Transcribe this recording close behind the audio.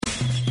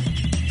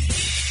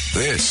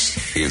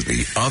This is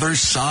The Other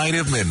Side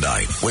of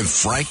Midnight with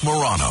Frank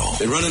Morano.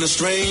 They're running a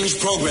strange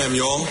program,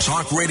 y'all.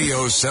 Talk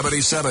Radio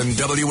 77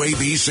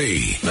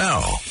 WABC.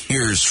 Now,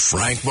 here's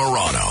Frank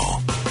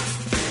Morano.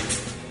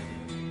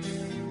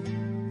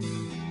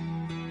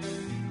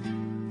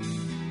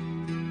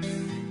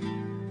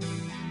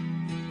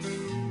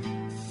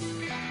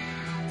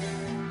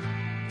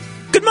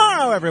 Good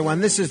morrow,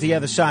 everyone. This is The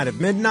Other Side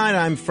of Midnight.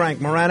 I'm Frank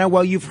Morano.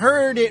 Well, you've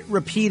heard it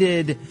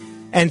repeated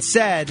and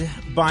said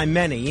by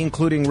many,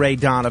 including Ray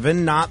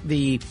Donovan, not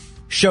the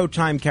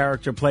Showtime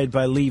character played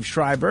by Liev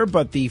Schreiber,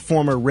 but the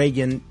former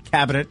Reagan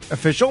cabinet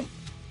official.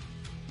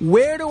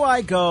 Where do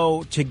I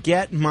go to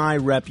get my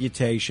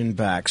reputation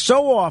back?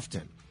 So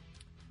often,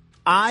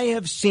 I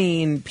have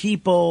seen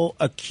people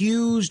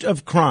accused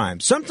of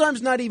crimes,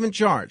 sometimes not even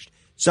charged.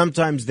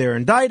 Sometimes they're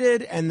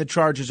indicted and the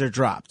charges are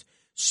dropped.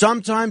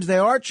 Sometimes they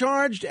are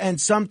charged, and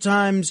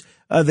sometimes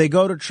they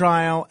go to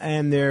trial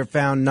and they're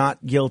found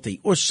not guilty.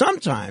 Or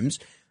sometimes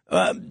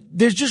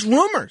there's just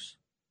rumors.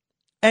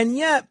 And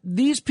yet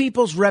these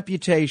people's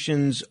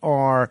reputations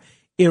are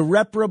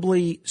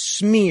irreparably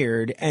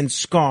smeared and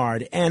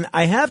scarred. And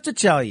I have to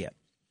tell you,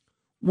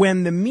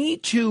 when the Me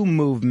Too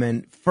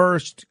movement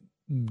first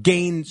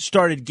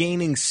started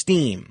gaining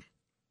steam,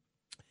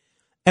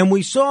 and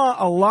we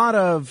saw a lot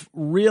of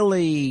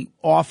really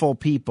awful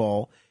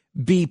people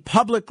be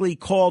publicly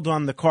called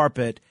on the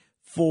carpet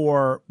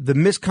for the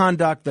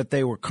misconduct that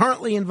they were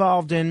currently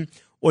involved in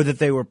or that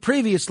they were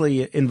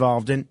previously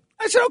involved in,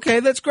 I said,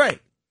 okay, that's great.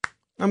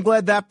 I'm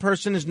glad that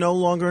person is no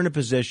longer in a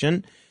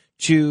position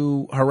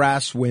to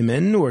harass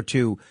women or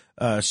to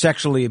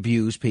sexually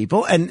abuse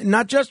people, and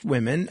not just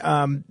women.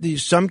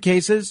 Some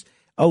cases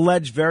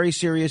allege very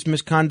serious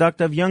misconduct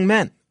of young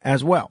men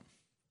as well.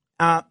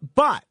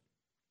 But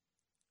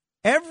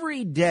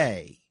every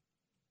day,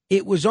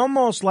 it was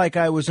almost like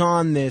I was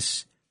on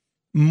this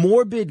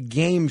morbid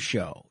game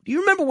show. Do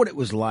you remember what it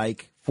was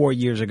like 4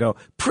 years ago?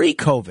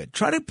 Pre-COVID.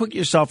 Try to put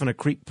yourself in a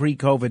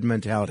pre-COVID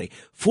mentality.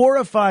 4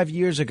 or 5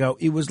 years ago,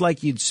 it was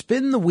like you'd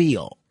spin the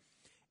wheel.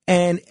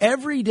 And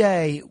every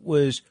day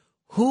was,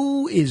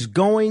 who is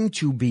going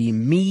to be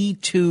Me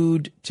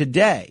Too'd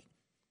today?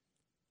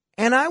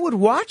 And I would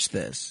watch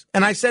this.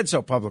 And I said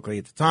so publicly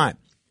at the time.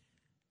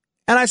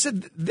 And I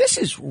said, this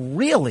is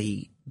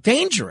really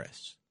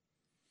dangerous.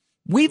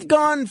 We've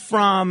gone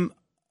from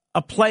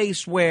a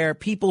place where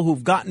people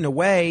who've gotten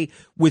away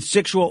with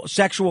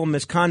sexual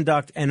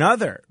misconduct and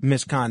other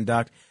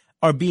misconduct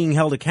are being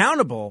held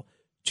accountable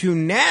to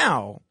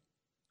now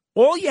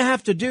all you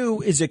have to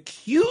do is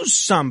accuse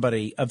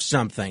somebody of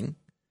something,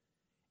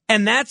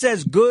 and that's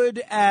as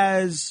good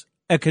as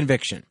a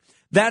conviction.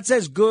 That's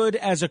as good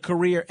as a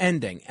career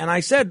ending. And I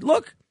said,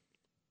 look,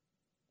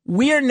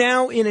 we are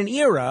now in an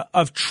era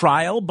of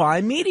trial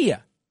by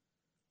media.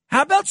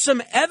 How about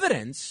some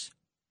evidence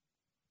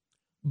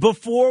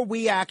before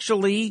we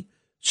actually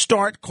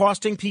start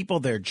costing people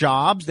their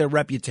jobs, their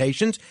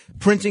reputations,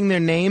 printing their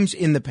names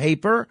in the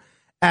paper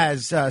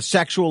as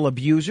sexual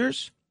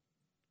abusers?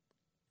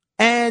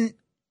 And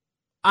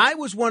I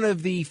was one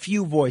of the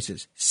few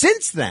voices.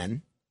 Since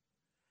then,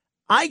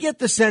 I get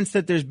the sense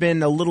that there's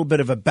been a little bit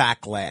of a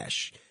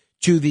backlash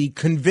to the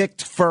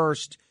convict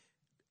first,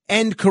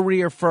 end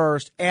career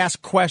first,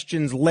 ask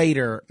questions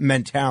later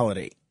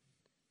mentality.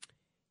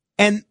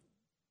 And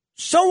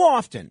so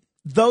often,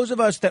 those of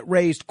us that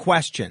raised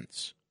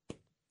questions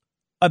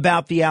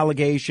about the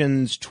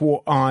allegations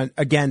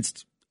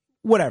against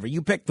whatever,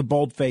 you pick the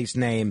boldface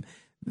name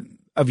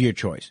of your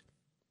choice,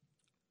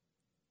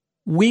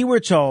 we were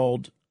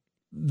told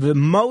the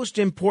most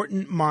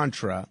important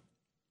mantra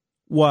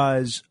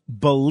was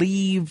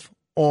believe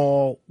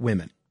all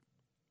women.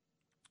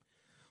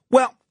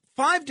 Well,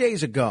 5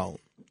 days ago,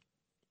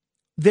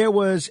 there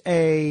was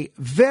a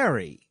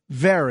very,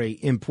 very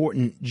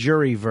important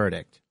jury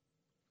verdict.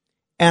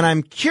 And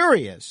I'm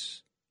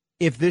curious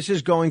if this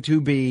is going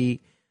to be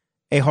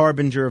a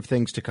harbinger of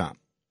things to come.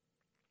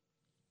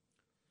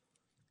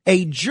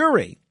 A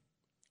jury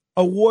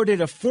awarded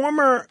a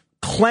former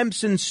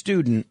Clemson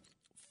student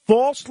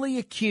falsely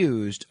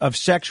accused of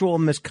sexual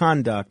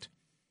misconduct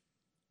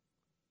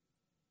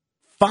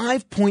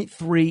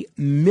 $5.3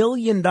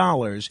 million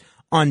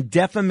on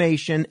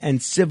defamation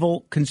and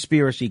civil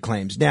conspiracy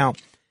claims. Now,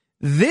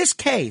 this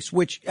case,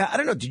 which, I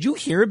don't know, did you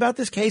hear about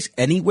this case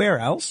anywhere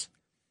else?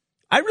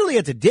 I really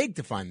had to dig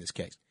to find this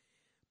case.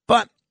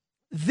 But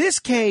this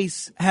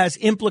case has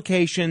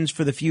implications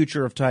for the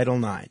future of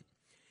Title IX.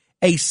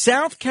 A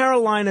South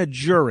Carolina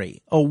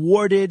jury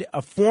awarded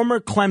a former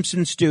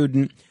Clemson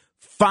student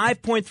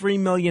 $5.3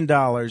 million.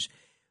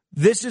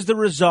 This is the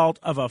result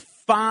of a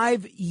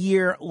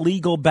 5-year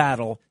legal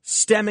battle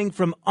stemming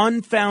from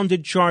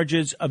unfounded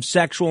charges of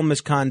sexual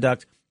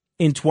misconduct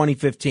in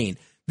 2015.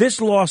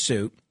 This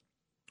lawsuit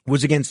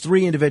was against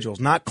 3 individuals,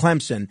 not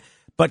Clemson,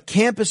 but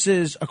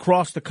campuses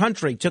across the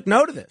country took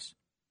note of this.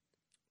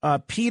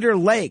 Peter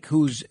Lake,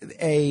 who's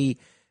a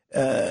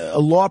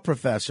law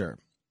professor,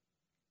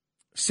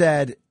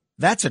 said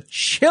that's a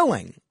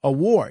chilling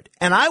award.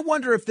 And I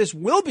wonder if this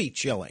will be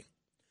chilling.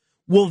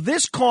 Will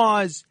this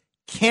cause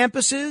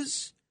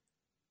campuses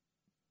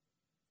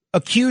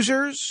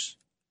accusers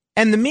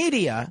and the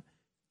media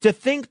to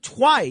think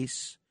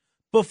twice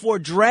before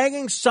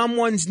dragging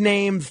someone's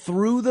name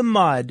through the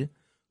mud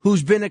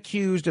who's been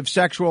accused of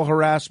sexual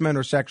harassment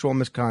or sexual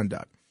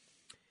misconduct.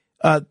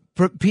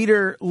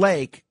 Peter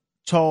Lake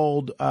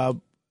told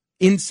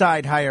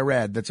Inside Higher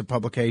Ed, that's a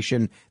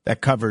publication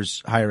that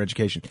covers higher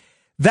education,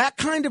 that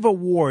kind of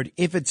award,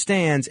 if it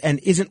stands and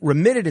isn't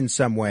remitted in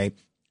some way,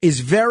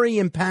 is very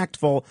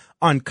impactful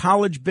on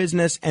college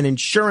business and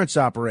insurance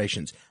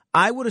operations.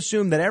 I would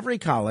assume that every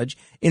college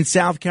in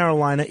South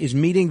Carolina is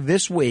meeting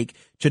this week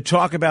to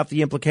talk about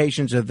the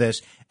implications of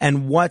this,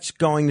 and what's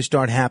going to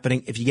start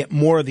happening if you get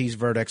more of these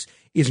verdicts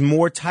is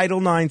more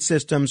Title IX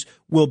systems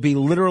will be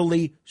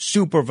literally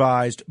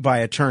supervised by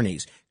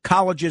attorneys.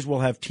 Colleges will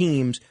have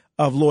teams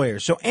of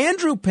lawyers. So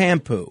Andrew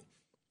Pampu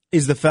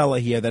is the fella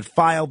here that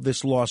filed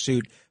this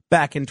lawsuit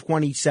back in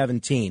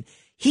 2017.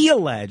 He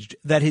alleged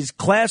that his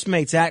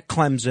classmates at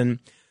Clemson,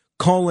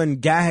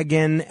 Colin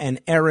Gahagan and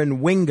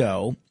Erin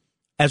Wingo,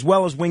 as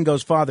well as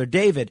Wingo's father,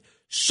 David,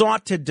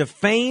 sought to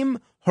defame,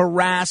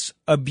 harass,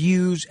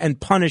 abuse, and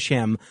punish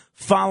him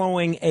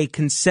following a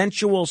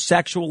consensual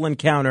sexual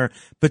encounter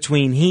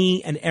between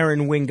he and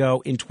Erin Wingo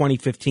in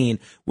 2015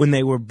 when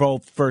they were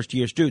both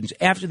first-year students.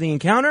 After the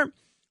encounter,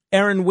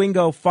 Erin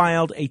Wingo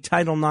filed a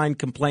Title IX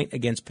complaint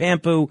against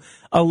Pampu,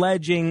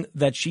 alleging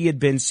that she had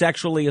been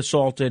sexually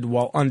assaulted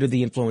while under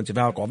the influence of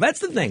alcohol. That's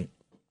the thing.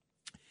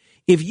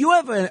 If you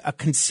have a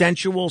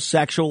consensual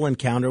sexual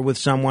encounter with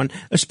someone,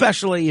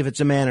 especially if it's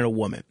a man and a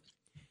woman,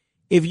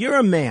 if you're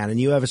a man and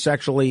you have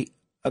a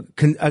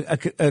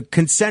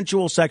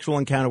consensual sexual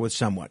encounter with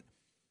someone,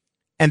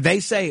 and they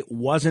say it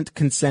wasn't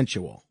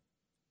consensual,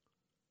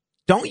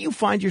 don't you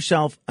find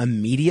yourself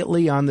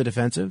immediately on the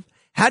defensive?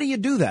 How do you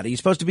do that? Are you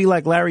supposed to be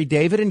like Larry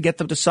David and get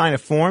them to sign a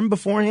form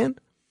beforehand?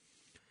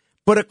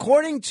 But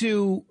according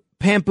to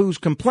Pampu's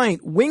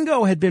complaint,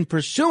 Wingo had been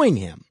pursuing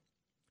him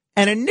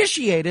and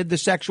initiated the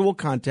sexual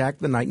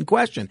contact the night in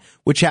question,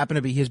 which happened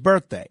to be his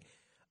birthday,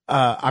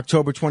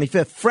 October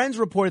 25th. Friends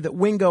reported that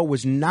Wingo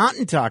was not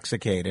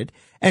intoxicated,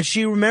 and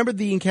she remembered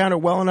the encounter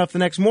well enough the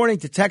next morning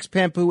to text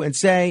Pampu and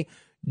say,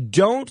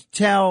 "Don't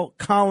tell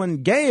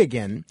Colin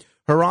Gahagan,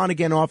 her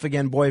on-again,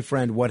 off-again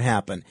boyfriend, what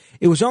happened."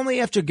 It was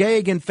only after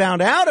Gahagan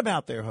found out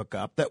about their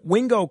hookup that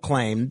Wingo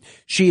claimed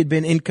she had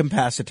been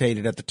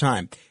incapacitated at the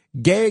time.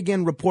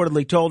 Gahagan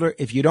reportedly told her,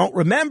 "If you don't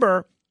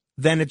remember,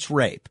 then it's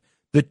rape."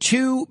 The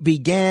two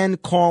began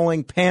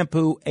calling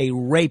Pampu a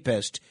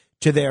rapist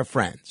to their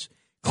friends.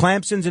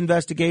 Clemson's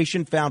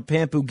investigation found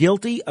Pampu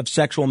guilty of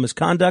sexual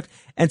misconduct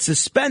and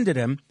suspended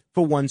him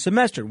for 1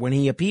 semester. When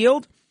he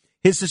appealed,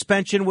 his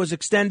suspension was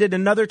extended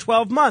another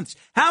 12 months.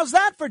 How's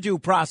that for due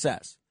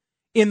process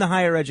in the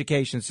higher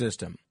education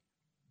system?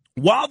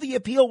 While the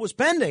appeal was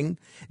pending,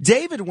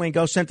 David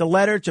Wingo sent a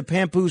letter to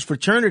Pampu's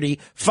fraternity,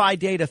 Phi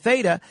Beta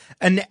Theta,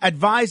 and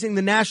advising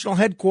the national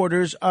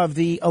headquarters of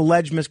the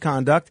alleged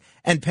misconduct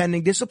and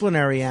pending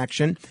disciplinary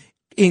action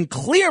in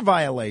clear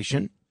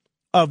violation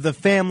of the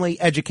Family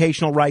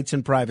Educational Rights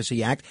and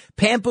Privacy Act.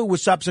 Pampu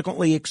was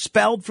subsequently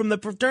expelled from the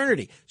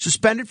fraternity,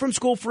 suspended from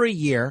school for a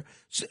year,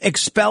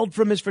 expelled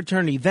from his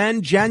fraternity.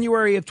 Then,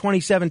 January of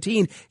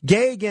 2017,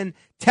 Gahagan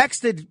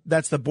texted,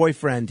 that's the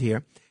boyfriend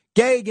here,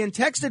 Gahagan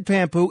texted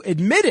Pampu,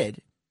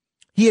 admitted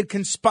he had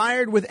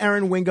conspired with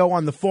Erin Wingo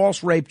on the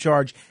false rape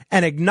charge,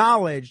 and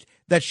acknowledged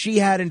that she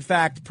had, in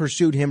fact,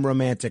 pursued him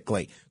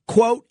romantically.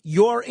 Quote,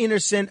 "You're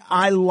innocent.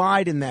 I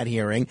lied in that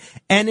hearing.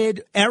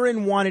 And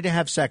Erin wanted to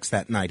have sex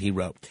that night," he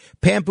wrote.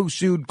 Pampu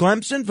sued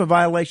Clemson for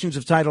violations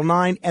of Title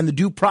IX and the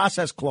Due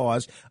Process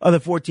Clause of the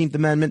 14th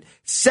Amendment,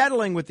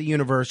 settling with the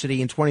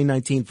university in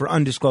 2019 for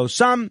undisclosed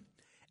sum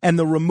and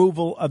the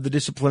removal of the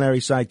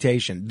disciplinary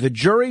citation. The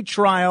jury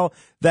trial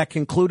that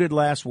concluded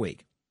last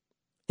week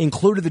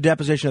included the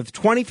deposition of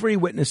 23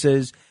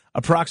 witnesses,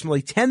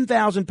 approximately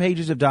 10,000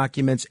 pages of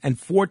documents, and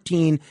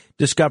 14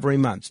 discovery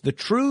months. The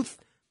truth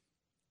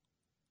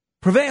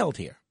prevailed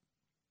here.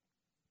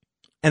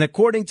 And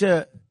according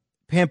to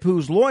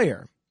Pampu's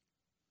lawyer,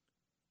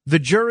 the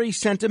jury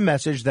sent a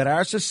message that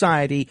our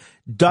society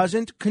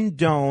doesn't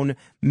condone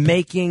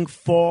making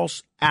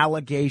false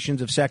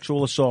allegations of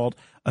sexual assault,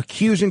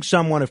 accusing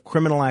someone of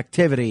criminal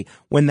activity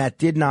when that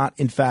did not,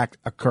 in fact,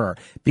 occur,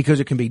 because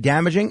it can be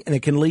damaging and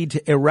it can lead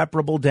to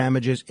irreparable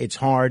damages. It's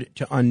hard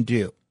to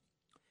undo.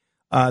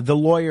 The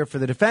lawyer for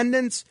the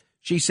defendants,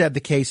 she said the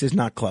case is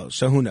not closed.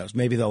 So who knows?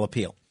 Maybe they'll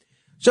appeal.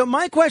 So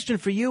my question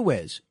for you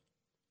is,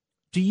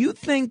 do you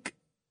think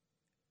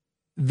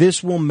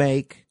this will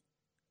make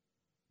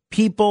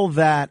people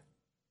that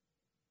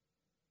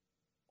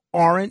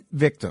aren't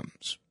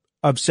victims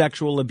of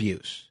sexual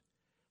abuse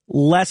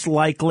less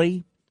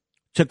likely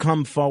to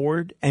come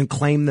forward and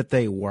claim that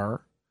they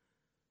were?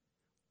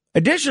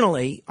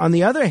 Additionally, on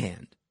the other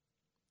hand,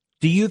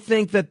 do you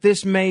think that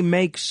this may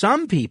make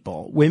some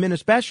people, women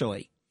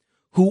especially,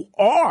 who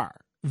are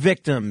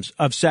victims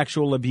of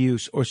sexual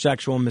abuse or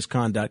sexual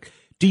misconduct,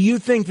 do you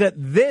think that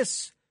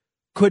this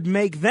could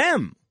make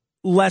them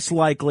less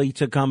likely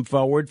to come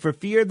forward for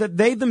fear that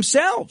they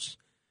themselves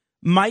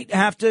might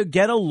have to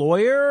get a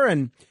lawyer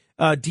and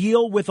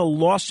deal with a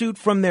lawsuit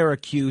from their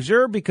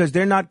accuser because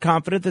they're not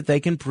confident that they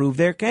can prove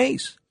their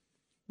case.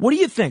 What do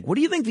you think? What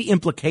do you think the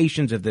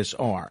implications of this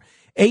are?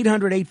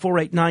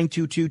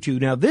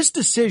 800-848-9222. Now, this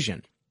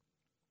decision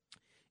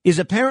is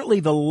apparently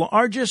the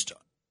largest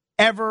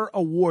ever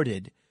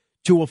awarded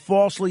to a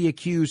falsely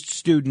accused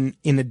student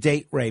in a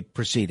date rape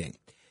proceeding.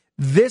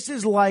 This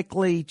is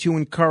likely to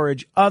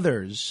encourage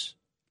others,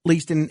 at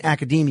least in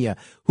academia,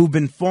 who've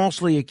been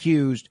falsely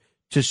accused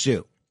to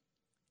sue.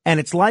 And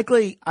it's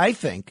likely, I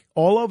think,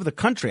 all over the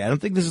country. I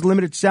don't think this is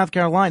limited to South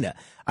Carolina.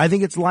 I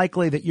think it's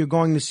likely that you're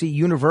going to see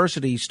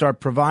universities start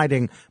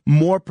providing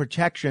more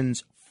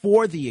protections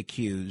for the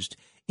accused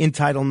in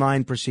Title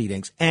IX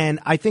proceedings.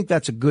 And I think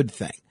that's a good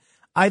thing.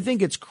 I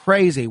think it's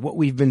crazy what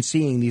we've been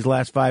seeing these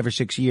last 5 or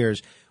 6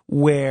 years,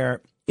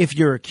 where if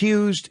you're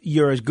accused,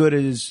 you're as good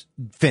as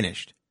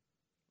finished.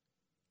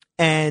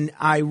 And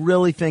I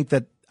really think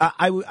that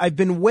I've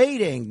been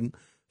waiting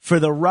for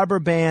the rubber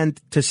band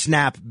to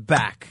snap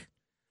back,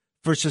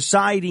 for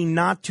society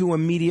not to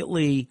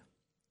immediately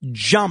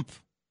jump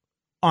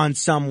on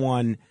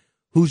someone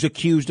who's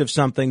accused of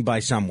something by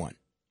someone.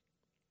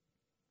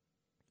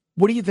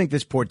 What do you think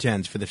this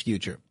portends for the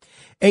future?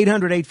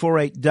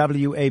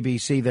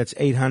 800-848-WABC. That's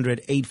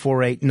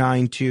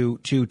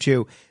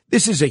 800-848-9222.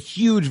 This is a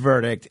huge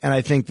verdict, and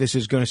I think this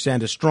is going to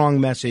send a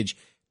strong message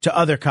to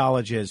other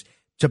colleges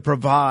to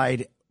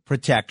provide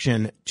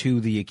protection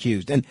to the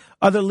accused. And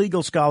other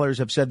legal scholars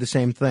have said the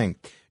same thing.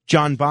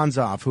 John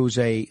Bonzoff, who's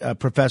a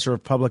professor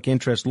of public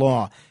interest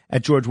law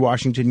at George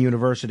Washington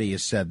University,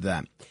 has said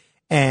that.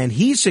 And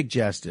he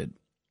suggested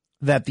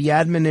that the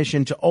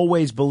admonition to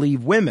always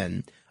believe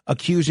women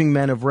accusing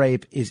men of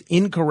rape is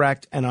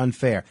incorrect and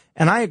unfair.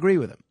 And I agree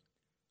with him.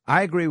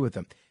 I agree with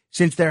him.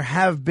 Since there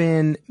have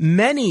been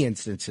many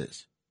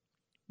instances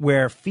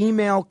where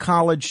female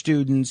college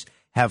students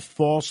have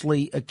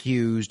falsely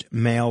accused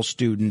male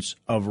students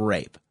of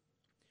rape.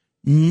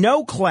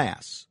 No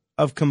class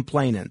of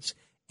complainants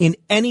in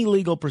any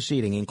legal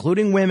proceeding,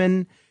 including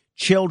women,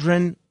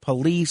 children,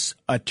 police,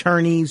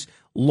 attorneys,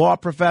 law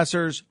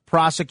professors,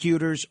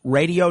 prosecutors,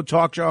 radio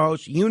talk show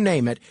hosts, you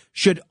name it,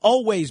 should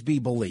always be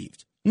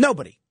believed.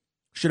 Nobody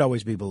should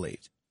always be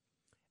believed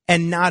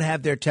and not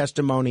have their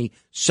testimony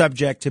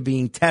subject to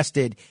being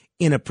tested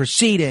in a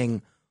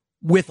proceeding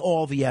with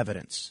all the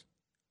evidence.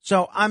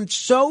 So I'm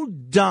so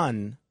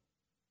done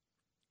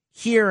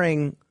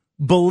hearing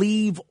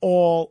believe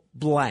all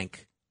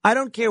blank. I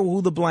don't care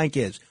who the blank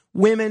is.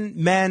 Women,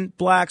 men,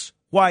 blacks,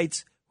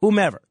 whites,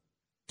 whomever.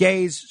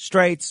 Gays,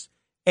 straights,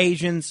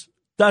 Asians,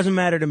 doesn't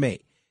matter to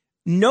me.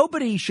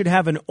 Nobody should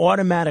have an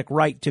automatic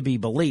right to be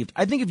believed.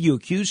 I think if you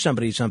accuse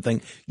somebody of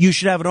something, you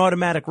should have an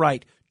automatic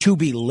right to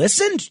be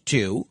listened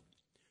to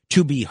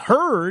be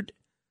heard,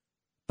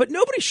 but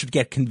nobody should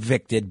get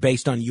convicted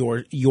based on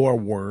your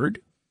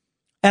word.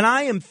 And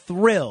I am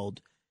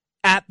thrilled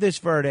at this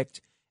verdict,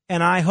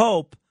 and I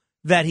hope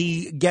that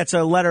he gets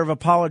a letter of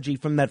apology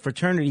from that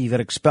fraternity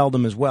that expelled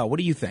him as well. What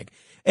do you think?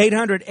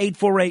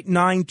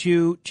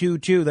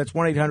 800-848-9222. That's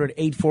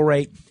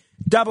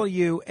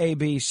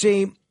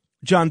 1-800-848-WABC.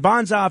 John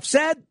Bonzoff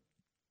said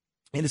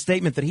in a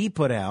statement that he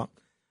put out,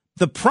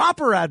 the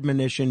proper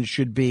admonition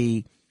should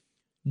be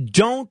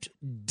don't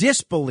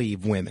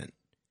disbelieve women,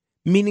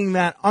 meaning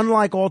that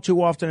unlike all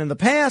too often in the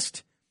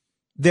past,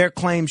 their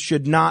claims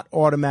should not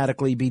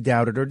automatically be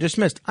doubted or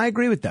dismissed. I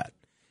agree with that.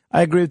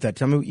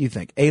 Tell me what you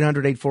think.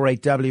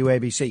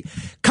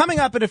 800-848-WABC. Coming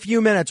up in a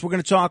few minutes, we're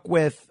going to talk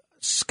with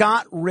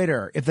Scott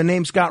Ritter. If the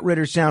name Scott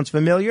Ritter sounds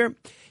familiar,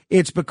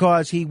 it's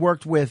because he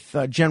worked with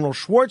General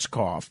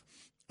Schwarzkopf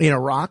in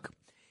Iraq.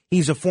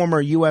 He's a former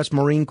U.S.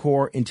 Marine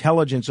Corps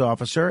intelligence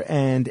officer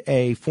and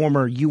a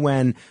former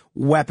UN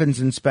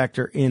weapons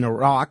inspector in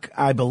Iraq.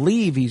 I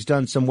believe he's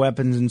done some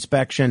weapons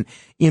inspection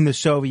in the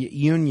Soviet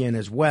Union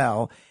as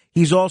well.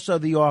 He's also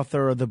the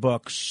author of the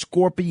book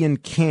Scorpion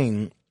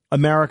King,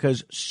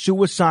 America's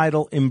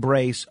Suicidal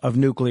Embrace of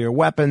Nuclear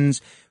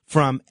Weapons,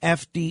 from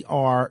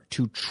FDR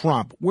to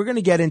Trump. We're going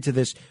to get into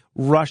this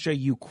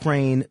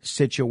Russia-Ukraine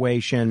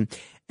situation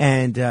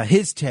and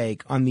his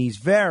take on these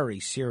very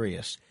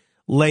serious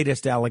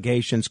latest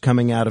allegations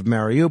coming out of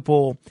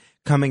Mariupol,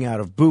 coming out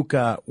of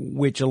Bucha,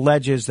 which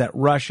alleges that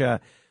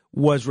Russia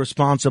was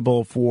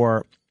responsible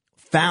for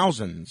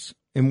thousands,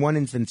 in one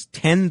instance,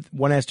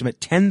 one estimate,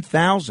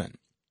 10,000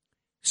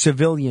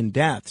 civilian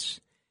deaths.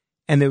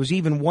 And there was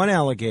even one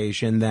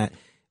allegation that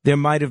there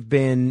might have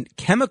been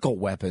chemical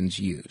weapons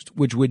used,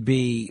 which would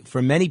be,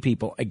 for many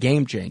people, a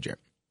game changer.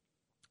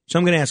 So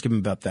I'm going to ask him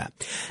about that.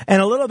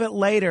 And a little bit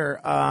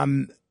later,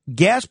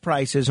 gas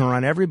prices are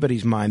on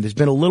everybody's mind. There's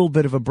been a little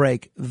bit of a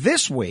break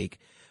this week,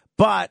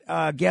 but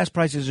gas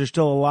prices are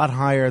still a lot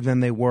higher than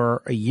they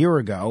were a year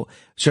ago,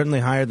 certainly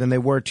higher than they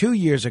were 2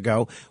 years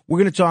ago. We're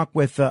going to talk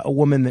with a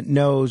woman that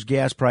knows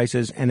gas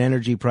prices and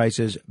energy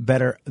prices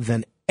better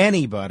than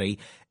anybody,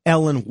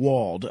 Ellen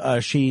Wald.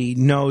 She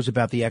knows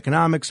about the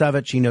economics of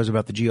it. She knows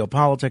about the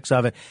geopolitics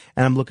of it,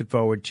 and I'm looking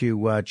forward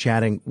to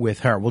chatting with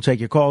her. We'll take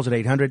your calls at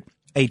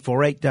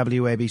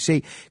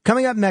 800-848-WABC.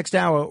 Coming up next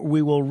hour,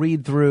 we will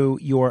read through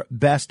your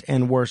best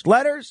and worst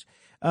letters.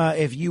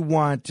 If you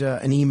want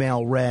an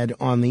email read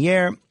on the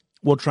air,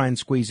 we'll try and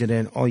squeeze it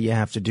in. All you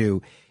have to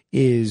do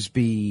is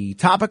be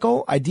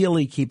topical,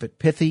 ideally keep it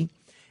pithy,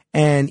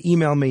 and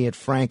email me at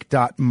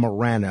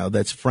frank.morano,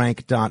 that's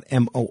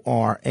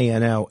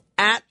frank.morano,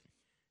 at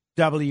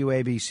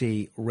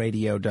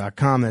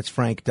wabcradio.com. That's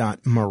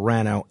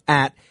frank.morano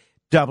at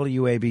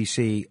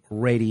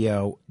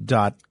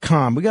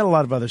wabcradio.com. We got a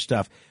lot of other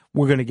stuff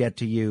we're going to get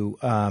to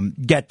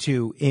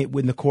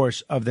in the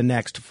course of the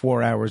next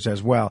 4 hours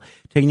as well.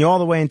 Taking you all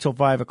the way until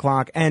 5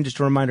 o'clock. And just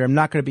a reminder, I'm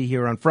not going to be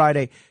here on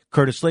Friday.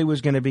 Curtis Lee was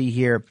going to be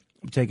here.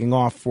 I'm taking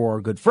off for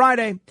Good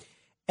Friday.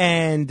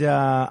 And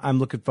I'm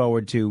looking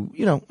forward to,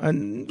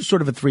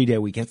 sort of a 3-day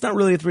weekend. It's not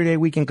really a 3-day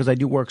weekend because I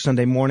do work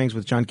Sunday mornings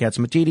with John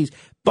Katsimatidis,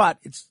 but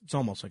it's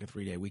almost like a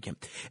 3-day weekend.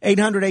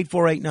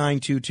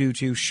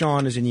 800-848-9222.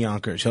 Sean is in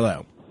Yonkers.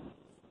 Hello.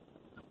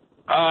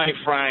 Hi,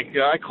 Frank.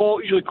 I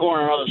usually call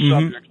on other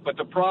subjects, but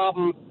the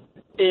problem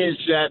is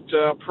that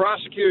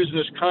prosecutors in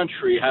this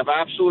country have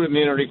absolute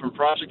immunity from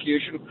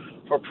prosecution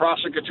for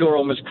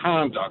prosecutorial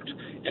misconduct.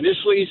 And this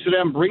leads to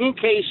them bringing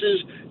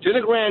cases to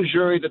the grand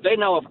jury that they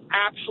know have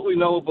absolutely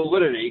no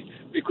validity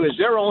because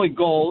their only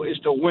goal is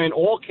to win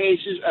all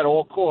cases at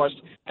all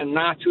costs and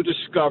not to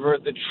discover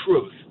the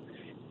truth.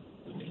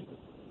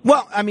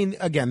 Well, I mean,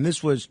 again,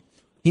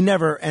 he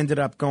never ended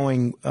up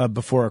going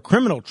before a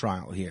criminal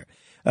trial here.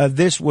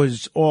 This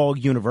was all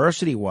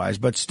university-wise,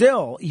 but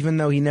still, even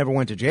though he never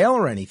went to jail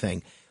or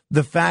anything,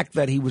 the fact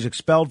that he was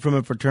expelled from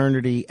a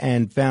fraternity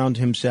and found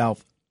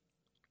himself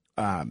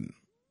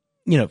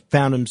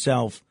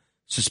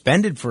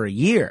suspended for a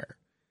year,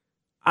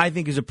 I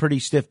think is a pretty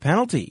stiff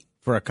penalty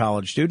for a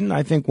college student.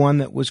 I think one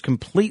that was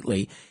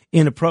completely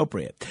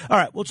inappropriate. All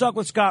right, we'll talk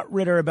with Scott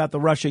Ritter about the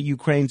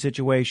Russia-Ukraine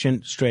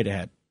situation straight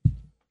ahead.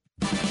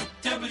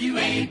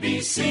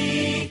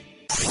 WABC.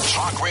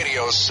 Talk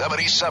Radio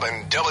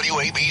 77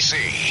 WABC.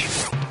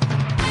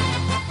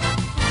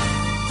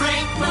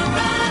 Frank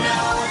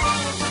Morano,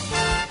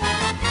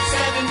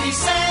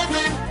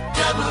 77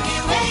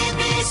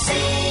 WABC.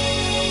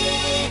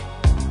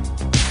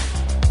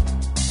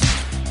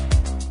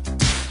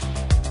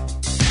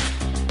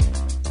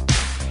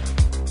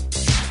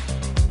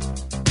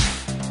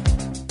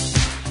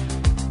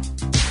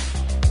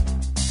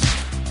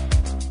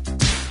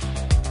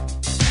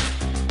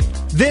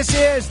 This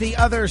is the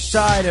other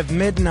side of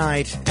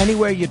midnight.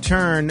 Anywhere you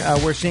turn,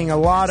 we're seeing a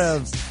lot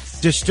of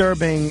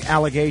disturbing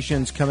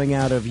allegations coming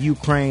out of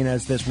Ukraine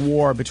as this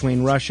war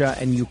between Russia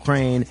and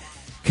Ukraine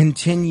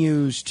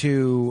continues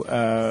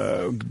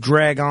to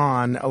drag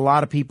on. A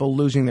lot of people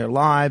losing their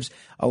lives,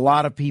 a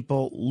lot of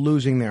people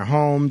losing their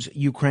homes.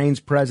 Ukraine's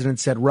president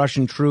said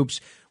Russian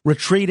troops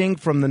retreating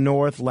from the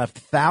north left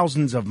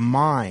thousands of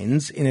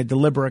mines in a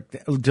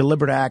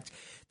deliberate act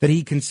that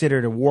he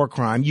considered a war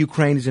crime.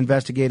 Ukraine is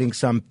investigating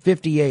some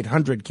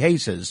 5,800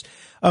 cases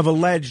of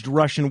alleged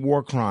Russian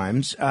war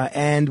crimes,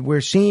 and we're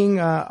seeing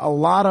a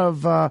lot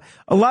of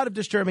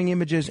disturbing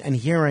images and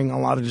hearing a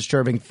lot of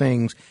disturbing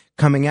things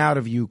coming out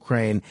of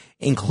Ukraine,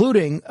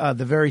 including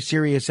the very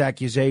serious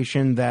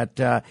accusation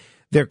that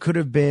there could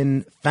have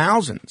been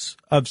thousands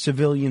of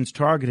civilians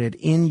targeted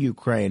in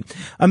Ukraine.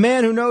 A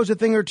man who knows a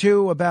thing or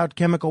two about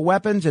chemical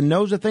weapons and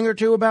knows a thing or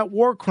two about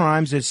war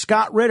crimes is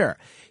Scott Ritter.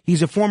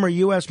 He's a former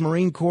U.S.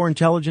 Marine Corps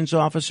intelligence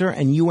officer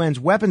and UN's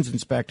weapons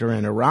inspector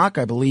in Iraq,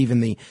 I believe in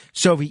the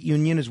Soviet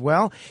Union as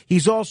well.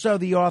 He's also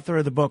the author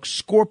of the book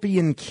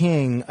Scorpion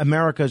King,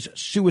 America's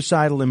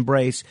Suicidal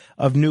Embrace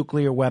of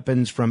Nuclear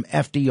Weapons from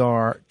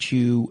FDR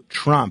to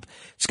Trump.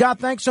 Scott,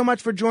 thanks so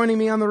much for joining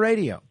me on the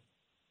radio.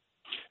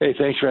 Hey,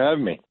 thanks for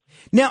having me.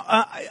 Now,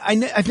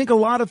 I think a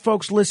lot of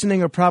folks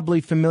listening are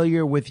probably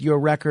familiar with your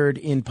record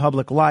in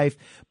public life,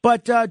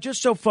 but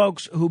just so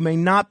folks who may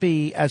not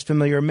be as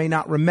familiar, may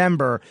not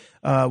remember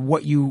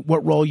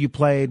what role you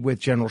played with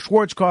General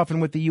Schwarzkopf and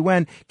with the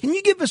UN, can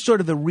you give us sort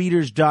of the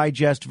Reader's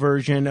Digest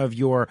version of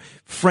your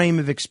frame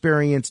of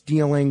experience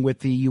dealing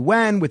with the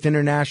UN, with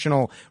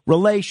international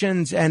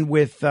relations, and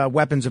with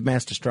weapons of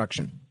mass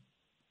destruction?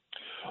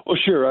 Well,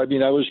 sure. I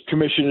mean, I was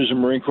commissioned as a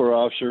Marine Corps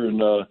officer in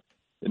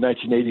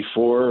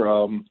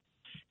 1984.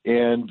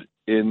 And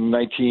in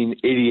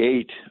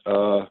 1988,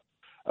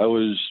 I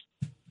was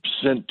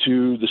sent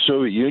to the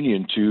Soviet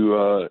Union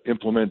to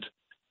implement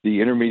the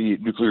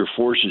Intermediate Nuclear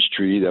Forces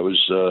Treaty that was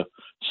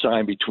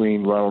signed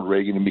between Ronald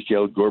Reagan and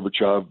Mikhail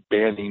Gorbachev,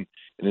 banning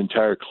an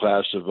entire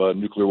class of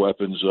nuclear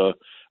weapons.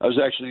 I was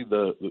actually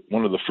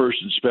one of the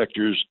first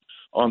inspectors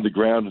on the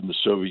ground in the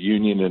Soviet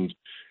Union, and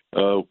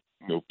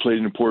played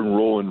an important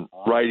role in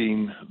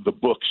writing the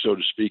book, so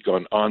to speak,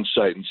 on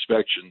on-site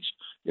inspections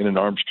in an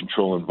arms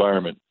control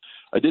environment.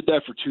 I did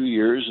that for 2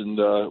 years, and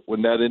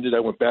when that ended, I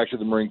went back to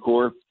the Marine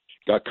Corps,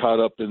 got caught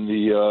up in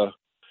the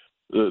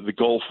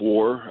Gulf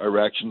War,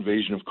 Iraq's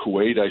invasion of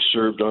Kuwait. I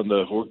served on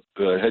the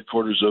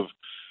headquarters of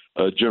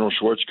General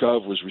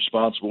Schwarzkopf, was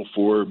responsible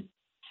for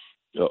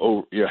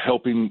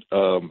helping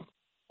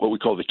what we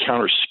call the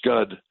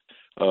counter-Scud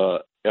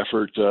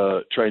effort,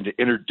 trying to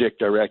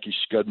interdict Iraqi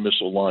Scud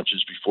missile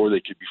launches before they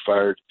could be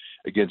fired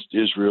against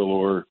Israel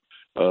or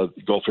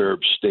the Gulf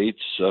Arab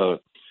states.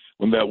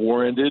 when that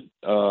war ended,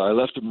 I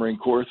left the Marine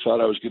Corps, thought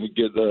I was going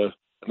to get a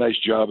nice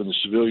job in the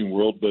civilian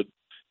world, but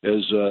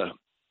as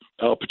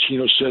Al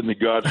Pacino said in The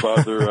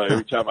Godfather,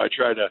 every time I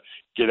try to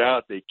get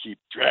out, they keep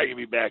dragging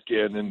me back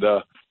in, and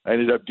I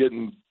ended up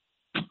getting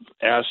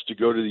asked to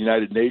go to the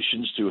United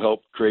Nations to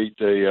help create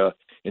a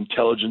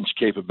intelligence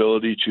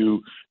capability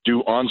to do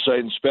on-site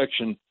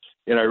inspection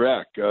in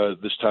Iraq,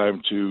 this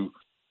time to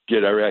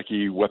get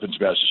Iraqi weapons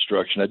mass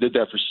destruction. I did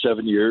that for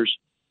 7 years.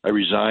 I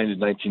resigned in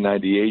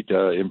 1998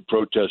 in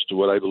protest to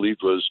what I believed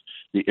was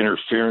the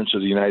interference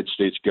of the United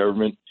States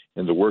government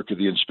in the work of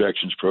the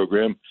inspections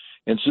program.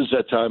 And since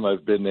that time,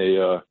 I've been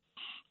a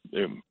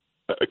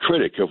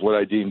critic of what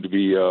I deem to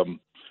be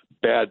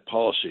bad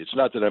policy. It's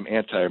not that I'm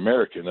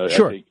anti-American.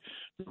 Sure. I think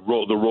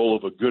the role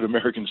of a good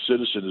American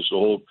citizen is to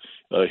hold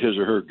his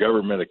or her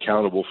government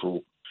accountable for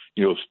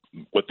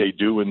what they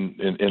do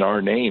in our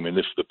name. And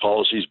if the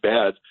policy is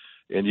bad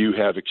and you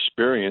have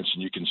experience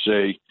and you can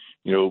say,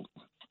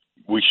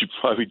 we should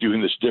probably be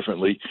doing this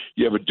differently,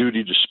 you have a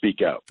duty to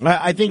speak out.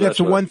 I think that's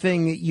the one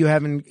thing that you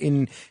have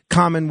in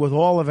common with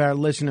all of our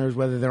listeners,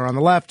 whether they're on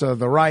the left or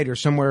the right or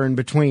somewhere in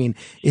between,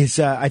 is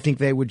I think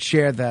they would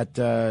share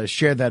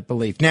that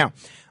belief. Now,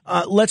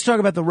 let's talk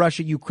about the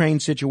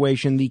Russia-Ukraine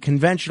situation. The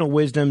conventional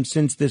wisdom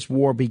since this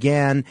war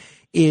began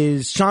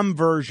is some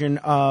version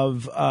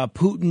of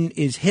Putin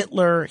is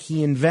Hitler.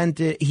 He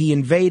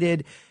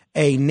invaded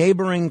a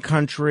neighboring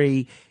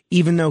country,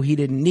 even though he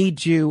didn't need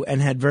to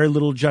and had very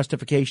little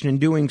justification in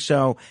doing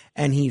so.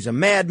 And he's a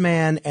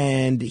madman,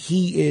 and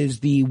he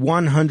is the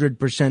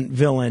 100%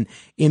 villain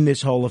in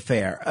this whole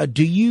affair.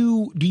 Do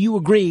you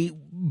agree,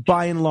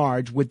 by and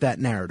large, with that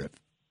narrative?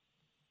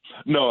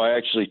 No, I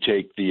actually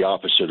take the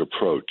opposite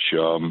approach.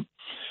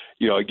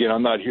 Again,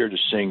 I'm not here to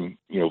sing,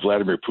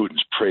 Vladimir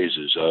Putin's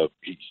praises.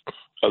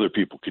 Other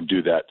people can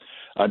do that.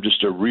 I'm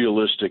just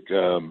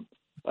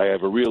I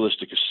have a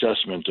realistic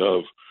assessment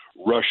of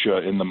Russia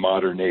in the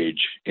modern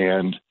age.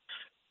 And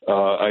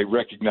I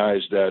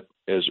recognize that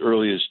as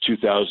early as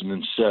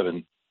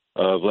 2007,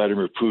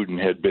 Vladimir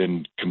Putin had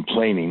been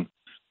complaining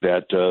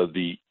that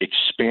the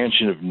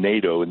expansion of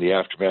NATO in the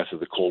aftermath of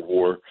the Cold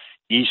War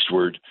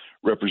eastward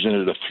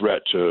represented a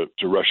threat to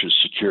Russia's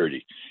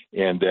security,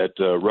 and that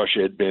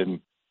Russia had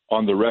been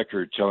on the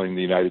record telling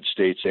the United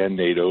States and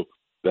NATO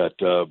that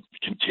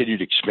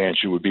continued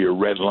expansion would be a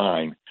red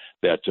line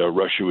that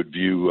Russia would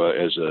view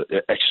as an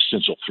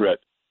existential threat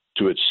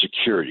to its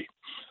security.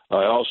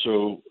 I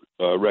also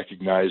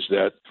recognize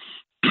that,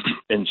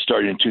 and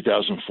starting in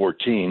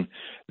 2014,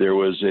 there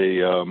was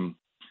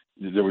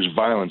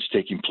violence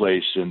taking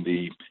place in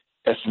the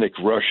ethnic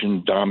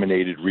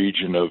Russian-dominated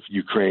region of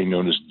Ukraine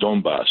known as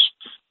Donbass,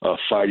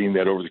 fighting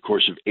that over the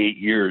course of 8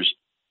 years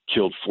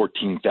killed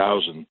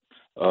 14,000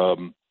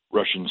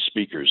 Russian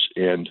speakers,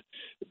 and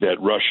that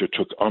Russia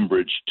took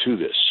umbrage to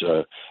this.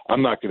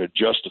 I'm not going to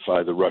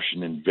justify the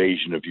Russian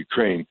invasion of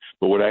Ukraine,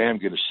 but what I am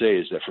going to say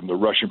is that from the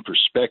Russian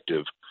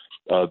perspective,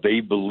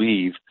 they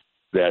believe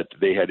that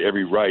they had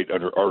every right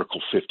under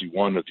Article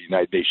 51 of the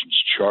United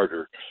Nations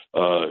Charter,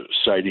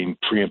 citing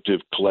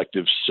preemptive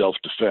collective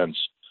self-defense,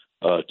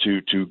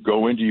 to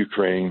go into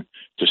Ukraine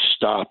to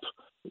stop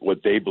what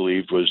they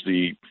believed was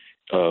the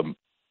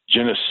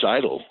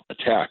genocidal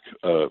attack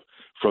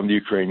from the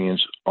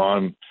Ukrainians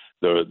on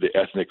the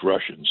ethnic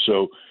Russians.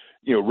 So,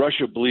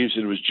 Russia believes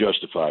that it was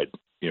justified.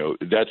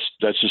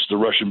 That's just the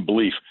Russian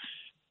belief.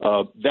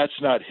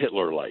 That's not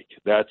Hitler-like.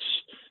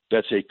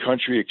 That's a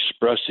country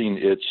expressing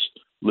its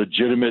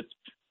legitimate,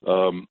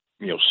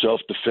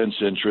 self-defense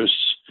interests.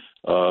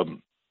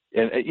 And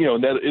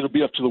that it'll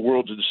be up to the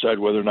world to decide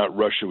whether or not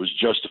Russia was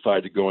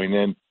justified to going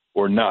in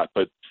or not.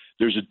 But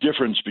there's a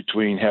difference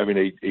between having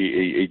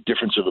a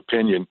difference of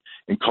opinion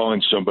and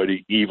calling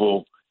somebody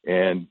evil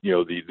and,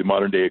 the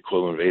modern day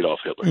equivalent of Adolf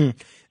Hitler.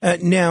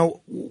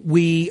 Now,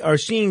 we are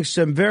seeing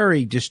some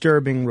very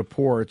disturbing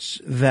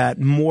reports that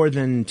more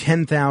than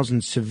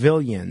 10,000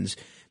 civilians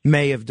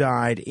may have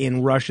died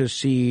in Russia's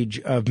siege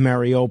of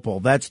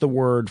Mariupol. That's the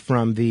word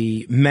from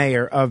the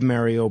mayor of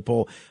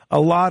Mariupol. A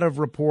lot of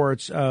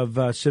reports of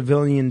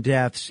civilian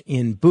deaths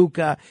in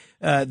Bucha.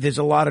 There's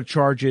a lot of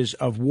charges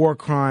of war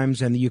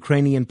crimes, and the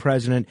Ukrainian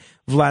president,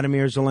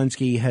 Vladimir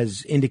Zelensky,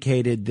 has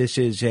indicated this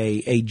is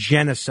a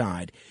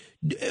genocide.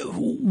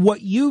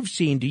 What you've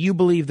seen, do you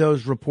believe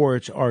those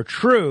reports are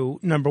true,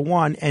 number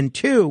one? And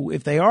two,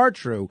 if they are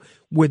true,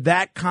 would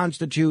that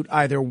constitute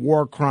either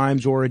war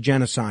crimes or a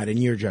genocide in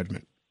your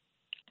judgment?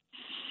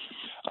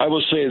 I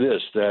will say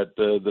this, that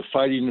the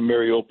fighting in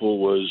Mariupol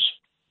was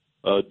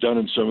done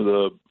in some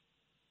of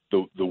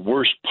the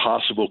worst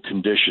possible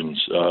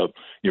conditions,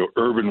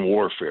 urban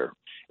warfare.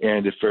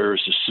 And if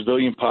there's a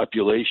civilian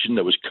population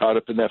that was caught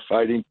up in that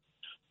fighting,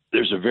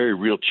 there's a very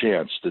real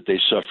chance that they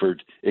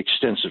suffered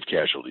extensive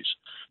casualties.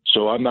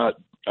 So I'm not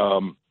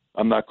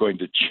going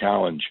to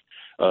challenge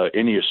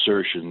any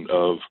assertion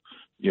of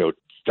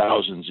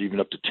thousands, even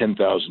up to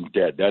 10,000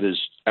 dead. That is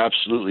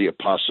absolutely a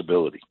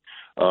possibility.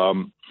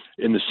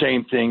 And the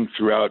same thing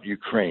throughout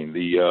Ukraine.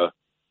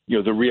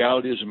 The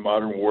reality is in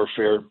modern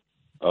warfare,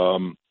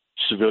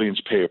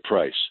 civilians pay a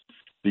price.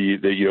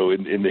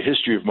 in the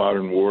history of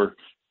modern war,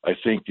 I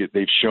think that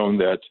they've shown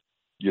that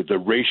the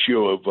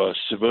ratio of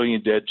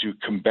civilian dead to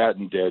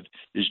combatant dead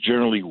is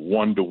generally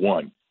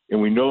 1-to-1.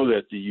 And we know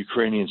that the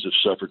Ukrainians have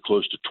suffered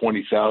close to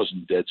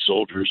 20,000 dead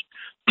soldiers,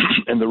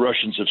 and the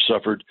Russians have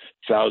suffered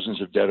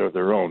thousands of dead of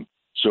their own.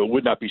 So it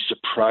would not be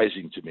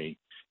surprising to me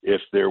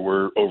if there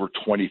were over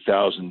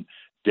 20,000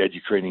 dead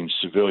Ukrainian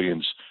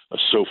civilians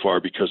so far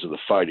because of the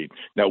fighting.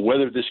 Now,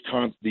 whether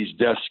these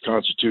deaths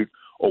constitute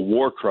a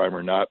war crime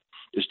or not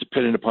is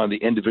dependent upon the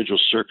individual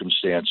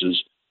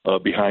circumstances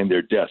behind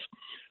their death.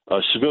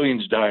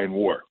 Civilians die in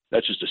war.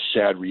 That's just a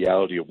sad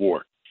reality of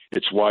war.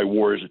 It's why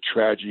war is a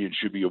tragedy and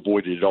should be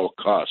avoided at all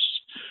costs.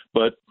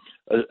 But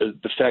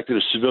the fact that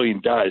a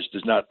civilian dies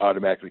does not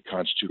automatically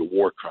constitute a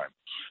war crime.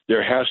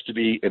 There has to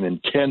be an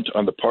intent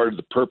on the part of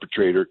the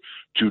perpetrator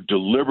to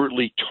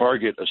deliberately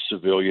target a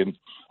civilian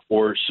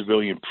or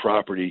civilian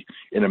property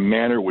in a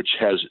manner which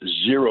has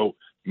zero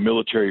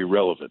military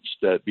relevance.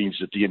 That means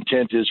that the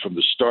intent is from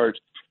the start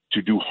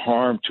to do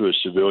harm to a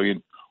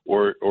civilian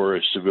or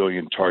a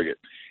civilian target.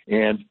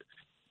 And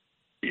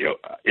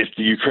if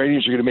the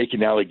Ukrainians are going to make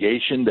an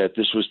allegation that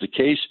this was the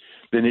case,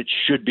 then it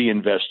should be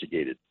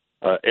investigated.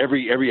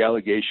 Every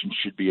allegation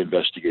should be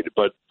investigated.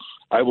 But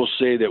I will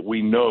say that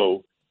we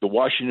know the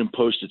Washington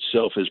Post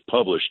itself has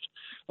published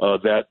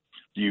that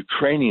the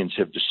Ukrainians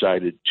have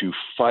decided to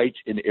fight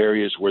in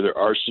areas where there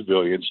are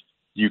civilians.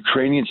 The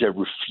Ukrainians have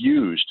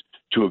refused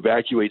to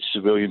evacuate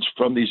civilians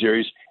from these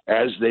areas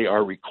as they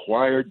are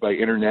required by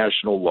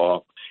international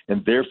law.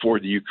 And therefore,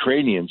 the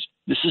Ukrainians,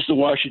 this is the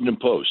Washington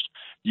Post,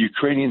 the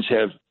Ukrainians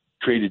have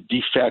created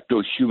de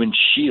facto human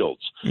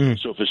shields.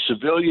 So if a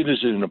civilian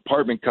is in an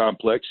apartment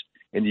complex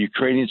and the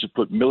Ukrainians have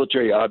put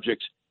military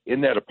objects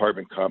in that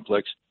apartment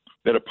complex,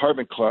 that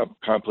apartment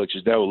complex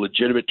is now a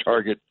legitimate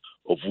target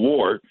of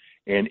war,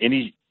 and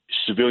any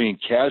civilian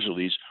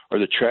casualties are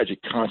the tragic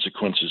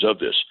consequences of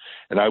this.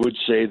 And I would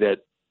say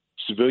that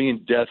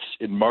civilian deaths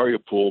in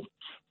Mariupol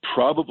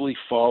probably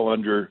fall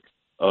under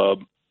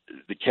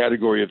the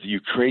category of the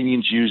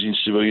Ukrainians using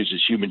civilians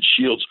as human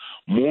shields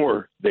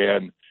more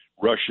than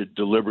Russia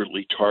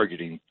deliberately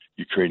targeting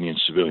Ukrainian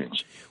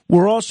civilians.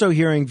 We're also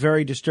hearing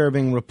very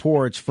disturbing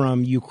reports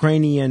from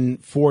Ukrainian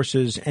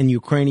forces and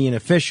Ukrainian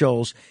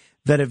officials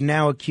that have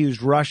now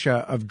accused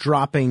Russia of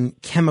dropping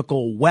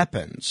chemical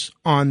weapons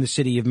on the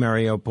city of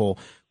Mariupol,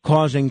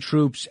 causing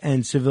troops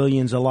and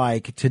civilians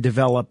alike to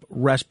develop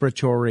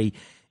respiratory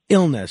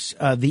illness.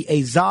 The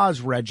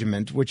Azaz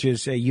Regiment, which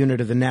is a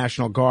unit of the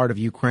National Guard of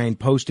Ukraine,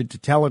 posted to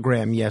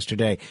Telegram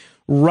yesterday,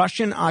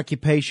 Russian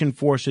occupation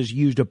forces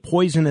used a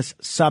poisonous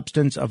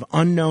substance of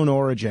unknown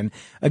origin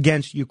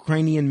against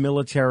Ukrainian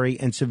military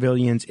and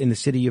civilians in the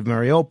city of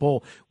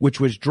Mariupol, which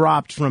was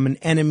dropped from an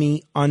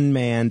enemy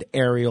unmanned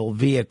aerial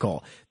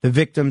vehicle. The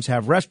victims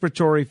have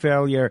respiratory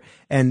failure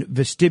and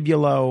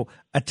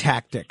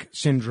vestibulo-atactic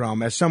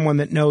syndrome. As someone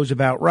that knows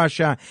about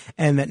Russia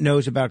and that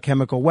knows about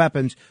chemical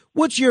weapons,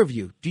 what's your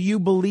view? Do you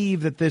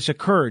believe that this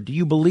occurred? Do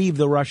you believe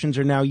the Russians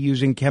are now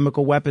using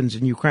chemical weapons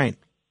in Ukraine?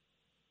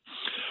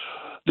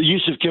 The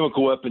use of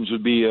chemical weapons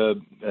would be a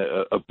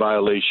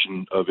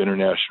violation of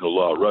international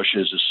law.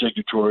 Russia is a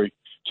signatory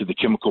to the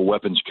Chemical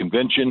Weapons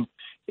Convention,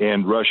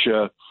 and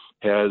Russia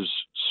has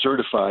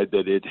certified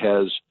that it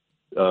has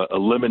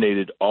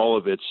eliminated all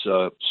of its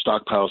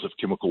stockpiles of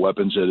chemical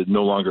weapons, that it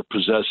no longer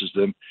possesses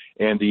them,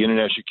 and the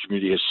international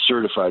community has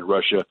certified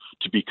Russia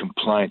to be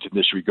compliant in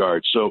this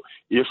regard. So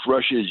if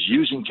Russia is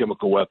using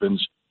chemical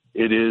weapons,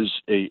 it is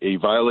a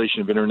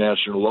violation of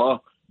international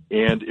law,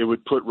 and it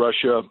would put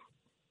Russia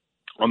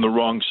on the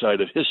wrong side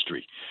of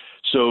history.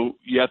 So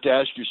you have to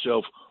ask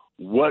yourself,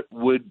 what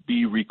would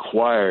be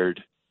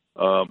required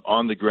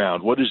on the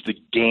ground? What is the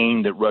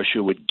gain that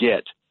Russia would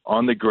get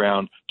on the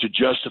ground to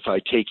justify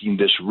taking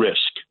this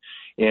risk?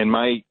 And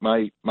my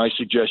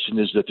suggestion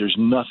is that there's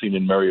nothing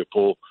in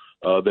Mariupol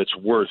that's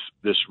worth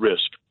this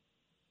risk.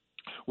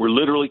 We're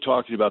literally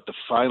talking about the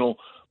final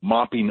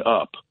mopping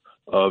up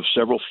of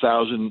several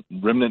thousand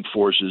remnant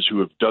forces who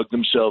have dug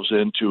themselves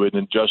into an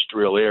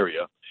industrial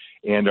area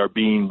and are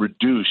being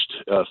reduced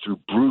through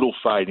brutal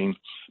fighting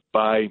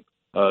by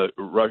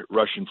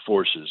Russian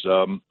forces.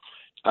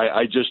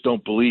 I just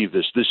don't believe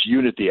this. This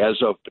unit, the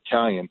Azov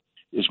Battalion,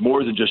 is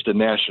more than just a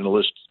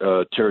nationalist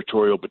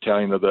territorial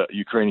battalion of the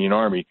Ukrainian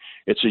army.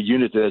 It's a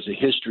unit that has a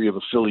history of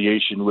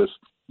affiliation with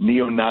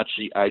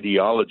neo-Nazi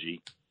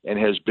ideology and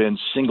has been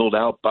singled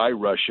out by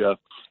Russia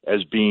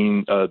as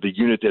being the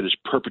unit that has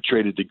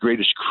perpetrated the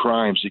greatest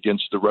crimes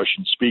against the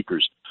Russian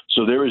speakers.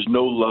 So there is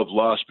no love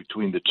lost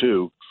between the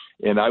two.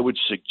 And I would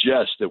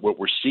suggest that what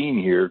we're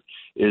seeing here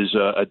is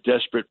a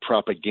desperate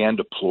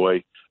propaganda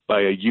ploy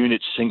by a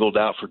unit singled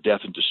out for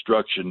death and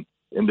destruction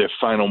in their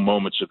final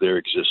moments of their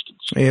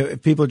existence.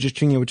 If people are just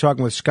tuning in, we're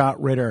talking with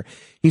Scott Ritter.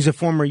 He's a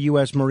former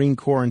U.S. Marine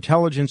Corps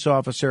intelligence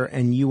officer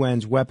and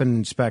UN's weapon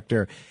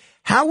inspector.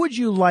 How would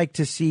you like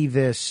to see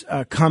this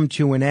come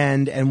to an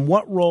end, and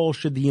what role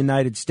should the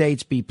United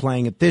States be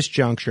playing at this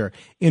juncture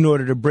in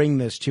order to bring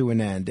this to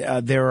an end?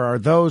 There are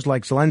those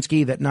like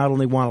Zelensky that not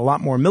only want a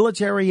lot more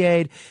military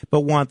aid,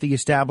 but want the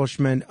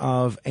establishment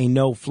of a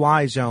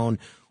no-fly zone.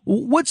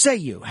 What say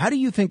you? How do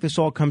you think this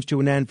all comes to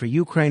an end for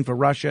Ukraine, for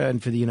Russia,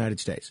 and for the United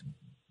States?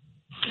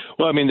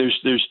 Well, I mean,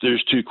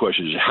 there's two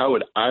questions. How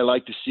would I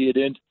like to see it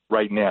end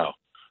right now?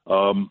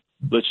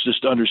 Let's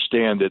just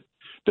understand that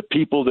the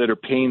people that are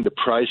paying the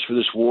price for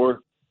this war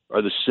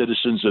are the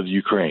citizens of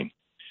Ukraine.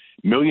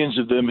 Millions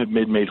of them have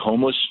been made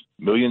homeless.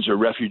 Millions are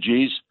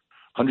refugees.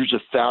 Hundreds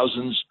of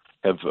thousands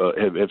have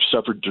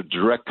suffered the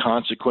direct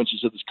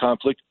consequences of this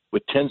conflict,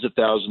 with tens of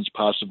thousands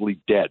possibly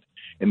dead.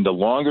 And the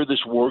longer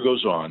this war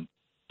goes on,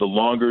 the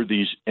longer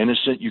these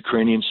innocent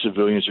Ukrainian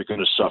civilians are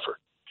going to suffer.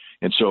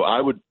 And so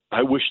I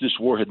wish this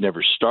war had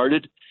never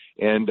started,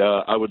 and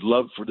I would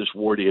love for this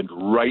war to end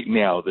right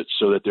now,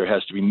 so that there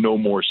has to be no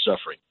more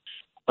suffering.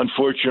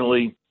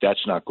 Unfortunately,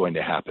 that's not going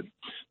to happen.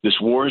 This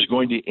war is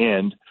going to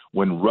end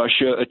when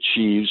Russia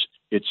achieves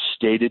its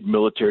stated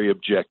military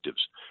objectives,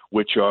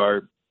 which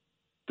are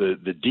the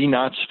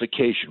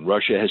denazification.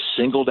 Russia has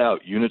singled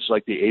out units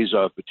like the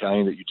Azov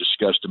Battalion that you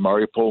discussed in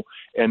Mariupol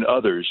and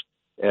others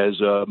as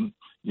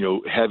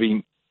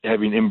having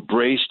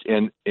embraced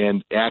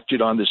and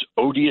acted on this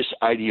odious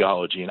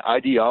ideology, an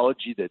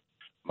ideology that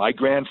my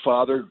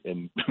grandfather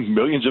and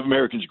millions of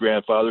Americans'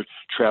 grandfathers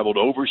traveled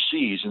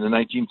overseas in the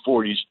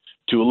 1940s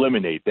to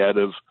eliminate, that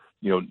of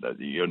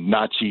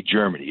Nazi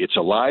Germany. It's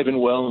alive and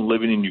well and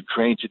living in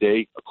Ukraine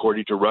today,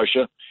 according to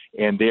Russia,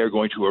 and they are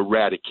going to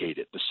eradicate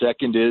it. The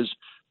second is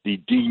the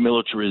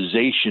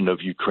demilitarization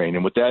of Ukraine.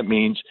 And what that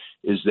means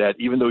is that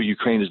even though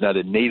Ukraine is not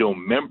a NATO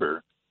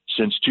member,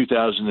 since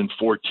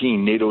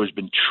 2014, NATO has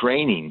been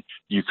training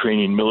the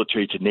Ukrainian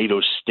military to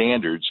NATO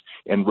standards,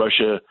 and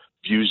Russia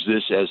views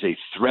this as a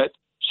threat.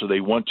 So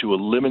they want to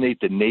eliminate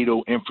the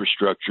NATO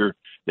infrastructure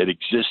that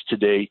exists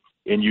today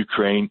in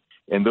Ukraine.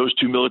 And those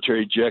two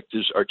military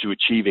objectives are to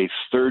achieve a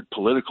third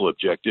political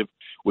objective,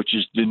 which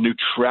is the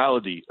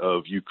neutrality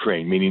of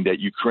Ukraine, meaning that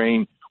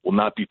Ukraine will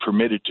not be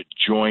permitted to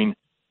join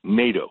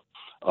NATO.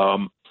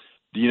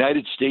 The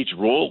United States'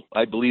 role,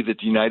 I believe that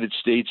the United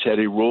States had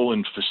a role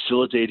in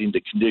facilitating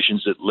the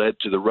conditions that led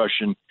to the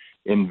Russian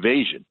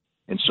invasion.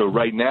 And so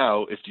right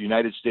now, if the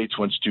United States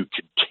wants to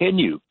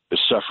continue the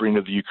suffering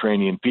of the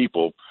Ukrainian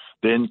people,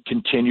 then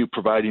continue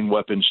providing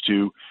weapons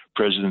to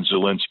President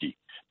Zelensky.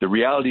 The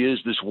reality is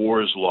this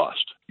war is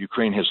lost.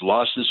 Ukraine has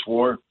lost this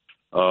war.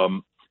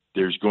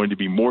 There's going to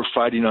be more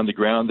fighting on the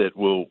ground that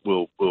will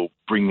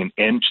bring an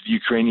end to the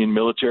Ukrainian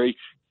military.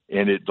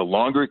 And the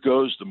longer it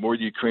goes, the more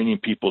the Ukrainian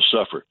people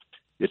suffer.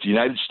 If the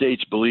United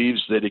States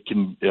believes that it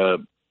can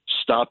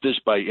stop this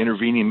by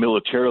intervening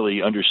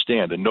militarily,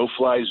 understand a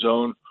no-fly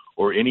zone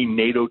or any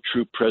NATO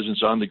troop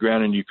presence on the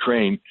ground in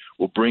Ukraine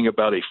will bring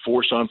about a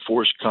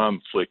force-on-force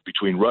conflict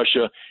between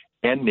Russia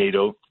and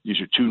NATO.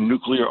 These are two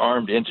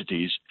nuclear-armed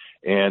entities,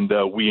 and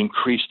we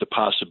increase the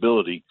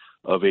possibility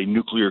of a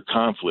nuclear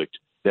conflict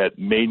that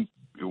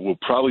will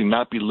probably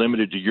not be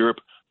limited to Europe,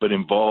 but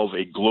involve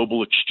a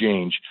global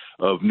exchange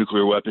of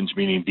nuclear weapons,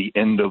 meaning the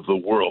end of the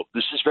world.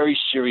 This is very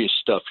serious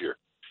stuff here.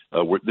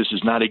 This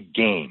is not a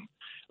game.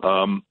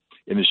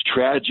 And as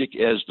tragic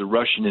as the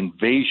Russian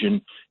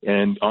invasion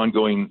and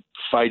ongoing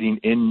fighting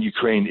in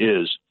Ukraine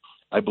is,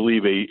 I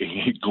believe a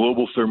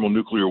global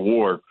thermonuclear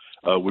war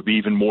would be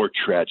even more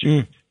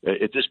tragic.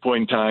 At this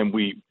point in time,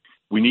 we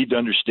need to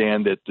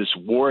understand that this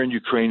war in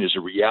Ukraine is a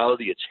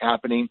reality. It's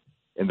happening,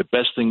 and the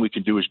best thing we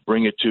can do is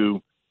bring it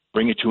to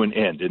an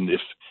end. And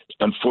if,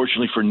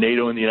 unfortunately for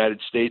NATO and the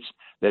United States,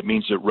 that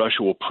means that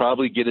Russia will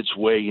probably get its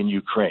way in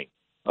Ukraine.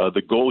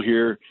 The goal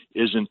here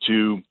isn't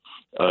to,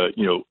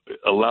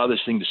 allow this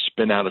thing to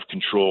spin out of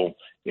control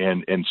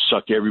and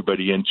suck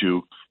everybody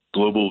into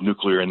global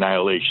nuclear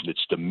annihilation.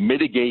 It's to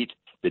mitigate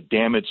the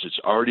damage that's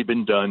already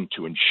been done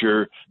to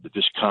ensure that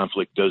this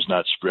conflict does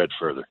not spread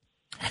further.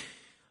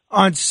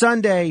 On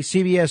Sunday,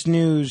 CBS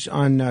News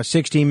on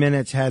 60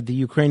 Minutes had the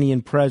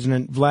Ukrainian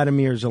President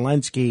Vladimir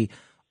Zelensky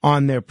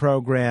on their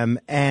program,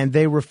 and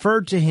they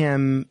referred to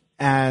him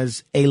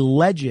as a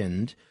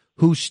legend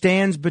who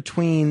stands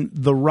between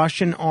the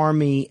Russian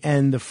army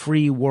and the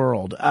free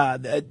world.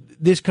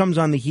 This comes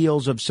on the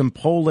heels of some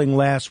polling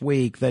last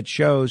week that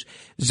shows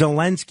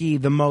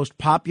Zelensky the most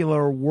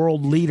popular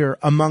world leader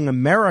among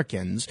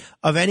Americans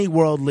of any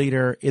world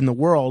leader in the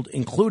world,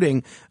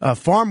 including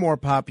far more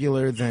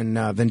popular than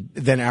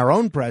our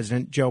own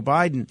president, Joe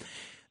Biden.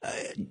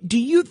 Do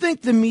you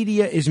think the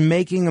media is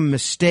making a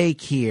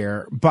mistake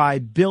here by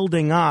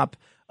building up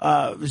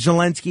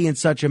Zelensky in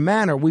such a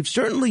manner? We've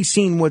certainly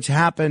seen what's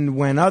happened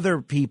when other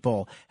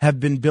people have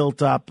been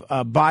built up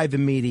by the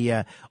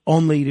media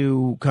only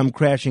to come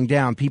crashing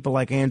down. People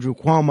like Andrew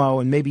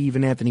Cuomo and maybe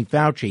even Anthony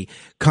Fauci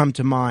come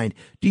to mind.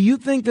 Do you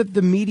think that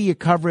the media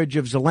coverage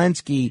of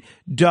Zelensky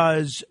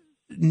does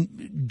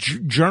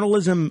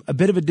journalism a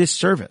bit of a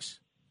disservice?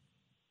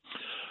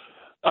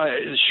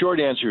 The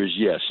short answer is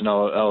yes, and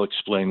I'll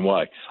explain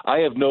why. I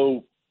have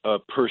no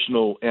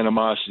personal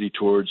animosity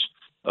towards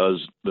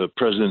the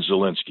President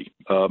Zelensky.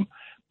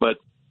 But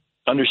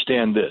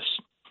understand this: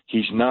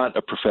 he's not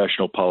a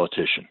professional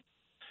politician.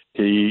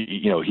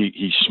 He's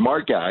a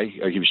smart guy.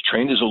 He was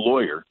trained as a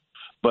lawyer,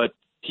 but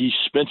he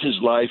spent his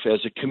life as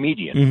a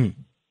comedian,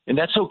 and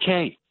that's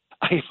okay.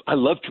 I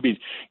love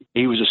comedians.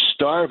 He was a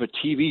star of a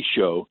TV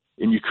show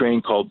in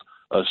Ukraine called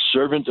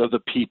Servant of the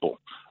People.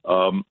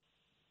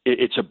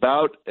 It's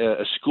about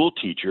a school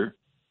teacher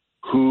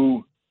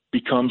who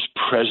becomes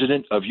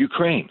president of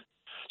Ukraine.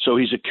 So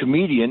he's a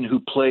comedian who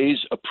plays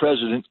a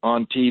president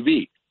on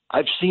TV.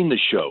 I've seen the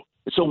show.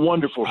 It's a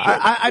wonderful show.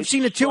 I've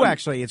seen it too,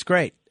 actually. It's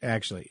great,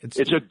 actually.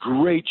 It's a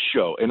great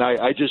show, and I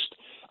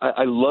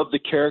love the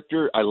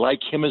character. I like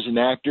him as an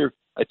actor.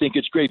 I think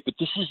it's great. But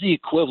this is the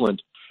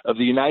equivalent of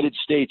the United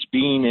States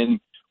being in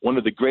one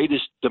of the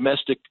greatest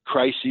domestic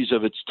crises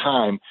of its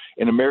time,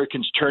 and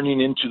Americans turning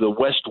into the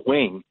West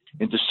Wing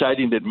and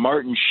deciding that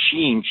Martin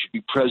Sheen should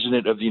be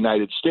president of the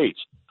United States.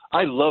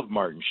 I love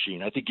Martin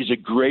Sheen. I think he's a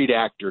great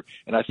actor,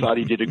 and I thought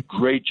he did a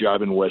great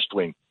job in West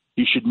Wing.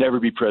 He should never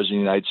be president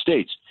of the United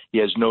States. He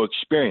has no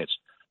experience.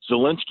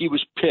 Zelensky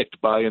was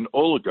picked by an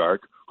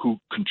oligarch who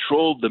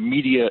controlled the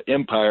media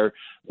empire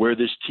where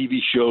this TV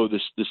show,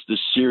 this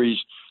series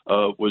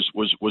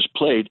was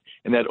played,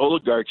 and that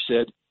oligarch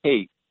said,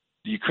 "Hey,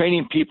 the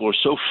Ukrainian people are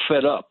so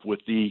fed up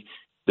with the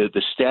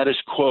status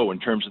quo in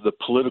terms of the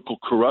political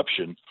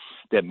corruption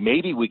that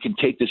maybe we can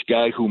take this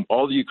guy whom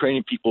all the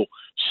Ukrainian people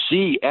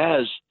see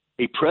as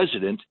a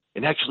president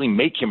and actually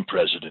make him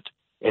president."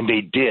 And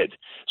they did.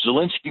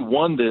 Zelensky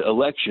won the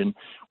election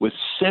with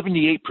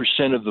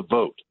 78% of the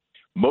vote.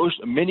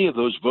 Many of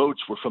those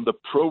votes were from the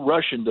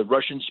pro-Russian, the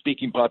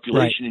Russian-speaking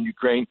population in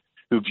Ukraine,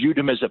 who viewed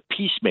him as a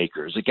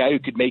peacemaker, as a guy who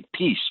could make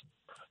peace.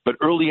 But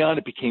early on,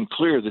 it became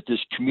clear that this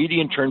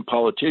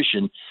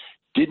comedian-turned-politician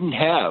didn't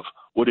have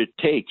what it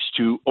takes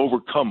to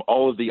overcome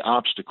all of the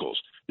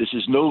obstacles. This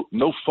is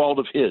no fault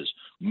of his.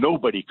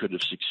 Nobody could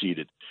have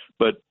succeeded.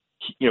 But,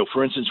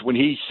 for instance, when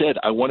he said,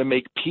 "I want to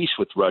make peace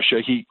with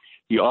Russia," he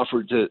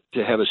offered to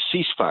have a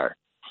ceasefire.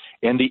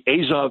 And the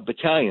Azov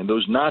battalion,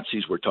 those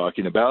Nazis we're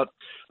talking about,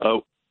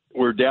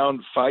 were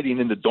down fighting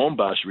in the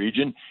Donbass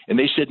region, and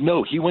they said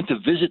no. He went to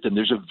visit them.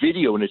 There's a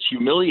video, and it's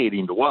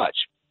humiliating to watch,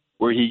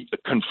 where he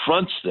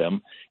confronts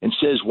them and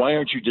says, "Why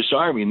aren't you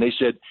disarming?" And they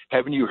said,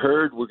 "Haven't you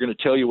heard? We're going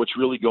to tell you what's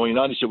really going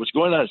on." He said, "What's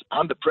going on is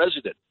I'm the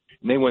president."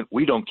 And they went,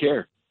 "We don't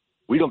care.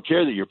 We don't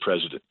care that you're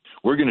president.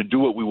 We're going to do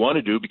what we want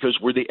to do because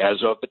we're the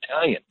Azov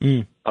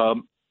battalion."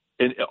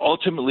 And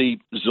ultimately,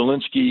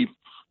 Zelensky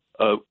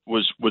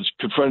was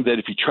confronted that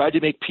if he tried to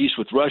make peace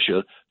with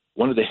Russia,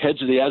 one of the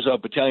heads of the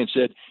Azov battalion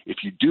said,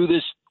 "If you do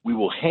this, we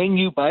will hang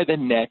you by the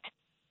neck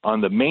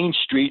on the main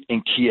street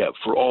in Kiev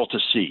for all to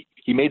see."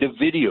 He made a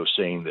video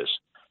saying this.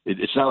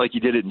 It's not like he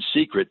did it in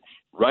secret,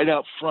 right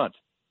out front.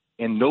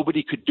 And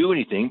nobody could do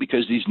anything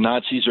because these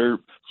Nazis are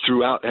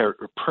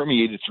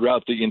permeated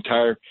throughout the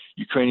entire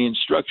Ukrainian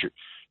structure.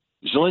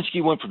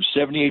 Zelensky went from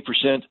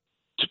 78%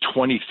 to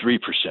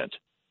 23%.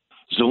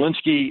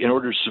 Zelensky, in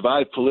order to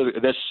survive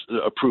that's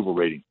approval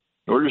rating.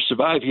 In order to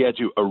survive, he had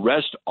to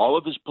arrest all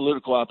of his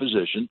political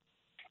opposition,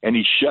 and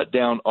he shut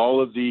down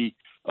all of the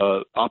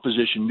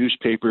opposition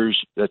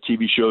newspapers,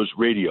 TV shows,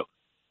 radio.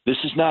 This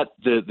is not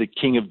the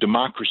king of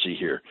democracy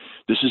here.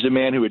 This is a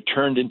man who had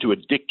turned into a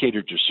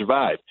dictator to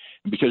survive.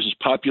 And because his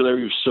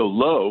popularity was so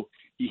low,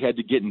 he had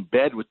to get in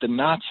bed with the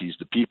Nazis,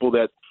 the people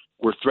that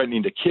were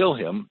threatening to kill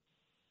him.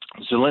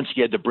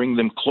 Zelensky had to bring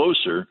them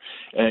closer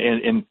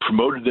and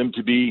promoted them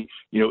to be,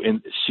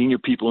 senior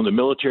people in the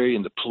military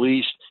and the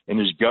police and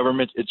his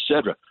government,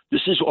 etc.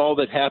 This is all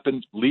that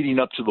happened leading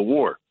up to the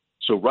war.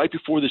 So right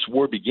before this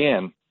war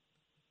began,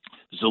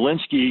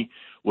 Zelensky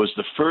was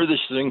the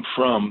furthest thing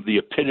from the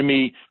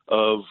epitome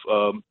of,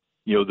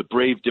 the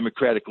brave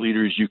democratic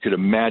leaders you could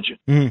imagine.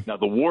 Now,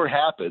 the war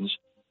happens,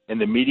 and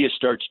the media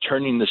starts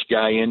turning this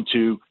guy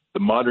into the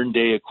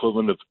modern-day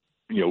equivalent of,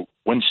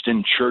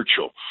 Winston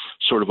Churchill,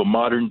 sort of a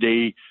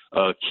modern-day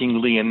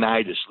King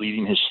Leonidas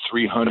leading his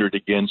 300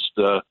 against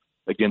the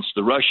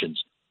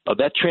Russians.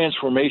 That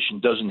transformation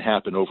doesn't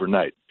happen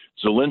overnight.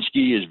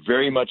 Zelensky is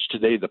very much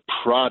today the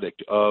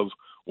product of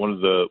one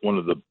of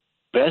the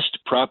best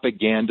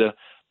propaganda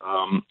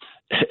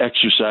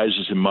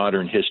exercises in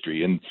modern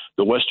history, and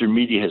the Western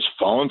media has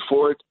fallen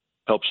for it,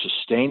 helped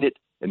sustain it,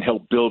 and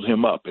helped build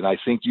him up. And I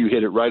think you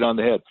hit it right on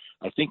the head.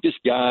 I think this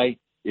guy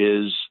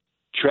is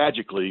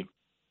tragically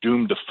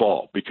doomed to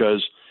fall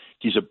because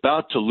he's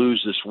about to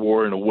lose this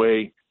war in a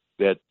way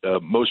that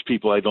most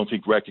people I don't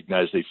think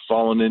recognize. They've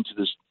fallen into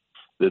this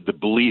the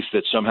belief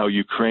that somehow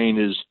Ukraine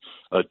is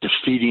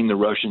defeating the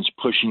Russians,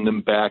 pushing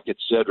them back,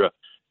 etc.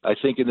 I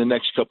think in the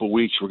next couple of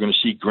weeks we're going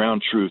to see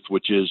ground truth,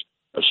 which is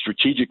a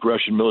strategic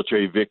Russian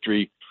military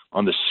victory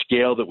on the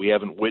scale that we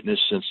haven't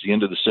witnessed since the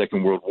end of the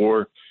Second World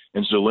War,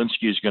 and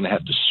Zelensky is going to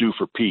have to sue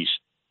for peace.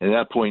 And at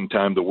that point in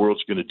time, the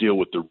world's going to deal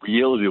with the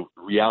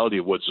reality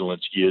of what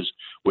Zelensky is,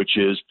 which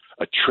is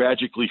a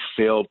tragically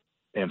failed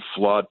and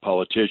flawed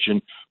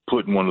politician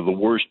put in one of the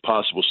worst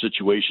possible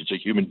situations a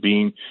human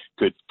being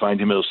could find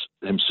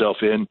himself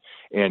in,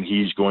 and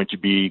he's going to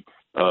be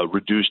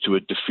reduced to a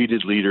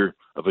defeated leader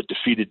of a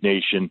defeated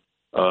nation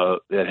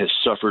that has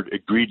suffered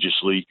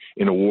egregiously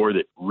in a war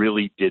that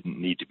really didn't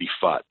need to be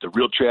fought. The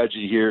real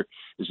tragedy here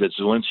is that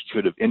Zelensky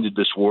could have ended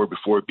this war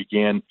before it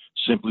began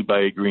simply by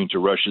agreeing to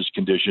Russia's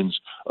conditions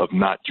of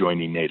not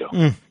joining NATO.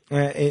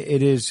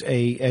 It is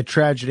a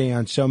tragedy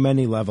on so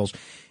many levels.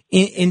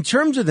 In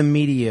terms of the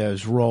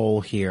media's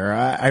role here,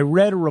 I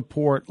read a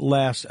report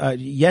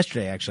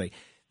yesterday, actually,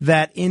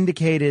 that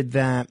indicated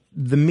that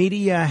the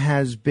media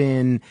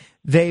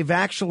they've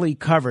actually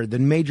covered, the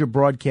major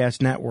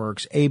broadcast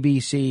networks,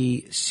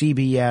 ABC,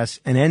 CBS,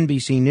 and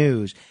NBC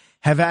News,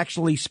 have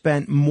actually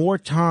spent more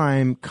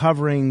time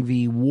covering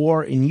the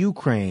war in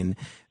Ukraine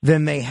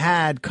than they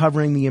had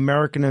covering the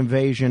American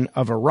invasion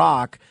of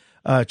Iraq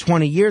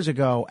 20 years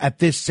ago at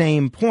this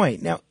same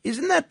point. Now,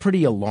 isn't that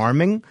pretty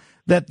alarming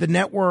that the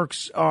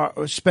networks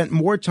spent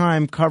more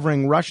time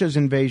covering Russia's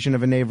invasion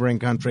of a neighboring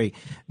country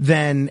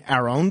than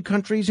our own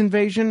country's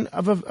invasion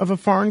of a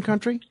foreign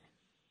country?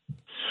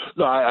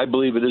 No, I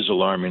believe it is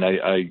alarming.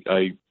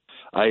 I've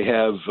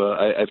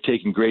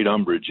taken great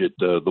umbrage at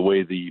the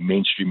way the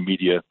mainstream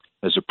media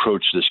has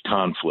approached this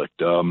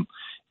conflict, and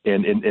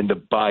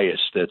the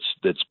bias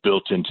that's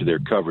built into their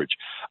coverage.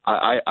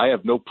 I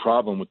have no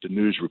problem with the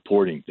news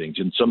reporting things,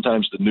 and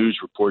sometimes the news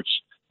reports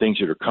things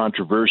that are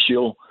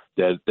controversial,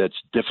 that's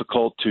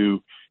difficult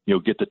to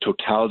get the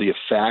totality of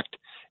fact,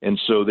 and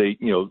so they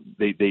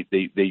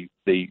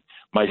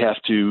might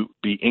have to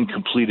be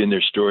incomplete in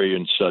their story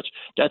and such.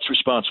 That's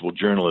responsible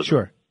journalism.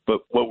 Sure.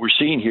 But what we're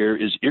seeing here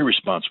is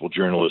irresponsible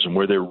journalism,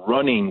 where they're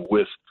running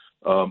with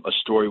a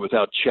story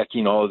without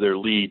checking all of their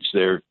leads.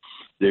 They're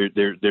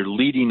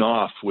leading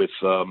off with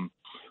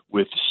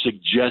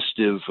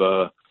suggestive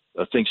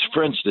things.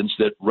 For instance,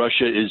 that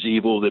Russia is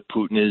evil, that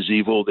Putin is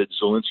evil, that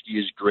Zelensky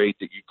is great,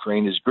 that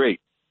Ukraine is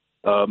great.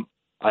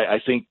 I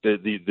think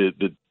that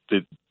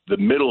the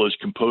middle is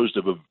composed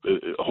of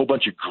a whole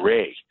bunch of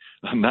gray.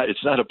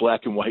 It's not a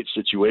black and white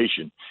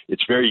situation.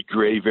 It's very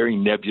gray, very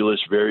nebulous,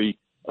 very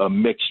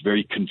mixed,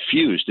 very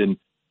confused, and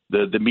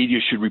the media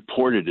should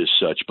report it as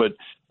such. But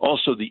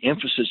also the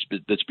emphasis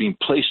that's being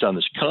placed on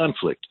this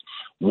conflict.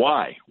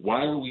 Why?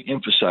 Why are we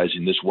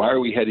emphasizing this? Why are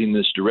we heading in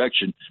this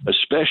direction,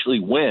 especially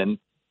when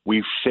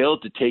we've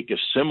failed to take a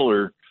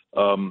similar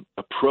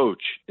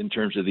approach in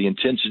terms of the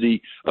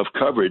intensity of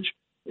coverage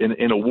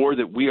in a war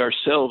that we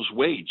ourselves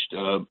waged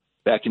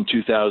back in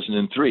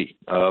 2003.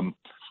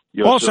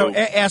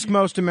 Ask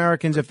most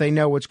Americans if they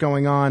know what's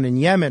going on in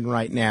Yemen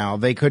right now.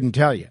 They couldn't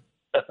tell you.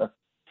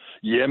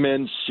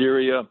 Yemen,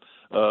 Syria,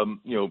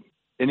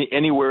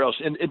 anywhere else.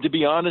 And to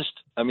be honest,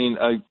 I mean,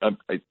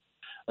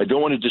 I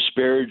don't want to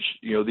disparage,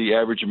 the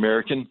average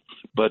American,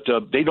 but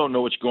they don't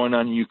know what's going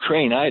on in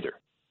Ukraine either.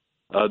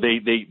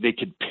 They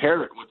could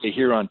parrot what they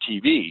hear on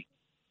TV,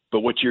 but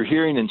what you're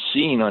hearing and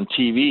seeing on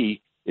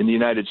TV in the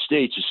United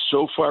States is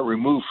so far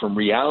removed from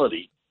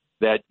reality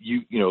that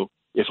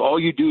if all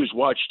you do is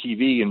watch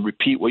TV and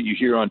repeat what you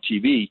hear on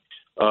TV,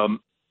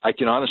 I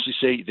can honestly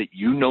say that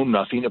you know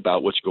nothing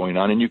about what's going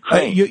on in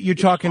Ukraine. You're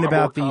talking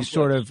about these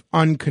sort of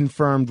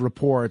unconfirmed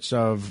reports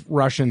of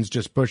Russians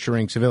just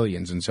butchering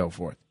civilians and so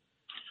forth.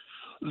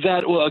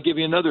 I'll give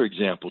you another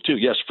example, too.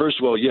 Yes, first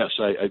of all, yes,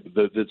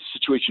 the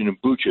situation in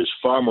Bucha is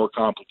far more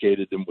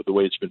complicated than the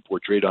way it's been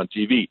portrayed on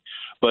TV.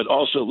 But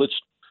also,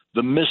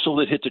 the missile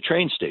that hit the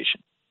train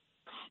station.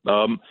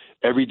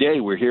 Every day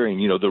we're hearing,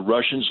 the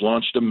Russians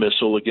launched a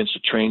missile against a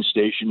train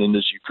station in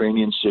this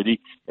Ukrainian city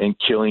and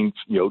killing,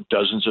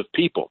 dozens of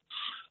people.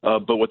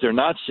 But what they're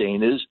not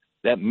saying is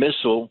that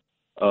missile,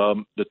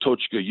 the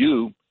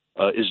Tochka-U,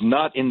 is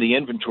not in the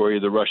inventory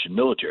of the Russian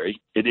military.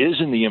 It is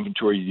in the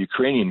inventory of the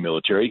Ukrainian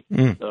military.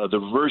 The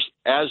reverse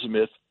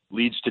azimuth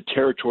leads to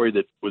territory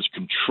that was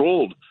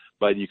controlled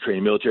by the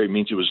Ukrainian military. It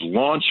means it was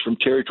launched from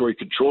territory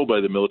controlled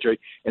by the military.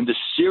 And the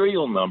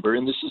serial number,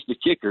 and this is the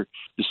kicker,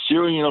 the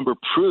serial number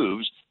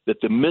proves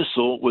that the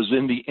missile was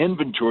in the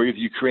inventory of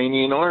the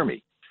Ukrainian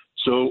army.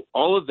 So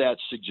all of that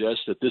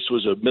suggests that this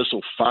was a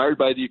missile fired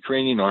by the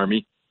Ukrainian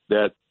army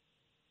that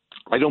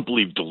I don't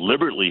believe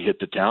deliberately hit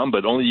the town,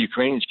 but only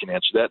Ukrainians can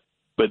answer that,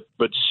 but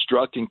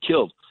struck and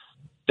killed.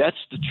 That's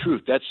the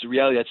truth. That's the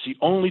reality. That's the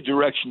only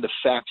direction the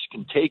facts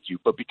can take you.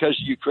 But because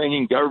the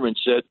Ukrainian government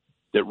said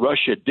that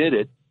Russia did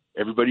it,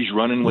 everybody's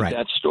running with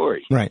that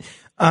story. Right.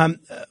 I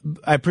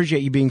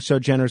appreciate you being so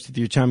generous with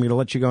your time. I'm going to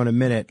let you go in a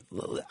minute.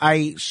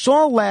 I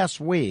saw last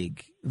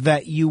week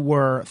that you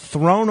were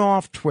thrown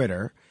off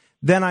Twitter.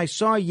 Then I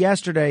saw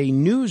yesterday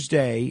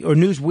Newsweek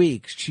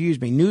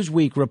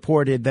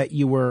reported that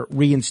you were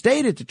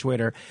reinstated to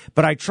Twitter,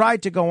 but I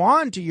tried to go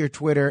on to your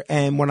Twitter,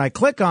 and when I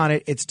click on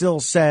it, it still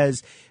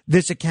says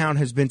this account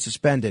has been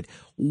suspended.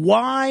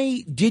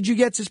 Why did you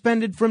get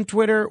suspended from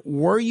Twitter?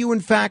 Were you in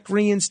fact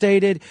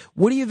reinstated?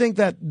 What do you think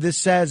that this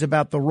says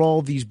about the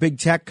role these big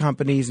tech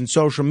companies and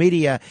social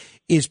media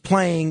is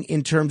playing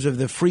in terms of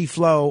the free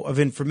flow of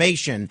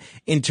information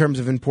in terms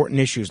of important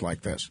issues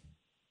like this?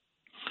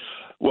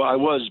 Well, I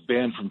was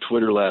banned from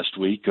Twitter last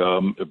week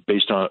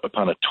based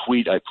upon a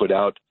tweet I put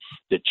out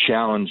that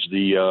challenged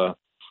the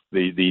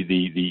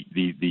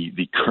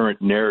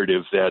current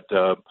narrative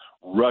that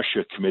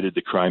Russia committed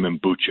the crime in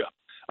Bucha.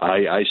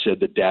 I said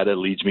the data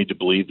leads me to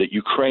believe that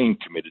Ukraine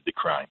committed the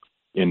crime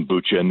in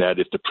Bucha, and that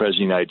if the President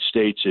of the United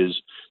States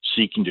is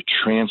seeking to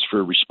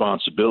transfer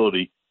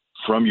responsibility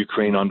from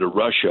Ukraine onto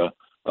Russia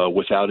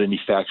without any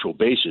factual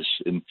basis.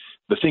 And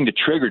the thing that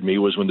triggered me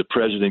was when the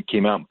president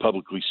came out and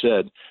publicly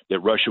said that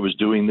Russia was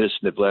doing this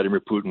and that Vladimir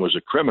Putin was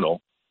a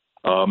criminal,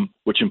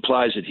 which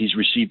implies that he's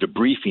received a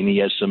briefing, he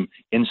has some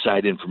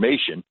inside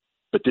information.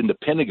 But then the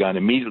Pentagon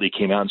immediately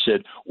came out and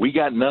said, we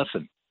got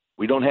nothing.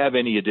 We don't have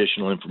any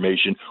additional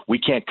information. We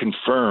can't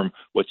confirm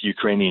what the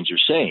Ukrainians are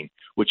saying,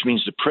 which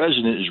means the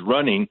president is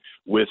running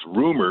with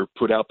rumor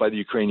put out by the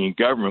Ukrainian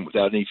government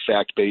without any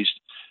fact-based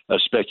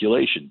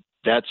speculation.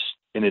 That's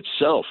in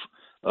itself,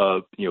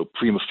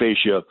 prima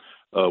facie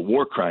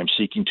war crime,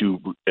 seeking to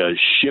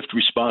shift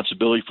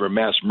responsibility for a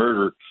mass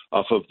murder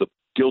off of the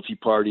guilty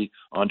party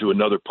onto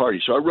another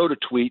party. So I wrote a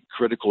tweet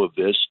critical of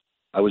this.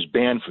 I was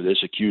banned for this,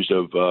 accused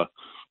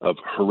of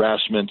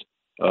harassment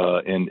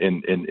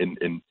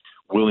and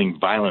willing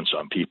violence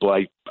on people.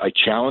 I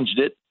challenged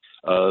it.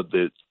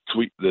 The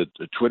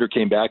Twitter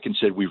came back and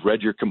said, we've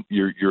read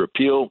your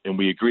appeal and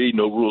we agree,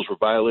 no rules were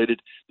violated.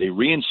 They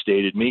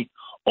reinstated me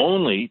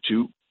only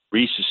to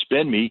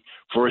resuspend me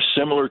for a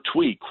similar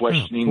tweet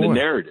questioning the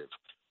narrative.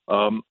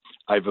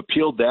 I've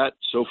appealed that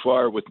so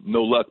far with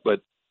no luck,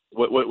 but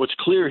what's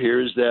clear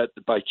here is that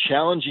by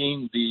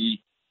challenging the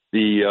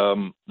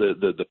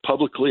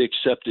publicly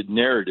accepted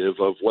narrative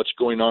of what's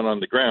going on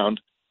the ground,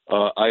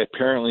 I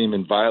apparently am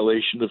in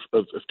violation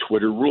of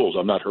Twitter rules.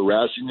 I'm not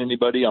harassing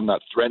anybody. I'm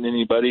not threatening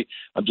anybody.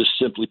 I'm just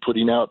simply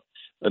putting out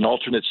an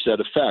alternate set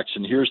of facts.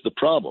 And here's the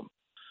problem.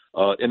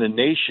 In a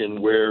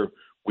nation where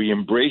we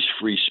embrace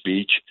free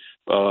speech,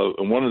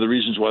 and one of the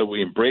reasons why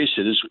we embrace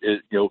it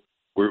is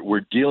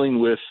we're dealing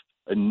with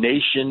a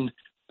nation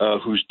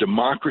whose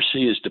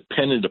democracy is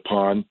dependent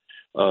upon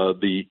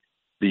the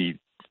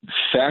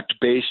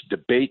fact-based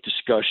debate,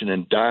 discussion,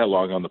 and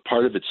dialogue on the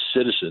part of its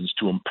citizens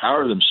to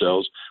empower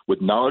themselves with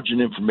knowledge and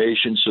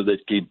information so that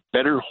they can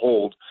better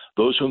hold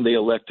those whom they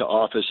elect to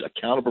office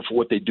accountable for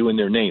what they do in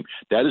their name.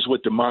 That is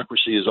what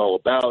democracy is all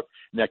about,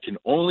 and that can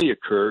only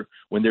occur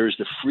when there is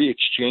the free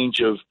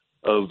exchange of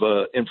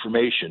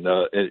information,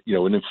 an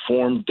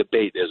informed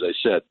debate, as I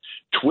said.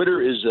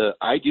 Twitter is an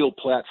ideal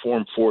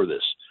platform for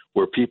this,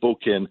 where people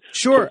can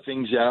put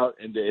things out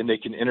and they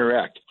can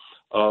interact.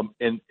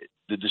 And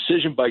the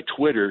decision by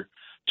Twitter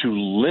to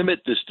limit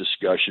this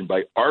discussion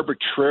by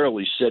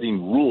arbitrarily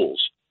setting rules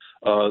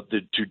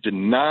to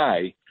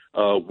deny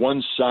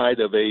one side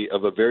of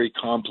a very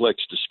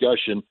complex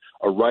discussion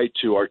a right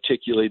to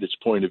articulate its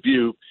point of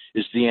view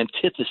is the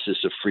antithesis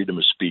of freedom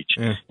of speech.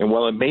 And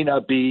while it may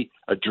not be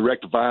a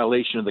direct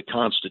violation of the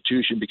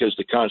Constitution, because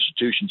the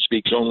Constitution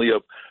speaks only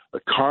of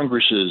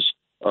Congress's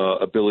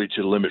ability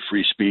to limit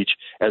free speech,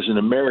 as an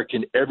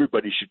American,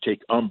 everybody should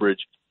take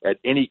umbrage at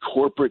any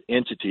corporate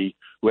entity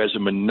who has a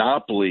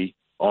monopoly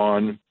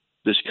on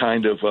this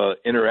kind of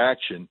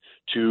interaction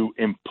to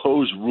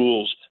impose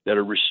rules that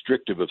are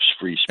restrictive of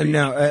free speech.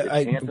 Now,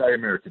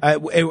 anti-American.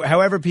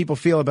 However people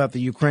feel about the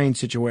Ukraine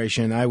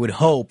situation, I would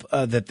hope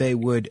that they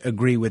would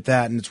agree with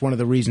that. And it's one of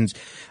the reasons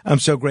I'm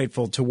so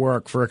grateful to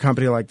work for a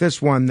company like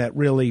this one that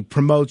really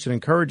promotes and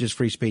encourages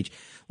free speech.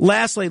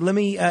 Lastly, let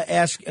me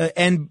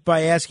end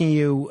by asking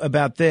you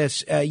about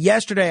this.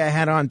 Yesterday, I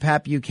had on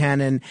Pat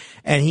Buchanan,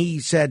 and he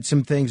said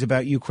some things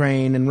about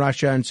Ukraine and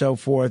Russia and so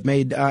forth,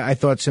 made, I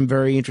thought, some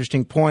very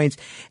interesting points.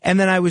 And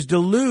then I was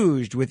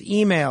deluged with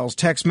emails,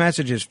 text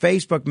messages,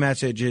 Facebook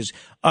messages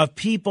of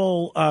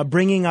people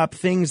bringing up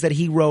things that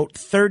he wrote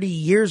 30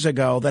 years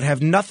ago that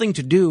have nothing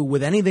to do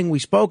with anything we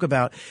spoke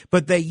about,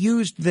 but they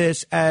used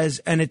this as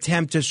an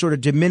attempt to sort of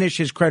diminish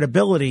his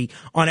credibility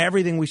on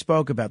everything we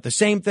spoke about. The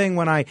same thing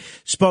when I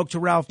spoke to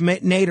Ralph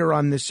Nader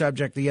on this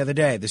subject the other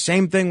day. The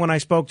same thing when I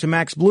spoke to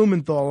Max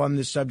Blumenthal on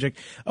this subject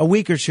a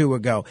week or two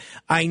ago.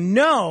 I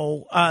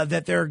know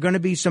that there are going to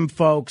be some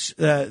folks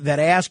that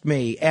ask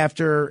me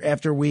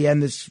after we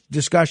end this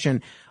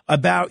discussion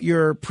about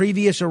your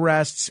previous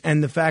arrests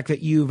and the fact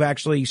that you've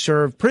actually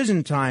served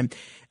prison time.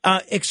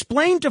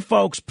 Explain to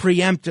folks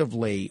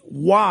preemptively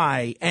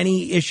why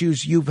any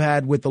issues you've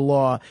had with the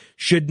law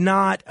should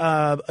not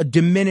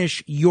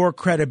diminish your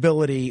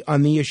credibility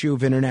on the issue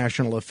of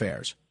international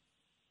affairs.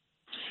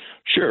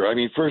 Sure. I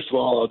mean, first of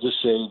all, I'll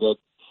just say that,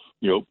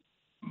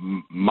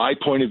 my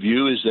point of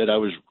view is that I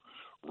was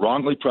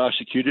wrongly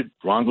prosecuted,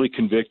 wrongly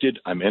convicted.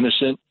 I'm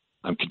innocent.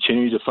 I'm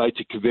continuing to fight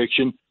to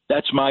conviction.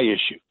 That's my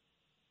issue.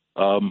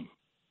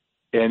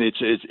 And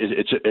it's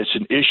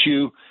an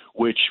issue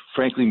which,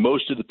 frankly,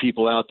 most of the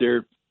people out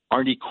there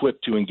aren't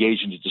equipped to engage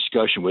in a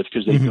discussion with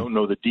because they don't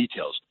know the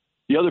details.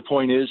 The other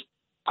point is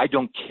I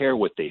don't care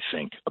what they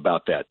think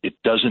about that. It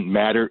doesn't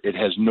matter. It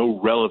has no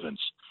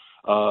relevance.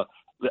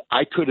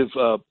 I could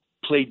have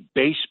played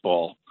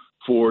baseball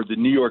for the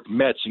New York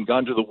Mets and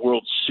gone to the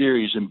World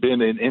Series and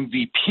been an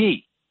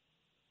MVP.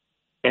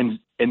 And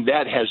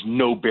that has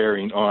no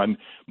bearing on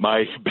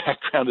my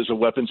background as a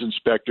weapons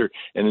inspector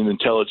and an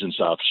intelligence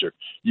officer.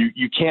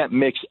 You can't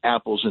mix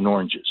apples and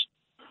oranges.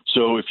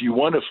 So if you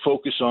want to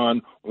focus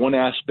on one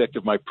aspect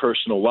of my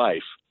personal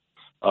life,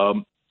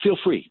 feel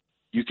free.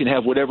 You can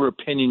have whatever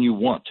opinion you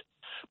want,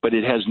 but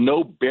it has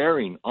no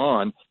bearing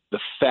on the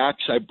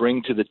facts I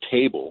bring to the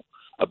table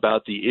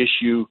about the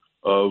issue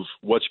of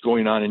what's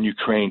going on in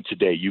Ukraine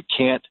today. You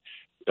can't.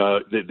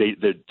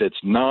 That's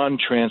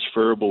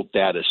non-transferable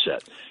data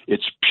set.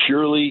 It's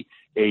purely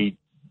a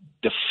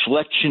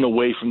deflection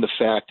away from the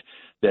fact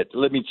that,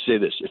 let me say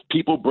this: if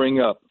people bring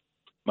up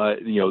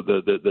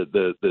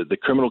the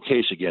criminal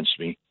case against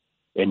me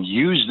and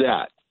use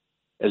that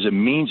as a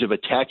means of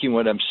attacking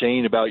what I'm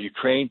saying about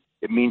Ukraine,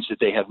 it means that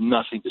they have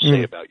nothing to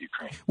say about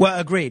Ukraine. Well,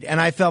 agreed. And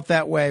I felt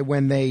that way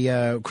when they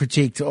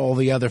critiqued all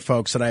the other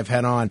folks that I've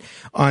had on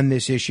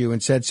this issue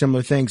and said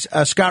similar things.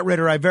 Scott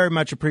Ritter, I very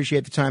much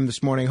appreciate the time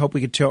this morning. Hope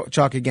we could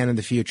talk again in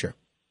the future.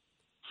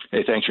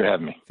 Hey, thanks for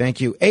having me.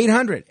 Thank you.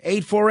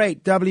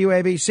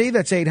 800-848-WABC.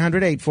 That's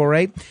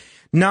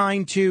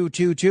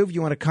 800-848-9222. If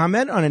you want to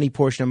comment on any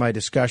portion of my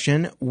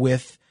discussion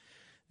with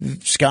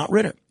Scott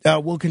Ritter.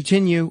 We'll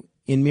continue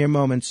in mere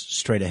moments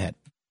straight ahead.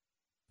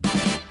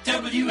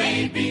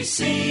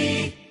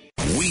 WABC.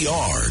 We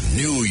are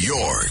New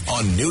York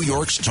on New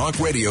York's Talk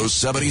Radio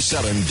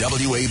 77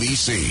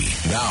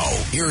 WABC. Now,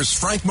 here's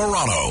Frank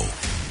Morano.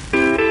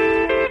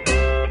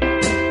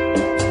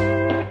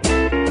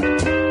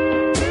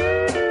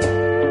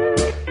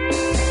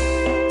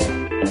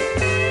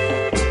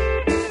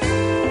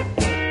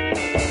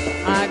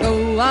 I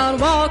go out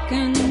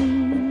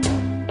walking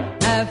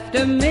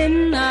after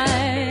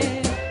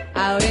midnight,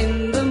 out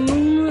in the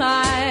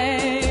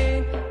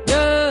moonlight,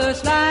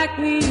 just like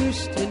we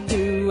used to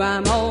do.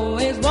 I'm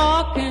always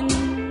walking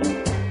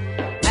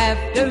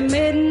after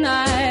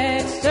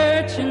midnight,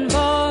 searching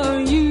for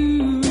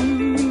you.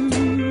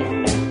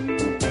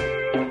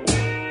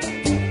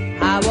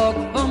 I walk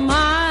for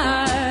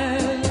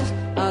miles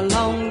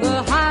along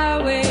the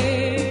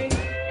highway.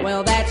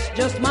 Well, that's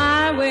just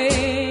my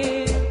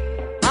way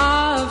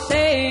of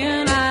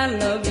saying I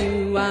love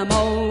you. I'm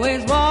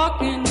always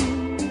walking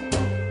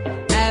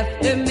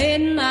after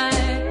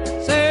midnight,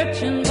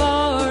 searching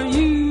for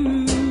you.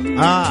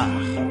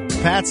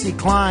 Patsy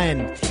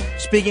Cline,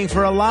 speaking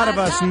for a lot of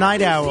us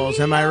night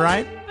owls, am I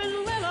right?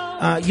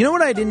 You know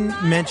what I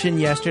didn't mention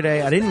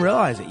yesterday? I didn't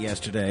realize it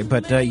yesterday,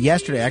 but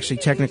yesterday, actually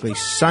technically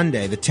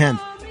Sunday, the 10th,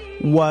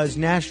 was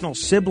National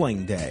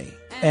Sibling Day.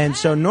 And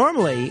so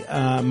normally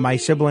my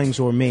siblings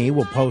or me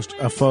will post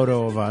a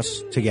photo of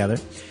us together.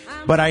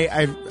 But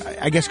I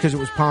guess because it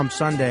was Palm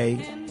Sunday,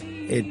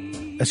 it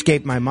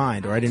escaped my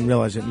mind, or I didn't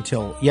realize it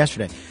until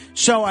yesterday.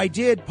 So I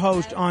did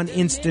post on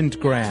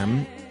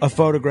Instagram a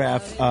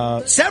photograph,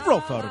 several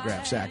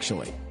photographs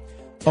actually,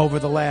 over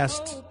the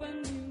last,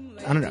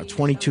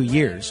 22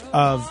 years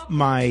of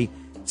my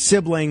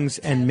siblings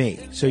and me.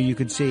 So you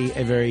could see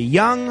a very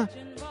young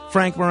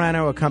Frank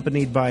Morano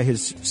accompanied by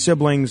his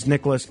siblings,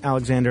 Nicholas,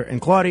 Alexander,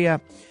 and Claudia.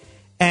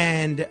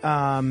 And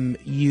all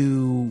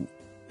you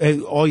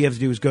have to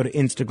do is go to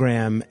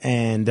Instagram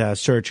and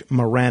search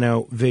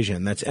Morano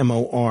Vision. That's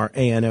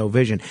Morano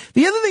Vision.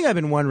 The other thing I've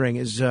been wondering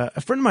is a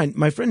friend of mine,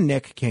 my friend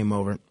Nick, came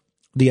over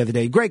the other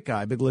day. Great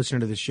guy, big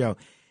listener to the show.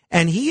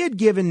 And he had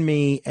given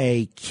me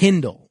a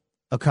Kindle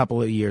a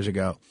couple of years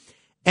ago.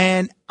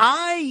 And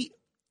I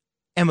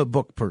am a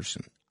book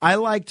person. I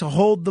like to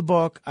hold the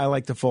book. I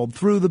like to fold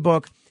through the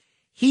book.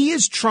 He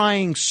is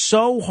trying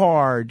so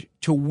hard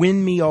to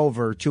win me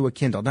over to a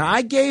Kindle. Now,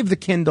 I gave the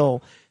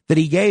Kindle that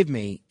he gave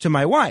me to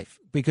my wife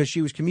because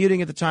she was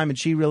commuting at the time and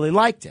she really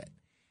liked it.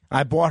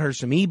 I bought her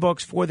some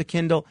ebooks for the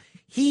Kindle.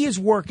 He is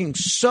working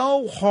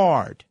so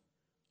hard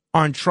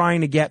on trying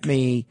to get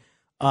me,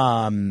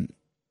 to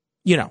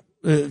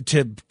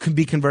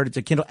be converted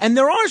to Kindle. And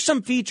there are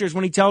some features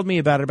when he tells me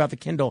about the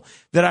Kindle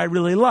that I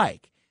really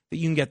like. That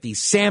you can get these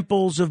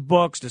samples of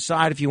books,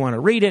 decide if you want to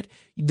read it,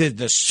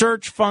 the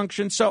search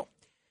function. So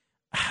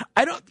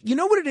you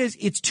know what it is?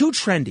 It's too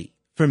trendy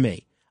for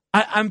me.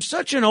 I'm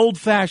such an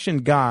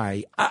old-fashioned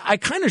guy. I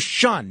kind of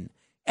shun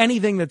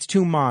anything that's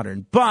too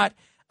modern. But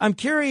I'm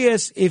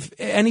curious if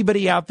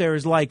anybody out there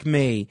is like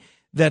me,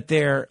 that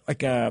they're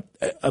like a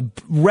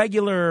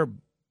regular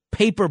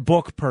paper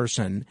book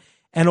person,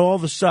 and all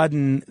of a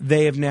sudden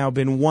they have now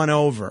been won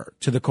over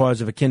to the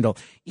cause of a Kindle.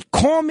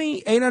 Call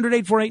me,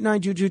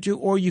 800-848-9222,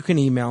 or you can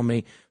email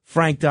me,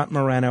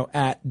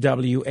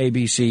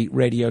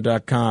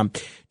 frank.morano@wabcradio.com.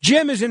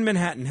 Jim is in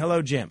Manhattan.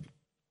 Hello, Jim.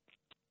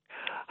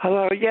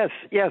 Hello, yes.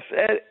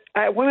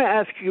 I want to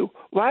ask you,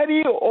 why do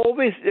you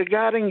always,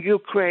 regarding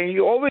Ukraine,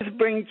 you always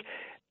bring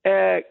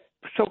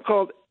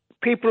so-called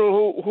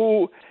people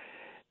who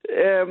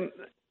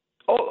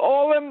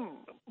all them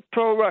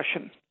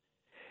pro-Russian?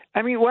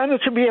 I mean, why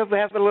don't you be able to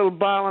have a little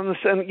balance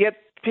and get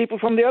people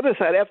from the other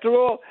side? After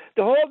all,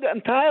 the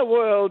entire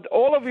world,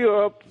 all of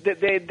Europe,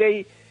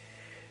 they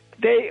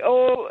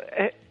all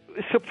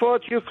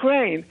support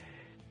Ukraine,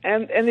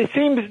 and it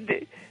seems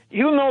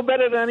you know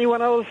better than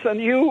anyone else,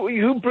 and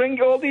you bring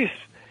all these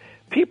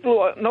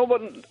people,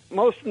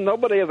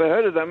 nobody ever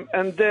heard of them.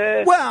 And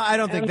well, I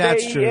don't think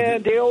that's true. Yeah,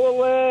 they're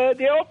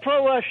all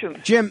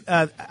pro-Russian. Jim,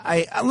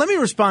 let me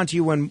respond to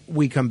you when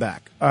we come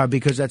back,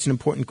 because that's an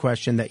important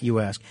question that you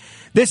ask.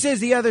 This is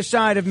The Other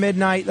Side of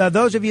Midnight.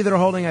 Those of you that are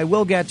holding, I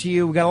will get to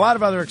you. We've got a lot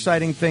of other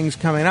exciting things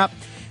coming up.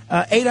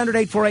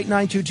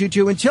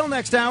 800-848-9222. Until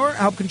next hour,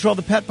 help control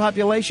the pet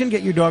population.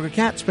 Get your dog or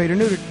cat spayed or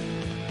neutered.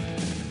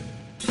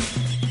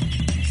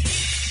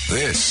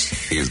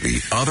 This is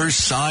The Other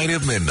Side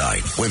of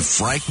Midnight with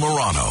Frank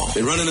Morano.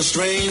 They're running a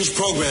strange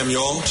program,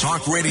 y'all.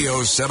 Talk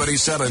Radio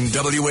 77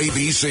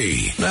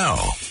 WABC. Now,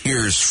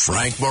 here's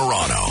Frank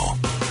Morano.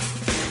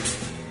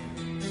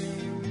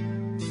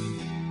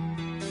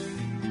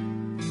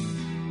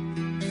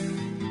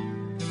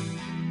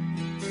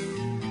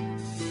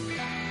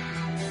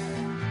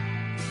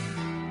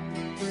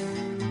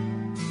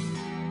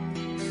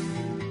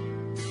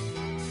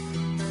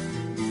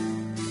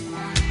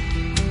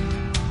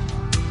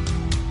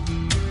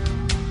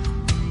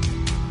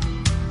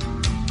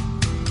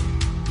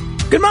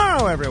 Good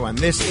morrow, everyone.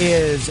 This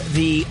is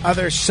The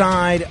Other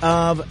Side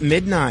of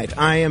Midnight.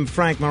 I am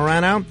Frank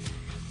Morano.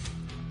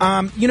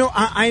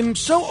 I'm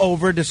so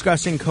over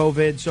discussing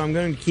COVID, so I'm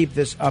going to keep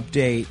this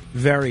update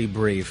very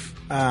brief.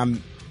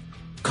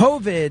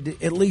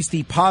 COVID, at least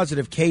the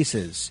positive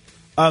cases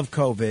of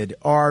COVID,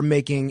 are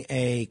making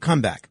a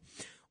comeback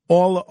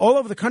all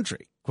over the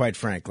country, quite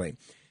frankly.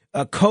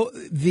 By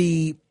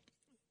the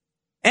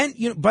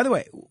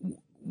way,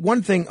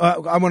 one thing,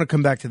 I want to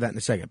come back to that in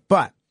a second,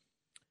 but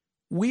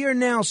we are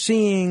now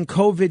seeing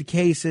COVID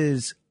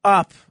cases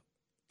up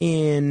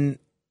in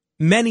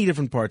many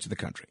different parts of the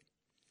country.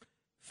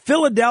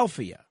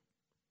 Philadelphia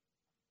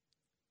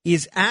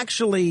is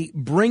actually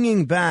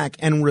bringing back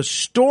and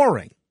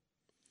restoring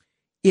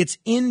its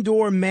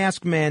indoor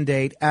mask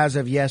mandate as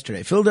of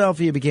yesterday.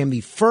 Philadelphia became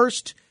the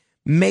first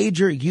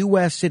major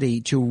U.S.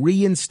 city to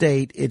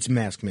reinstate its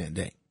mask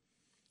mandate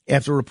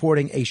after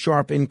reporting a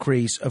sharp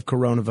increase of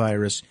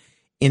coronavirus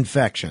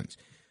infections.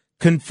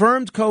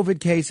 Confirmed COVID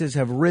cases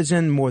have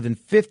risen more than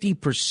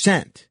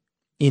 50%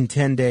 in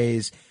 10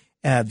 days,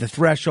 the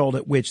threshold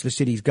at which the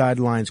city's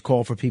guidelines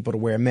call for people to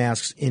wear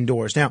masks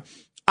indoors. Now,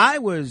 I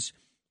was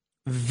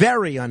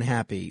very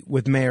unhappy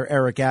with Mayor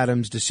Eric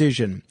Adams'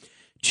 decision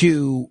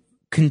to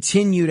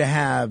continue to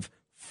have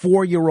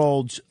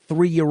 4-year-olds,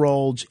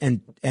 3-year-olds,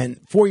 and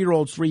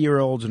 4-year-olds,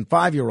 3-year-olds, and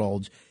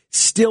 5-year-olds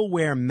still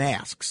wear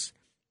masks.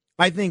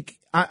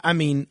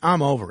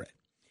 I'm over it.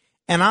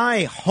 And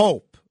I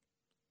hope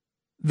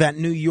that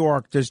New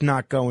York does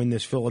not go in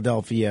this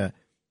Philadelphia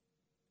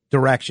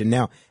direction.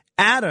 Now,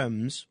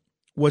 Adams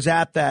was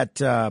at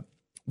that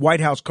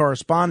White House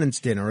Correspondents'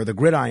 Dinner, or the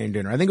Gridiron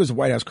Dinner. I think it was the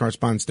White House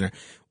Correspondents' Dinner.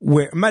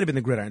 Where it might have been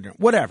the Gridiron Dinner.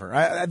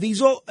 Whatever. These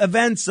all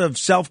events of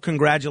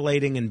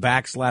self-congratulating and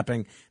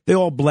backslapping, they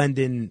all blend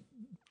in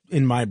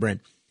my brain.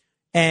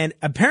 And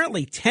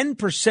apparently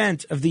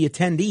 10% of the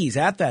attendees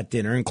at that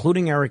dinner,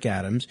 including Eric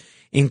Adams,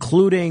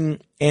 including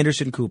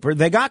Anderson Cooper,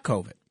 they got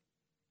COVID.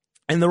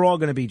 And they're all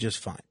going to be just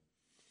fine.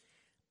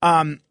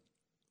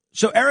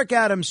 So Eric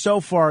Adams, so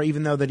far,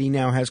 even though that he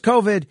now has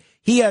COVID,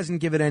 he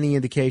hasn't given any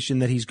indication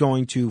that he's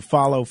going to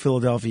follow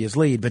Philadelphia's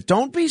lead. But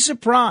don't be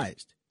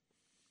surprised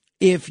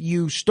if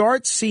you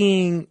start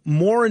seeing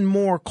more and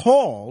more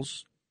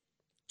calls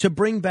to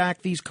bring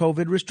back these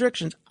COVID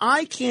restrictions.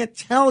 I can't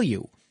tell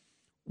you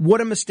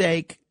what a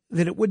mistake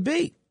that it would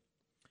be.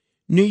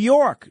 New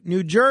York,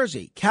 New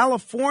Jersey,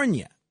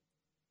 California.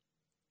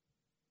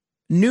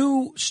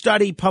 New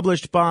study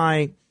published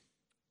by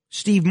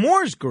Steve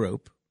Moore's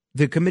group,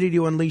 the Committee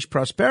to Unleash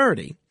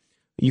Prosperity.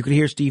 You could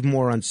hear Steve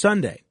Moore on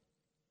Saturday,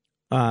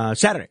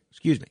 after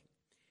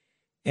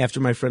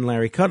my friend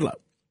Larry Kudlow.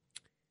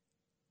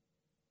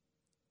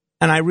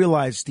 And I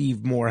realize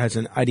Steve Moore has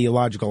an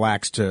ideological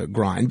axe to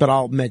grind, but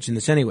I'll mention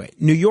this anyway.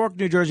 New York,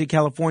 New Jersey,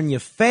 California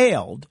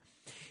failed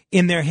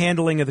in their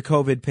handling of the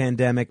COVID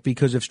pandemic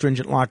because of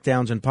stringent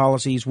lockdowns and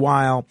policies,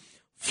 while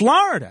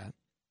Florida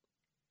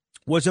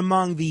was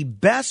among the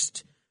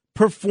best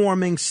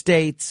performing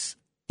states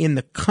in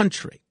the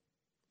country.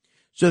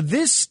 So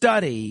this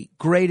study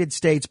graded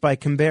states by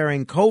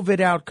comparing COVID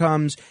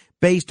outcomes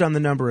based on the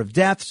number of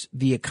deaths,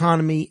 the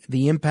economy,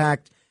 the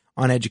impact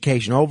on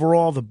education.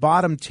 Overall, the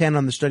bottom 10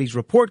 on the study's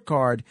report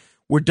card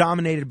were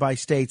dominated by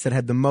states that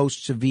had the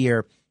most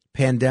severe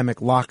pandemic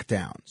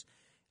lockdowns.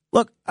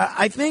 Look,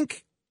 I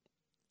think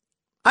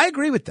I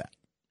agree with that.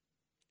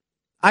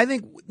 I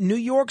think New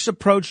York's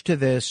approach to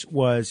this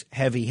was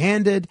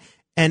heavy-handed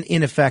and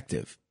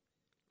ineffective.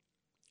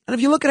 And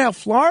if you look at how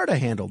Florida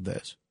handled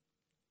this,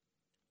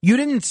 you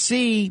didn't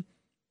see,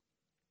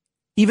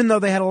 even though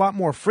they had a lot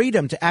more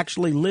freedom to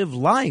actually live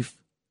life,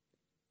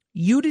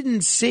 you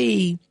didn't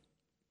see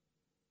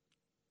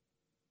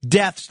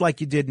deaths like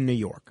you did in New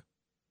York.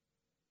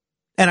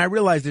 And I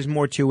realize there's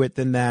more to it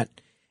than that,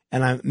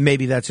 and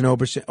maybe that's an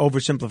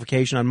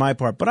oversimplification on my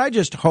part, but I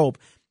just hope,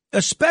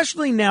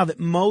 especially now that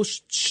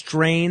most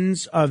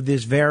strains of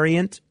this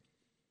variant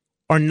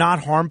are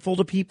not harmful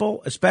to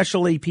people,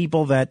 especially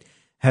people that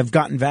have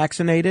gotten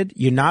vaccinated.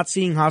 You're not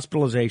seeing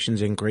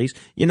hospitalizations increase.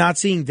 You're not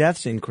seeing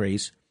deaths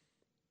increase.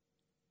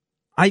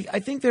 I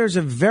think there's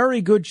a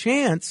very good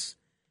chance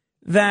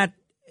that,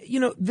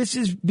 this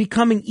is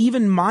becoming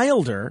even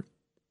milder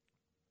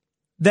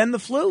than the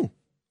flu.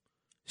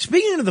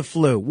 Speaking of the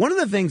flu, one of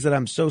the things that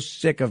I'm so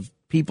sick of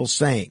people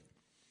saying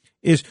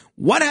is,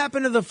 what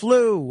happened to the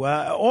flu?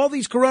 All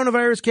these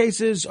coronavirus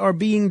cases are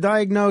being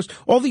diagnosed.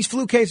 All these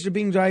flu cases are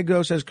being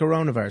diagnosed as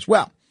coronavirus.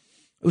 Well,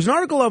 it was an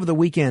article over the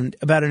weekend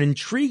about an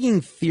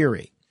intriguing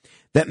theory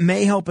that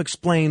may help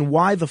explain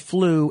why the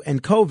flu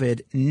and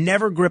COVID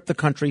never gripped the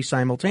country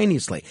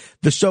simultaneously,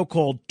 the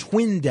so-called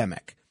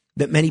twindemic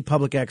that many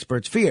public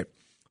experts feared.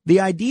 The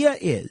idea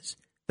is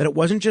that it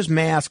wasn't just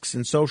masks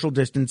and social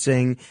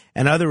distancing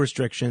and other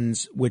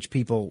restrictions, which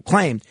people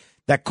claimed,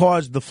 that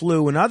caused the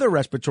flu and other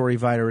respiratory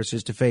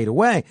viruses to fade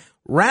away.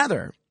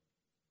 Rather,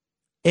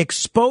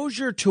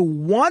 exposure to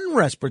one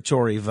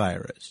respiratory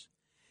virus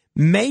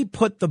may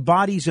put the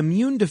body's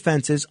immune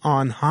defenses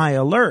on high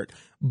alert,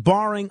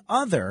 barring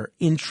other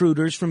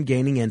intruders from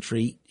gaining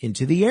entry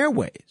into the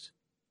airways.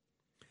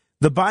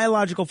 The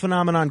biological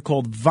phenomenon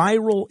called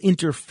viral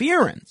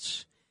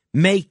interference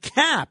may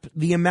cap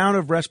the amount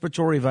of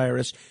respiratory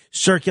virus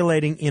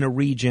circulating in a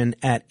region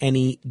at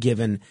any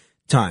given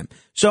time.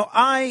 So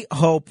I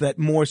hope that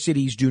more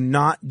cities do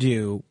not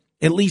do,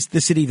 at least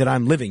the city that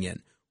I'm living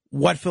in,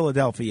 what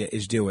Philadelphia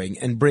is doing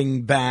and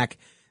bring back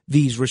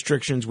these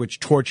restrictions which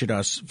tortured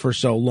us for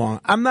so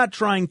long. I'm not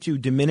trying to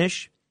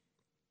diminish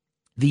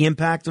the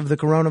impact of the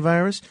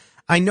coronavirus.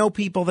 I know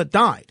people that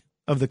died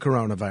of the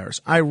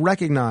coronavirus. I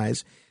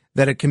recognize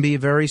that it can be a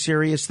very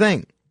serious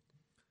thing.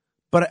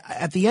 But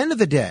at the end of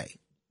the day,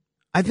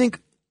 I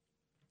think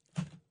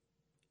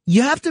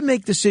you have to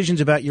make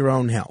decisions about your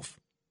own health.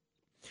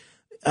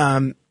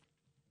 When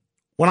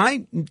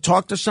I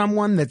talk to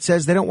someone that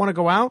says they don't want to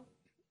go out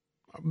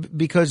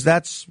because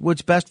that's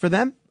what's best for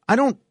them, I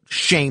don't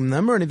shame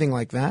them or anything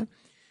like that.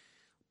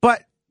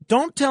 But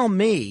don't tell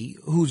me,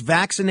 who's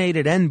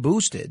vaccinated and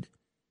boosted,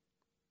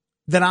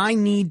 that I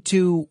need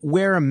to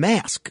wear a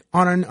mask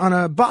on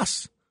a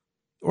bus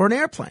or an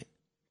airplane.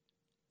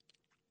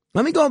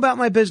 Let me go about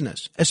my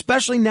business,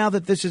 especially now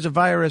that this is a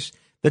virus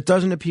that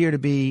doesn't appear to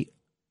be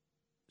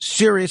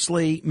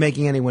seriously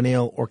making anyone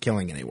ill or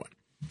killing anyone.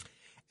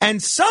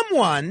 And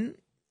someone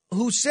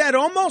who said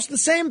almost the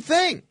same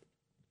thing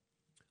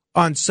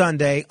on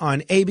Sunday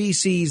on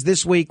ABC's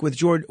This Week with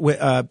George,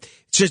 it's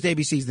just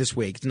ABC's This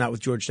Week. It's not with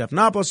George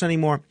Stephanopoulos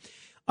anymore.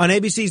 On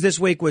ABC's This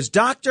Week was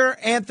Dr.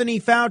 Anthony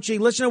Fauci.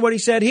 Listen to what he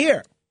said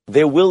here.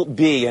 There will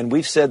be, and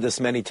we've said this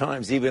many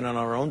times, even in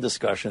our own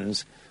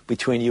discussions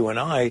between you and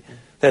I,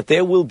 that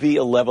there will be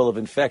a level of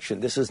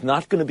infection. This is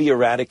not going to be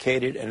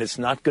eradicated, and it's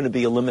not going to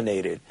be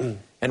eliminated.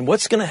 And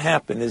what's going to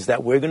happen is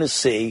that we're going to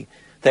see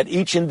that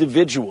each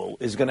individual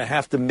is going to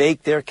have to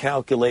make their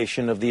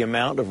calculation of the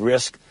amount of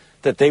risk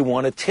that they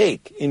want to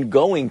take in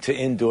going to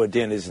indoor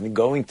dinners and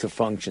going to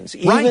functions,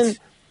 even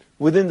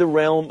within the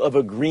realm of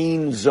a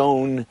green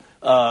zone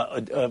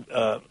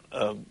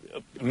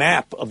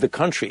map of the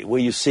country,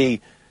 where you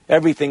see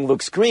everything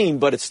looks green,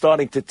 but it's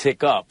starting to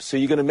tick up. So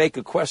you're going to make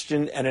a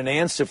question and an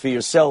answer for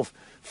yourself,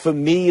 for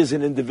me as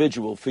an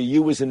individual, for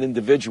you as an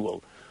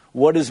individual.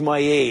 What is my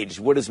age?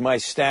 What is my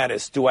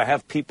status? Do I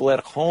have people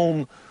at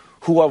home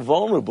who are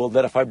vulnerable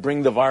that if I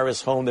bring the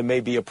virus home, there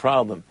may be a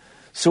problem?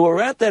 So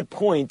we're at that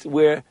point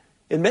where,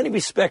 in many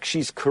respects,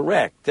 she's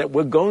correct, that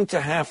we're going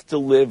to have to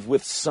live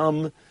with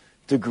some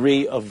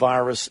degree of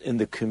virus in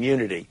the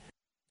community.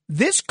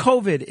 This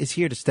COVID is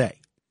here to stay.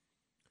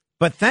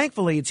 But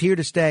thankfully, it's here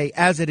to stay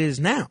as it is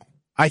now.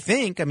 I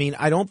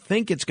don't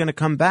think it's going to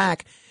come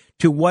back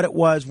to what it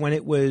was when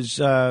it was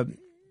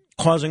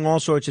causing all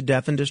sorts of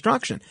death and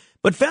destruction.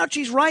 But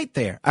Fauci's right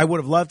there. I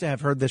would have loved to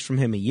have heard this from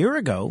him a year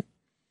ago,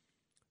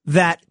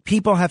 that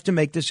people have to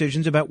make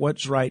decisions about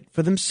what's right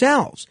for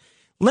themselves.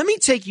 Let me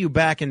take you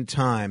back in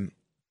time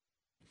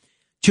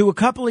to a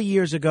couple of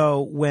years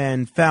ago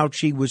when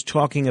Fauci was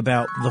talking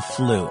about the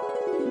flu.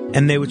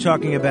 And they were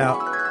talking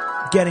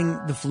about getting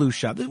the flu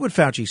shot. This is what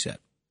Fauci said.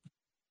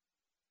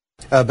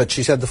 But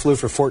she's had the flu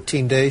for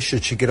 14 days.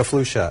 Should she get a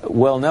flu shot?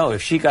 Well, no.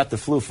 If she got the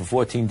flu for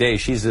 14 days,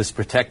 she's as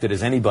protected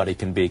as anybody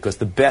can be, because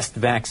the best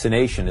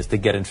vaccination is to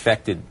get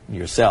infected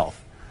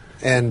yourself.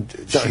 And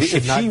she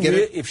should not get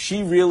it? If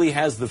she really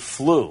has the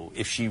flu,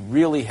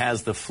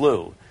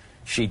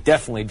 she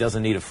definitely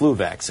doesn't need a flu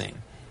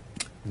vaccine.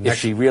 If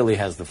she really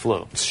has the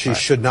flu. She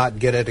should not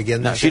get it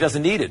again? No, she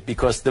doesn't need it,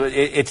 because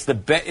it's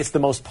the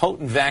most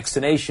potent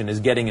vaccination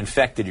is getting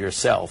infected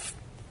yourself.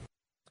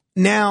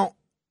 Now,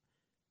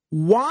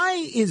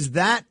 why is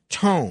that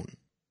tone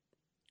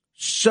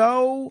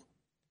so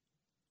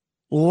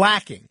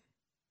lacking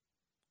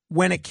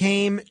when it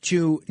came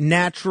to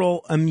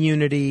natural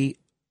immunity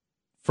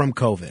from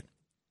COVID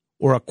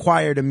or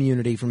acquired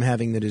immunity from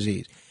having the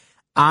disease?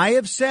 I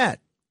have said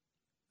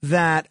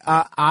that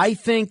I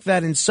think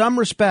that in some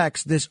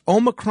respects, this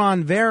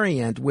Omicron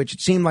variant, which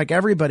it seemed like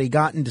everybody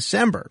got in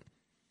December,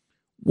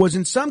 was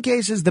in some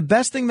cases the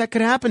best thing that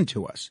could happen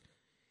to us,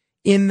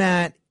 in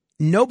that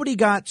nobody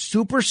got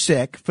super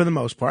sick for the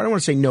most part. I don't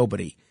want to say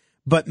nobody,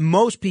 but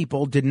most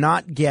people did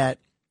not get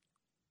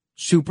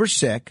super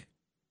sick.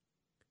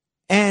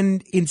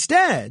 And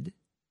instead,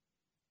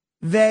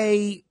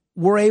 they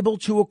were able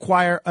to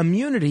acquire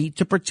immunity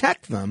to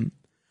protect them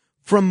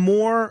from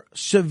more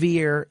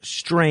severe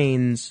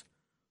strains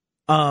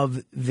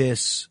of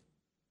this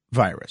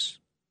virus.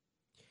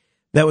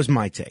 That was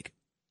my take.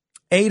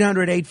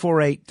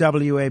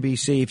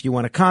 800-848-WABC. If you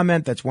want to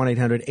comment, that's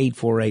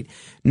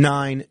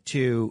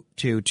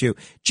 1-800-848-9222.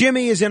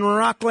 Jimmy is in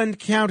Rockland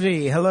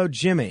County. Hello,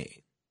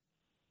 Jimmy.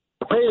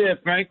 Hey there,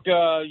 Frank.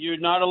 You're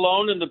not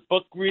alone in the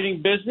book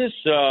reading business.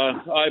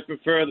 I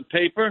prefer the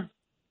paper.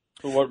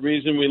 For what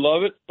reason we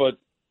love it, but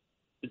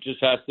it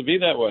just has to be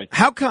that way.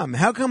 How come?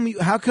 How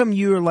come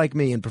you're like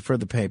me and prefer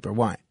the paper?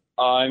 Why?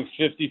 I'm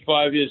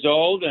 55 years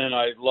old, and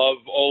I love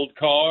old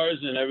cars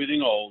and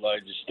everything old. I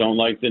just don't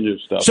like the new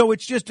stuff. So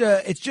it's just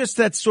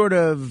that sort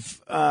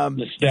of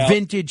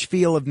vintage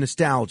feel of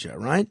nostalgia,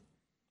 right?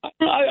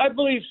 I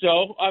believe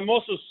so. I'm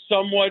also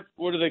somewhat,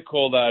 what do they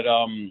call that?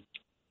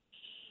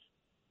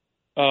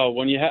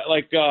 When you have,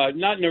 like,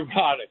 not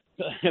neurotic,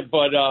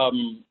 but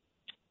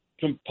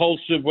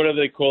compulsive, whatever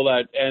they call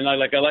that. And I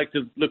like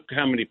to look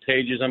how many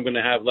pages I'm going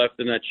to have left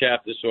in that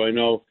chapter, so I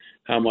know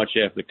how much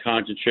I have to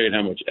concentrate,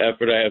 how much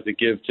effort I have to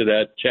give to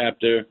that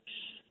chapter.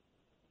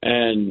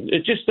 And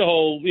it's just the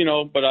whole,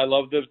 but I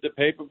love the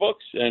paper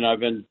books, and I've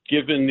been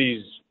given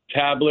these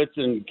tablets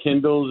and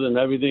Kindles and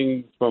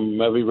everything from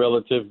every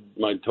relative,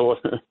 my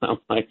daughter. I'm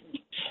like,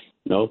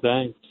 no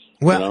thanks.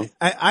 Well,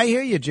 I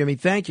hear you, Jimmy.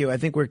 Thank you. I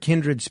think we're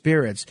kindred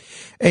spirits.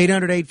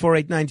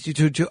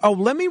 800-848-9222. Oh,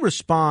 let me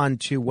respond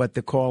to what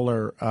the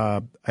caller,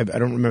 I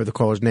don't remember the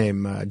caller's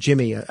name,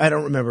 Jimmy. I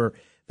don't remember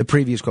the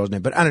previous caller's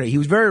name, but I don't know. He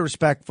was very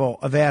respectful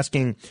of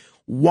asking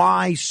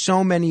why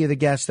so many of the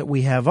guests that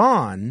we have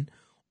on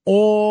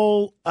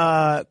all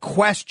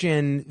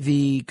question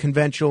the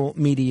conventional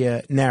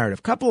media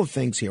narrative. Couple of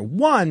things here.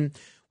 One,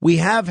 we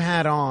have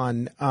had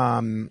on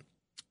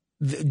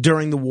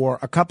during the war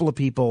a couple of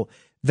people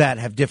that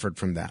have differed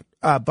from that.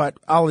 But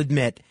I'll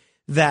admit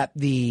that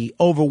the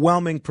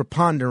overwhelming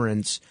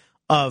preponderance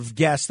of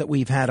guests that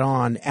we've had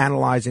on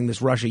analyzing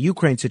this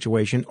Russia-Ukraine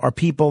situation are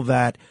people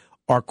that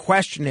are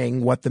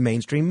questioning what the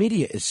mainstream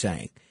media is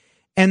saying.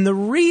 And the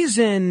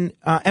reason,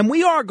 and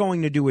we are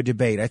going to do a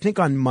debate, I think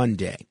on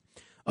Monday,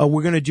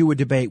 we're going to do a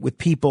debate with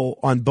people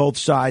on both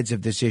sides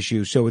of this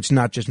issue, so it's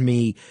not just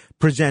me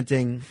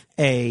presenting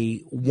a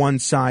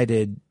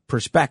one-sided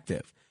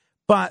perspective.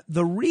 But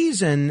the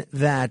reason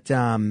that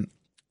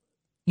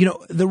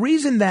the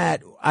reason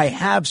that I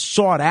have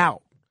sought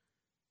out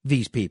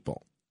these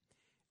people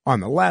on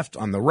the left,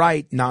 on the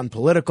right,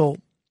 non-political,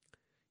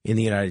 in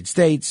the United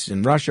States,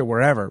 in Russia,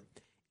 wherever,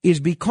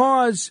 is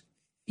because,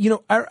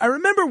 I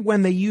remember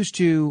when they used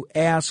to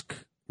ask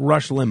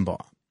Rush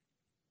Limbaugh,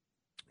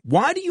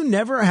 why do you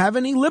never have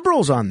any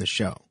liberals on the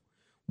show?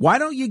 Why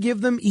don't you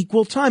give them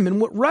equal time? And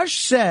what Rush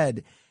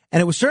said,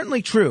 and it was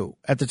certainly true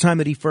at the time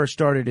that he first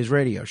started his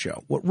radio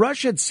show, what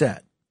Rush had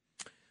said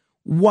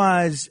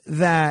was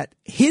that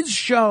his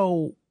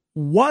show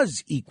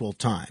was equal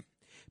time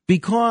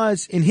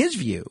because, in his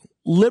view,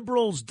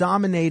 liberals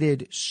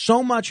dominated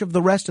so much of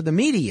the rest of the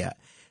media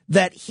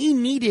that he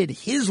needed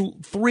his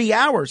 3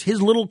 hours, his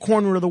little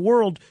corner of the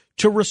world,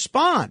 to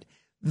respond.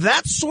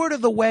 That's sort of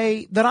the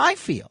way that I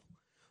feel.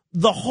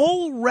 The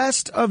whole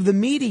rest of the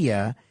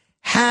media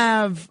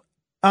has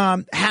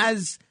a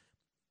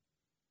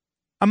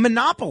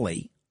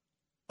monopoly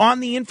on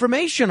the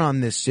information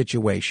on this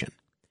situation.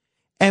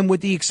 And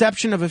with the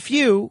exception of a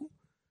few,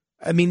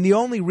 I mean, the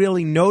only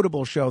really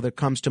notable show that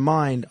comes to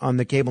mind on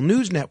the cable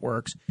news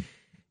networks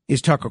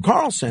is Tucker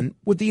Carlson.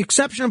 With the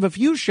exception of a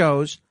few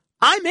shows,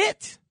 I'm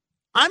it.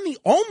 I'm the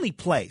only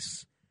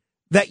place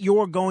that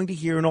you're going to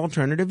hear an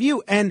alternative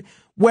view. And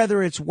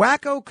whether it's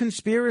wacko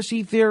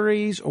conspiracy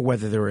theories or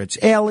whether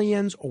it's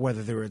aliens or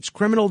whether it's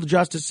criminal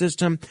justice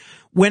system,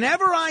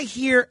 whenever I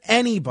hear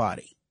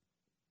anybody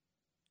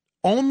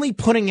only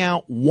putting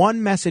out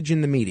one message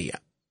in the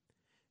media,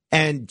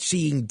 and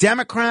seeing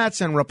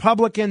Democrats and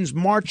Republicans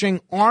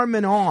marching arm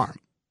in arm,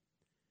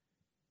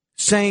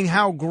 saying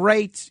how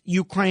great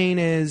Ukraine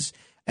is,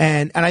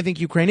 and I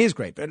think Ukraine is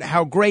great, but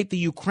how great the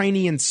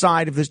Ukrainian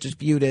side of this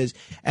dispute is,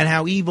 and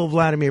how evil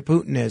Vladimir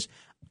Putin is,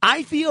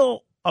 I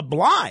feel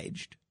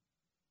obliged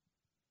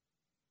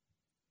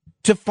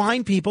to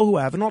find people who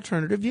have an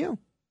alternative view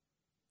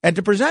and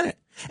to present it.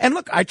 And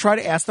look, I try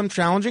to ask them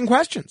challenging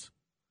questions.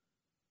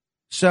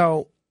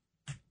 So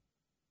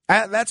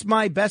that's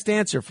my best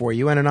answer for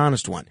you, and an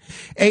honest one.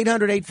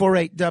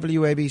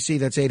 800-848-WABC.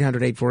 That's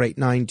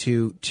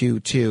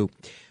 800-848-9222.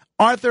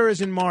 Arthur is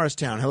in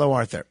Morristown. Hello,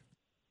 Arthur.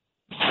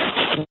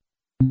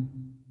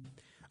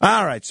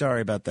 All right.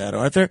 Sorry about that,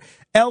 Arthur.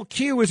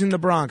 LQ is in the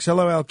Bronx.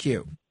 Hello,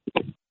 LQ.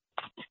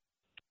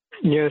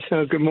 Yes,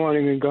 good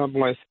morning and God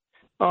bless.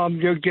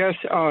 Your guest,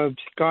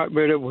 Scott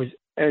Ritter, was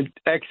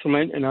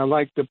excellent, and I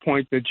like the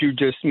point that you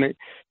just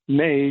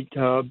made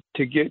to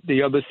get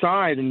the other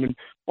side. And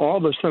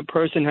all the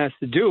person has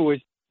to do is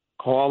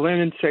call in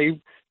and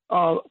say,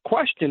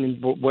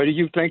 question. Whether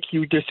you think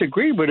you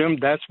disagree with him,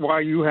 that's why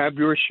you have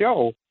your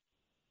show.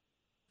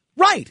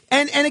 Right.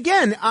 And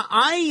again,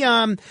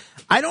 I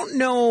don't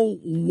know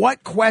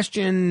what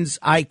questions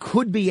I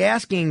could be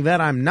asking that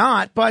I'm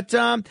not, but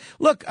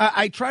look,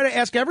 I try to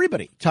ask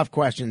everybody tough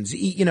questions,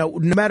 no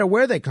matter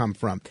where they come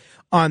from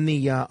on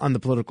the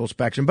political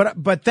spectrum.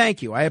 But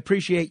thank you. I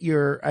appreciate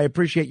your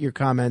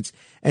comments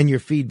and your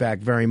feedback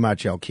very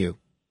much, LQ.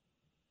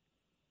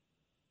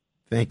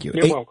 Thank you.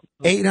 You're welcome.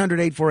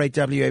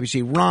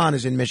 800-848-WABC. Ron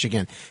is in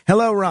Michigan.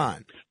 Hello,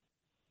 Ron.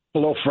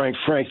 Hello, Frank.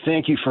 Frank,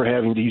 thank you for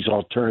having these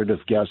alternative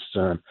guests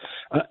on.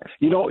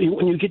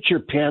 When you get your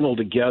panel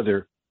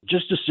together,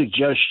 just a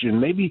suggestion,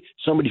 maybe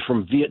somebody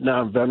from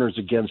Vietnam Veterans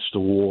Against the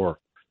War.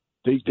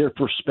 Their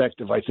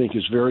perspective, I think,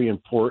 is very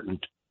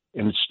important,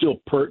 and it's still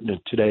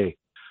pertinent today.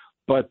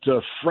 But,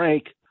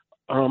 Frank,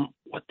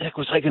 what the heck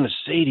was I going to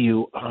say to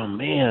you? Oh,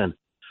 man.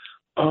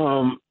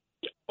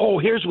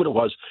 Here's what it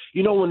was.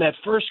 When that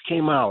first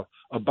came out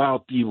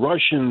about the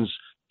Russians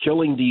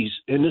killing these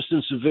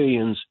innocent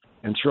civilians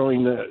and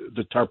throwing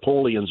the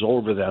Tarpolians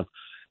over them,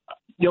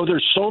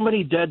 there's so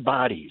many dead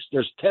bodies.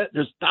 There's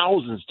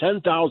thousands,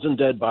 10,000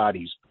 dead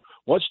bodies.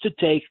 What's to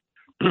take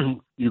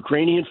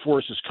Ukrainian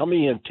forces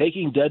coming in,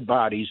 taking dead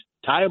bodies,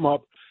 tie them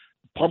up,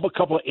 pump a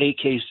couple of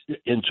AKs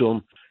into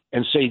them,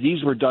 and say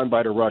these were done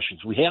by the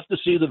Russians? We have to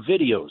see the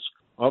videos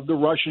of the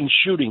Russians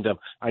shooting them.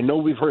 I know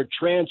we've heard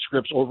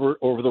transcripts over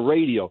the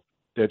radio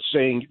that's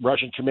saying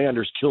Russian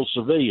commanders kill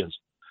civilians,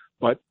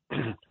 but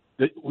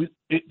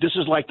this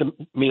is like the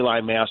My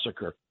Lai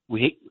massacre.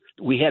 We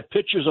had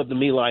pictures of the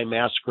My Lai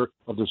massacre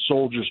of the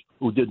soldiers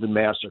who did the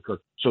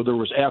massacre, so there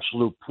was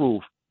absolute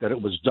proof that it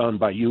was done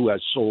by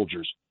U.S.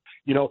 soldiers.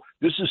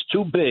 This is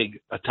too big.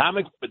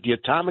 The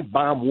atomic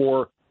bomb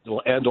war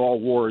that'll end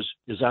all wars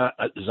is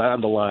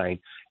on the line.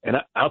 And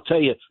I'll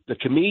tell you, the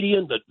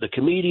comedian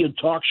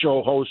talk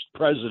show host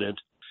president,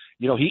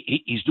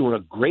 he's doing a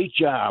great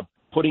job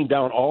putting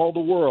down all the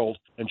world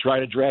and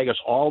trying to drag us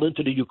all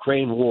into the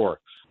Ukraine war.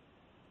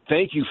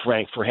 Thank you,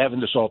 Frank, for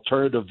having this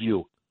alternative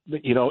view.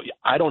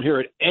 I don't hear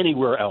it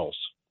anywhere else.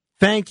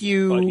 Thank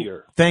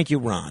you. Thank you,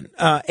 Ron.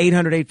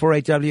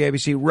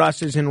 800-848-WABC.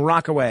 Russ is in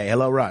Rockaway.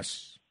 Hello,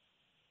 Russ.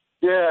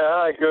 Yeah,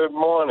 hi, good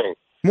morning.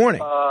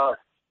 Morning. I'm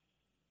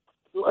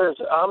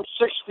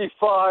 65.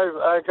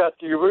 I got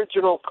the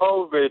original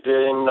COVID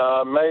in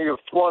May of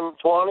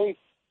 2020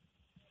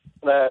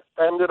 that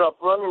ended up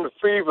running the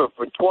fever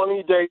for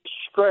 20 days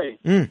straight.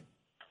 And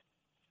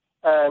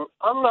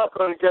I'm not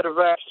going to get a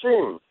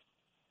vaccine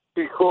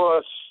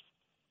because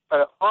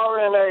an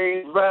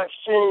RNA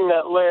vaccine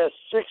that lasts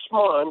 6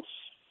 months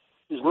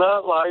is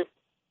not like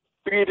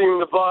beating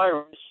the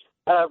virus,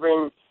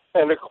 having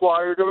an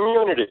acquired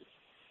immunity.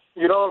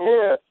 You don't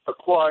hear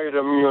acquired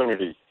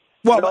immunity.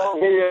 Well,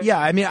 yeah,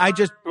 I mean, I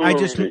just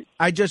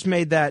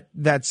made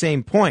that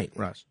same point,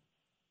 Russ.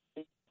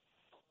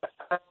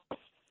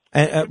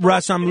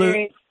 Russ,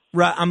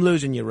 I'm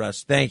losing you,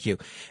 Russ. Thank you.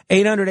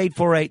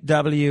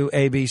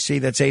 800-848-WABC.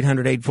 That's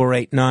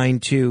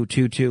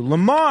 800-848-9222.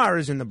 Lamar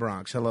is in the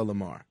Bronx. Hello,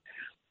 Lamar.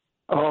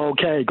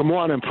 Okay. Good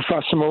morning,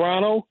 Professor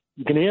Morano.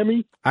 You can hear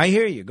me? I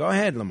hear you. Go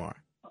ahead, Lamar.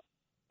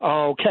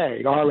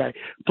 Okay. All right.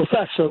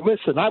 Professor,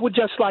 listen, I would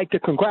just like to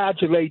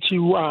congratulate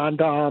you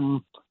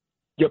on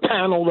your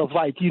panel of,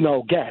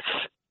 guests.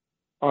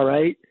 All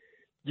right?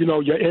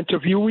 Your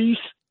interviewees.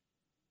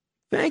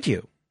 Thank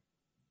you.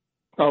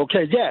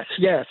 Okay,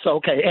 yes,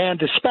 okay,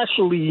 and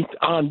especially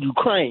on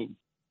Ukraine.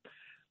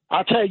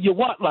 I'll tell you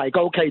what,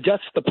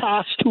 just the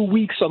past 2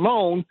 weeks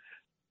alone,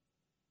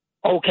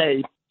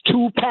 2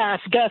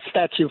 past guests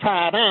that you've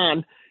had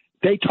on,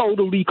 they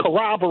totally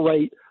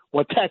corroborate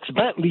what Tex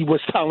Bentley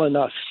was telling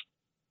us,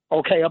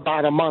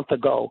 about a month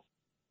ago.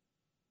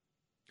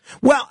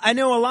 Well, I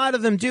know a lot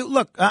of them do.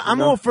 Look,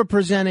 I'm all for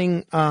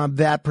presenting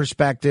that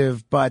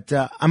perspective, but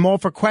I'm all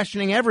for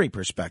questioning every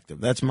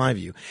perspective. That's my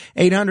view.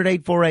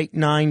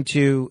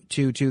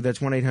 800-848-9222. That's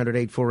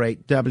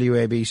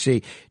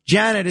 1-800-848-WABC.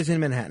 Janet is in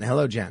Manhattan.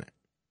 Hello, Janet.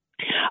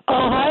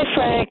 Oh, hi,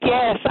 Frank.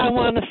 Yes, I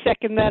want to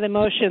second that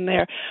emotion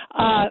there.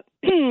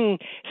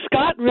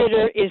 Scott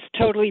Ritter is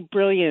totally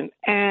brilliant,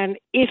 and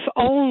if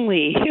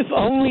only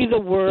the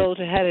world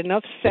had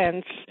enough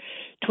sense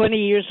 20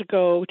 years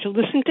ago to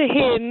listen to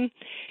him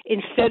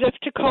instead of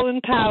to Colin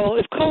Powell.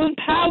 If Colin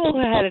Powell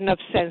had enough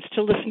sense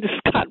to listen to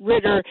Scott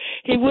Ritter,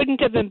 he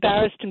wouldn't have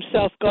embarrassed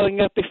himself going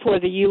up before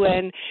the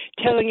UN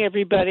telling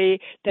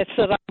everybody that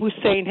Saddam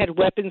Hussein had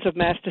weapons of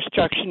mass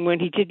destruction when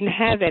he didn't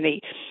have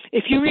any.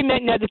 If you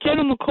remember, now the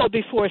gentleman called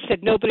before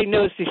said nobody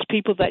knows these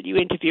people that you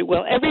interview.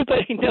 Well,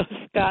 everybody knows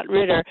Scott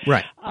Ritter.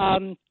 Right.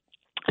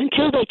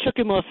 Until they took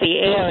him off the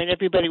air and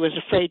everybody was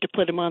afraid to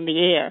put him on the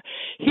air.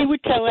 He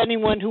would tell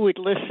anyone who would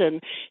listen.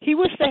 He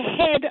was the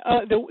head,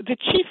 the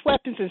chief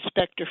weapons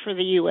inspector for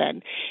the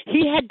UN.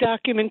 He had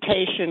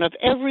documentation of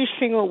every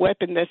single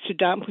weapon that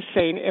Saddam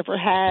Hussein ever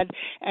had,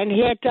 and he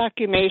had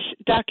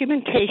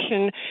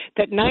documentation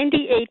that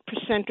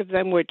 98% of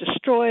them were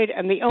destroyed,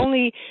 and the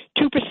only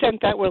 2%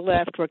 that were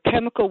left were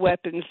chemical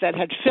weapons that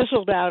had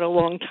fizzled out a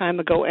long time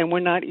ago and were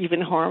not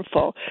even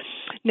harmful.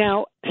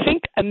 Now,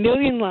 think 1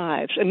 million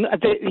lives, and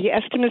the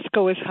estimates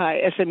go as high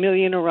as 1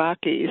 million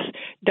Iraqis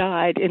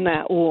died in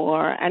that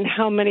war, and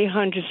how many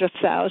hundreds of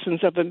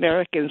thousands of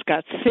Americans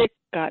got sick,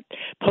 got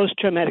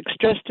post-traumatic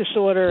stress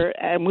disorder,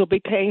 and we'll be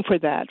paying for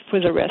that for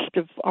the rest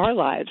of our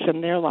lives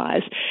and their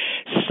lives.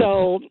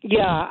 So,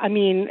 yeah, I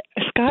mean,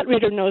 Scott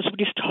Ritter knows what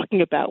he's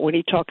talking about when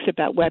he talks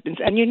about weapons.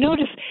 And you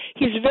notice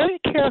he's very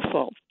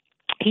careful.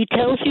 He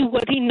tells you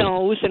what he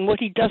knows and what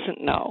he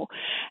doesn't know.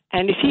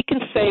 And if he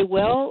can say,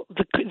 well,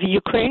 the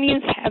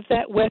Ukrainians have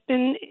that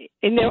weapon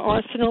in their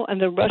arsenal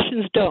and the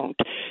Russians don't,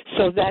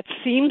 so that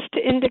seems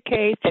to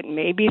indicate that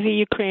maybe the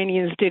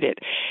Ukrainians did it.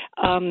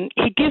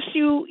 He gives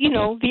you,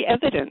 the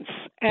evidence.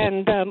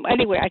 And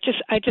anyway, I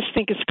just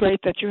think it's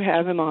great that you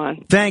have him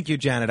on. Thank you,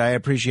 Janet. I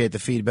appreciate the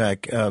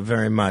feedback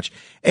very much.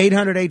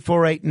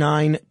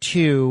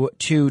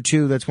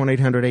 800-848-9222. That's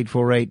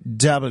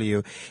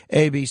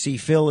 1-800-848-WABC.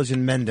 Phil is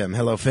in Mendham.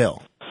 Hello,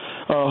 Phil.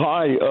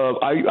 Hi.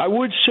 I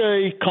would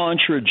say,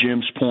 contra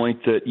Jim's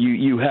point, that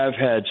you have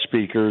had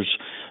speakers,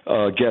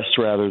 guests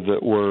rather,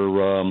 that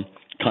were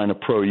kind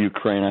of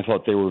pro-Ukraine. I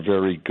thought they were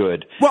very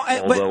good. Well,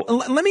 but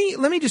let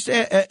me just,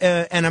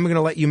 and I'm going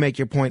to let you make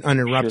your point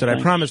uninterrupted. Sure,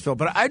 I promise, Phil.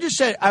 But I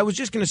was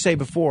just going to say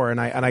before, and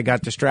I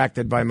got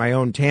distracted by my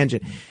own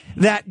tangent,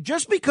 that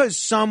just because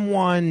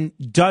someone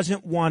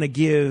doesn't want to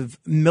give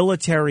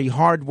military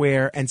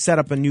hardware and set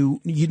up a new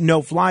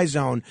no-fly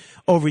zone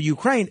over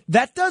Ukraine,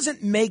 that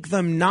doesn't make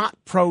them not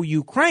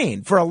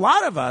pro-Ukraine. For a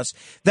lot of us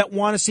that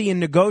want to see a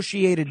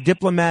negotiated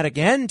diplomatic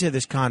end to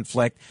this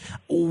conflict,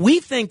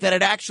 we think that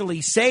it actually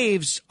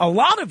saves a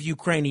lot of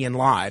Ukrainian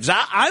lives.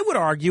 I would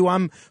argue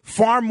I'm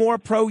far more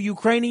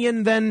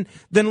pro-Ukrainian than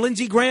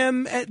Lindsey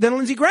Graham is.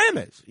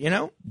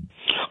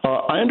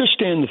 I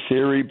understand the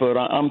theory, but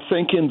I'm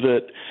thinking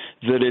that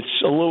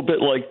it's a little bit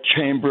like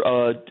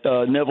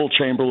Neville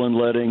Chamberlain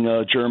letting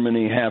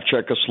Germany have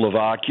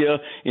Czechoslovakia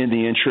in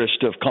the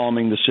interest of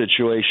calming the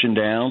situation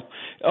down,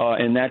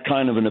 and that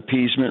kind of an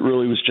appeasement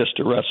really was just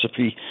a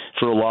recipe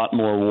for a lot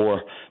more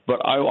war.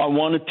 But I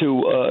wanted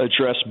to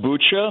address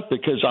Bucha,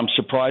 because I'm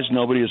surprised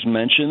nobody has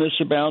mentioned this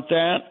about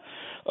that.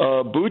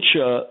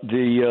 Bucha,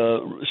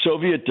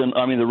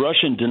 the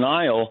Russian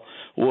denial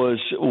was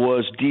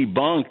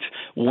debunked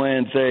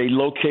when they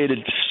located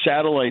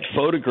satellite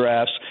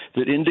photographs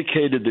that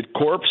indicated that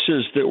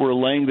corpses that were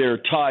laying there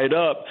tied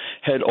up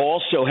had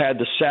also had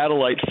the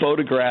satellite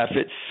photograph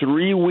it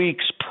 3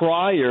 weeks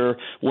prior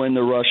when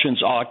the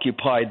Russians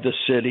occupied the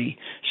city.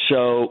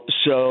 So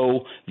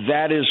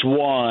that is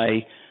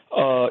why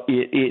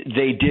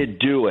they did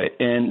do it,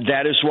 and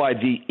that is why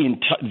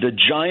the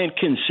giant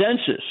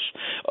consensus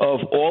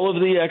of all of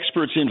the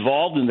experts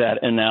involved in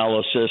that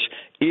analysis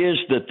is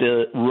that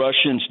the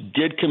Russians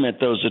did commit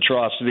those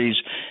atrocities.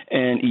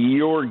 And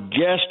your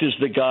guest is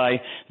the guy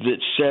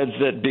that said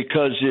that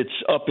because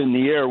it's up in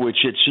the air,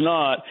 which it's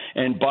not,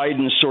 and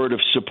Biden sort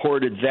of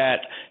supported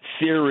that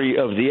theory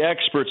of the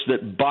experts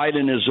that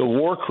Biden is a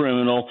war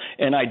criminal,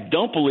 and I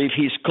don't believe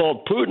he's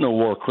called Putin a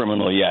war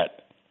criminal yet.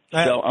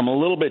 So I'm a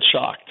little bit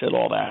shocked at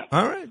all that.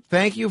 All right.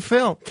 Thank you,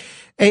 Phil.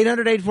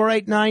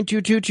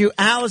 800-848-9222.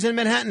 Al is in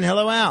Manhattan.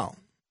 Hello, Al.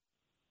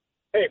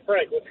 Hey,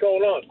 Frank, what's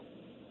going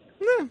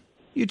on?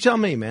 You tell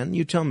me, man.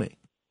 You tell me.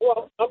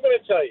 Well, I'm going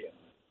to tell you.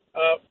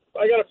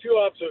 I got a few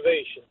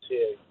observations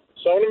here,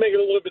 so I'm going to make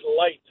it a little bit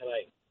light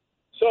tonight.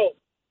 So,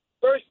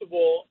 first of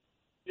all,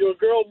 your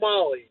girl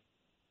Molly,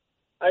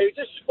 I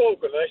just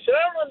spoke with her. I said,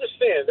 I don't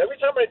understand. Every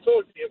time I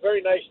talk to you, you're very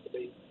nice to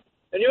me.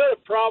 And you had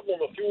a problem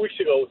a few weeks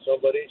ago with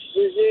somebody. She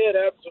says, yeah, it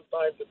happens from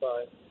time to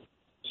time.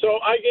 So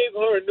I gave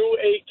her a new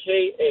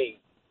AKA.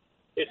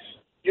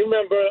 You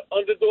remember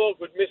Underdog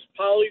with Miss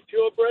Polly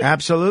Purebred?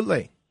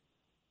 Absolutely.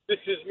 This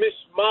is Miss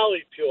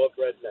Molly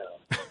Purebred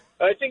now.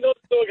 I think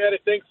Underdog had a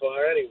thing for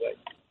her anyway.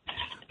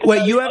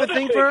 Wait, you have a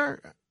thing for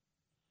her?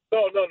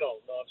 No.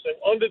 I'm saying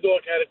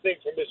Underdog had a thing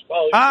for Miss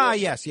Polly.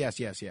 Yes. Yeah.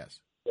 Okay.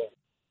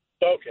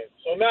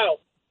 So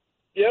now,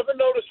 you ever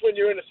notice when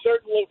you're in a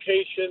certain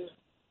location,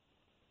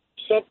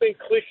 something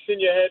clicks in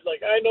your head?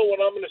 Like, I know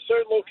when I'm in a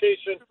certain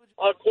location,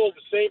 I'll call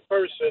the same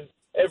person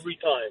every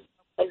time.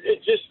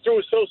 It's just through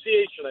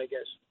association, I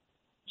guess.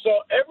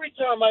 So every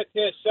time I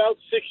pass South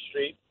 6th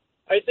Street,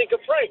 I think of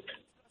Frank.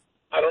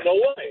 I don't know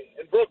why,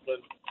 in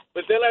Brooklyn.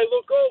 But then I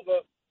look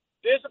over,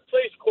 there's a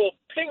place called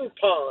Ping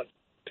Pod.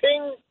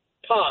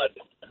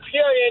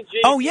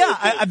 P-I-N-G. Oh yeah,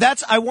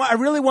 I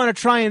really want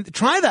to try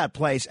that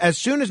place. As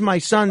soon as my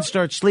son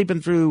starts sleeping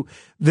through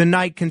the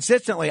night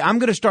consistently, I'm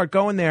going to start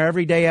going there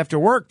every day after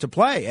work to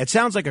play. It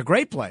sounds like a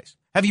great place.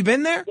 Have you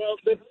been there? Well,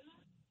 no,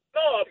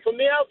 from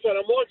the outside,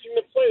 I'm watching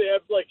them play. They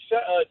have like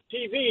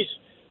TVs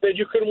that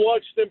you can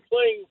watch them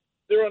playing.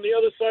 They're on the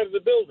other side of the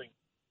building.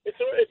 It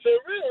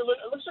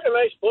looks like a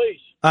nice place.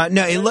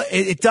 No,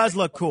 it does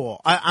look cool.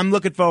 I'm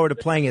looking forward to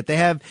playing it.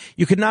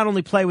 You could not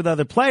only play with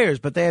other players,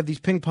 but they have these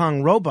ping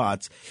pong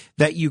robots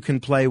that you can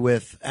play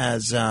with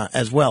as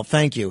well.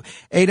 Thank you.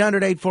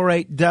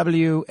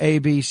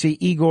 800-848-WABC.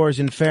 Igor's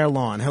in Fair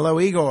Lawn. Hello,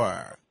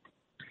 Igor.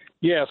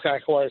 Yes,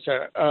 hi,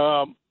 sir.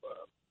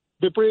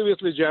 The previous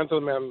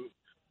gentleman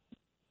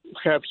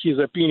have his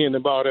opinion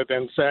about it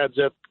and said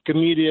that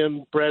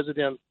comedian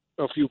president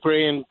of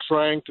Ukraine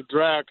trying to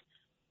drag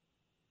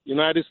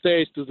United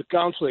States to the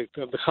conflict.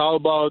 And how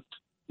about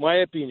my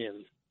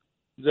opinion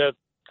that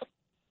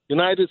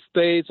United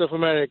States of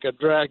America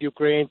drag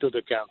Ukraine to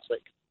the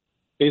conflict?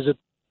 Is it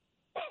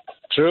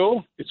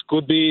true? It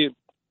could be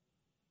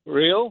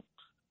real.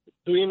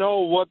 Do you know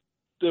what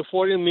the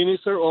foreign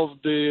minister of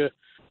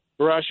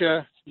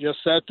Russia just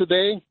said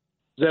today?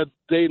 That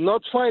they're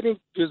not fighting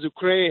with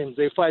Ukraine,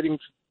 they're fighting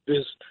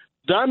with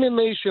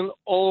domination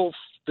of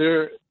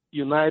the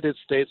United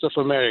States of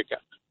America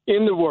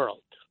in the world.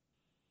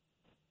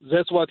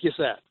 That's what he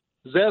said.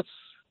 That's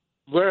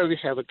where we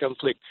have a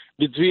conflict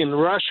between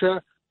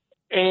Russia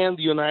and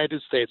the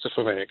United States of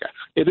America.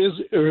 It is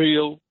a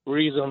real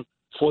reason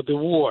for the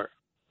war.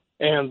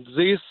 And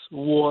this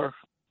war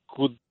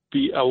could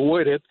be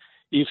avoided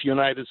if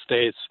United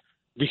States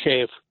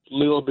behave a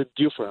little bit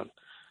different.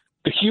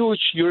 The huge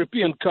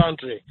European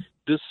country,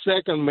 the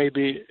second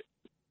maybe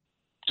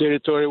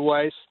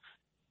territory-wise,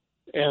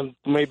 and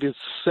maybe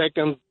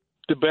second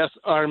the best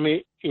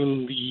army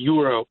in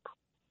Europe,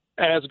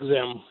 ask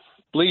them,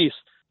 please,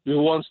 we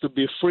want to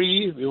be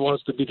free, we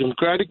want to be a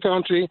democratic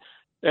country,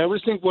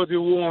 everything what we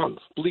want,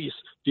 please,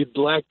 we'd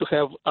like to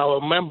have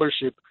our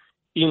membership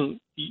in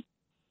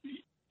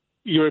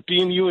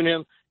European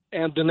Union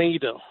and the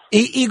NATO.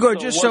 Igor,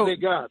 So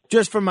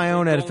just for my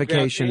own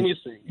edification,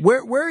 anything.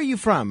 where are you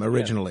from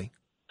originally?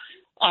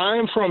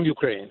 I'm from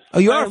Ukraine. Oh,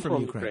 you are I'm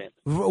from Ukraine.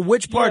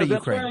 Which part of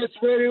that's Ukraine?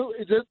 Why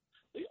it's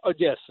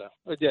Odessa.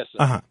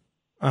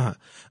 Uh-huh.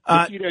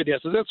 The city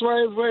Odessa. That's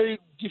why it's very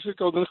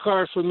difficult and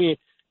hard for me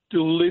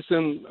to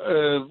listen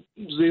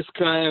this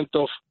kind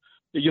of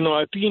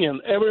opinion.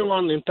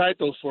 Everyone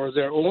entitled for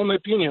their own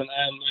opinion, and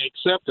I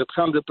accept it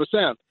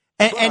 100%.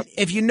 And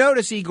if you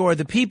notice, Igor,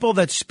 the people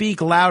that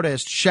speak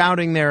loudest,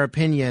 shouting their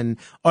opinion,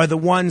 are the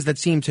ones that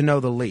seem to know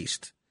the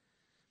least.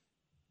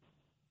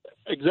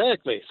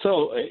 Exactly.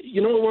 So,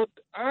 you know what?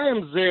 I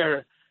am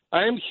there.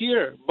 I am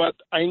here, but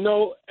I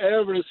know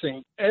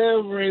everything,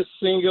 every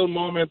single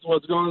moment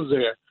what's going on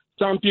there.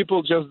 Some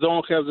people just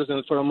don't have this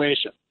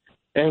information.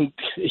 And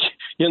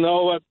you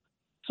know what?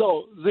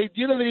 So they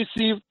didn't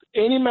receive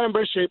any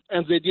membership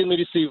and they didn't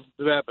receive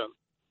the weapon.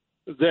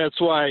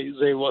 That's why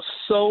they were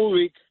so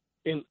weak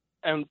in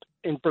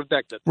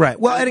protected. Right.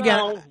 Well, and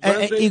now,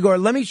 again, Igor,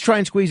 let me try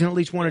and squeeze in at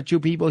least one or two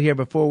people here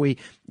before we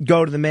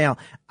go to the mail.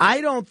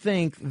 I don't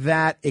think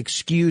that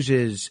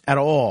excuses at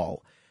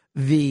all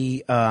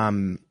Vladimir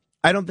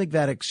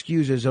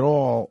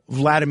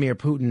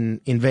Putin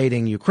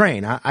invading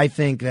Ukraine. I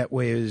think that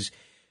was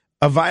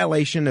a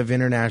violation of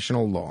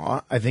international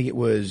law. I think it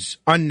was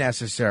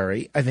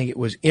unnecessary. I think it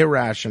was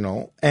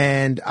irrational.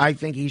 And I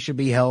think he should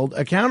be held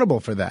accountable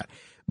for that.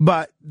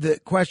 But the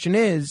question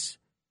is,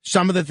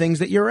 some of the things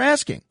that you're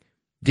asking.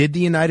 Did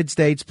the United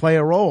States play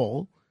a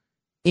role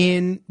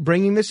in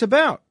bringing this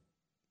about?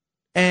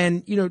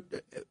 And,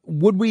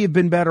 would we have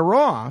been better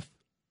off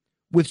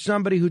with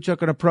somebody who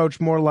took an approach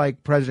more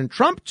like President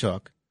Trump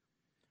took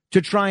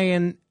to try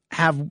and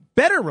have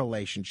better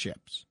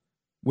relationships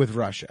with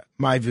Russia?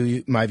 My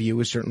view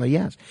is certainly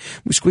yes.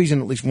 We're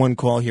squeezing at least one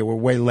call here. We're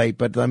way late,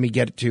 but let me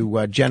get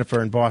to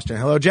Jennifer in Boston.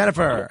 Hello,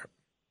 Jennifer.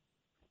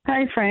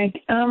 Hi, Frank.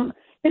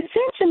 It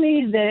seems to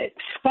me that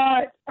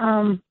Scott,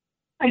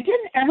 I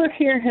didn't ever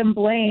hear him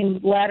blame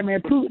Vladimir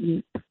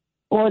Putin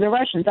or the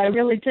Russians. I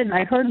really didn't.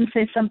 I heard him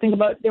say something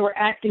about they were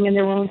acting in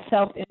their own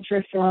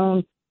self-interest, their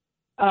own.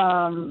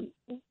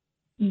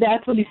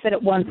 That's what he said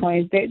at one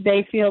point.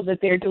 They feel that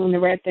they're doing the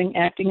right thing,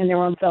 acting in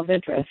their own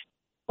self-interest.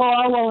 Well,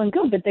 all well and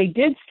good, but they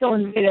did still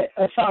invade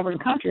a sovereign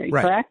country,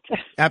 right. Correct?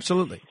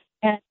 Absolutely.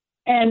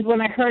 And when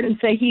I heard him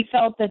say he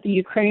felt that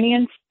the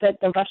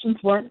Russians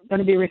weren't going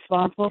to be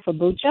responsible for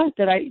Bucha,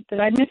 did I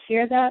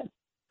mishear that?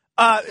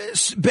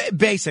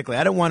 Basically,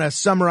 I don't want to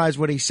summarize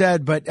what he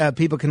said, but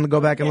people can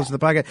go back and listen to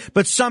the podcast.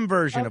 But some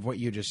version of what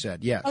you just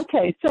said, yes.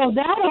 Okay, so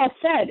that all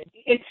said,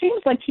 it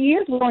seems like he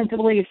is willing to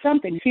believe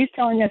something. If he's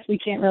telling us we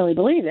can't really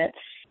believe it.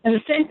 And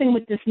the same thing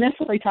with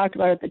dismissal he talked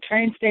about at the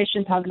train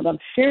station, talking about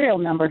the serial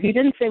number. He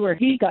didn't say where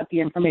he got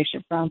the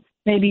information from.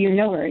 Maybe you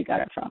know where he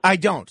got it from. I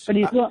don't. But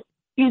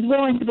he's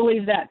willing to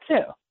believe that,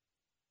 too.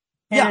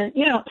 And,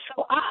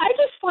 so I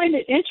just find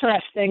it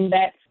interesting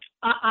that,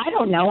 I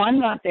don't know, I'm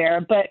not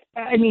there, but,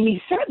 I mean,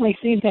 he certainly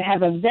seemed to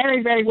have a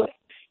very, very,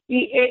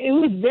 it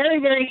was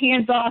very, very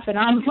hands-off and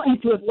on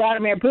point with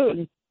Vladimir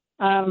Putin.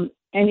 And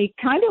he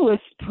kind of was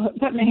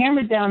putting the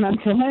hammer down on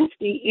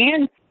Zelensky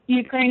and the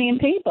Ukrainian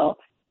people.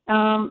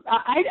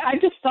 I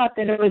just thought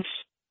that it was,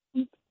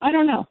 I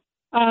don't know.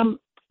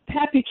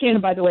 Pat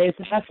Buchanan, by the way, is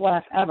the best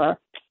laugh ever.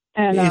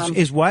 And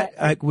is what?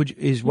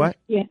 Is what?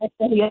 Yeah,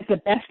 he has the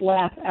best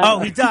laugh ever. Oh,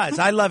 he does.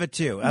 I love it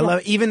too. I love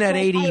it. Even at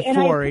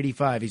 84,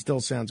 85, he still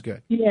sounds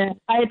good. Yeah,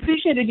 I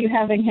appreciated you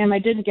having him. I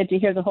didn't get to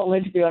hear the whole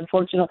interview,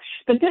 unfortunately.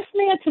 But this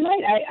man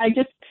tonight, I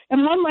just,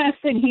 and one last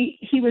thing,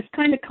 he was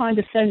kind of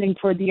condescending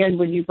toward the end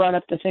when you brought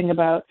up the thing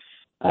about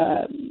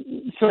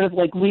sort of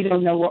like we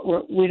don't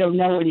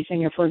know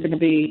anything if we're going to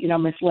be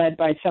misled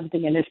by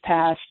something in his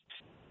past.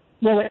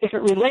 Well, if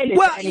it related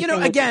well, to anything, you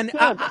know, again,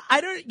 I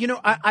don't, you know,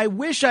 I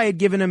wish I had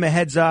given him a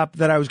heads up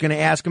that I was going to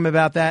ask him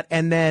about that.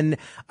 And then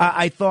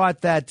I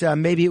thought that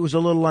maybe it was a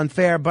little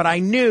unfair, but I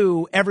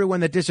knew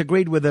everyone that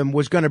disagreed with him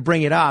was going to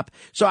bring it up.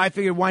 So I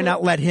figured why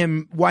not let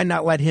him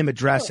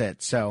address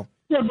it? So.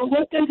 Yeah, but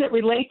what does it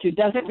relate to?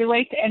 Does it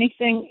relate to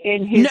anything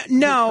in his?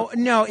 No.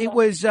 It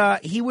was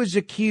he was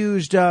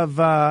accused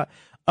of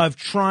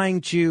trying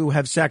to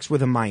have sex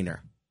with a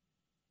minor.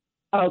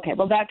 Okay,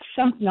 well, that's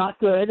not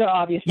good,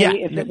 obviously. Yeah,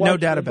 if it no was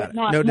doubt true, about it.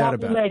 Not, No doubt not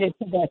about it. related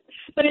to this.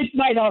 But it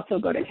might also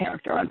go to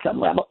character on some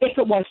level, if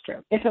it was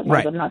true. If it was,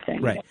 Right, I'm not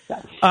saying right.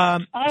 that. All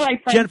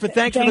right, Frank, Jennifer,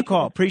 thanks for the thank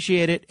call. you.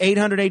 Appreciate it.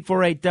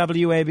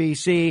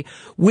 800-848-WABC.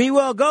 We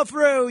will go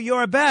through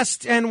your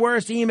best and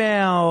worst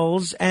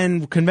emails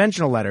and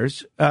conventional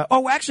letters.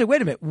 Actually,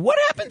 wait a minute. What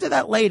happened to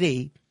that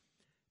lady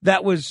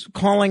that was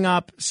calling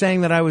up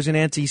saying that I was an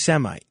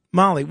anti-Semite?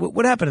 Molly,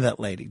 what happened to that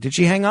lady? Did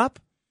she hang up?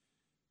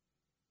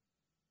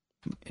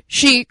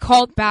 She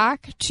called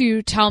back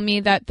to tell me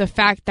that the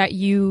fact that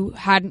you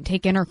hadn't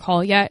taken her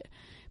call yet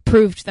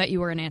proved that you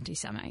were an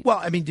anti-Semite. Well,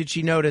 I mean, did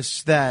she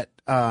notice that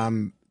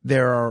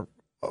there are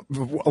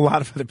a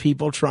lot of other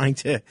people trying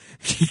to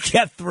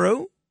get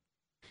through?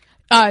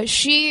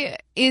 She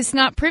is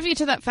not privy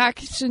to that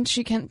fact since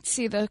she can't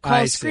see the call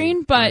I see. screen,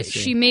 I but see.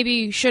 she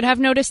maybe should have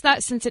noticed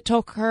that since it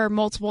took her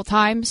multiple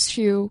times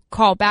to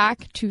call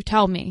back to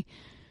tell me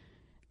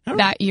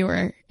that you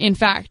were, in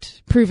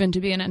fact, proven to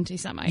be an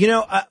anti-Semite. You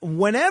know,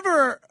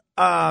 whenever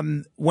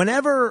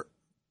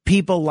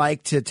people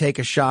like to take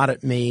a shot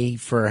at me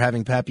for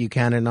having Pat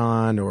Buchanan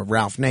on or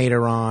Ralph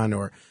Nader on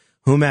or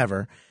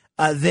whomever,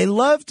 they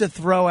love to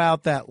throw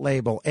out that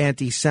label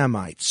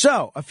anti-Semite.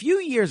 So a few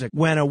years ago,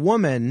 when a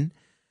woman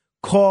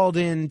called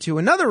into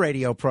another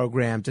radio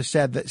program to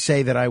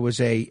say that I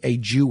was a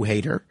Jew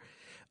hater,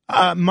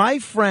 my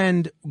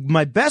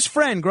best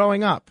friend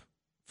growing up,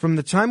 from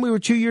the time we were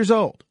 2 years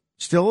old,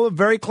 still a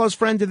very close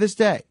friend to this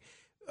day,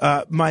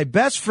 my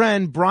best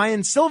friend,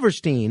 Brian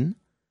Silverstein,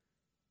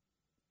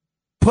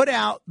 put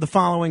out the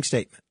following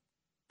statement.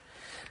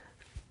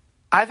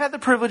 I've had the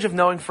privilege of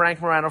knowing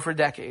Frank Morano for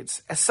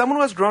decades. As someone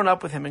who has grown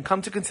up with him and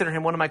come to consider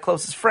him one of my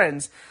closest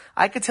friends,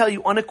 I could tell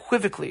you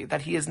unequivocally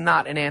that he is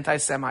not an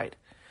anti-Semite.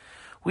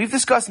 We've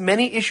discussed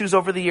many issues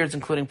over the years,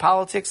 including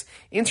politics,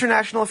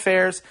 international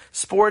affairs,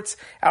 sports,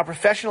 our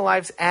professional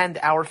lives, and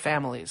our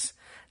families.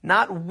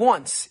 Not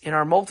once in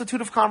our multitude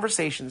of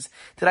conversations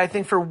did I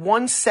think for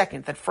 1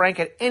 second that Frank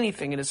had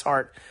anything in his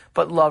heart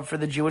but love for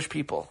the Jewish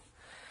people.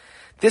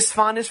 This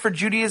fondness for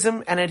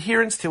Judaism and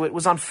adherence to it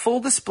was on full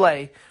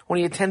display when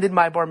he attended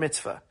my bar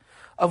mitzvah,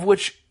 of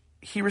which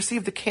he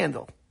received a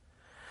candle.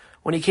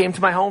 When he came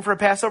to my home for a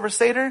Passover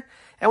Seder,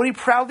 and when he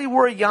proudly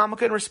wore a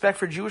yarmulke in respect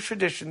for Jewish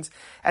traditions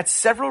at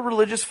several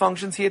religious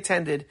functions he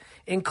attended,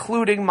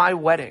 including my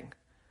wedding.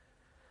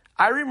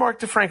 I remarked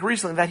to Frank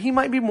recently that he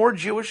might be more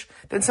Jewish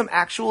than some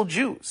actual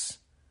Jews.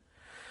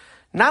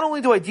 Not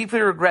only do I deeply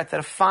regret that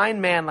a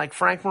fine man like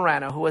Frank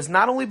Morano, who has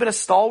not only been a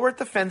stalwart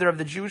defender of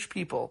the Jewish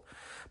people,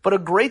 but a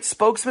great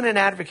spokesman and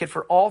advocate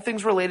for all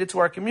things related to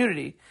our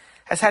community,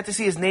 has had to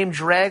see his name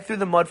dragged through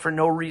the mud for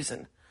no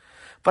reason.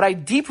 But I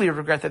deeply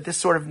regret that this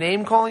sort of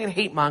name-calling and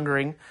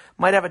hate-mongering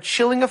might have a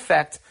chilling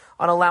effect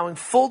on allowing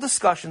full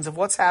discussions of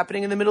what's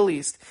happening in the Middle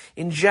East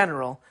in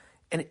general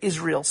and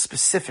Israel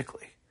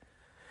specifically.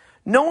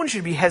 No one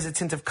should be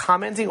hesitant of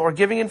commenting or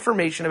giving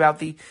information about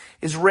the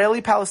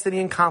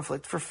Israeli-Palestinian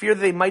conflict for fear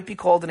that they might be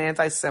called an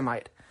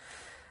anti-Semite.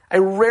 I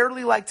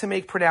rarely like to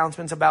make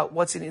pronouncements about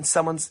what's in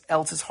someone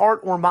else's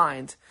heart or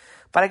mind,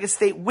 but I can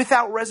state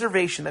without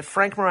reservation that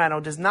Frank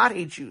Morano does not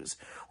hate Jews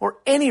or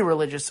any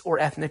religious or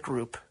ethnic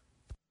group.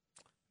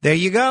 There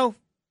you go.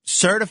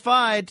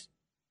 Certified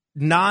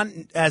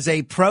as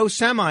a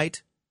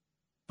pro-Semite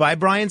by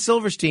Brian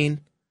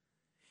Silverstein.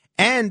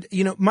 And,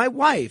 you know, my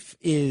wife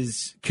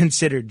is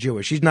considered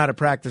Jewish. She's not a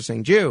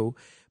practicing Jew,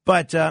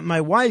 but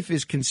my wife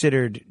is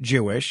considered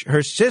Jewish.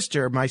 Her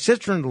sister, my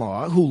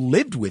sister-in-law, who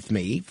lived with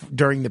me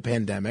during the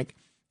pandemic,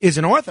 is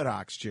an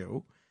Orthodox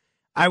Jew.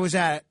 I was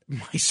at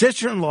my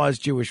sister-in-law's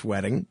Jewish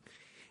wedding.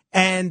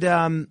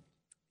 And,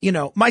 you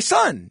know, my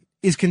son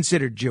is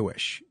considered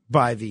Jewish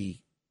by the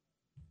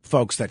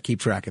folks that keep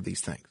track of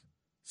these things.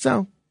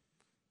 So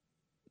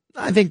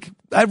I think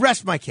I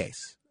rest my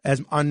case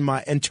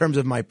in terms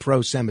of my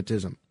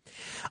pro-Semitism.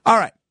 All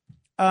right.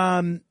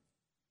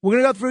 We're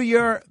going to go through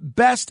your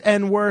best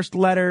and worst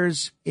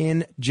letters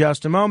in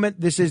just a moment.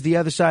 This is The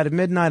Other Side of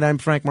Midnight. I'm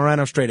Frank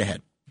Morano. Straight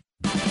ahead.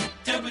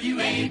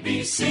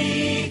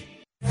 WABC.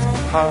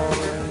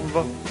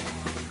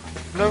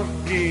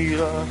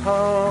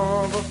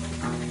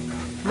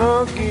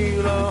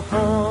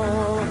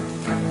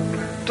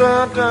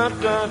 Da da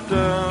da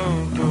da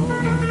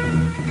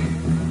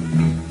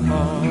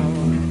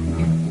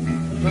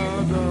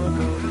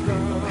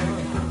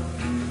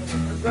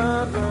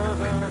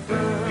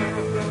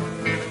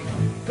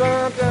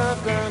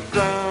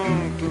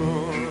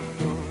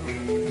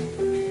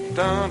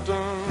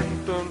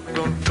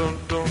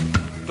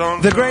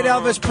The great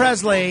Elvis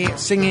Presley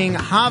singing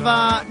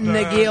Hava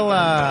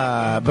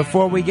Nagila.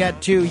 Before we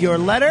get to your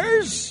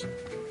letters,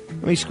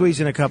 let me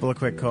squeeze in a couple of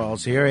quick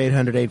calls here.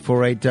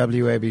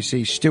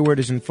 800-848-WABC. Stuart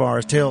is in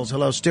Forest Hills.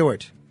 Hello,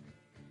 Stuart.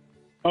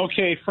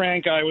 Okay,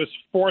 Frank, I was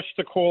forced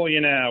to call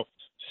you now.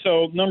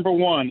 So, number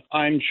one,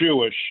 I'm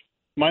Jewish.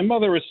 My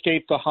mother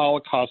escaped the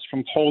Holocaust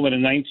from Poland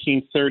in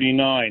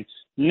 1939.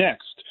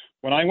 Next,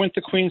 when I went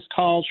to Queens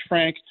College,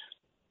 Frank,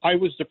 I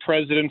was the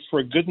president for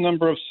a good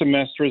number of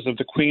semesters of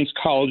the Queens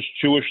College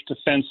Jewish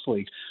Defense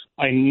League.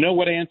 I know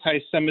what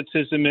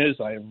anti-Semitism is.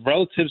 I have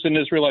relatives in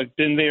Israel. I've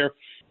been there.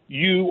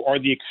 You are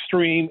the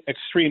extreme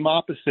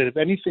opposite of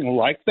anything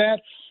like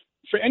that.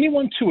 For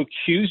anyone to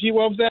accuse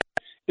you of that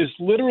is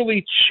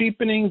literally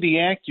cheapening the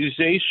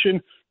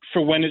accusation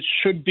for when it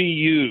should be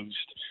used.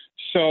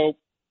 So,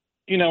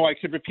 you know, I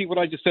could repeat what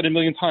I just said a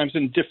million times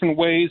in different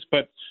ways,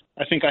 but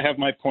I think I have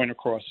my point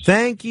across.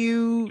 Thank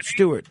you,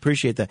 Stuart.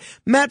 Appreciate that.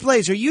 Matt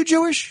Blaze, are you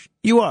Jewish?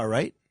 You are,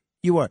 right?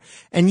 You are.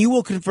 And you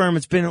will confirm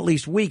it's been at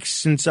least weeks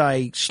since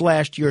I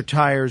slashed your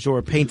tires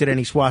or painted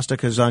any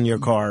swastikas on your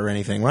car or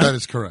anything, right? That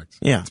is correct.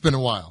 Yeah. It's been a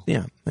while.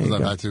 Yeah. Because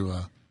I've had to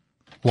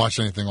wash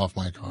anything off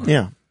my car.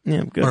 Yeah.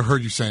 Yeah, good. Or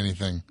heard you say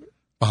anything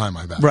behind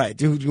my back. Right.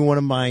 One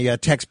of my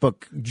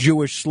textbook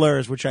Jewish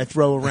slurs, which I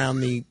throw around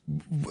the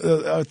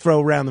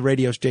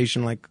radio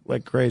station like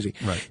crazy.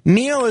 Right.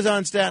 Neil is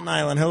on Staten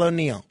Island. Hello,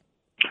 Neil.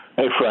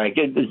 Hey, Frank.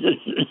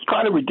 It's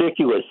kind of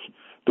ridiculous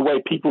the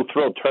way people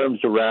throw terms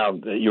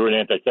around. You're an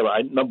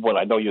anti-Semite. Number one,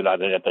 I know you're not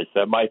an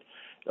anti-Semite.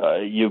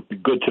 You've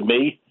been good to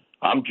me.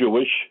 I'm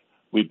Jewish.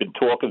 We've been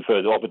talking for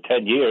over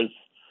 10 years.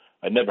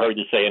 I never heard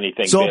you say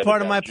anything. It's all bad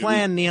part of about my Jews.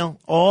 plan, Neil.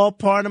 All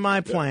part of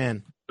my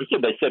plan.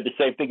 Listen, they said the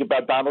same thing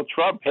about Donald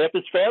Trump. Half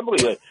his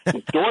family,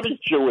 his daughter's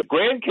Jewish,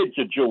 grandkids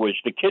are Jewish,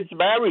 the kids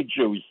married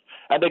Jews,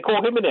 and they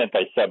call him an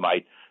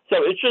anti-Semite. So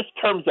it's just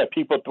terms that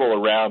people throw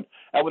around.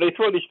 And when they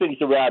throw these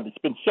things around, it's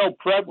been so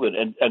prevalent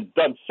and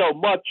done so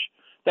much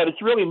that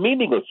it's really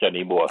meaningless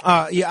anymore.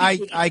 Yeah,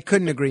 I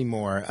couldn't agree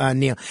more,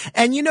 Neil.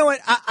 And you know what?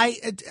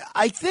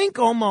 I think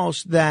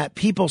almost that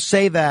people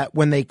say that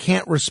when they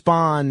can't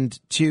respond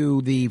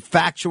to the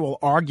factual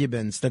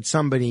arguments that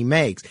somebody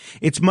makes.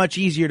 It's much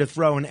easier to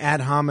throw an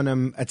ad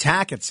hominem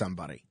attack at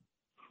somebody.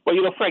 Well,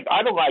 you know, Frank,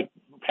 I don't like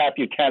Pat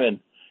Buchanan,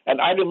 and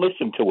I didn't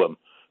listen to him.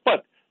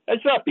 But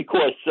it's not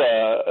because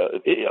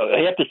half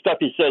the stuff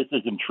he says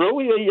isn't true.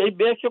 He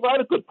makes a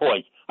lot of good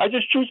points. I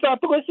just choose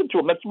not to listen to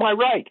him. That's my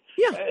right.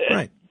 Yeah,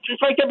 right.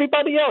 Just like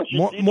everybody else.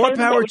 More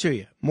power to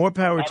you. More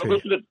power to you.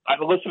 I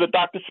don't listen to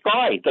Dr.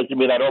 Sky. It doesn't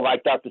mean I don't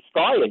like Dr.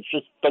 Sky. It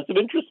just doesn't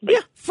interest me.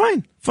 Yeah,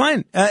 fine.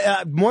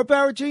 More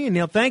power to you,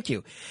 Neil. Thank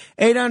you.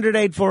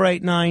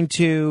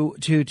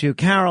 800-848-9222.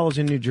 Carol's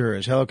in New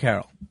Jersey. Hello,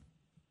 Carol.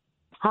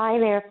 Hi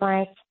there,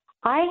 Frank.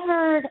 I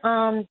heard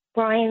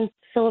Brian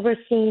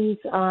Silverstein's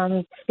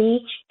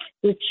speech,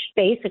 which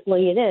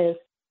basically it is,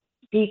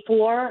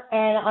 before,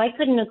 and I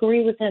couldn't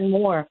agree with him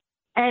more.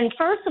 And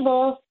first of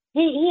all,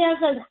 he has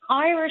an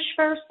Irish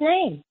first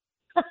name.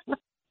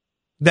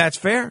 That's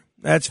fair.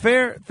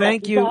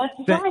 Thank you.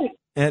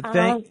 That's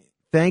right.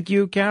 Thank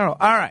you, Carol.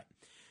 All right.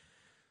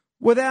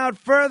 Without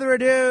further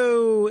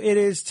ado, it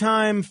is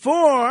time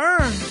for...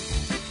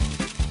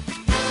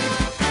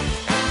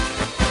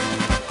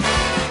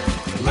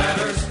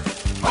 Letters.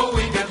 Oh,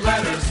 we get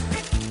letters.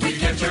 We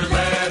get your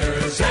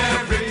letters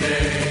every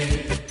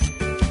day.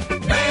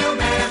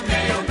 Mailman,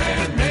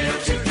 mailman, mail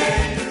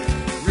today.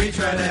 Reach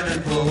right in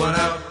and pull one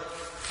out.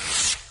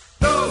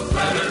 Those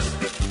letters.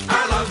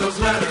 I love those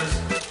letters.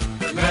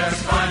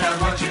 Let's find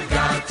out what you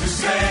got to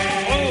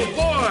say. Oh,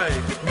 boy.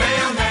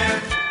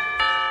 Mailman,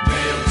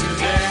 mail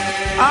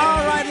today.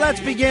 All right, let's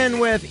begin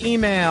with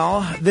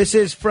email. This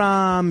is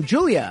from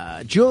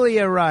Julia.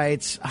 Julia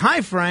writes,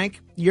 Hi, Frank.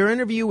 Your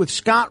interview with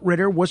Scott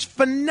Ritter was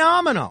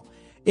phenomenal.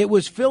 It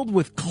was filled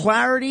with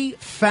clarity,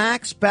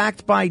 facts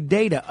backed by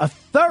data, a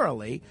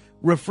thoroughly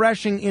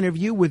refreshing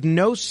interview with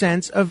no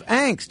sense of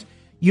angst.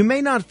 You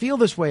may not feel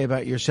this way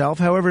about yourself.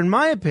 However, in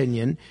my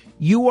opinion,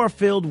 you are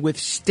filled with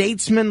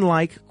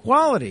statesman-like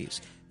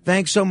qualities.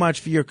 Thanks so much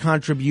for your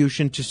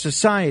contribution to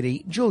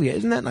society. Julia,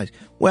 isn't that nice?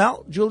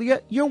 Well,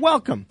 Julia, you're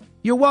welcome.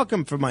 You're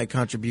welcome for my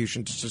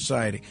contribution to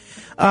society.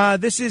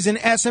 This is an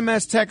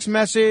SMS text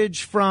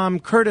message from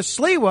Curtis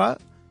Sliwa.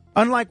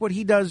 Unlike what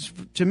he does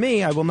to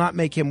me, I will not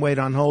make him wait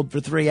on hold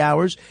for 3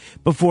 hours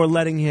before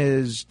letting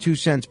his 2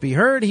 cents be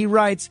heard. He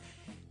writes,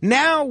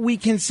 now we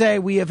can say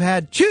we have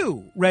had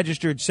 2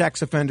 registered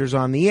sex offenders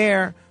on the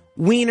air,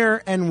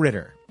 Wiener and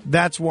Ritter.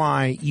 That's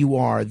why you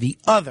are the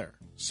other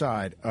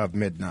side of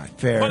midnight.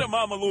 Fair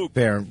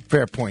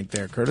point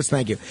there, Curtis.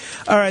 Thank you.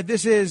 All right,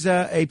 this is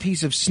a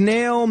piece of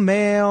snail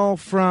mail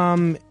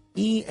from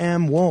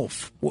E.M.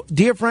 Wolf.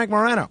 Dear Frank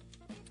Morano,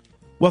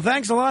 well,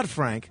 thanks a lot,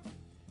 Frank.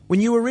 When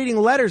you were reading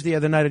letters the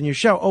other night on your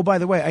show, oh, by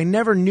the way, I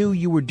never knew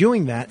you were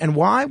doing that. And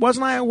why?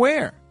 Wasn't I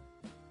aware?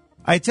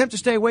 I attempt to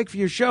stay awake for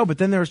your show, but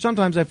then there are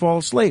sometimes I fall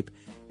asleep.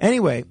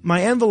 Anyway,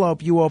 my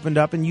envelope you opened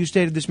up, and you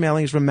stated this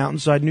mailing is from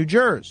Mountainside, New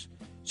Jersey.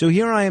 So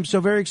here I am so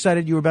very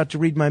excited you were about to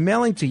read my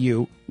mailing to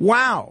you.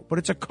 Wow, but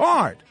it's a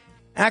card.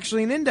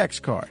 Actually, an index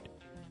card.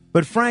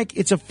 But, Frank,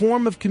 it's a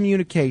form of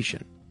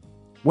communication.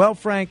 Well,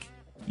 Frank,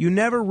 you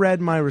never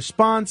read my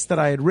response that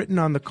I had written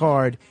on the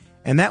card,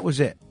 and that was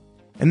it.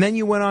 And then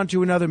you went on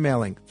to another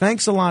mailing.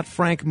 Thanks a lot,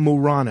 Frank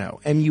Murano,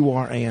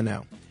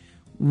 M-U-R-A-N-O.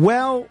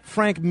 Well,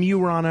 Frank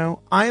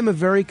Murano, I am a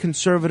very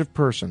conservative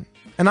person,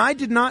 and I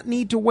did not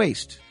need to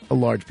waste a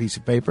large piece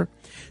of paper.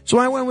 So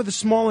I went with a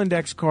small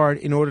index card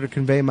in order to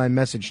convey my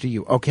message to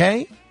you.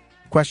 Okay?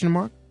 Question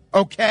mark?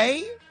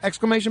 Okay?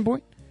 Exclamation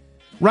point.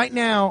 Right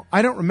now,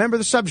 I don't remember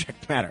the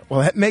subject matter.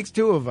 Well, that makes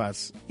two of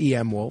us,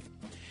 E.M. Wolf.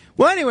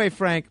 Well, anyway,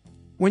 Frank,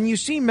 when you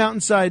see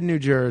Mountainside, New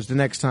Jersey the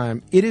next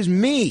time, it is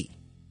me,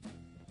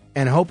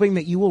 and hoping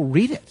that you will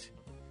read it.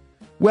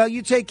 Well,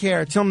 you take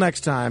care. Till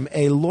next time,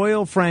 a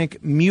loyal Frank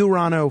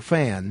Murano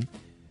fan.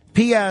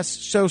 P.S.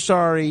 So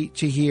sorry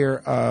to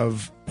hear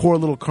of poor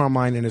little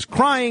Carmine and his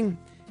crying.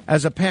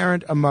 As a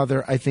parent, a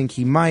mother, I think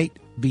he might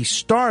be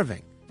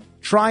starving.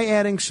 Try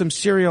adding some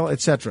cereal,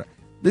 etc.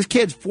 This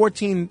kid's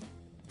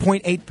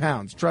 14.8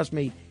 pounds. Trust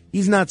me,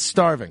 he's not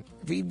starving.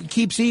 If he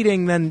keeps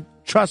eating, then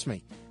trust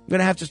me, I'm going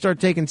to have to start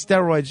taking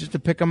steroids just to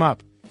pick him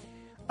up.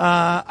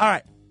 All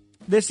right.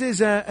 This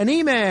is an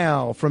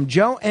email from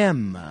Joe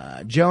M.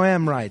 Joe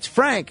M. writes,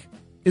 Frank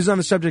is on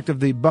the subject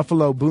of the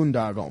Buffalo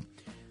boondoggle.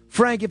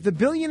 Frank, if the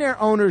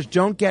billionaire owners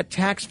don't get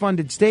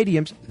tax-funded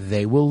stadiums,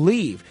 they will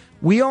leave.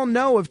 We all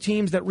know of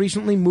teams that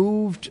recently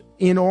moved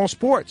in all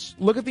sports.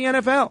 Look at the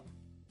NFL.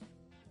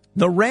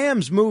 The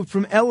Rams moved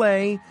from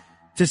L.A.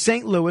 to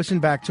St. Louis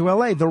and back to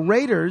L.A. The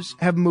Raiders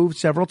have moved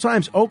several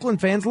times.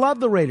 Oakland fans love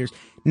the Raiders.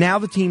 Now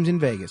the team's in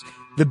Vegas.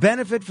 The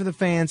benefit for the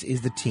fans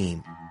is the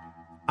team.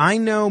 I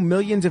know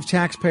millions of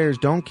taxpayers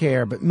don't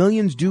care, but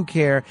millions do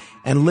care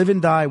and live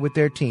and die with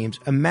their teams.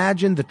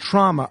 Imagine the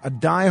trauma a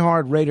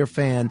diehard Raider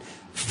fan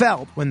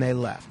felt when they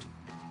left.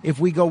 If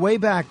we go way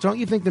back, don't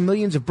you think the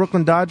millions of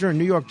Brooklyn Dodger and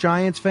New York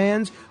Giants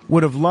fans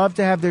would have loved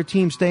to have their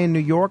team stay in New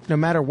York no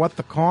matter what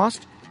the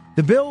cost?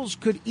 The Bills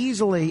could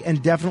easily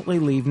and definitely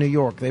leave New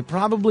York. They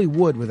probably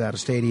would without a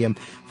stadium.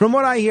 From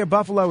what I hear,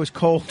 Buffalo is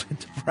cold and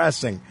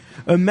depressing.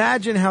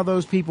 Imagine how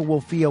those people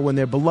will feel when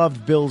their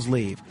beloved Bills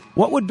leave.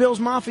 What would Bills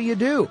Mafia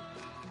do?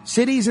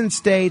 Cities and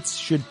states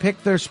should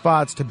pick their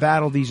spots to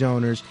battle these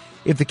owners.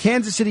 If the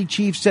Kansas City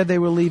Chiefs said they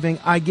were leaving,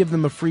 I'd give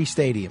them a free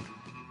stadium.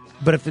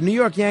 But if the New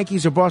York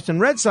Yankees or Boston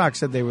Red Sox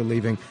said they were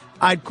leaving,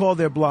 I'd call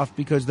their bluff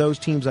because those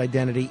teams'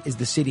 identity is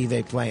the city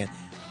they play in.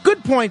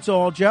 Good points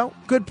all, Joe.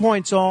 Good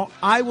points all.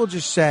 I will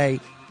just say,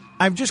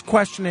 I'm just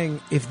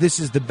questioning if this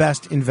is the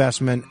best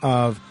investment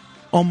of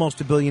almost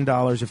 $1 billion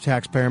of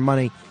taxpayer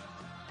money,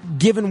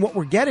 given what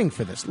we're getting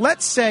for this.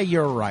 Let's say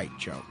you're right,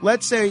 Joe.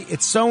 Let's say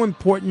it's so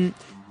important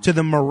to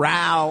the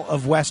morale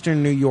of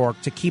Western New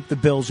York to keep the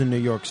Bills in New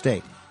York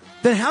State.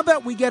 Then how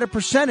about we get a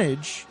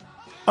percentage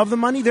of the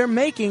money they're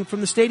making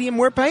from the stadium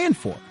we're paying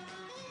for?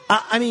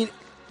 I mean,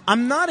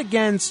 I'm not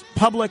against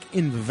public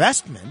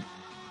investment.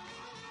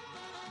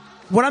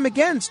 What I'm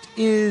against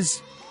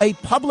is a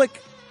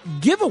public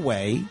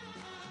giveaway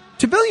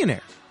to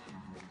billionaires.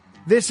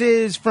 This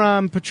is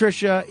from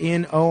Patricia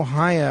in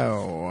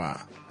Ohio.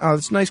 Oh,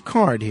 it's a nice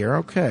card here.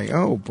 Okay.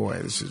 Oh, boy,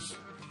 this is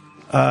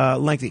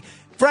lengthy.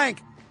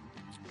 Frank,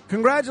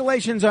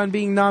 congratulations on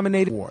being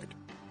nominated for the award.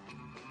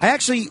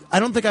 I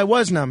don't think I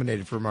was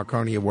nominated for a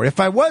Marconi Award. If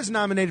I was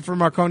nominated for a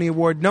Marconi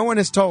Award, no one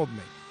has told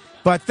me.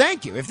 But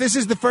thank you. If this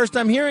is the first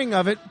I'm hearing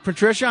of it,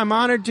 Patricia, I'm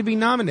honored to be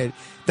nominated.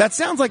 That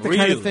sounds like the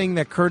kind of thing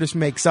that Curtis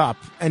makes up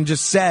and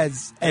just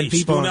says, and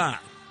people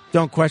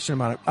don't question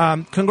him on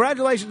it.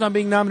 Congratulations on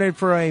being nominated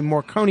for a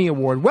Marconi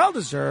Award.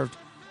 Well-deserved.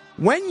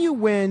 When you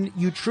win,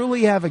 you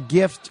truly have a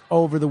gift.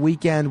 Over the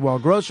weekend while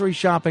grocery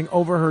shopping,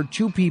 overheard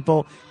two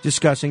people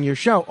discussing your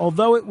show.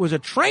 Although it was a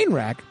train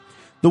wreck,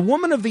 the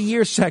Woman of the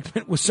Year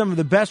segment was some of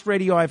the best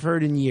radio I've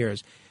heard in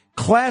years.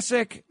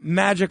 Classic,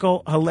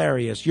 magical,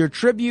 hilarious. Your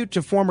tribute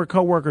to former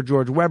coworker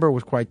George Weber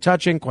was quite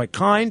touching, quite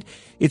kind.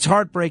 It's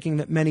heartbreaking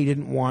that many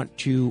didn't want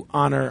to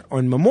honor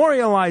and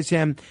memorialize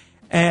him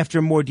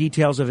after more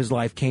details of his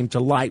life came to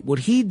light. What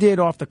he did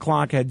off the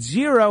clock had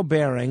zero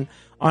bearing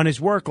on his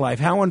work life.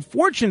 How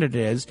unfortunate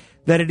it is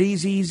that it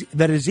is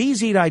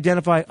easy to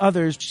identify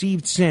others'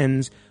 perceived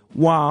sins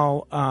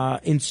while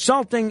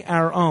insulting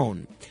our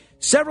own.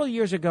 Several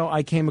years ago,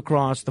 I came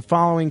across the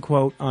following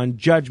quote on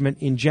judgment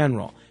in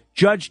general.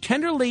 Judge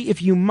tenderly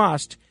if you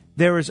must.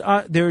 There is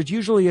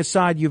usually a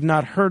side you've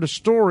not heard, a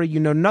story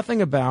you know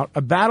nothing about,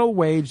 a battle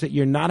waged that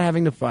you're not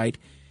having to fight.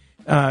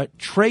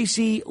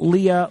 Tracy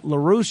Leah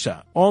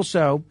LaRussa.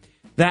 Also,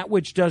 that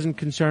which doesn't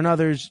concern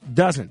others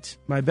doesn't.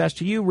 My best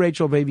to you,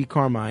 Rachel Baby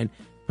Carmine,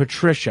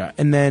 Patricia.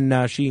 And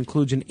then she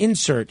includes an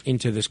insert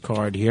into this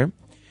card here.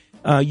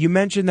 You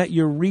mentioned that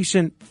your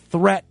recent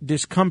throat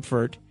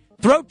discomfort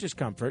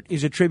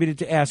is attributed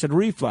to acid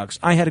reflux.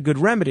 I had a good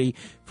remedy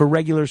for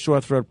regular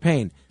sore throat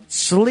pain.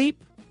 Steep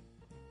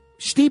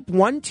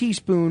 1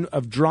 teaspoon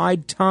of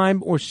dried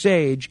thyme or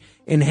sage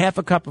in half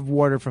a cup of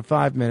water for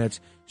 5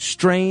 minutes.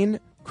 Strain,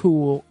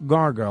 cool,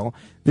 gargle.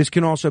 This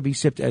can also be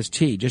sipped as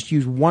tea. Just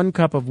use 1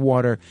 cup of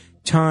water.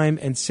 Thyme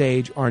and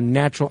sage are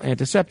natural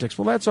antiseptics.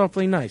 Well, that's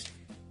awfully nice.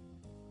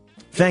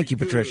 Thank you,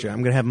 Patricia.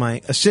 I'm going to have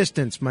my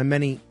assistants,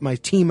 my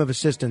team of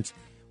assistants,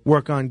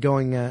 work on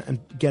going and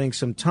getting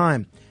some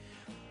time.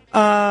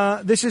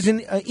 This is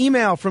an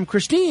email from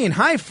Christine.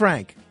 Hi,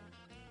 Frank.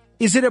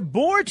 Is it a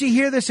bore to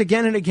hear this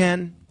again and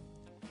again?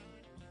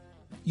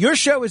 Your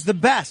show is the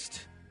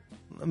best.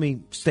 Let me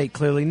state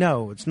clearly,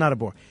 no, it's not a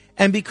bore.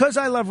 And because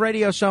I love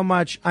radio so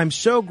much, I'm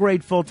so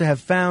grateful to have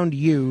found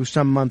you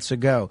some months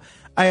ago.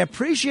 I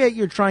appreciate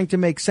you're trying to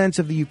make sense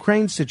of the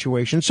Ukraine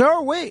situation. So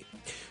are we.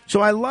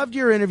 So I loved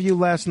your interview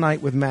last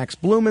night with Max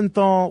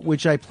Blumenthal,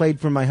 which I played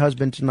for my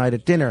husband tonight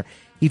at dinner.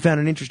 He found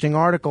an interesting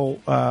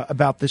article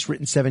about this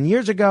written 7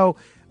 years ago,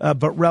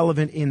 but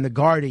relevant in The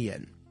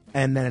Guardian.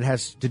 And then it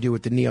has to do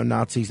with the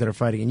neo-Nazis that are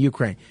fighting in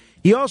Ukraine.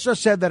 He also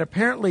said that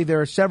apparently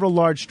there are several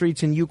large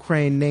streets in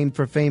Ukraine named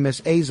for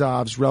famous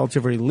Azovs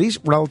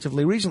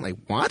relatively recently.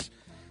 What?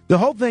 The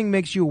whole thing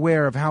makes you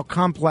aware of how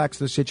complex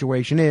the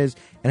situation is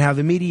and how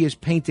the media is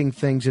painting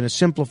things in a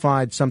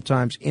simplified,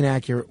 sometimes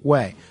inaccurate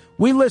way.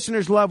 We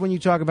listeners love when you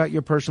talk about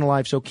your personal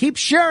life, so keep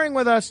sharing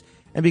with us.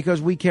 And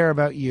because we care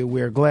about you,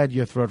 we're glad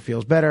your throat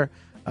feels better.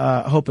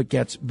 Hope it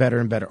gets better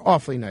and better.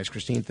 Awfully nice,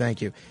 Christine.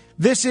 Thank you.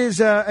 This is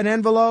an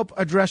envelope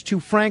addressed to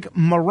Frank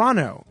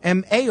Morano,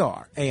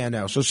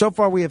 M-A-R-A-N-O. So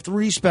far we have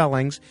 3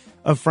 spellings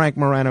of Frank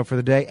Morano for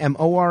the day,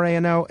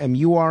 M-O-R-A-N-O,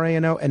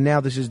 M-U-R-A-N-O, and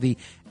now this is the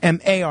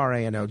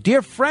M-A-R-A-N-O.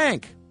 Dear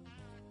Frank,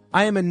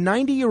 I am a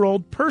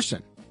 90-year-old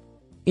person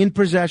in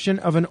possession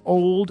of an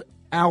old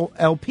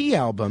LP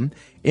album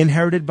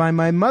inherited by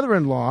my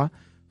mother-in-law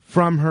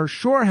from her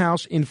shore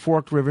house in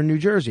Forked River, New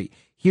Jersey.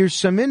 Here's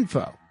some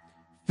info.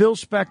 Phil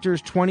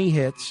Spector's 20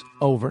 hits,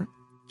 over,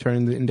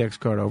 turning the index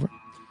card over.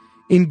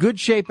 In Good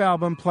Shape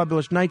album,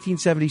 published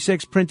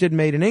 1976, printed,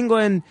 made in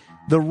England.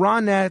 The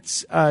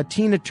Ronettes,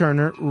 Tina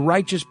Turner,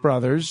 Righteous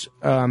Brothers,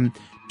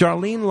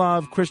 Darlene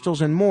Love,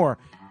 Crystals, and more.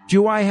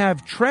 Do I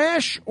have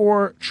trash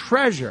or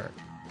treasure?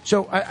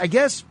 So I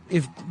guess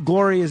if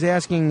Gloria is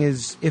asking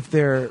is if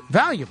they're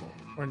valuable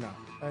or not.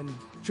 And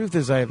truth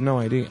is, I have no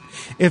idea.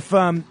 If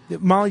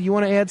Molly, you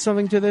want to add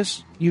something to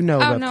this? You know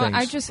about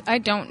things. I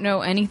don't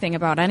know anything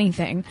about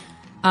anything.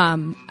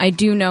 I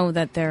do know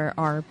that there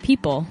are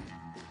people.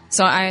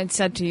 So I had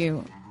said to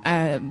you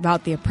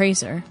about the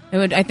appraiser.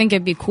 I think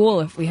it'd be cool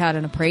if we had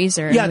an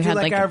appraiser. Yeah, and we had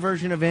like our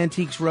version of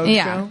Antiques Roadshow.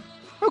 Yeah.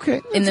 Okay,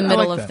 in the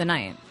middle of the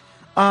night.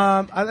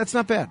 That's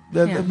not bad.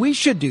 We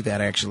should do that,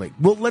 actually.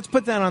 Well, let's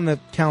put that on the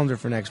calendar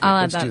for next week.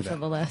 I'll let's add do that for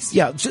the list.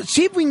 Yeah, so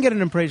see if we can get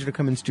an appraiser to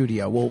come in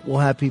studio. We'll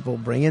have people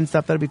bring in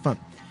stuff. That'll be fun.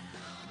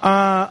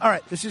 All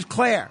right, this is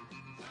Claire.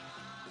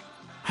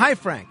 Hi,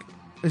 Frank.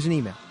 There's an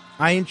email.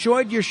 I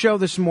enjoyed your show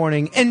this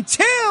morning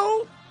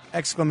until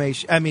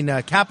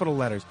capital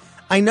letters.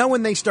 I know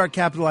when they start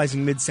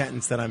capitalizing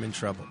mid-sentence that I'm in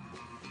trouble.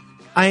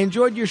 I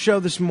enjoyed your show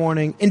this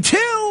morning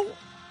until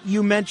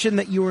you mentioned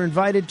that you were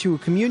invited to a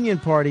communion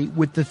party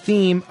with the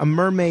theme A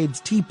Mermaid's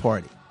Tea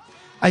Party.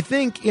 I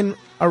think in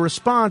a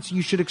response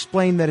you should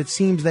explain that it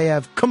seems they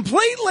have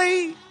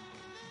completely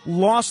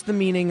lost the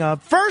meaning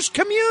of First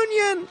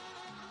Communion.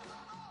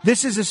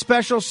 This is a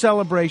special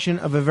celebration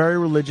of a very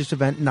religious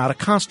event, not a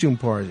costume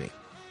party.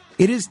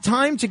 It is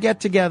time to get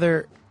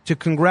together to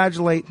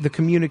congratulate the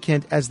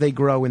communicant as they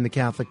grow in the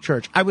Catholic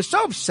Church. I was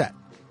so upset! !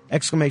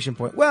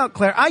 Well,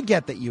 Claire, I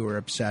get that you were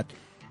upset,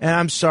 and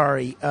I'm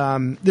sorry.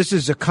 This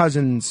is a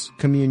cousin's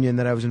communion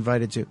that I was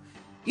invited to.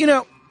 You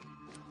know,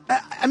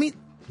 I mean,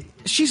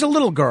 she's a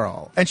little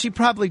girl, and she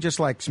probably just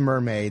likes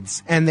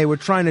mermaids, and they were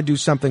trying to do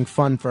something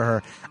fun for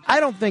her. I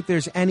don't think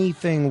there's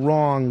anything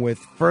wrong with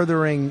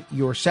furthering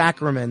your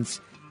sacraments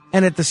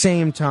and at the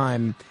same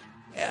time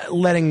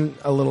letting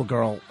a little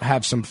girl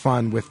have some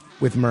fun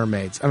with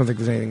mermaids. I don't think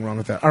there's anything wrong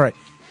with that. All right.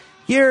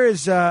 Here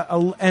is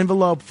an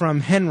envelope from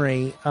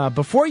Henry.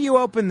 Before you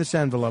open this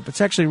envelope,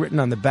 it's actually written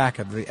on the back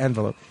of the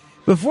envelope.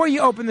 Before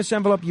you open this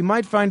envelope, you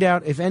might find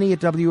out if any at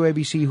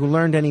WABC who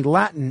learned any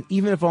Latin,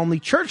 even if only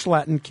church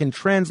Latin, can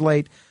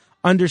translate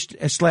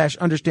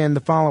 /understand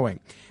the following.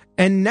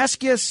 En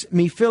nescius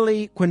mi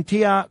fili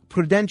quintia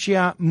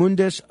prudentia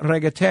mundus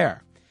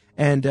regater.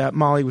 And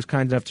Molly was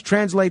kind enough to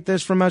translate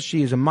this from us.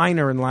 She is a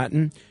minor in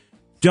Latin.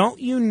 Don't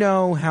you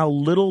know how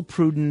little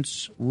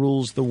prudence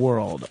rules the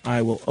world?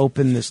 I will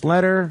open this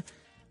letter,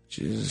 which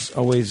is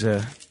always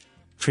a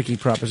tricky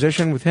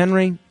proposition with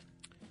Henry.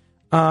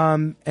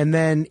 And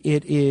then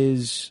it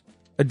is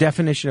a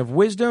definition of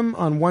wisdom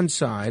on one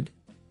side.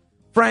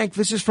 Frank,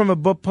 this is from a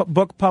book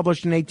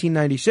published in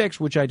 1896,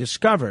 which I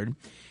discovered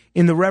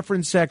in the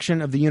reference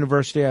section of the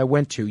university I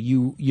went to,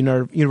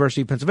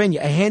 University of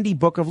Pennsylvania, a handy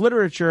book of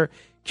literature,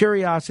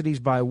 Curiosities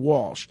by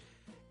Walsh.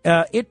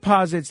 It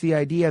posits the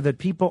idea that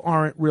people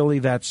aren't really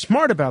that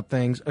smart about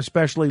things,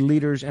 especially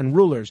leaders and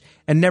rulers,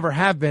 and never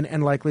have been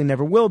and likely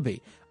never will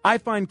be. I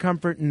find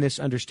comfort in this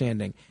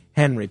understanding.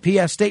 Henry.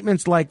 P.S.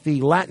 Statements like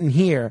the Latin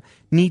here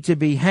need to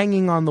be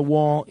hanging on the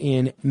wall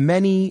in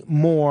many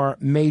more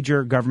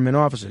major government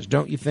offices.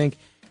 Don't you think,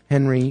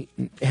 Henry?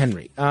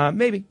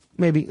 Maybe.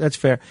 That's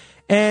fair.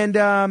 And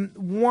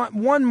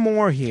one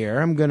more here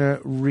I'm going to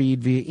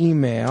read via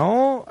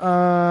email,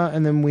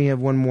 and then we have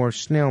one more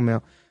snail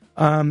mail.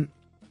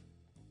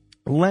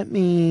 Let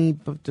me...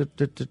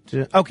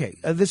 Okay,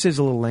 this is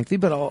a little lengthy,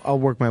 but I'll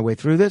work my way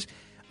through this.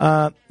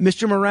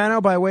 Mr.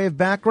 Morano, by way of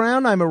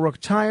background, I'm a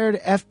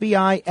retired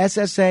FBI,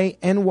 SSA,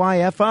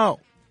 NYFO.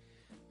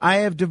 I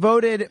have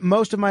devoted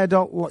most of my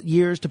adult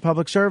years to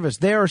public service.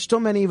 There are still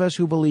many of us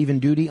who believe in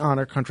duty,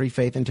 honor, country,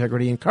 faith,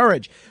 integrity, and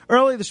courage.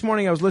 Early this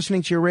morning, I was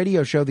listening to your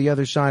radio show, The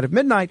Other Side of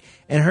Midnight,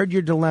 and heard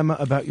your dilemma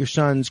about your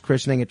son's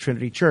christening at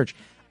Trinity Church.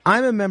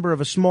 I'm a member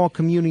of a small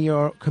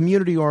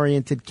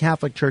community-oriented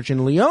Catholic church in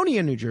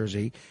Leonia, New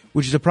Jersey,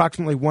 which is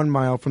approximately 1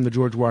 mile from the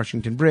George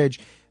Washington Bridge.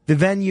 The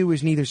venue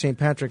is neither St.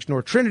 Patrick's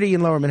nor Trinity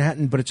in Lower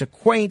Manhattan, but it's a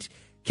quaint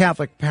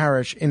Catholic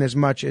parish. In as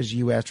much as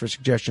you asked for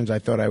suggestions, I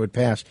thought I would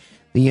pass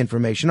the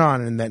information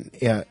on, and then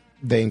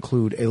they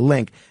include a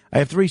link. I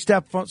have 3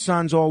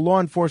 stepsons, all law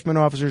enforcement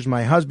officers.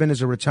 My husband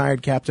is a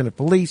retired captain of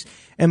police,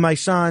 and my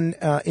son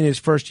in his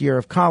first year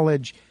of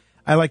college.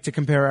 I like to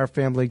compare our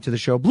family to the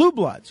show Blue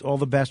Bloods. All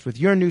the best with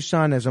your new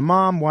son as a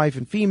mom, wife,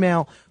 and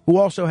female, who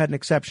also had an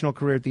exceptional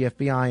career at the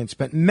FBI and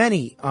spent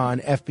many on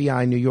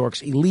FBI New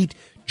York's elite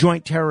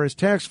Joint Terrorist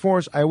Task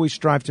Force. I always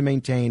strive to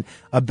maintain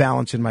a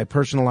balance in my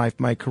personal life.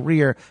 My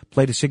career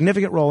played a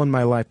significant role in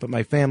my life, but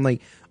my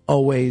family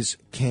always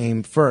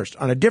came first.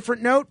 On a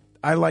different note,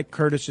 I like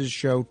Curtis's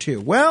show, too.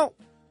 Well,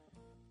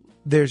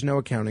 there's no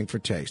accounting for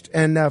taste.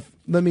 And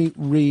let me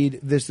read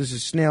this. This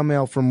is snail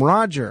mail from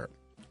Roger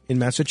in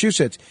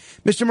Massachusetts.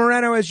 Mr.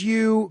 Morano, as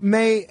you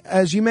may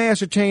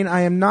ascertain,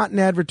 I am not an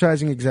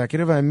advertising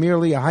executive. I'm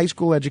merely a high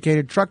school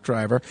educated truck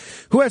driver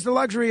who has the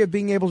luxury of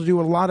being able to do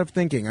a lot of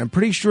thinking. I'm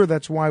pretty sure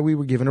that's why we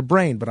were given a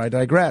brain, but I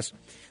digress.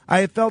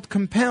 I have felt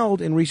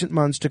compelled in recent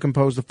months to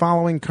compose the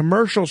following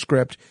commercial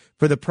script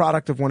for the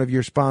product of one of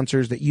your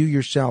sponsors that you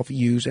yourself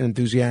use and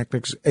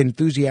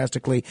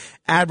enthusiastically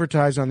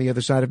advertise on The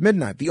Other Side of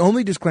Midnight. The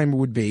only disclaimer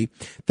would be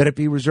that it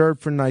be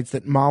reserved for nights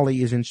that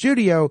Molly is in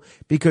studio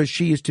because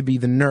she is to be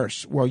the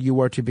nurse while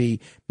you are to be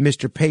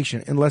Mr.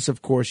 Patient, unless,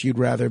 of course, you'd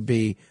rather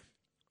be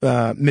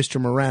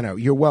Mr. Morano.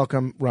 You're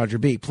welcome, Roger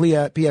B.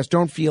 P.S.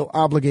 Don't feel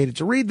obligated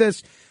to read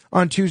this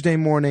on Tuesday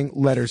morning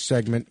letters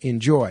segment.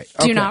 Enjoy.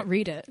 Do not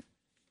read it.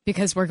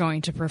 Because we're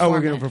going to perform it. Oh,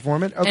 we're going to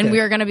perform it? Okay. And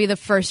we are going to be the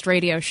first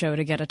radio show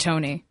to get a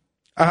Tony.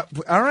 All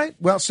right.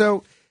 Well,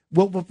 so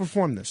we'll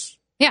perform this.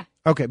 Yeah.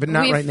 Okay, but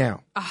not right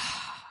now.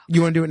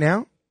 You want to do it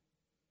now?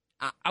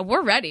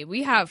 We're ready.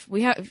 We have.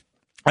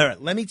 All right,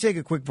 let me take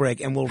a quick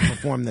break, and we'll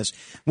perform this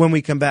when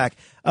we come back.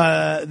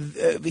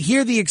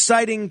 Hear the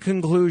exciting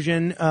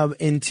conclusion of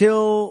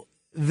Until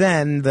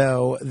Then,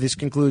 though. This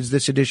concludes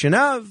this edition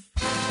of...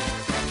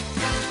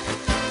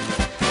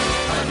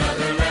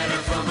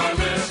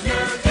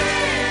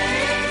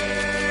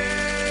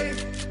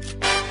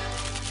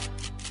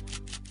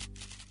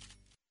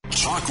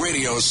 Talk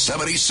Radio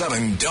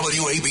 77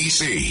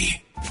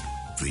 WABC.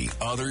 The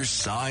Other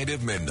Side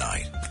of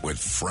Midnight with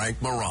Frank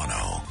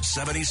Morano.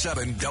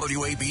 77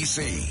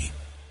 WABC.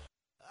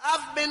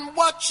 I've been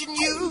watching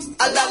you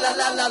a la la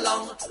la la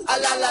long, a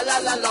la la la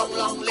la long,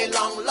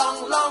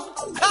 long.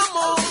 Come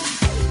on,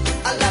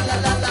 a la la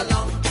la la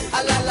long,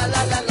 a la la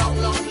la la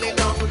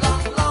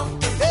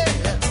long. Hey,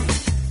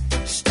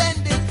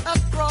 standing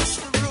across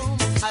the room,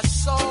 I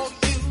saw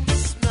you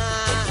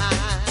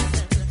smile.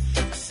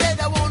 I said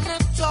I wanna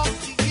talk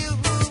to you.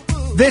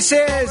 This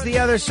is The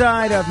Other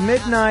Side of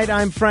Midnight.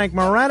 I'm Frank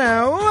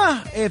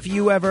Morano. If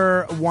you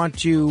ever want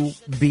to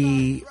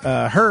be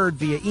heard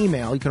via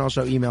email, you can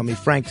also email me,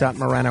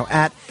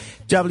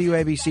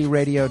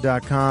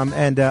 frank.morano@wabcradio.com.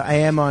 And I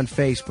am on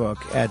Facebook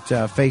at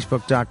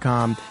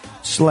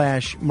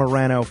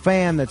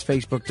facebook.com/MoranoFan. That's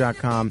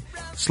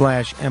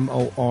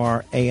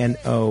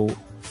facebook.com/MORANO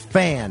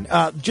fan.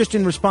 Just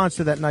in response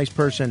to that nice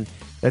person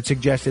that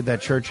suggested that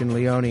church in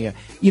Leonia.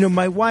 You know,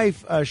 my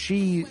wife,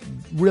 she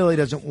really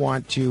doesn't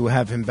want to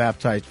have him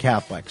baptized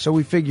Catholic. So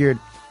we figured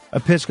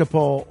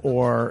Episcopal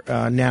or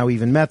now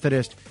even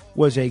Methodist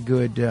was a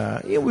good,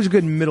 it was a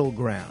good middle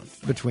ground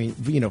between,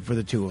 for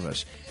the two of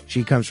us.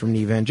 She comes from an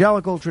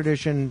evangelical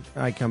tradition.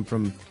 I come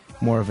from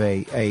more of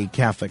a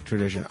Catholic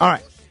tradition. All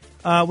right.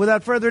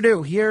 Without further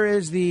ado, here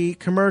is the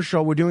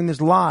commercial. We're doing this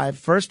live.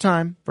 First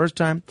time.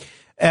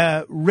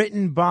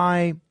 Written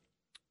by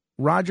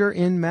Roger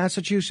in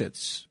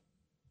Massachusetts.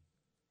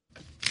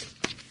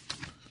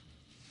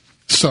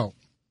 So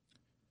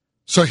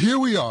here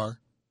we are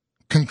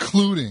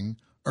concluding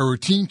a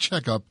routine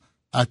checkup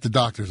at the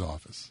doctor's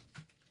office.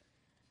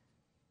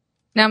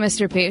 Now,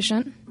 Mr.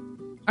 Patient,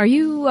 are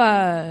you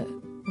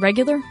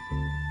regular?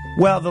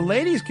 Well, the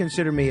ladies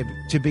consider me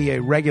to be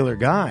a regular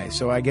guy,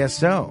 so I guess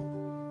so.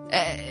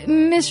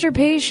 Mr.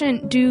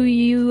 Patient, do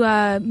you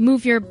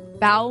move your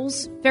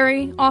bowels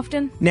very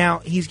often? Now,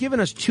 he's given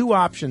us two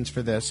options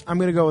for this. I'm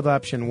going to go with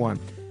option one.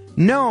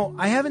 No,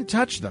 I haven't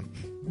touched them.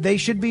 They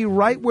should be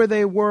right where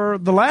they were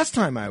the last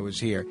time I was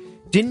here.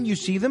 Didn't you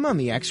see them on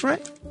the x-ray?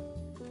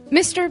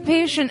 Mr.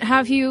 Patient,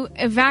 have you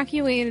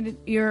evacuated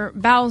your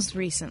bowels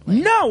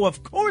recently? No,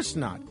 of course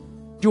not.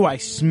 Do I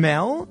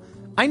smell?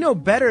 I know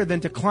better than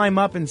to climb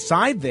up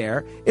inside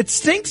there. It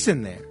stinks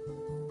in there.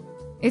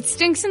 It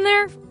stinks in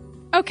there?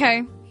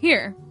 Okay,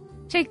 here.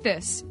 Take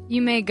this.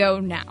 You may go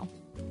now.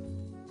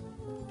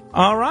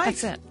 All right.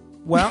 That's it.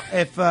 Well,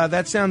 if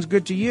that sounds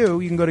good to you,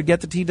 you can go to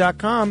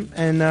getthetea.com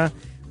and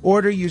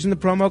order using the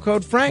promo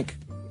code Frank.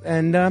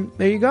 And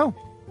there you go.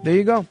 There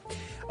you go.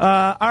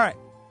 All right.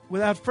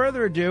 Without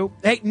further ado,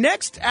 hey,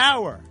 next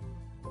hour,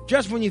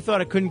 just when you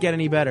thought it couldn't get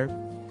any better,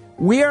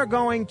 we are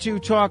going to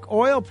talk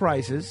oil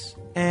prices.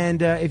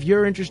 And if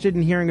you're interested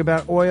in hearing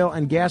about oil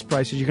and gas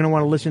prices, you're going to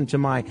want to listen to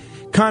my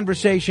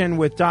conversation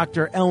with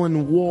Dr.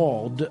 Ellen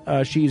Wald.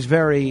 She's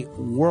very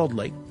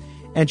worldly,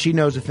 and she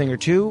knows a thing or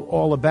two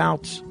all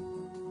about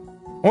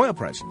oil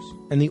prices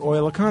and the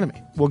oil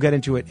economy. We'll get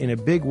into it in a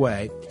big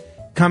way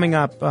coming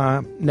up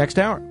next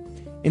hour.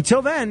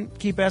 Until then,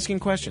 keep asking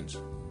questions.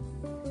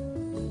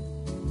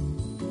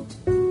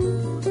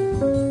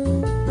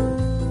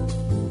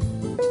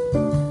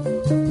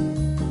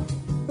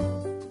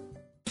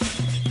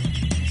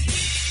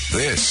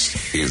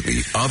 This is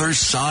The Other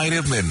Side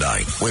of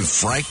Midnight with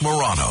Frank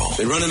Morano.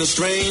 They're running a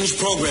strange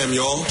program,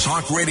 y'all.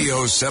 Talk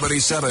Radio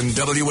 77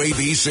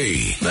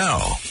 WABC.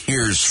 Now,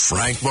 here's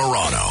Frank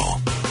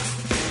Morano.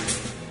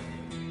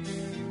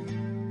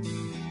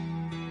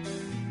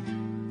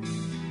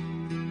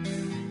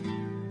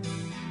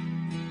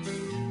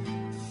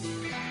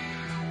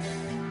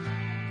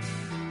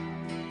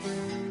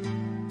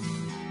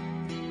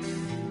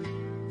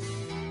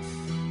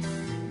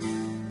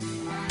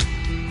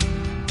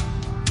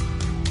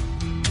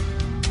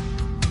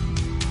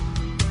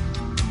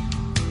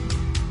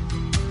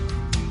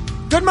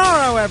 Good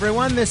morrow,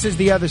 everyone. This is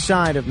The Other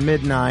Side of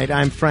Midnight.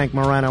 I'm Frank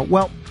Morano.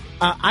 Well,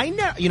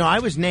 I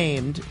was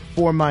named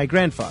for my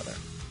grandfather,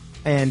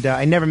 and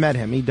I never met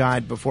him. He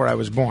died before I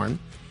was born.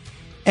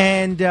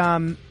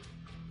 And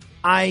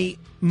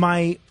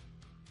my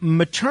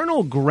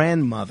maternal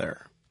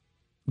grandmother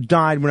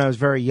died when I was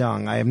very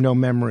young. I have no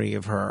memory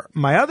of her.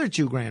 My other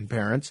two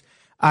grandparents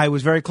I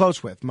was very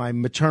close with, my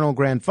maternal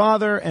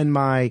grandfather and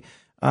my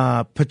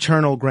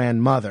paternal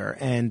grandmother.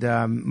 And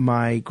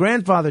my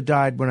grandfather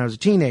died when I was a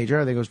teenager.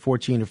 I think I was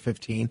 14 or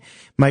 15.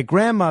 My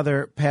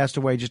grandmother passed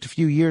away just a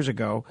few years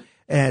ago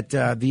at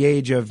the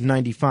age of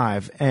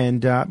 95,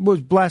 and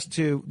was blessed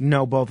to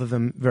know both of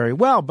them very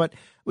well, but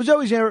was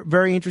always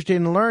very interested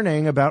in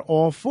learning about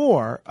all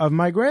four of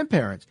my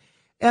grandparents.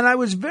 And I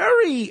was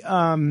very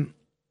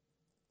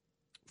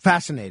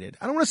fascinated.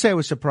 I don't want to say I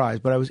was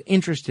surprised, but I was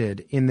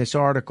interested in this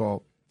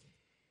article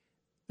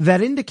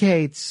that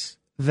indicates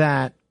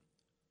that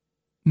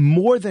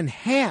more than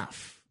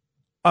half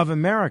of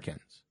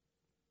Americans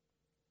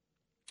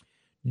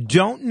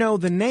don't know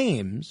the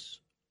names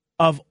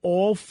of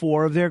all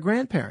four of their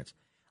grandparents.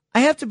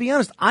 I have to be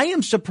honest, I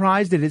am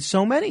surprised that it's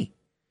so many.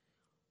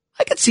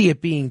 I could see it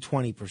being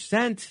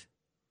 20%,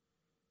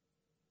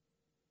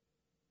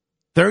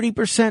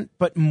 30%,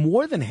 but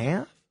more than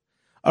half?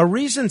 A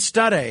recent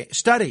study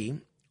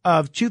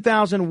of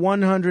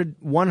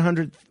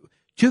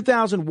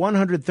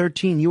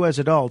 2,113 U.S.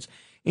 adults,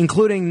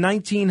 including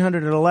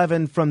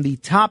 1,911 from the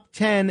top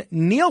 10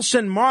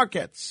 Nielsen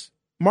market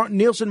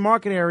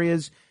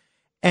areas,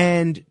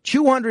 and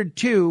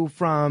 202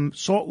 from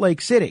Salt Lake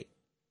City,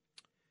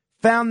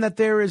 found that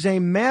there is a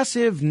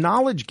massive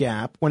knowledge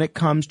gap when it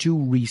comes to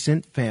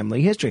recent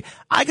family history.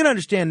 I can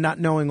understand not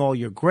knowing all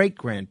your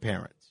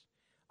great-grandparents.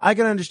 I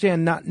can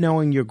understand not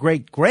knowing your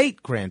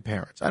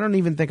great-great-grandparents. I don't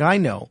even think I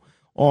know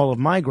all of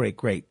my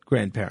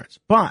great-great-grandparents.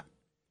 But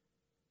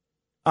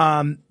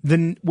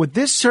what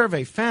this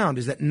survey found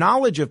is that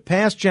knowledge of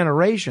past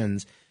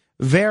generations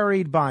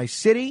varied by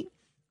city,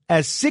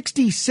 as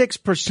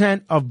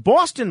 66% of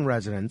Boston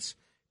residents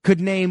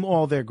could name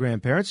all their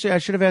grandparents. I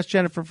should have asked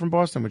Jennifer from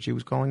Boston what she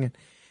was calling in.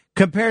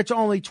 Compared to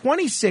only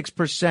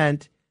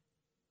 26%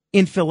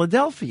 in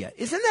Philadelphia.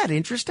 Isn't that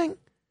interesting?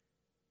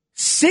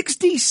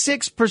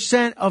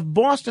 66% of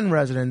Boston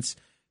residents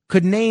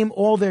could name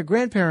all their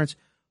grandparents,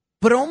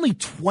 but only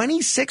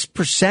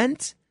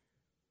 26%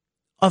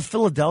 of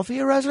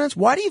Philadelphia residents?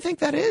 Why do you think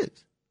that is?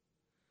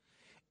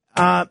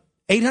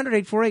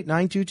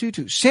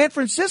 800-848-9222. San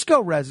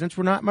Francisco residents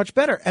were not much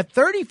better at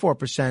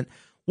 34%,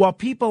 while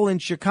people in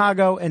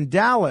Chicago and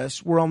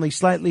Dallas were only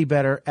slightly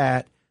better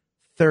at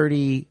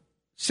 36%.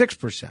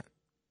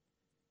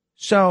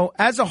 So,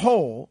 as a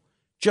whole,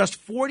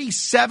 just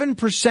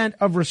 47%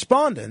 of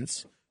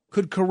respondents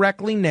could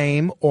correctly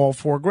name all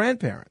four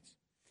grandparents.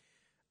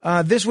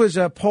 This was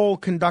a poll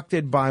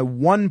conducted by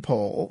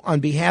OnePoll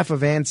on behalf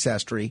of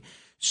Ancestry.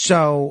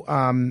 So,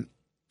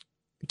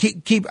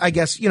 keep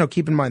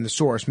in mind the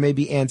source.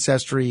 Maybe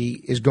Ancestry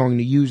is going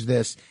to use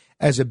this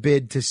as a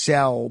bid to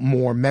sell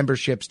more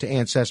memberships to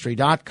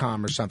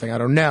Ancestry.com or something. I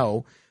don't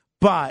know.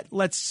 But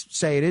let's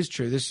say it is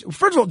true.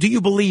 First of all, do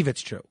you believe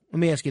it's true? Let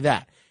me ask you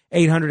that.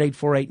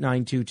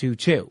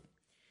 800-848-9222.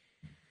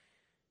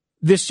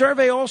 This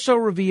survey also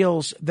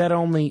reveals that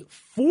only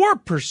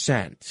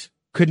 4%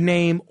 could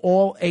name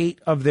all 8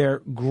 of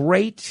their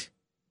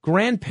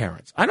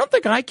great-grandparents. I don't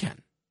think I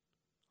can.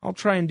 I'll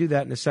try and do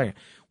that in a second.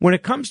 When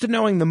it comes to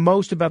knowing the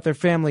most about their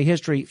family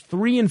history,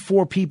 3 in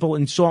 4 people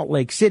in Salt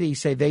Lake City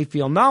say they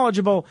feel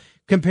knowledgeable,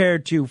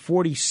 compared to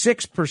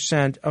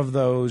 46% of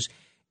those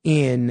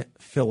in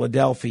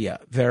Philadelphia.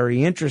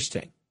 Very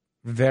interesting.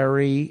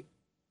 Very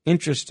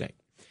interesting.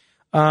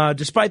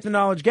 Despite the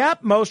knowledge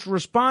gap, most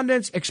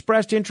respondents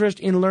expressed interest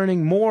in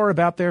learning more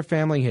about their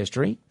family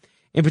history.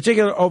 In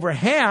particular, over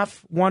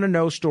half want to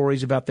know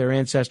stories about their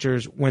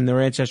ancestors when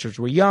their ancestors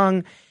were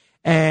young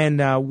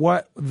and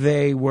what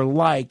they were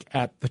like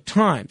at the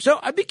time. So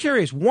I'd be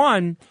curious,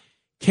 one,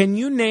 can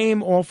you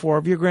name all four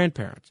of your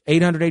grandparents?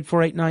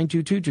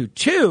 800-848-9222.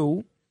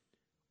 Two,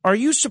 are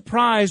you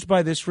surprised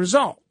by this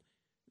result,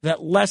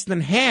 that less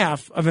than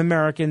half of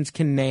Americans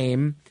can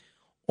name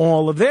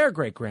all of their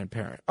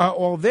grandparents?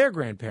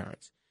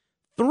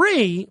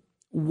 Three,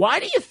 why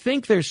do you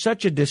think there's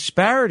such a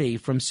disparity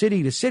from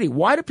city to city?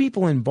 Why do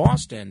people in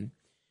Boston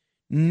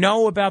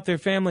know about their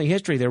family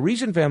history, their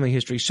recent family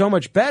history, so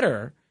much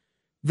better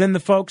than the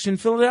folks in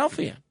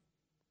Philadelphia?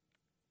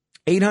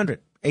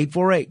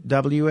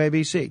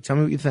 800-848-WABC. Tell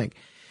me what you think.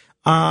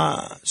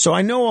 So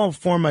I know all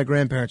four of my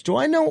grandparents. Do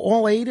I know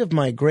all eight of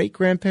my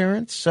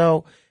great-grandparents?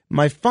 So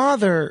my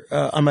father,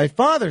 on my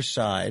father's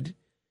side,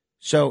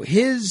 so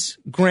his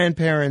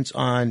grandparents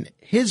on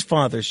his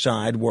father's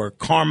side were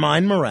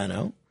Carmine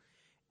Moreno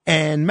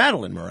and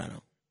Madeline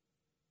Moreno.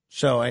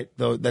 So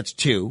that's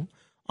two.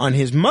 On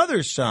his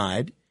mother's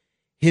side,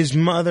 his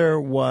grandmother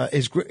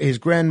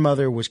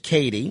was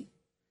Katie,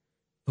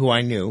 who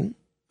I knew,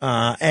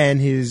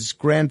 and his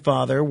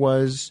grandfather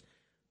was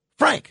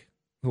Frank,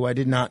 who I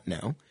did not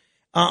know.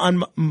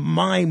 On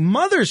my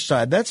mother's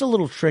side, that's a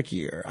little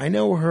trickier. I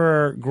know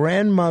her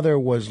grandmother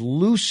was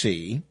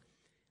Lucy.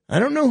 I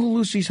don't know who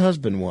Lucy's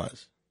husband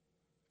was.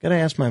 Got to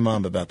ask my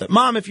mom about that.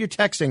 Mom, if you're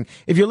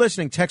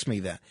listening, text me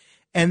that.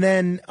 And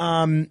then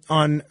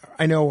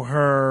I know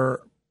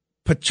her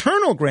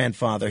paternal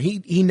grandfather,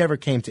 he never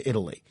came to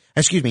Italy.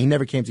 Excuse me, he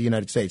never came to the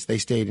United States. They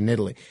stayed in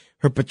Italy.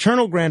 Her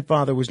paternal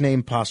grandfather was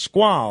named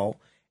Pasquale,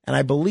 and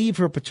I believe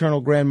her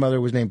paternal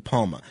grandmother was named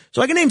Palma.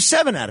 So I can name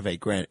 7 out of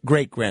 8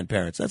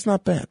 great-grandparents. That's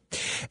not bad.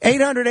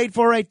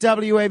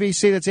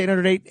 800-848-WABC. That's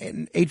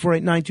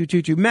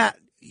 800-848-9222. Matt,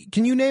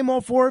 can you name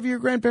all 4 of your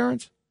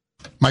grandparents?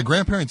 My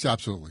grandparents,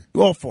 absolutely.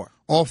 All 4?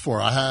 All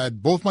 4. I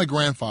had both my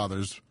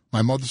grandfathers,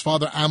 my mother's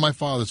father and my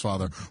father's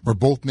father, were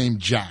both named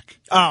Jack.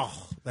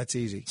 Oh, that's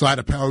easy. So I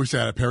always say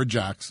I had a pair of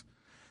Jacks.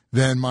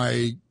 Then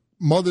my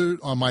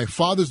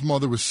father's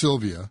mother was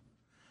Sylvia,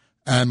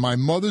 and my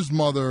mother's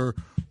mother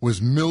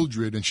was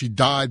Mildred, and she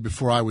died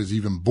before I was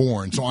even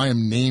born, so I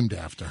am named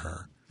after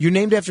her. You're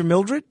named after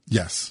Mildred?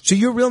 Yes. So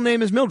your real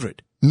name is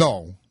Mildred?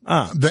 No.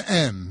 The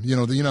M,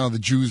 the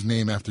Jews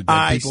name after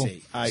dead people.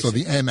 I see.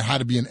 The M had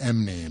to be an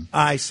M name.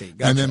 I see.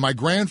 Gotcha. And then my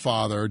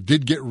grandfather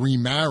did get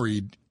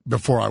remarried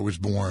before I was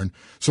born,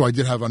 so I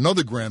did have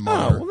another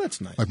grandmother. Oh, well, that's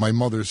nice. Like my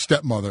mother's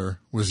stepmother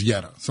was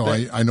Yetta, so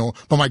I know.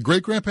 But my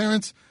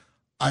great-grandparents,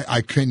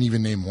 I couldn't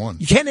even name one.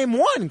 You can't name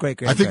one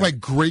great-grandparent? I think my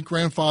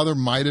great-grandfather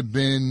might have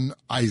been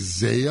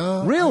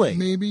Isaiah. Really?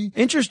 Maybe.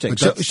 Interesting.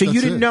 So you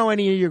didn't know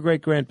any of your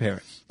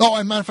great-grandparents? Oh,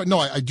 as a matter of fact, no,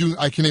 I do.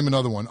 I can name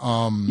another one.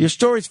 Your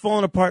story's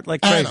falling apart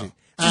like crazy.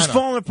 It's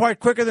falling apart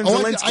quicker than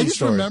Zelensky's I just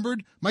story.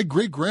 remembered my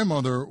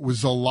great-grandmother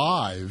was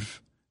alive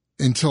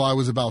until I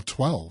was about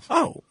 12.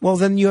 Oh, well,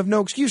 then you have no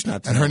excuse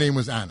not to. And know. her name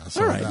was Anna.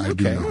 So all right, I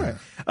do know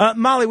her.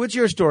 Molly, what's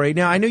your story?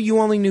 Now, I know you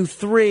only knew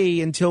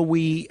 3 until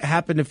we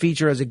happened to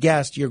feature as a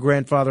guest your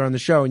grandfather on the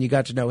show, and you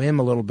got to know him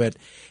a little bit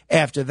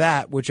after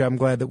that, which I'm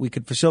glad that we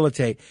could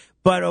facilitate.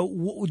 But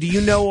do you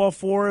know all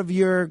 4 of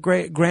your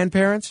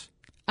grandparents?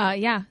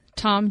 Yeah.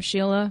 Tom,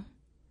 Sheila,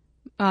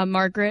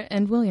 Margaret,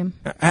 and William.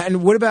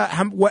 And what about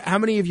how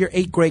many of your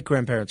 8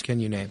 great-grandparents can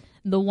you name?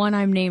 The one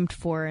I'm named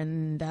for,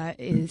 and that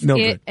is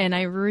Mildred. it. And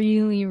I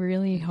really,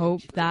 really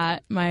hope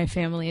that my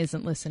family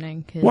isn't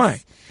listening. 'Cause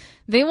why?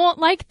 They won't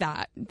like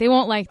that. They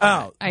won't like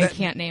that. Oh, I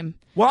can't name.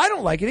 Well, I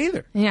don't like it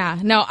either. Yeah,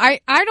 no, I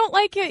don't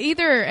like it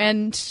either,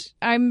 and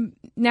I'm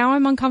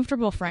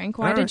uncomfortable, Frank.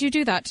 Why did you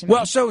do that to me?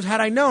 Well, so had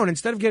I known,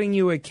 instead of getting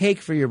you a cake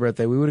for your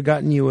birthday, we would have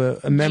gotten you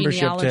a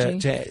membership to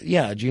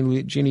a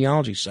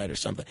genealogy site or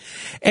something.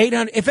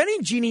 800. If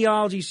any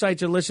genealogy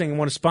sites are listening and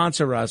want to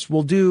sponsor us,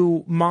 we'll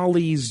do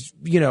Molly's.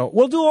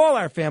 We'll do all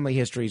our family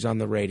histories on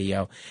the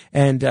radio,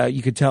 and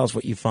you could tell us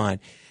what you find.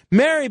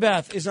 Mary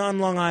Beth is on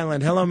Long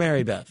Island. Hello,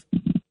 Mary Beth.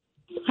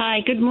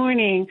 Hi, good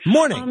morning.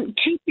 Morning.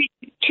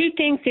 Two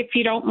things, if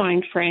you don't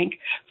mind, Frank.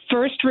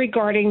 First,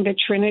 regarding the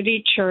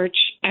Trinity Church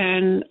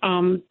and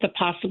the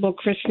possible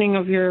christening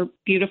of your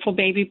beautiful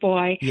baby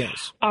boy.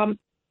 Yes.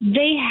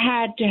 They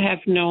had to have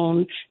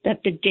known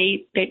that the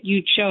date that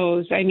you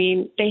chose,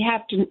 they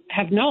have to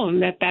have known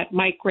that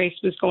Mike race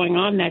was going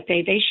on that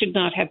day. They should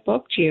not have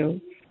booked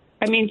you.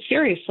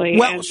 Seriously.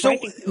 Well, so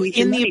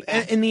in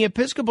the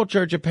Episcopal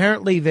Church,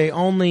 apparently they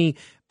only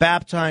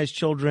baptize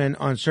children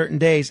on certain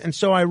days, and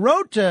so I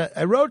wrote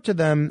to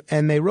them,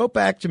 and they wrote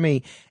back to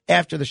me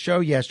after the show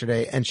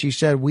yesterday, and she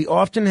said, we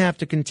often have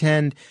to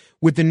contend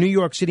with the New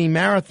York City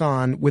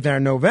Marathon with our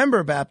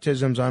November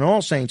baptisms on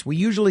All Saints. We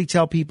usually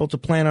tell people to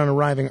plan on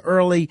arriving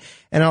early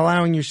and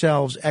allowing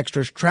yourselves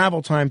extra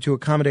travel time to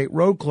accommodate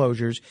road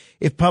closures.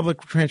 If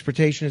public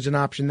transportation is an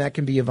option, that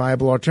can be a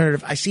viable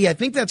alternative. I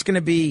think that's going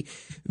to be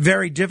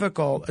very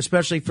difficult,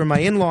 especially for my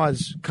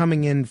in-laws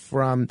coming in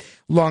from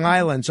Long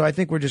Island. So I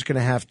think we're just going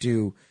to have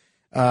to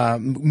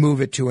move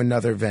it to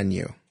another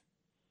venue.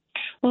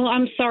 Well,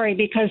 I'm sorry,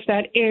 because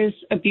that is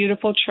a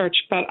beautiful church,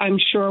 but I'm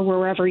sure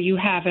wherever you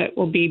have it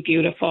will be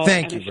beautiful.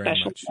 Thank you very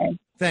much.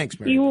 Thanks,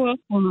 Mary. You're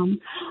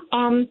welcome.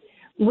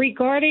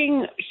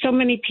 Regarding so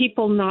many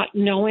people not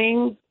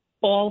knowing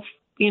all,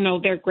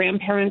 their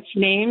grandparents'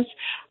 names,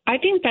 I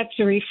think that's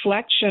a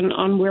reflection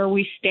on where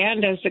we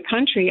stand as a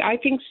country. I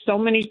think so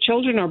many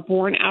children are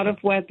born out of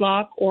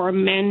wedlock, or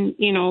men,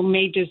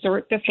 may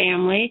desert the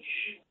family,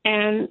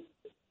 and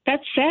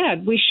that's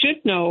sad. We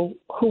should know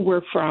who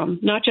we're from,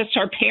 not just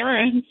our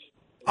parents.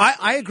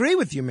 I agree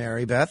with you,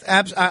 Mary Beth.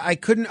 I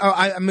couldn't.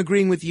 I'm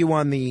agreeing with you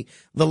on the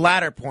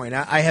latter point.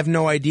 I have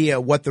no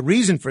idea what the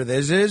reason for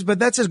this is, but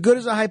that's as good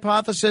as a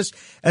hypothesis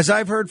as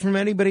I've heard from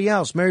anybody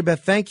else. Mary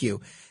Beth, thank you.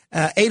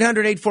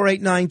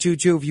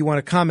 800-848-922 if you want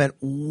to comment.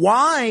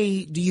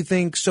 Why do you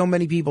think so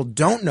many people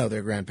don't know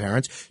their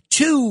grandparents?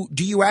 2,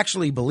 do you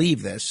actually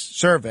believe this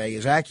survey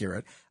is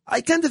accurate?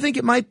 I tend to think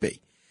it might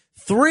be.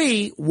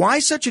 3, why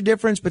such a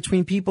difference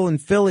between people in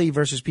Philly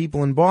versus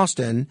people in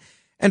Boston?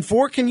 And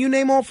 4, can you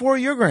name all 4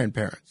 of your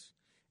grandparents?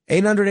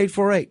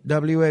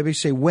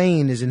 800-848-WABC.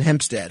 Wayne is in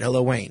Hempstead.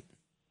 Hello, Wayne.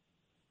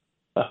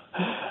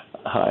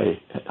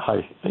 Hi.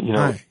 Hi.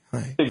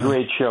 It's a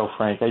great show,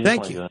 Frank.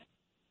 Thank you.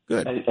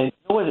 Good. And you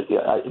know what?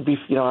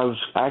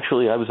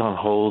 I was on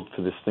hold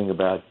for this thing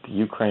about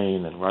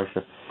Ukraine and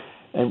Russia,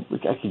 and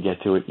I could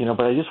get to it,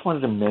 but I just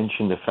wanted to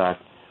mention the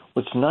fact,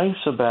 what's nice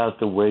about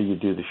the way you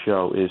do the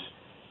show is,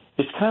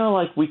 it's kind of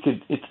like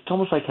it's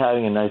almost like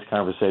having a nice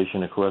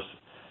conversation across,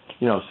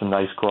 some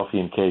nice coffee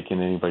and cake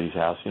in anybody's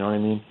house. You know what I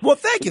mean? Well,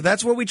 thank you.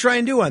 That's what we try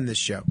and do on this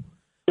show.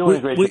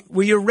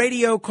 We're your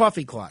radio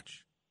coffee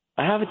clutch.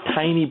 I have a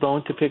tiny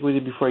bone to pick with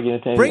you before I get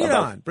into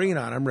anything. Bring it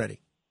on. I'm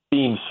ready.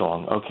 Theme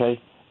song, okay?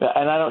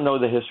 And I don't know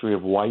the history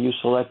of why you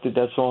selected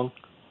that song.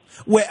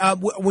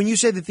 When you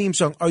say the theme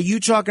song, are you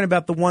talking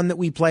about the one that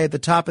we play at the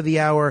top of the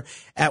hour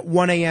at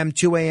 1 a.m.,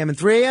 2 a.m., and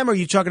 3 a.m., or are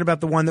you talking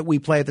about the one that we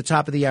play at the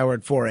top of the hour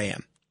at 4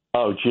 a.m.?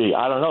 Oh, gee,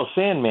 I don't know.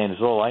 Sandman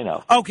is all I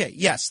know. Okay,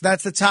 yes,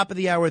 that's the top of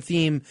the hour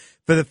theme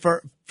for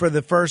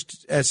the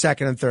first,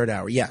 second, and third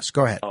hour. Yes,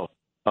 go ahead. Oh,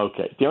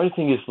 okay. The only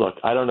thing is, look,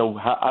 I don't know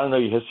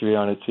your history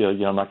on it. So,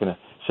 I'm not going to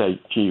say,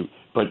 gee,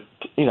 but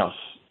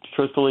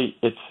truthfully,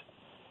 it's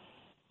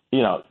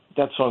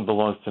that song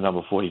belongs to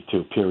number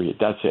 42. Period.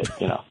 That's it.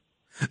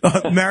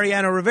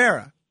 Mariano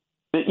Rivera.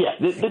 Yeah,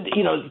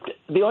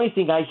 the only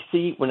thing I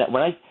see when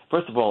I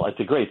first of all, it's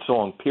a great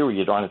song.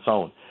 Period on its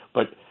own,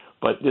 but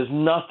there's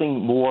nothing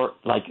more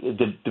like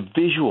the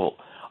visual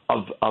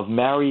of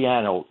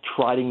Mariano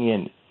trotting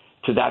in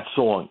to that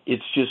song.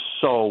 It's just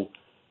so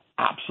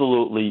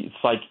absolutely.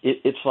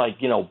 It's like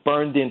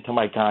burned into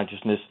my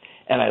consciousness,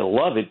 and I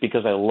love it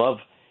because I love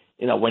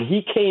when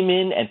he came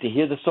in and to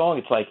hear the song.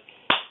 It's like,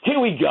 here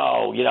we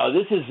go.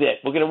 This is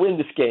it. We're going to win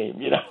this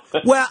game.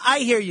 Well, I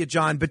hear you,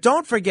 John, but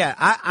don't forget.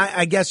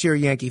 I guess you're a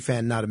Yankee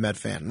fan, not a Met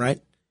fan, right?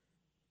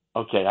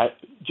 Okay.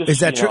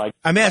 Is that true?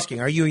 I'm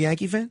asking. Are you a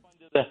Yankee fan?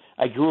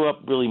 I grew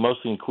up really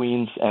mostly in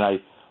Queens, and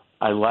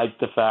I like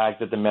the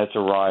fact that the Mets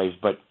arrived,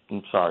 but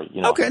I'm sorry.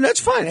 Okay, that's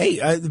fine.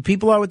 Hey, the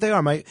people are what they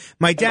are. My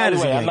dad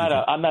is a Yankee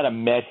fan. I'm not a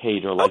Met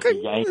hater like the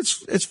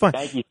Yankees. It's fine.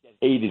 Yankees get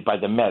hated by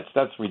the Mets.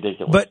 That's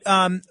ridiculous. But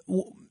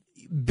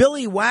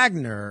Billy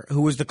Wagner,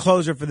 who was the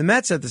closer for the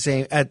Mets around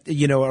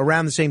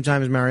the same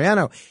time as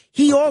Mariano,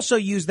 he also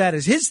used that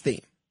as his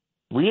theme.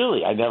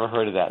 Really? I never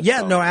heard of that.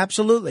 Yeah, no,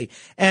 absolutely.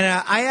 And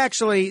I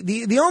actually,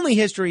 the only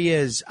history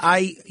is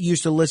I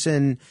used to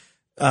listen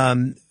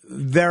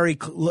very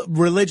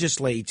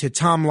religiously to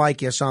Tom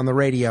Leykis on the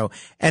radio,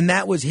 and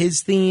that was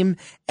his theme.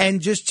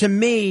 And just to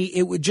me,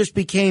 it just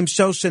became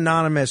so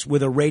synonymous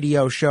with a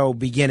radio show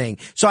beginning.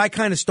 So I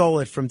kind of stole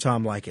it from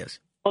Tom Leykis.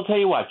 I'll tell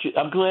you what,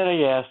 I'm glad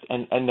I asked,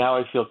 and now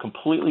I feel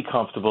completely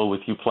comfortable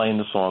with you playing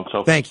the song.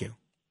 So thank you.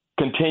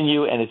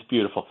 Continue, and it's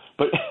beautiful.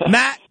 But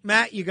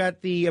Matt, you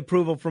got the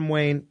approval from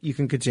Wayne. You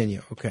can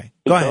continue. Okay,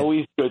 go ahead. It's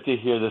always good to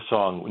hear the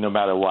song, no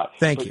matter what.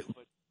 Thank you.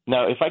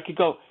 Now, if I could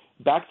go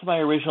back to my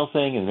original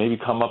thing and maybe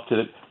come up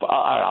to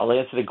I'll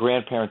answer the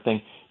grandparent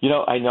thing.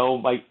 I know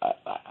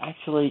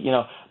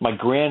my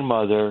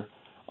grandmother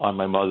on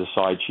my mother's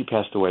side, she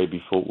passed away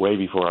way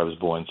before I was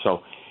born. So,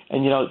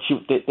 and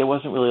there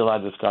wasn't really a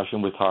lot of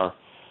discussion with her.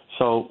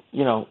 So,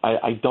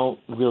 I don't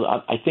really.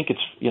 I think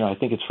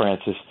it's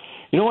Francis.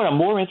 You know what I'm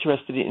more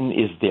interested in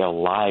is their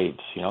lives.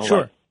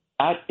 Sure.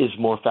 That is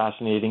more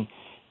fascinating.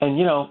 And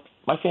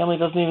my family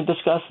doesn't even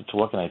discuss it. So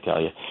what can I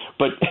tell you?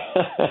 But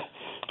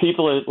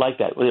people are like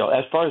that.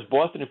 As far as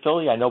Boston and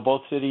Philly, I know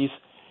both cities.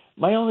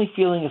 My only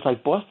feeling is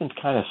like Boston's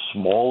kind of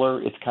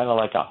smaller. It's kind of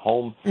like a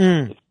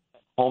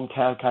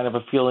hometown kind of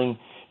a feeling.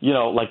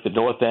 like the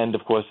North End,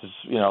 of course, is,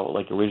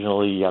 like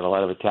originally you had a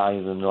lot of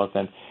Italians in the North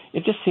End.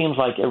 It just seems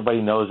like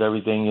everybody knows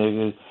everything.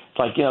 It's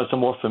like, it's a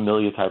more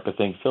familiar type of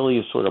thing. Philly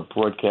is sort of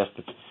broadcast.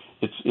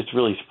 It's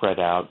really spread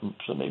out,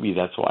 so maybe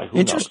that's why. Who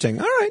Interesting.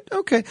 knows? All right.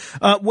 Okay.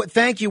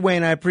 Thank you,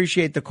 Wayne. I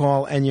appreciate the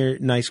call and your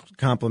nice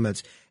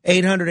compliments.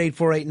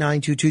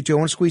 800-848-9222. I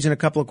want to squeeze in a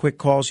couple of quick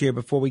calls here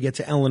before we get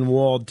to Ellen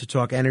Wald to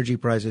talk energy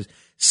prices.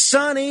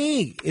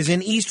 Sonny is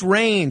in East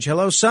Range.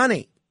 Hello,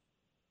 Sonny.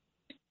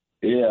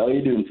 Yeah, how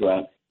you doing,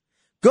 Frank?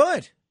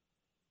 Good.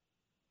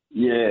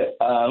 Yeah,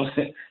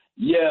 my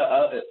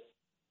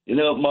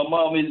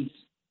mom is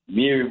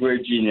Mary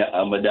Virginia,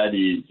 and my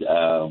daddy is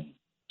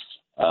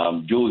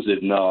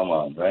Joseph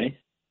Norman, right?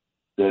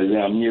 So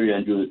Mary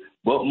and Joseph.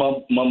 But my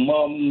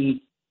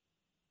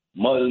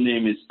mother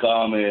name is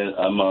Carmen.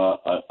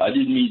 I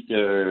didn't meet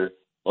her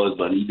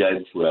husband. He died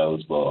before I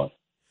was born.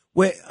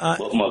 Wait,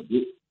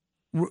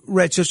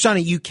 right. So,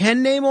 Sonny, you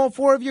can name all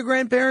four of your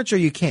grandparents, or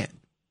you can't?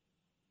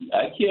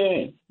 I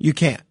can. You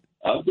can't.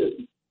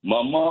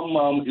 My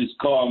mom is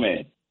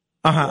Carmen.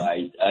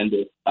 Right, and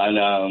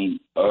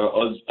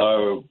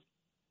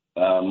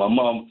my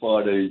mom's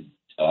father is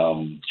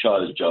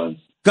Charles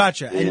Johnson.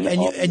 Gotcha.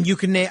 And you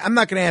can name. I'm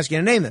not going to ask you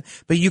to name them,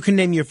 but you can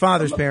name your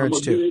father's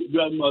parents too.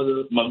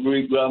 My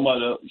great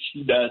grandmother,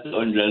 she died at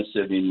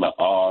 107 in my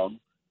arm.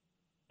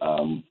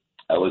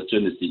 I was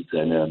 26,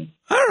 and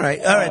all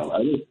right. I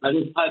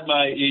just had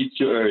my age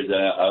to hers.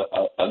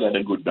 I got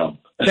a good number.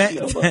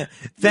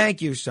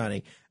 Thank you,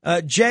 Sonny.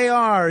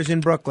 JR is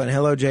in Brooklyn.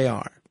 Hello,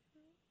 JR.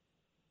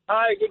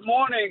 Hi, good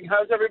morning.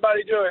 How's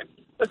everybody doing?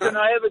 Listen,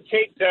 I have a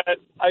take that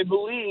I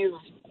believe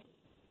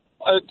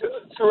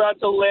throughout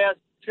the last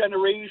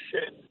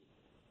generation,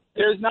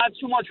 there's not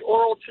too much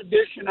oral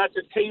tradition at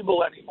the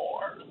table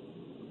anymore.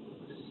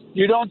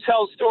 You don't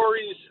tell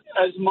stories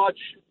as much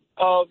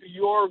of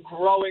your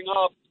growing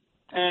up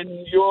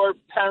and your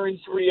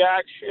parents'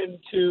 reaction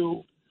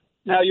to,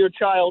 now your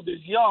child is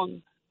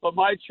young, but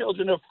my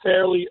children are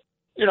fairly,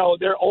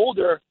 they're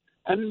older,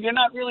 and you're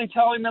not really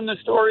telling them the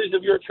stories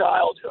of your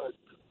childhood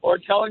or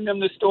telling them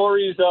the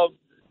stories of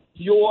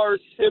your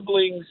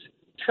siblings'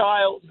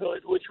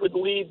 childhood, which would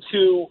lead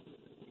to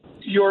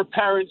your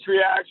parents'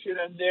 reaction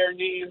and their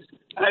names.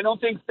 And I don't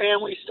think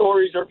family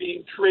stories are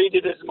being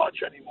traded as much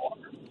anymore.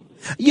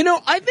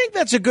 I think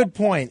that's a good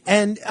point.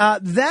 And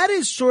that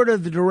is sort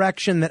of the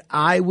direction that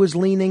I was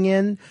leaning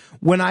in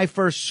when I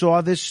first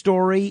saw this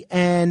story.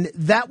 And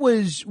that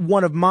was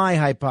one of my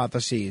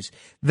hypotheses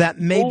that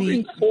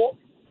maybe.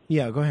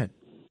 Yeah, go ahead.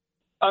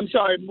 I'm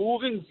sorry.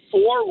 Moving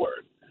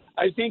forward,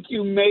 I think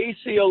you may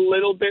see a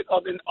little bit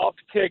of an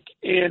uptick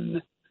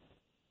in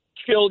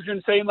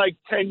children, say in like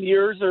 10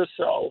 years or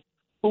so,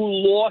 who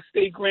lost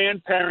a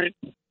grandparent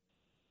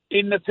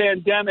in the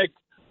pandemic,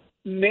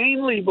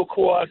 mainly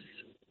because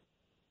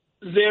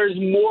there's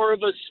more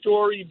of a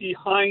story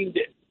behind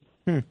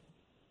it.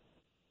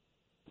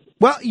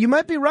 Well, you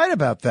might be right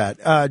about that,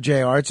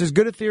 JR. It's as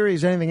good a theory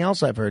as anything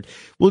else I've heard.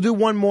 We'll do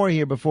one more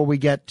here before we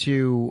get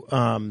to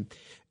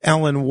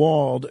Ellen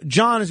Wald.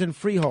 John is in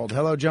Freehold.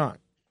 Hello, John.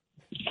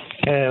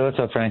 Hey, what's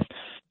up, Frank?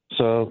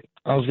 So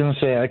I was going to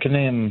say I could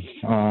name,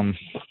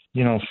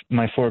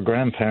 my four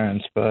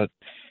grandparents, but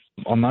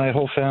my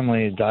whole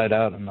family died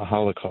out in the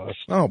Holocaust.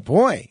 Oh,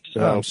 boy.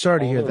 So I'm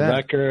sorry to hear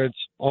that.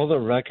 All the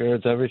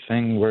records,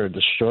 everything were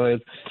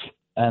destroyed,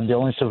 and the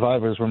only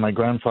survivors were my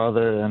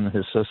grandfather and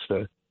his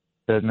sister.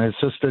 And his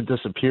sister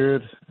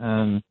disappeared,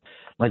 and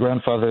my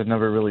grandfather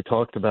never really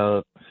talked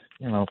about,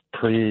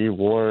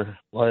 pre-war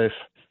life.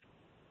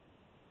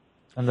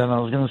 And then I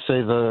was going to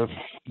say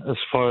as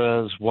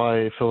far as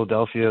why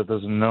Philadelphia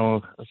doesn't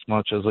know as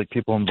much as like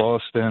people in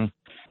Boston,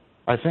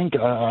 I think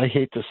I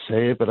hate to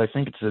say it, but I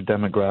think it's the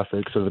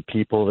demographics of the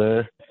people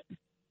there,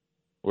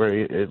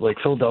 where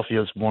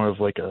Philadelphia is more of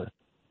like a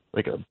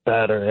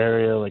badder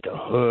area, like a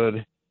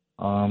hood.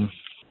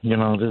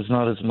 There's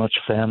not as much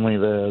family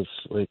there as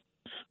like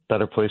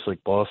better place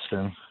like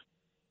Boston.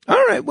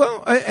 All right.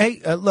 Well,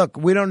 hey, look,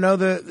 we don't know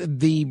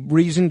the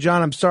reason,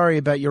 John. I'm sorry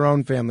about your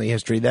own family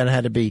history. That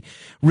had to be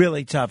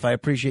really tough. I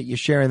appreciate you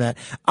sharing that.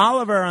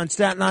 Oliver on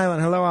Staten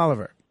Island. Hello,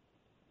 Oliver.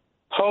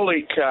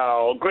 Holy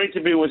cow. Great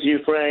to be with you,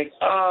 Frank.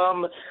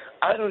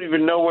 I don't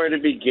even know where to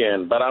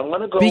begin, but I'm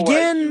going to go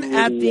Begin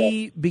at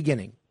the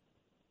beginning.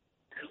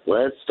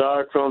 Let's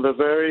start from the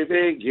very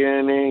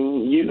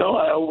beginning.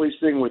 I always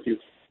sing with you.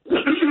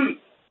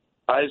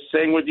 I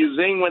sang with you,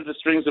 zing with the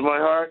strings of my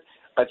heart.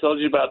 I told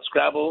you about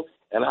Scrabble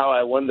and how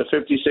I won the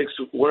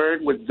 56th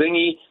word with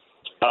Zingy.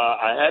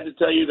 I had to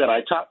tell you that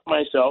I topped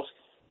myself,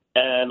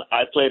 and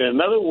I played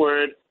another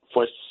word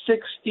for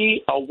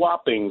a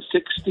whopping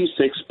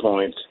 66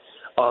 points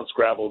on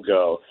Scrabble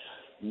Go.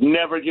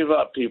 Never give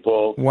up,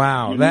 people.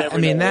 Wow,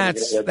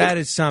 that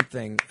is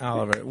something,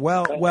 Oliver.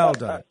 Well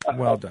done.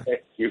 Well done.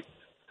 Thank you.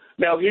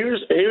 Now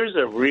here's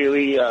a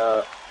really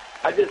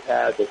I just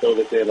had to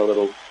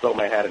throw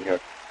my hat in here.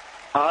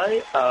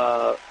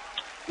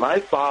 My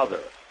father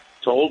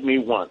told me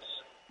once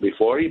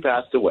before he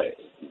passed away,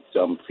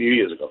 some few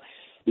years ago,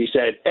 he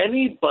said,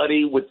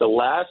 anybody with the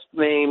last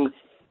name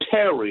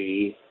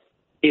Terry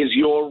is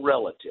your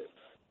relative.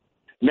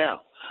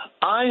 Now,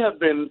 I have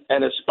been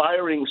an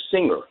aspiring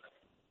singer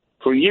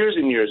for years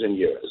and years and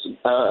years.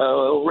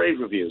 Rave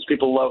reviews.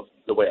 People love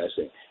the way I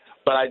sing.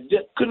 But I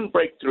couldn't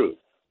break through.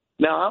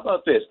 Now, how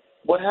about this?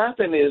 What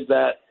happened is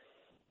that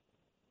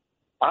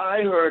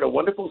I heard a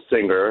wonderful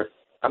singer.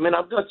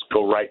 Let's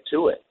go right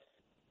to it.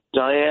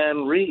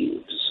 Diane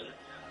Reeves.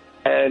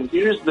 And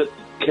here's the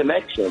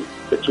connection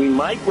between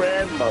my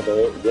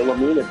grandmother,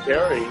 Wilhelmina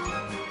Terry,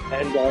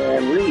 and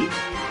Diane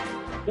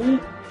Reeves.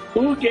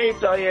 Who gave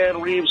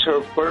Diane Reeves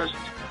her first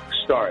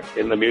start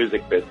in the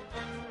music business?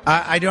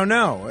 I don't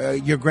know.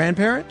 Your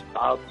grandparent?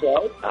 I'll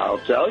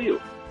tell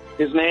you.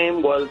 His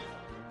name was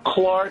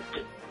Clark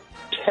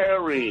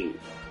Terry,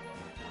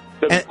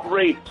 the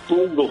great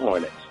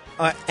flugelhornet.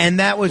 And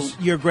that was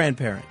your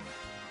grandparent?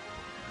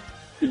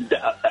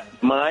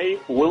 My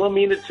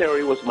Wilhelmina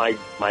Terry was my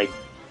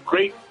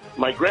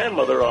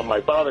grandmother on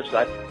my father's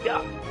side.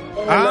 Yeah.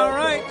 All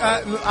right.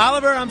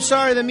 Oliver, I'm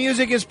sorry, the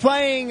music is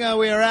playing.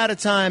 We are out of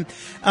time.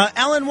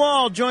 Ellen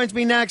Wall joins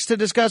me next to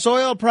discuss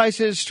oil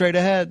prices. Straight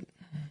ahead.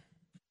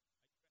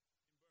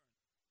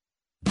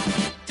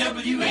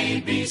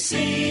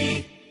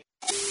 WABC.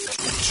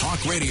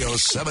 Talk Radio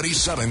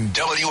 77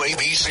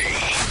 WABC.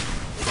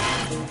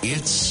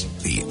 It's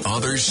The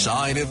Other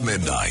Side of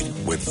Midnight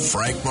with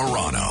Frank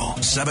Morano.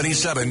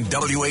 77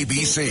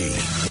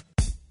 WABC.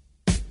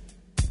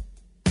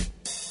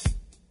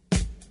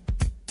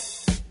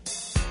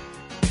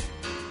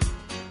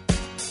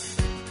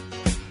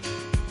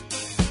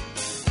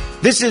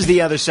 This is The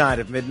Other Side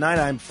of Midnight.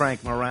 I'm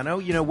Frank Morano.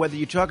 You know, whether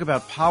you talk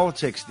about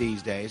politics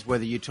these days,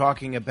 whether you're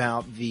talking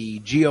about the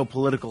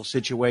geopolitical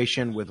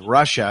situation with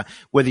Russia,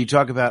 whether you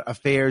talk about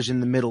affairs in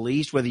the Middle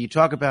East, whether you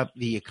talk about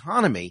the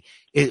economy,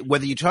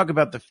 whether you talk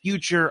about the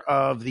future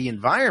of the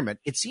environment,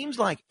 it seems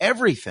like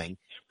everything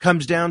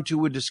comes down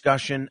to a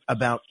discussion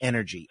about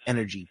energy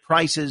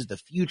prices, the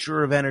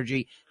future of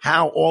energy,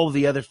 how all of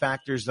the other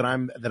factors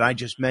that I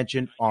just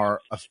mentioned are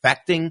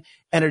affecting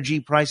energy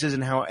prices,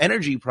 and how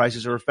energy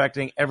prices are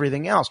affecting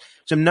everything else.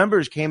 Some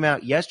numbers came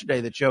out yesterday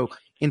that show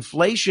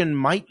inflation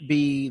might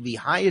be the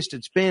highest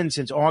it's been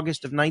since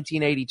August of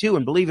 1982.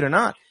 And believe it or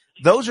not,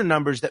 those are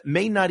numbers that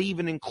may not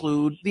even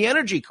include the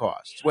energy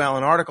costs. Well,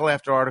 an article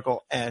after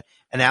article,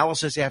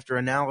 analysis after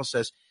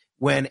analysis,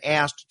 when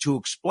asked to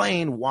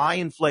explain why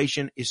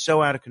inflation is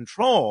so out of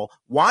control,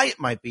 why it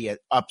might be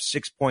up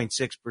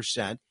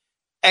 6.6%,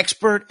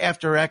 expert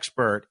after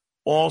expert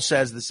all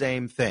says the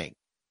same thing.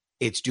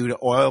 It's due to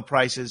oil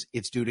prices.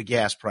 It's due to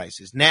gas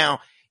prices. Now,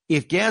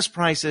 if gas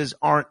prices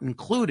aren't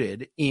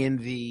included in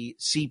the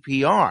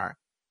CPR,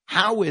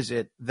 how is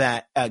it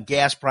that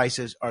gas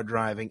prices are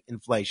driving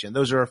inflation?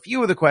 Those are a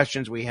few of the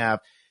questions we have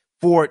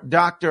for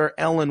Dr.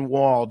 Ellen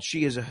Wald.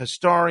 She is a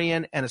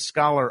historian and a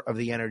scholar of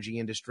the energy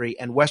industry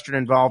and Western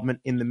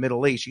involvement in the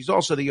Middle East. She's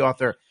also the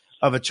author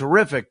of a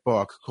terrific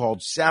book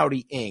called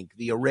Saudi Inc.,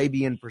 The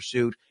Arabian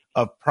Pursuit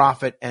of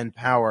Profit and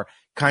Power.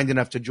 Kind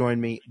enough to join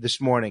me this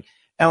morning.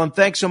 Ellen,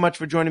 thanks so much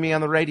for joining me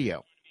on the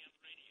radio.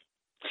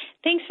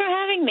 Thanks for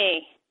having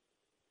me.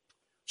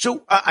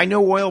 So I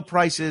know oil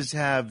prices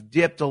have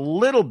dipped a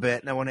little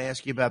bit, and I want to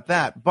ask you about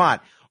that,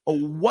 but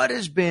what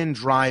has been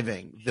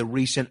driving the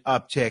recent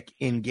uptick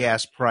in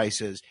gas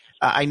prices?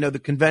 I know the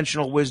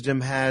conventional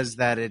wisdom has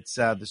that it's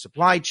the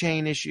supply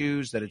chain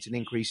issues, that it's an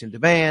increase in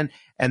demand,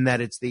 and that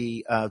it's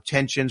the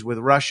tensions with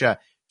Russia.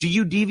 Do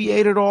you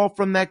deviate at all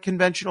from that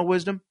conventional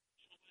wisdom?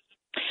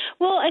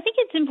 Well, I think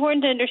it's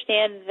important to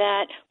understand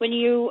that when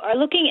you are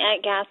looking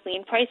at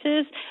gasoline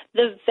prices,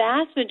 the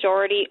vast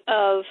majority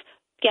of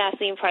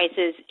gasoline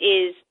prices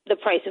is the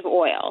price of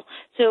oil.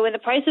 So when the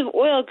price of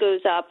oil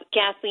goes up,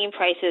 gasoline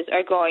prices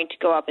are going to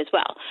go up as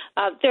well.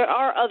 There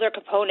are other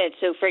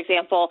components. So, for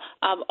example,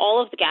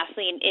 all of the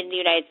gasoline in the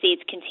United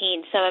States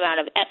contains some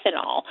amount of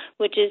ethanol,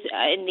 which is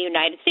in the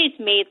United States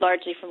made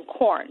largely from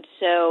corn.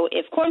 So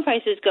if corn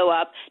prices go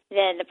up,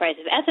 then the price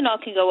of ethanol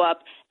can go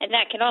up, and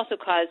that can also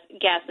cause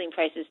gasoline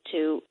prices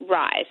to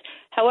rise.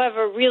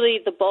 However,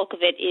 really the bulk of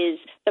it is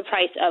the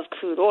price of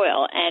crude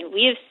oil, and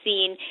we have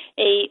seen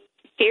a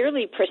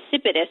fairly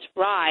precipitous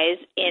rise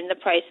in the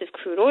price of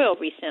crude oil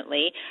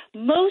recently,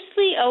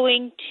 mostly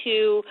owing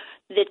to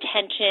the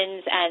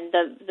tensions and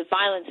the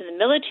violence in the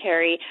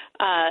military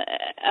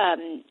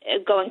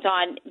goings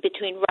on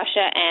between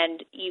Russia and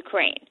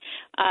Ukraine.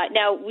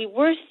 Now, we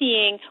were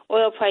seeing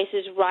oil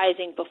prices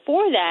rising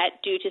before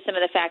that due to some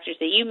of the factors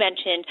that you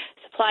mentioned,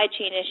 supply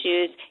chain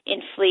issues,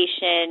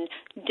 inflation,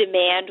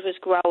 demand was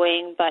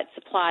growing, but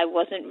supply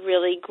wasn't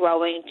really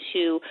growing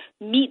to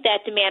meet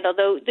that demand,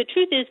 although the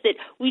truth is that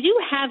we do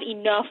have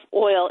enough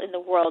oil in the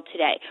world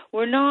today.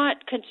 We're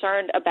not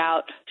concerned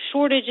about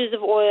shortages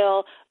of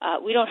oil.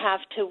 We don't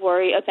have to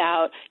worry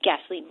about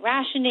gasoline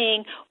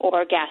rationing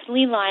or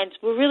gasoline lines.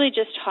 We're really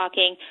just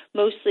talking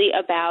mostly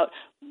about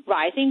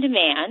rising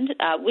demand,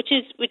 which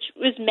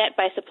was met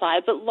by supply,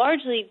 but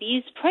largely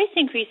these price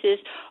increases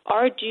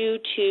are due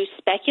to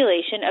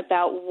speculation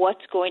about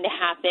what's going to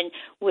happen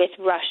with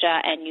Russia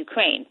and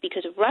Ukraine,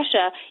 because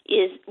Russia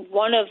is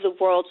one of the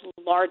world's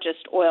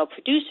largest oil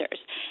producers.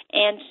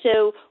 And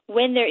so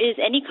when there is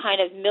any kind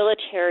of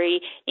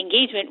military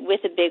engagement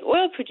with a big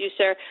oil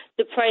producer,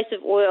 the price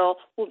of oil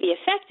will be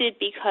affected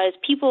because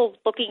people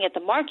looking at the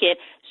market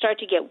start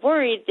to get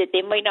worried that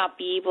they might not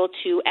be able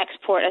to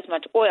export as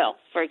much oil,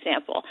 for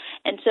example.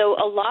 And so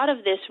a lot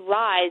of this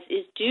rise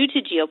is due to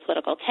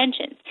geopolitical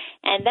tensions.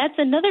 And that's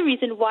another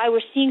reason why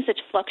we're seeing such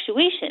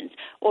fluctuations.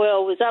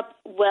 Oil was up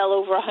well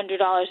over $100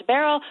 a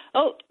barrel.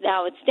 Oh,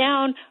 now it's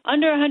down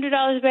under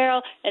 $100 a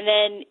barrel. And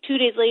then 2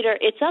 days later,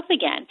 it's up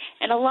again.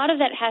 And a lot of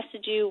that has to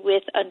do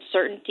with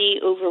uncertainty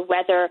over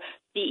whether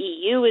the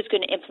EU is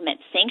going to implement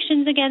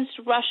sanctions against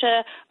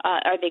Russia.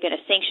 Are they going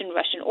to sanction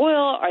Russian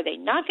oil? Are they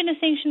not going to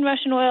sanction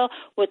Russian oil?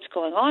 What's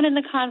going on in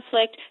the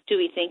conflict? Do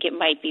we think it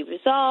might be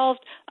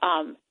resolved?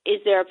 Is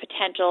there a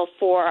potential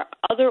for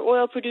other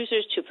oil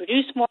producers to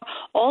produce more?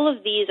 All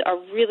of these are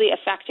really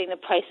affecting the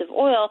price of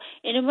oil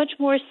in a much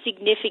more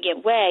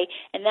significant way,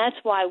 and that's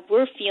why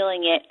we're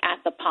feeling it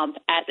at the pump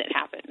as it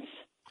happens.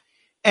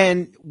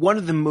 And one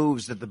of the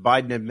moves that the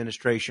Biden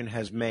administration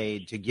has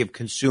made to give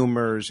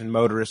consumers and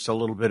motorists a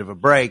little bit of a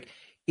break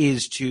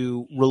is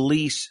to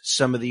release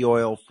some of the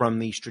oil from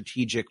the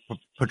Strategic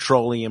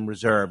Petroleum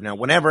Reserve. Now,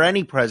 whenever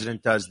any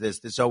president does this,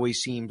 this always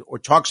seemed, or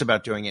talks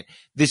about doing it,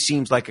 this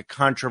seems like a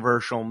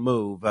controversial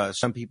move.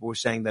 Some people were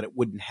saying that it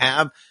wouldn't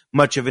have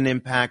much of an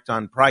impact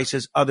on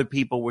prices. Other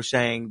people were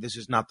saying this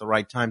is not the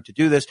right time to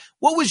do this.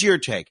 What was your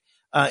take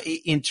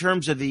in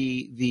terms of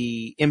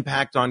the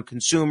impact on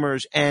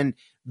consumers and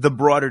the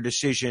broader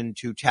decision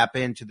to tap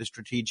into the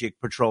Strategic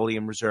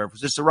Petroleum Reserve?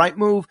 Was this the right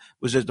move?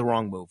 Was this the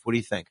wrong move? What do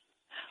you think?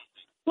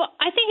 Well,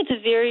 I think it's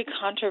a very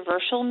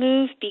controversial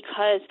move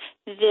because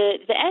the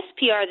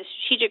SPR, the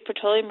Strategic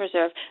Petroleum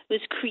Reserve,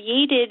 was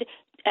created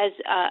as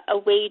a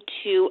way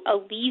to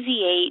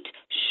alleviate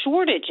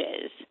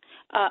shortages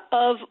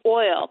of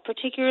oil,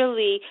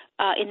 particularly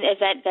in the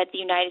event that the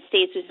United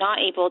States was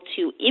not able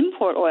to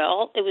import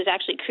oil. It was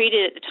actually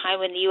created at the time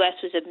when the U.S.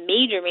 was a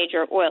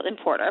major oil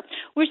importer.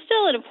 We're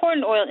still an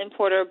important oil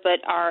importer,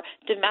 but our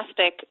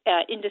domestic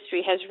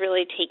industry has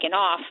really taken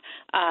off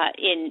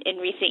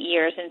in recent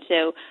years, and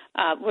so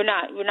we're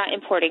not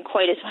importing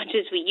quite as much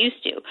as we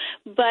used to.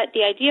 But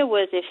the idea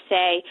was if,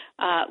 say,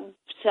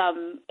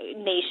 some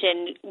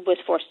nation was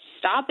forced to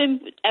stop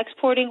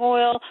exporting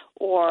oil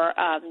or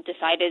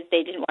decided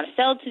they didn't want to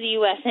sell to the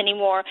U.S.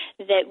 anymore,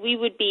 that we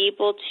would be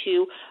able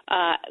to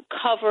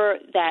cover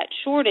that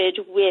shortage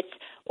with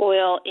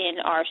oil in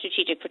our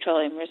Strategic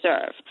Petroleum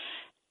Reserve.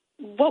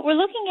 What we're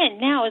looking at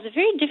now is a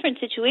very different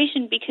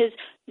situation because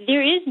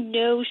there is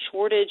no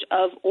shortage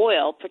of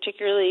oil,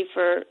 particularly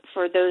for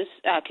those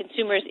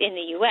consumers in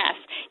the U.S.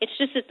 It's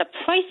just that the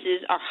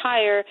prices are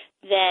higher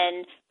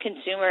than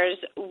consumers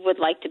would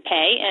like to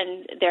pay,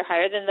 and they're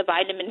higher than the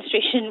Biden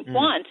administration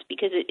wants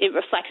because it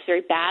reflects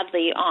very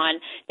badly on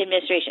the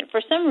administration.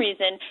 For some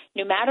reason,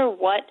 no matter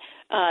what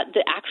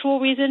the actual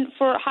reason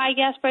for high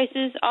gas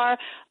prices are,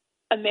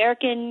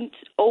 Americans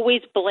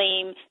always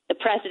blame the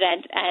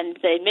president and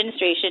the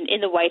administration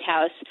in the White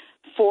House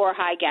for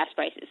high gas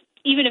prices,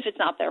 even if it's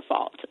not their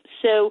fault.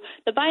 So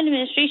the Biden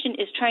administration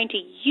is trying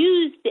to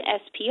use the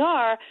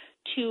SPR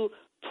to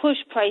push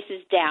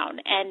prices down,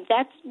 and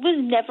that was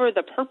never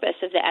the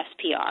purpose of the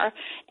SPR,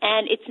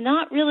 and it's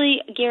not really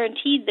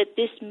guaranteed that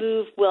this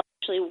move will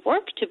actually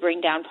work to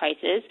bring down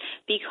prices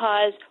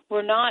because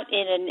we're not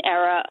in an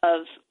era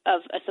of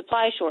a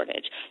supply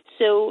shortage.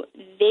 So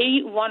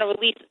they want to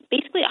release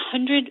basically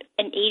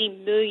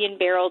 180 million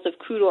barrels of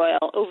crude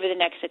oil over the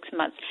next 6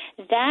 months.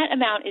 That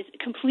amount is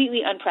completely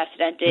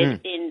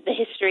unprecedented in the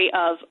history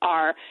of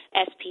our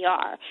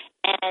SPR.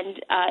 And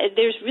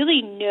there's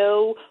really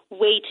no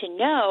way to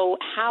know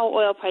how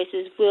oil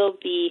prices will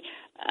be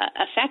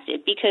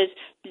affected because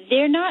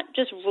they're not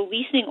just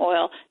releasing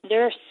oil,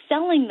 they're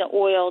selling the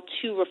oil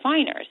to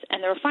refiners,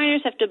 and the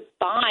refiners have to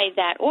buy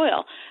that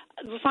oil.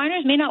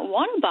 Refiners may not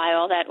want to buy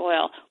all that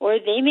oil, or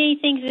they may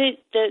think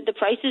that the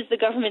prices the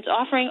government's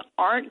offering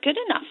aren't good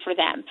enough for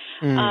them.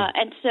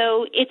 And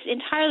so it's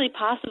entirely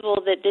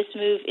possible that this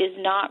move is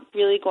not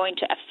really going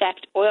to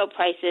affect oil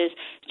prices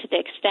to the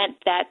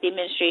extent that the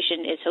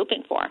administration is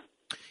hoping for.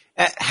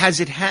 Has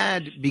it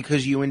had,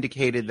 because you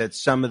indicated that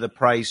some of the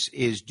price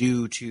is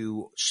due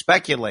to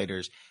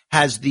speculators,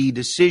 has the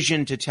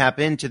decision to tap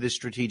into the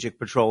Strategic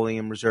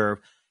Petroleum Reserve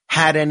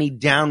had any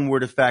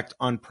downward effect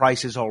on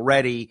prices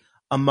already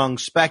among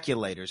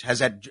speculators?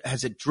 Has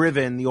it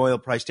driven the oil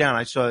price down?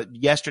 I saw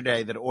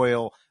yesterday that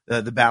oil,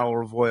 the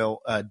barrel of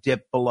oil,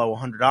 dipped below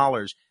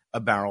 $100 a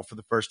barrel for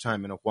the first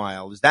time in a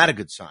while. Is that a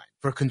good sign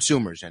for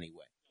consumers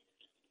anyway?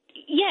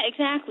 Yeah,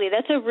 exactly.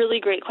 That's a really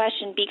great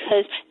question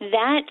because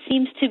that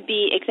seems to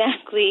be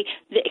exactly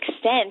the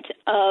extent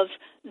of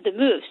the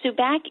move. So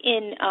back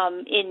in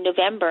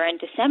November and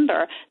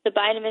December, the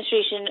Biden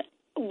administration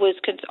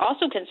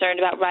also concerned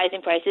about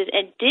rising prices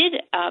and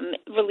did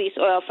release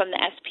oil from the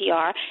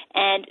SPR,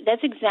 and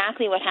that's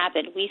exactly what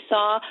happened. We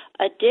saw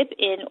a dip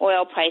in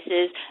oil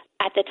prices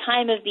at the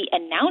time of the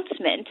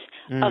announcement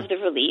of the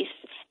release,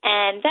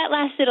 and that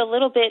lasted a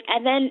little bit,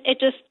 and then it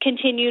just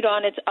continued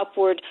on its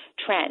upward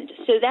trend.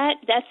 So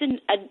that's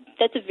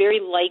a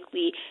very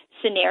likely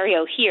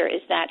scenario here,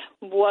 is that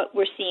what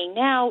we're seeing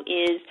now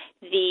is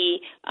the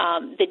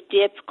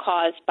dip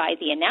caused by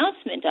the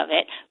announcement of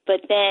it,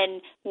 but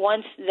then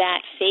once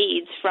that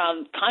fades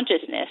from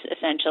consciousness,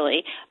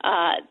 essentially,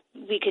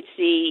 we could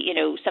see,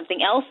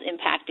 something else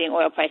impacting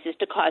oil prices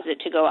to cause it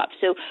to go up.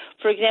 So,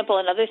 for example,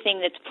 another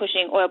thing that's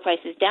pushing oil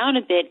prices down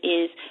a bit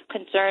is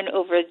concern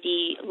over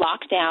the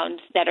lockdowns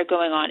that are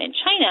going on in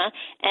China,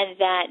 and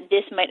that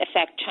this might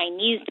affect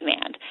Chinese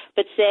demand.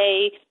 But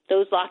say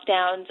those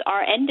lockdowns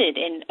are ended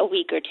in a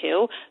week or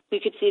two, we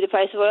could see the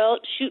price of oil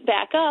shoot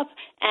back up,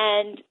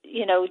 and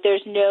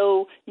there's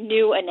no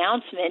new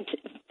announcement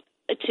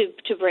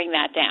to bring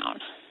that down.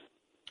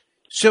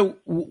 So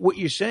what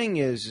you're saying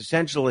is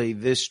essentially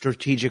this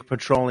strategic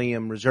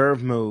petroleum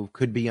reserve move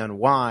could be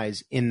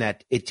unwise in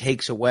that it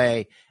takes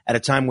away, at a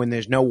time when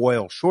there's no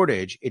oil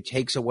shortage, it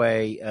takes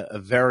away a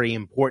very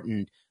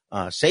important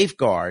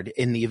safeguard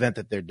in the event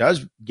that there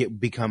does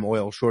become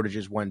oil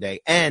shortages one day,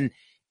 and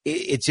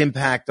its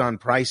impact on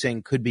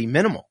pricing could be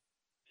minimal.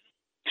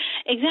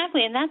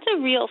 Exactly, and that's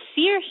a real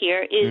fear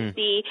here. Is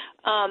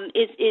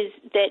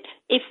that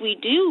if we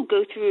do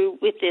go through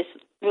with this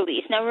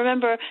release, now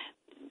remember,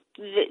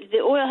 the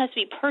oil has to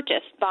be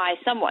purchased by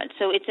someone,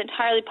 so it's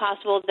entirely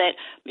possible that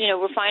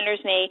refiners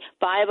may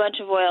buy a bunch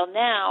of oil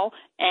now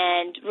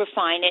and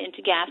refine it into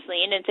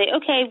gasoline and say,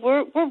 okay,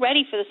 we're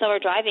ready for the summer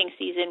driving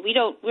season.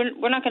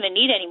 We're not going to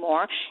need any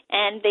more,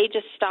 and they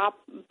just stop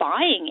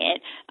buying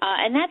it.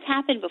 And that's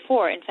happened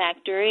before. In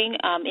fact, in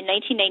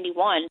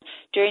 1991,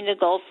 during the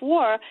Gulf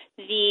War,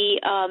 the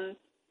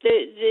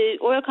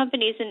oil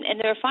companies and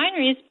the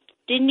refineries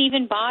didn't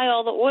even buy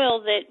all the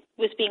oil that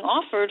was being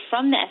offered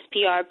from the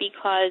SPR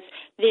because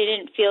they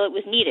didn't feel it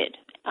was needed.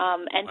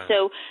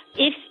 So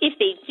if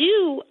they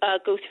do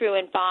go through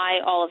and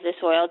buy all of this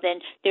oil, then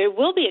there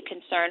will be a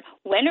concern.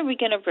 When are we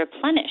going to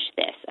replenish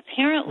this?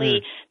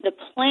 Apparently, the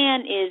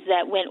plan is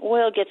that when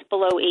oil gets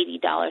below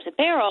 $80 a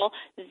barrel,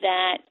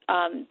 that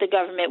the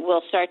government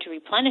will start to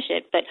replenish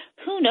it. But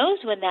who knows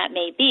when that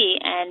may be?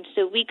 And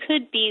so we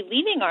could be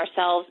leaving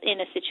ourselves in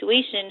a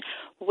situation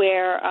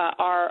where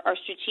our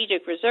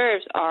strategic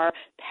reserves are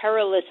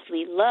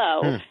perilously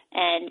low.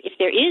 And if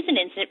there is an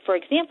incident, for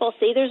example,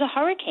 say there's a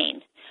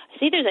hurricane.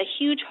 Say there's a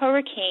huge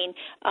hurricane,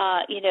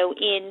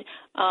 in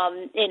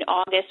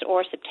August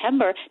or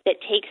September that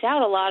takes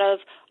out a lot of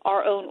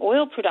our own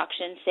oil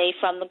production, say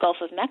from the Gulf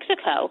of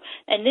Mexico.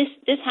 And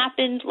this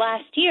happened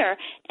last year,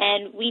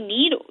 and we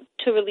need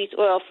to release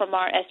oil from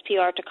our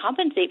SPR to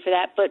compensate for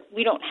that, but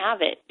we don't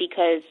have it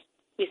because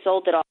we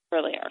sold it off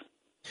earlier.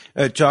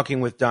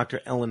 Talking with Dr.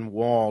 Ellen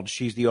Wald.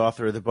 She's the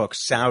author of the book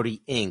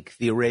Saudi Inc.,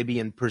 The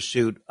Arabian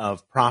Pursuit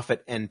of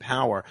Profit and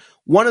Power.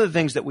 One of the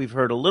things that we've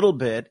heard a little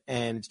bit,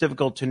 and it's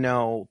difficult to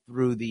know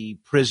through the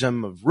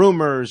prism of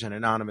rumors and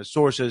anonymous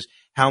sources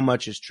how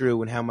much is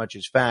true and how much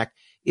is fact,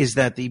 is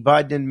that the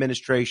Biden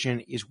administration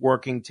is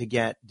working to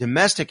get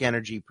domestic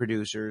energy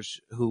producers,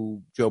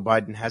 who Joe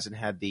Biden hasn't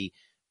had the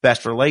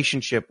best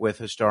relationship with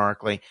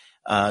historically,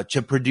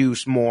 to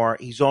produce more.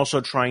 He's also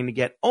trying to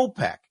get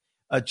OPEC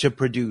to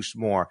produce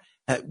more.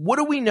 What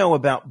do we know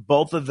about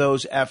both of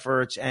those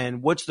efforts,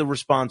 and what's the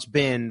response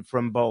been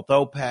from both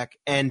OPEC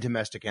and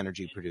domestic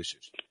energy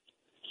producers?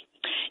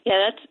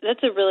 Yeah, that's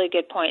a really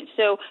good point.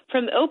 So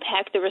from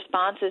OPEC, the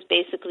response has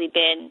basically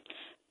been,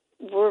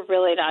 we're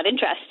really not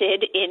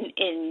interested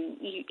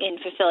in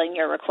fulfilling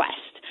your request.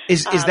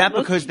 Is that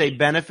because they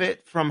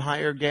benefit from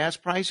higher gas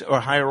price or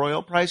higher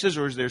oil prices,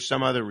 or is there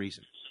some other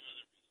reason?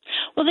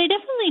 Well, they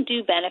definitely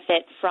do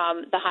benefit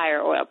from the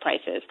higher oil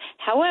prices.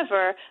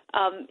 However,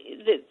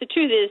 the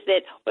truth is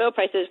that oil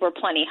prices were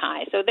plenty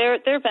high, so they're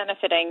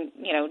benefiting,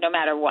 no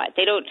matter what.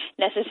 They don't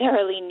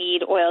necessarily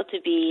need oil to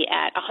be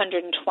at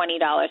 $120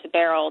 a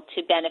barrel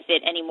to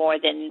benefit any more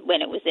than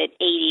when it was at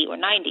 80 or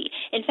 90.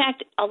 In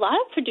fact, a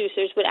lot of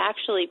producers would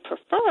actually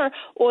prefer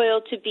oil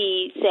to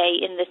be, say,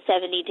 in the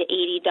 $70 to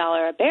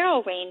 $80 a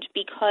barrel range,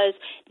 because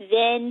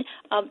then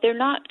they're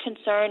not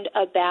concerned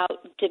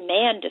about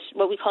demand,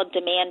 what we call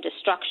demand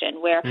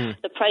destruction, where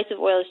the price of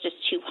oil is just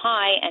too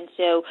high, and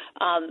so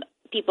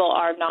people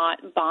are not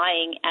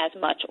buying as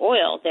much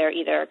oil. They're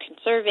either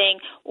conserving,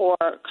 or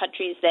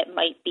countries that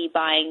might be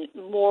buying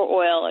more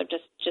oil are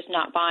just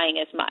not buying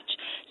as much.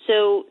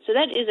 So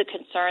that is a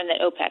concern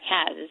that OPEC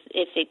has, is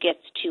if it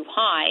gets too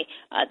high,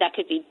 that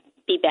could be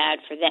bad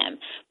for them.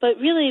 But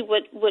really,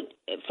 what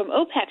from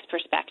OPEC's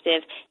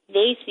perspective,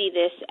 they see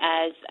this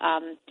as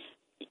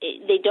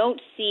they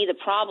don't see the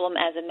problem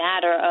as a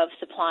matter of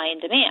supply and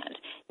demand.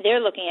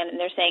 They're looking at it and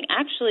they're saying,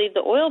 actually,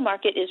 the oil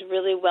market is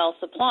really well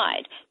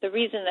supplied. The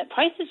reason that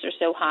prices are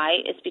so high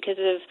is because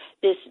of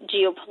this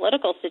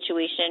geopolitical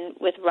situation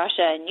with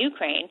Russia and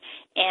Ukraine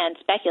and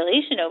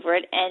speculation over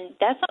it, and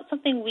that's not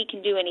something we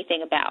can do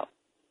anything about.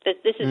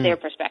 This is their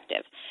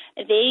perspective.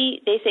 They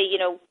say,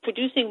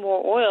 producing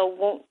more oil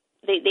won't.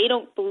 They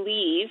don't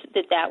believe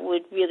that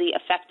would really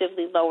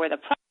effectively lower the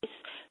price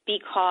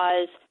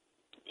because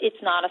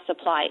it's not a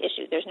supply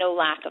issue. There's no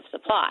lack of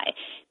supply.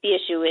 The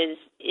issue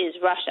is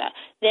Russia.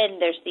 Then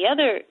there's the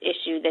other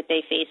issue that they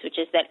face, which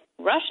is that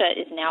Russia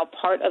is now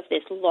part of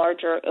this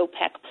larger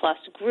OPEC plus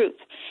group.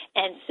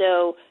 And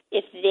so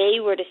if they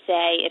were to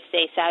say, if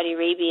say Saudi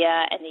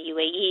Arabia and the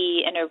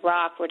UAE and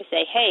Iraq were to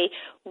say, hey,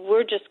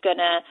 we're just going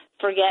to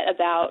forget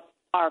about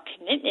our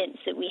commitments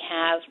that we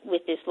have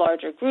with this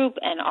larger group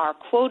and our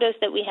quotas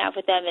that we have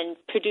with them and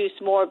produce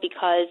more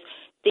because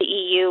the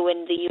EU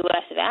and the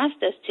U.S. have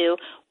asked us to,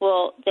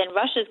 well, then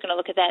Russia's going to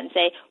look at that and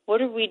say,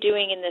 what are we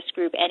doing in this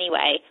group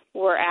anyway?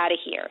 We're out of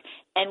here.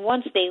 And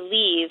once they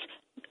leave,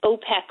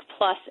 OPEC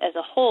Plus as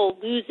a whole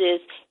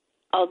loses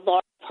a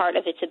large part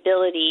of its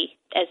ability,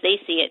 as they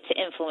see it,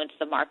 to influence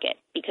the market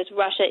because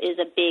Russia is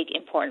a big,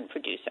 important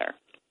producer.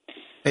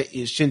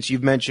 Since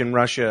you've mentioned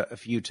Russia a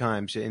few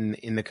times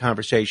in the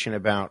conversation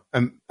about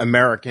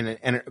American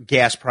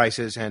gas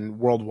prices and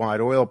worldwide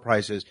oil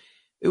prices,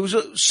 it was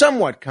a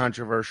somewhat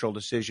controversial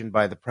decision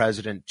by the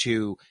president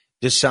to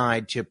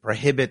decide to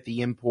prohibit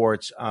the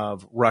imports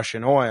of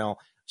Russian oil.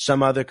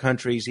 Some other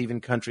countries, even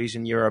countries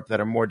in Europe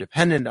that are more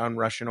dependent on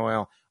Russian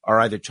oil,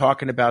 are either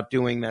talking about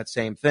doing that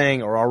same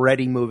thing or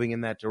already moving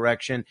in that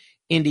direction.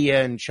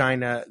 India and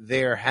China,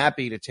 they're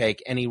happy to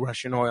take any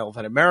Russian oil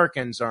that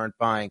Americans aren't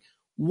buying.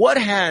 What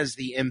has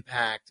the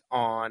impact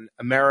on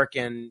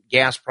American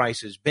gas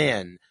prices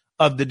been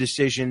of the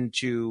decision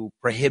to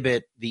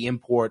prohibit the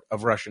import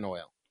of Russian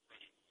oil?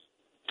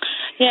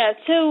 Yeah,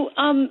 so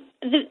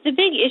the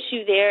big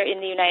issue there in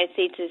the United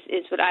States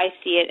is what I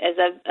see it as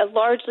a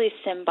largely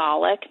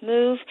symbolic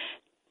move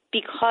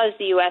because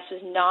the U.S.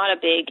 is not a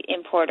big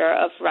importer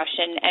of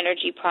Russian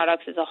energy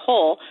products as a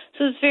whole.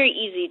 So it's very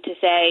easy to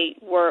say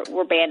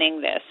we're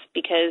banning this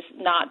because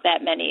not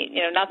that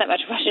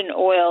much Russian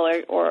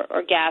oil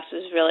or gas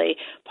was really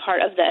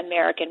part of the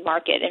American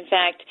market. In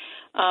fact,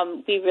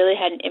 we really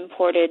hadn't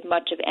imported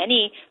much of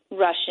any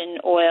Russian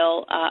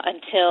oil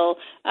until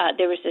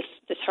there was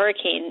this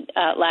hurricane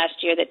last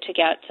year that took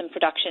out some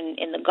production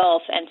in the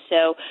Gulf, and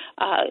so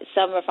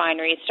some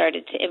refineries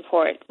started to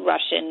import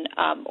Russian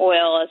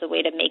oil as a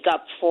way to make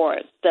up for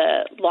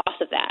the loss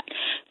of that.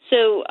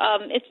 So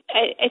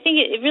I think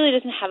it really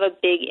doesn't have a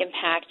big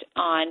impact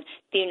on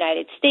the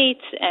United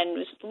States and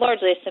was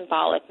largely a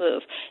symbolic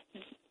move.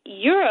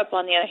 Europe,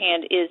 on the other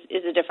hand,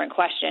 is a different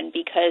question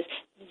because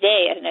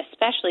they, and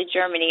especially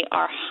Germany,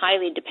 are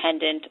highly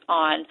dependent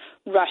on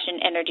Russian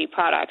energy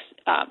products,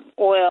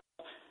 oil,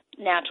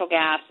 natural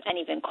gas, and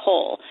even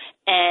coal.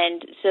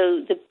 And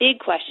so the big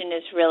question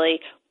is really,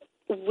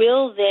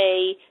 will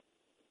they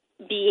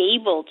be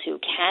able to?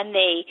 Can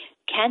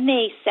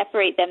they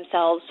separate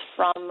themselves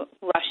from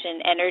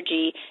Russian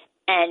energy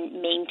and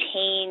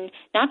maintain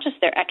not just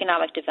their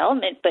economic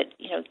development, but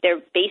their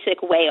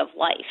basic way of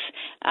life?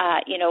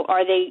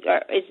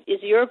 Is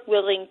Europe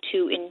willing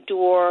to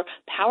endure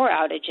power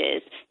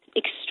outages,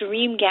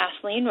 extreme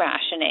gasoline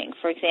rationing,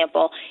 for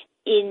example,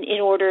 in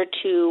order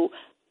to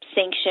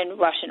sanction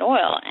Russian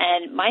oil?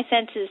 And my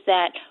sense is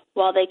that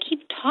while they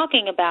keep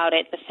talking about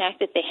it, the fact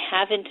that they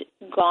haven't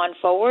gone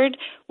forward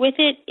with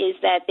it is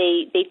that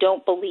they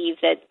don't believe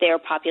that their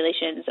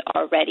populations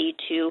are ready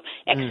to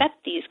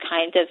accept these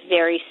kinds of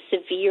very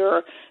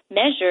severe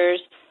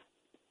measures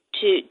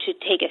to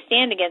take a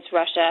stand against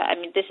Russia. I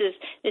mean,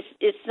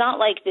 it's not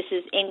like this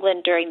is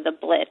England during the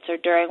Blitz or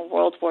during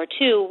World War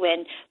II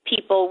when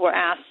people were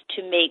asked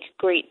to make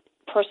great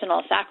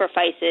personal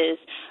sacrifices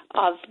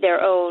of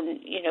their own,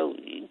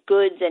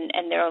 goods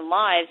and their own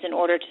lives in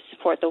order to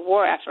support the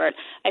war effort.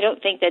 I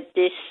don't think that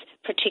this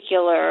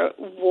particular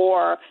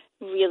war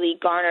really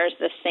garners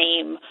the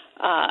same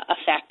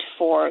effect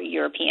for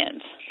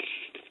Europeans.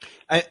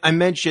 I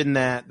mentioned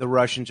that the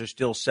Russians are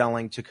still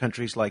selling to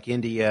countries like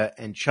India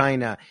and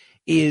China.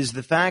 Is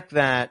the fact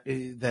that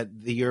the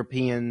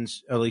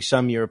Europeans, or at least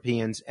some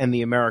Europeans, and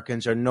the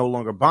Americans are no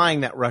longer buying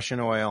that Russian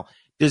oil,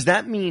 does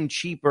that mean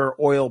cheaper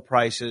oil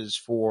prices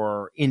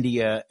for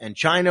India and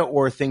China,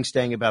 or are things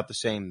staying about the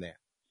same there?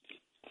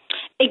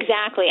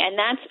 Exactly, and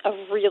that's a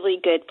really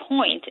good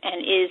point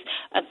and is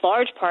a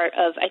large part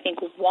of, I think,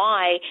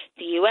 why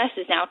the U.S.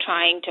 is now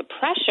trying to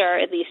pressure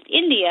at least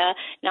India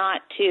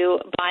not to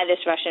buy this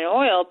Russian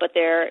oil, but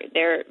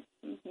they're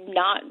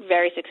not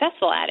very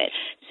successful at it.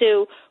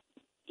 So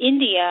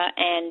India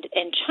and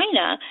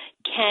China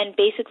can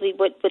basically,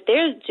 what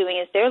they're doing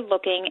is they're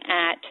looking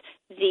at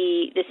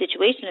the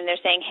situation and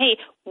they're saying, hey,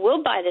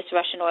 we'll buy this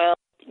Russian oil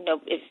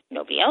if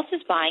nobody else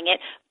is buying it,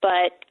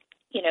 but,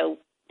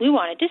 we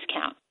want a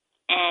discount.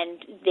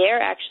 And they're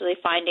actually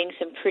finding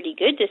some pretty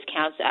good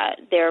discounts.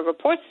 There are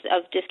reports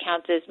of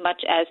discounts as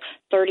much as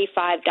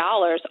 $35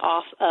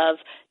 off of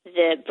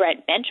the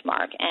Brent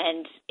benchmark.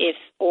 And if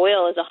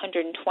oil is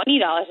 $120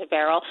 a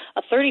barrel,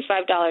 a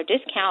 $35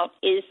 discount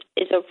is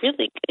a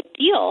really good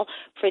deal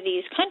for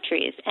these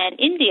countries. And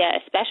India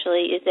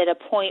especially is at a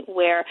point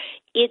where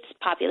its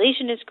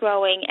population is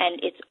growing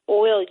and its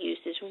oil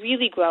use is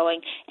really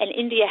growing. And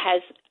India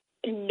has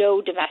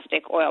no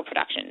domestic oil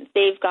production.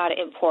 They've got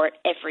to import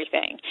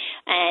everything.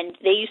 And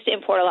they used to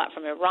import a lot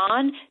from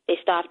Iran. They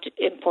stopped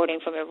importing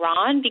from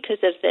Iran because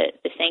of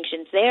the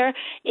sanctions there.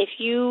 If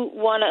you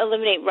want to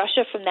eliminate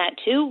Russia from that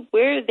too,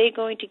 where are they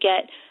going to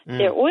get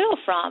their oil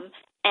from?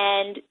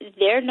 And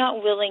they're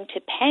not willing to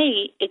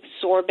pay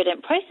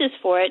exorbitant prices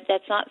for it.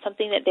 That's not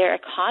something that their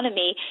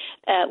economy,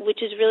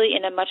 which is really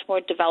in a much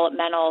more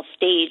developmental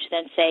stage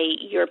than, say,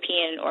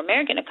 European or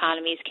American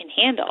economies can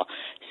handle.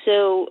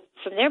 So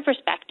from their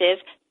perspective,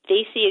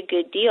 they see a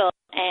good deal,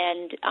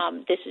 and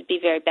this would be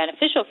very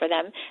beneficial for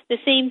them. The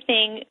same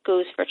thing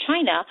goes for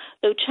China,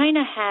 though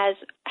China has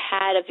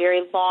had a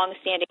very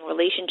long-standing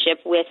relationship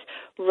with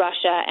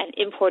Russia and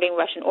importing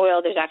Russian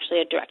oil. There's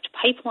actually a direct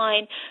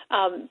pipeline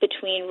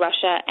between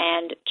Russia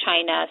and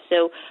China.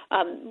 So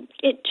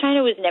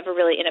China was never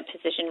really in a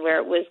position where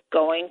it was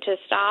going to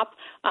stop.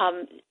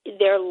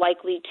 They're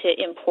likely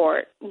to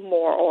import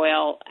more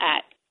oil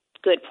at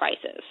good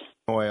prices.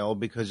 Oil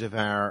because of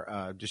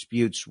our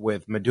disputes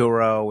with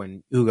Maduro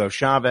and Hugo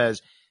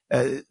Chavez.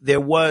 There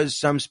was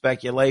some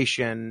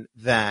speculation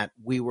that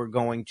we were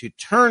going to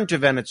turn to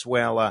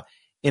Venezuela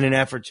in an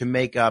effort to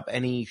make up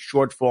any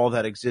shortfall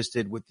that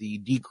existed with the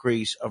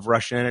decrease of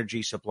Russian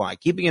energy supply.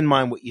 Keeping in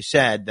mind what you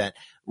said, that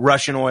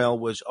Russian oil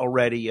was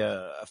already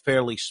a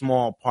fairly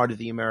small part of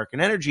the American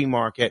energy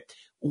market,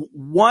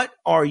 what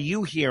are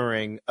you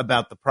hearing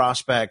about the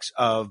prospects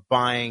of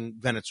buying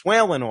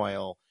Venezuelan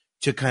oil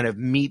to kind of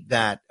meet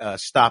that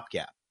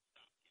stopgap?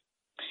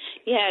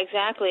 Yeah,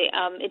 exactly.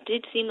 It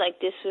did seem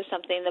like this was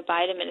something the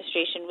Biden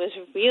administration was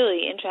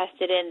really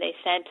interested in. They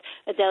sent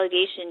a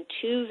delegation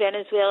to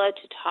Venezuela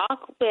to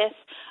talk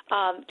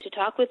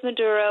with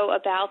Maduro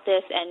about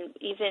this, and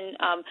even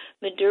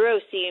Maduro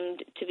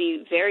seemed to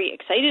be very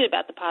excited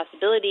about the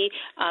possibility.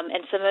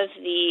 And some of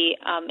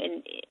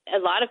and a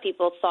lot of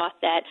people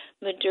thought that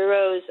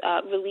Maduro's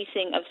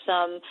releasing of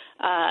some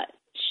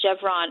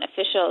Chevron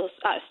officials,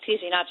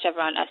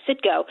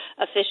 Citgo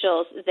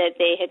officials that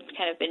they had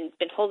kind of been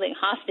holding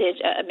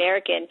hostage,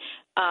 American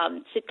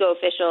Citgo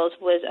officials,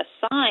 was a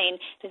sign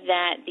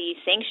that the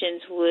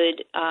sanctions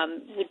would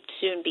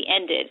soon be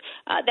ended.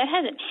 That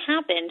hasn't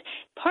happened.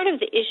 Part of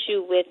the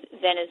issue with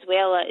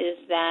Venezuela is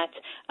that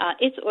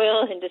its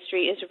oil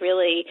industry is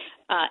really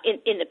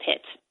in the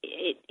pits.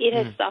 It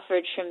has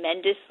suffered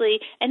tremendously,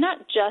 and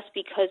not just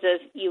because of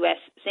U.S.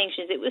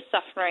 sanctions. It was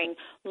suffering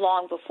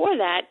long before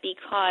that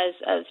because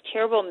of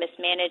terrible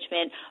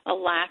mismanagement, a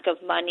lack of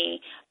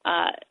money,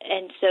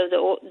 and so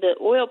the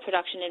oil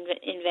production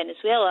in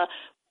Venezuela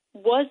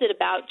was at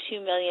about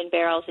 2 million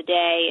barrels a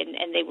day,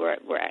 and they were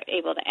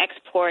able to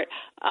export,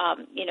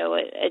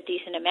 a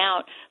decent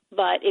amount.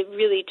 But it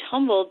really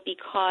tumbled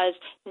because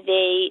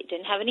they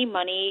didn't have any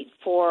money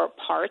for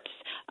parts.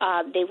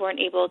 They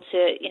weren't able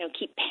to,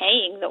 keep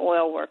paying the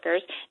oil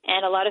workers,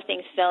 and a lot of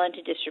things fell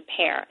into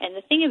disrepair. And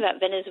the thing about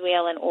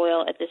Venezuelan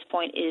oil at this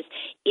point is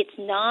it's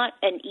not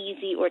an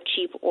easy or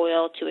cheap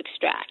oil to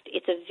extract.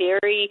 It's a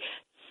very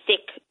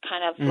thick,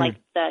 kind of like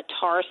the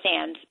tar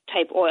sands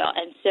type oil.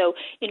 And so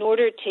in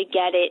order to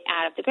get it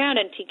out of the ground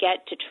and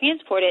to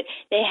transport it,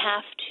 they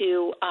have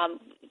to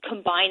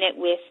combine it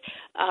with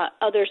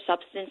other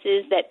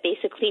substances that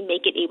basically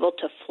make it able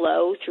to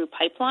flow through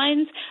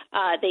pipelines.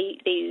 They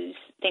use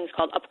things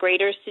called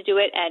upgraders to do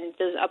it, and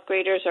those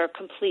upgraders are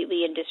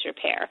completely in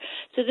disrepair.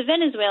 So the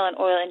Venezuelan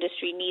oil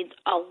industry needs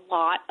a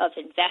lot of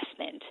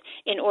investment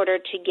in order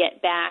to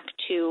get back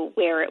to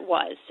where it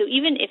was. So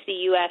even if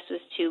the U.S.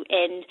 was to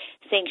end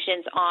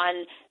sanctions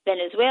on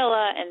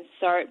Venezuela and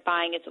start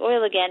buying its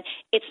oil again,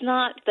 it's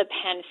not the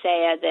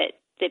panacea that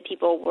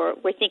people were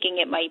thinking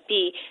it might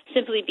be,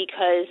 simply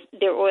because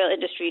their oil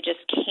industry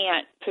just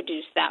can't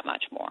produce that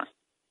much more.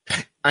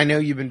 I know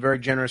you've been very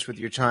generous with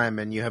your time,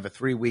 and you have a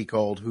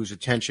 3-week-old whose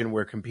attention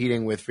we're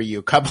competing with for you.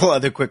 A couple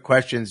other quick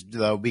questions,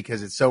 though,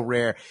 because it's so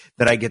rare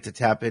that I get to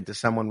tap into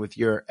someone with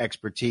your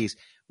expertise.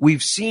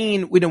 We've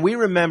seen, we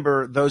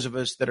remember, those of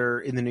us that are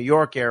in the New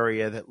York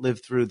area that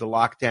lived through the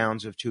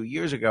lockdowns of 2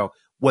 years ago,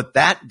 what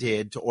that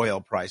did to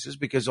oil prices,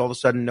 because all of a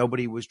sudden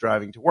nobody was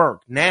driving to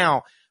work.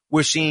 Now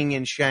we're seeing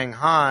in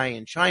Shanghai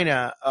and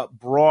China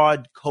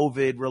broad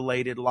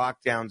COVID-related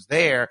lockdowns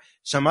there.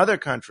 Some other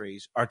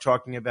countries are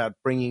talking about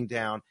bringing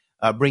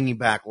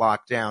back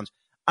lockdowns.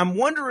 I'm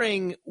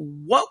wondering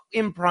what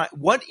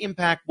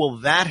impact will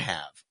that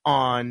have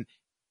on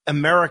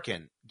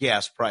American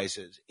gas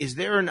prices? Is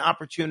there an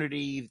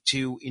opportunity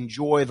to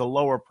enjoy the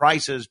lower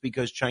prices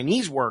because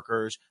Chinese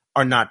workers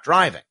are not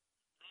driving?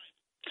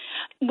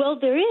 Well,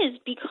 there is,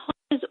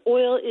 because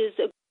oil is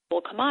a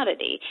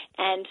commodity.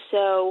 And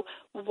so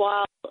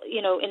while,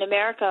 in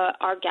America,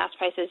 our gas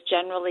prices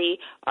generally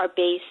are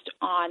based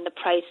on the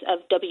price of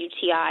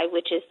WTI,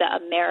 which is the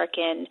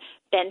American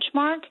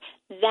benchmark,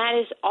 that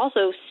is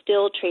also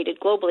still traded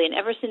globally. And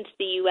ever since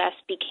the U.S.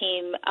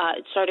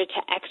 started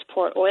to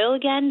export oil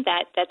again,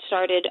 that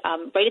started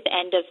right at the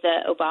end of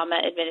the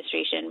Obama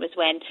administration was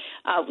when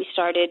we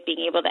started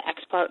being able to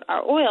export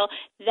our oil.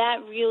 That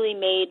really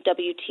made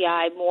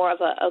WTI more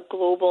of a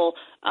global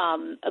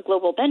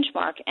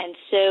benchmark. And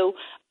so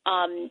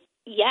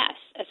yes,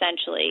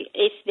 essentially.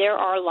 If there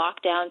are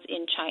lockdowns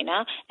in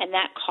China and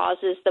that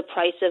causes the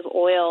price of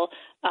oil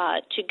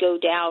to go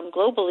down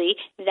globally,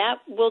 that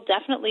will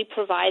definitely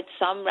provide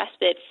some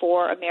respite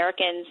for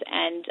Americans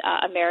and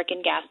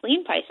American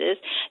gasoline prices,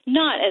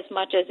 not as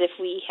much as if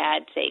we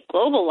had, say,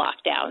 global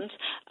lockdowns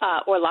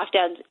or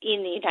lockdowns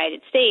in the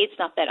United States.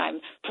 Not that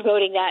I'm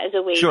promoting that as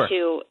a way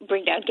to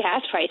bring down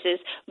gas prices,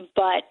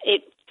 but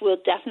it will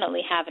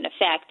definitely have an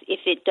effect if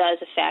it does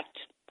affect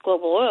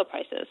global oil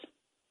prices.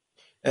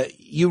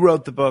 You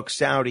wrote the book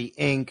Saudi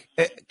Inc.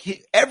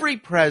 Every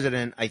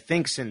president, I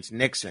think since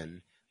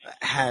Nixon,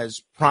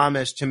 has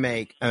promised to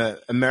make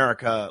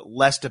America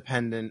less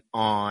dependent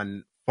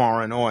on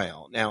foreign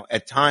oil. Now,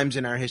 at times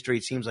in our history,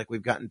 it seems like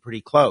we've gotten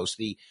pretty close.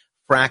 The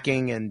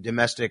fracking and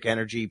domestic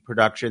energy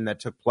production that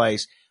took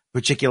place,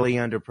 particularly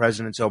under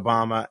Presidents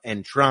Obama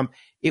and Trump,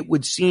 it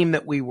would seem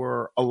that we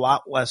were a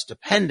lot less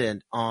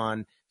dependent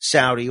on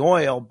Saudi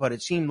oil, but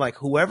it seemed like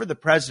whoever the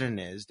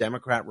president is,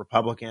 Democrat,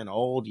 Republican,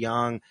 old,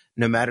 young,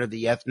 no matter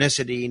the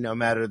ethnicity, no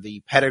matter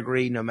the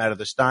pedigree, no matter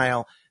the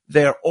style,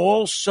 they're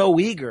all so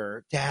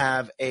eager to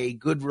have a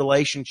good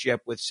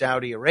relationship with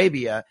Saudi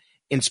Arabia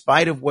in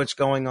spite of what's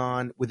going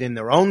on within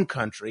their own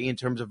country in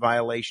terms of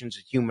violations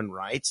of human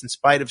rights, in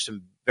spite of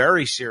some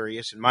very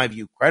serious, in my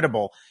view,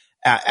 credible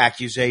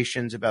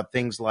accusations about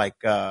things like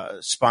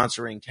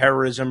sponsoring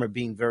terrorism or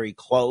being very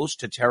close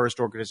to terrorist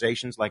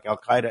organizations like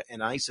Al-Qaeda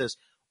and ISIS.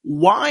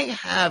 Why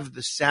have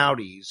the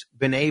Saudis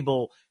been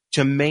able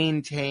to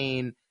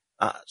maintain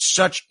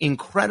such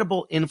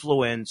incredible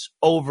influence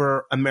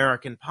over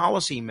American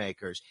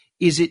policymakers?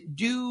 Is it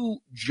due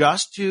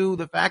just to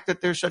the fact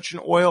that they're such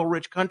an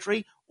oil-rich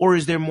country, or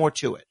is there more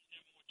to it?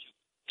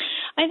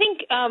 I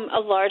think a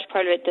large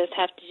part of it does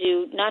have to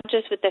do not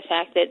just with the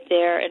fact that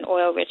they're an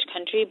oil-rich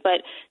country,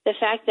 but the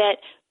fact that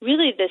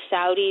really the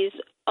Saudis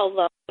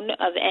alone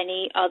of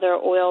any other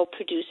oil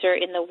producer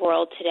in the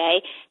world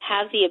today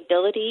have the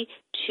ability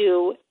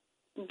to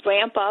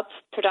ramp up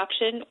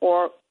production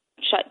or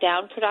shut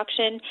down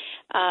production,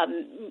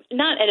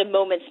 not at a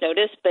moment's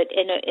notice, but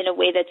in a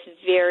way that's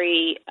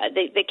very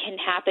that can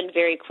happen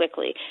very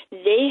quickly.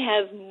 They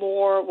have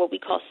more what we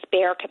call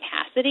spare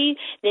capacity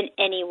than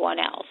anyone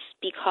else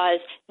because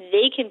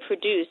they can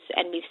produce,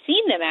 and we've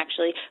seen them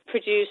actually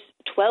produce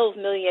 12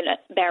 million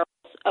barrels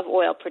of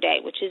oil per day,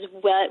 which is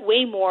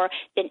way more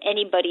than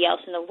anybody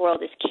else in the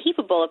world is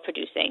capable of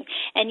producing,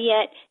 and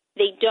yet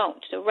they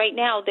don't. So right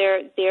now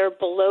they're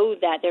below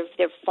that.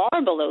 They're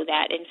far below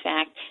that, in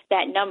fact,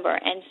 that number.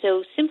 And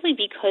so simply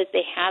because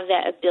they have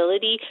that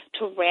ability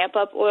to ramp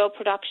up oil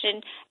production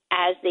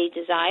as they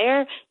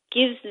desire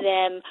gives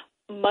them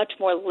much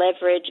more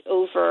leverage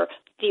over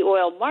the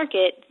oil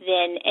market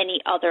than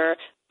any other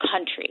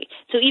country.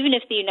 So even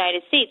if the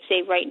United States,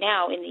 say right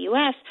now in the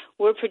U.S.,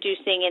 we're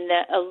producing in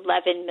the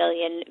 11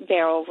 million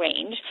barrel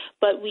range,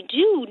 but we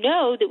do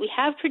know that we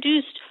have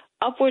produced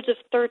upwards of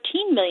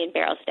 13 million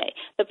barrels a day.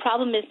 The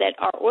problem is that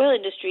our oil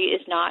industry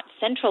is not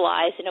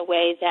centralized in a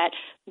way that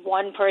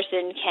one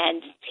person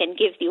can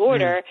give the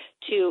order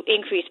to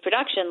increase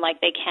production like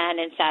they can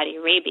in Saudi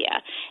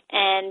Arabia.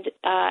 And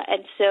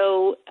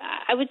so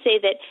I would say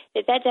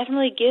that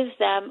definitely gives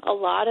them a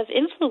lot of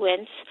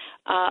influence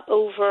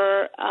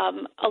over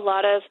a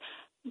lot of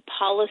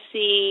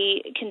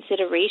policy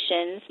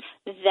considerations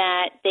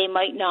that they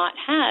might not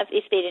have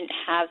if they didn't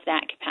have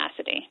that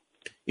capacity.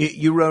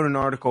 You wrote an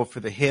article for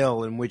The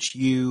Hill in which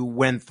you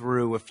went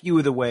through a few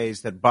of the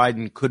ways that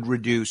Biden could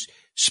reduce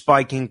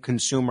spiking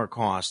consumer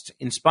costs,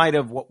 in spite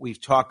of what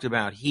we've talked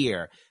about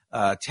here,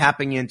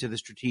 tapping into the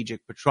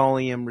Strategic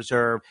Petroleum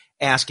Reserve,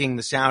 asking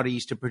the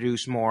Saudis to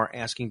produce more,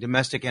 asking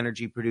domestic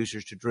energy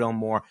producers to drill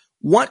more.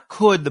 What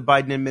could the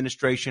Biden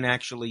administration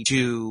actually do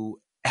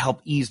to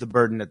help ease the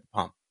burden at the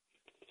pump?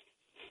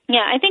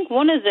 Yeah, I think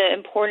one of the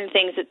important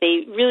things that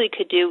they really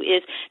could do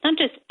is not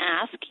just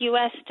ask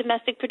U.S.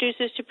 domestic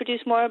producers to produce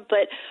more,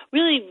 but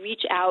really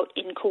reach out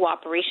in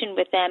cooperation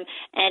with them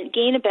and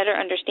gain a better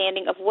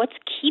understanding of what's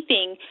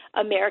keeping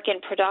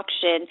American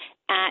production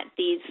at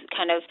these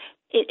kind of,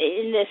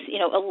 in this,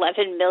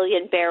 11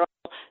 million barrel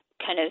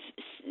kind of,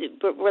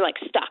 we're like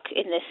stuck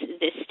in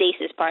this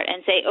stasis part,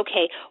 and say,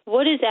 okay,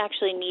 what is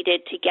actually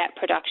needed to get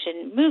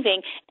production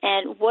moving,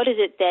 and what is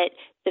it that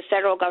the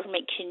federal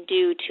government can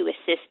do to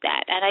assist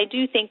that? And I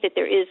do think that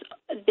there is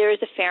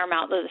a fair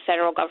amount that the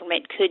federal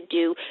government could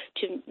do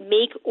to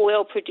make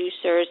oil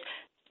producers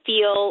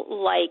feel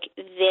like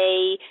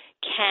they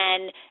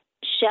can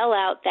shell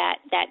out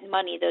that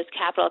money, those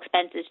capital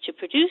expenses to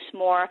produce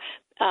more,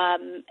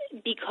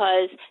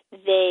 because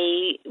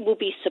they will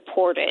be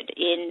supported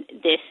in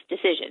this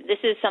decision. This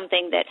is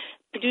something that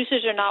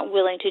producers are not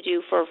willing to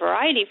do for a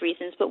variety of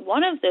reasons, but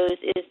one of those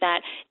is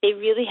that they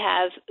really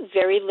have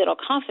very little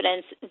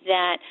confidence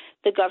that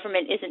the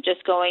government isn't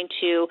just going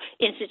to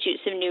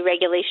institute some new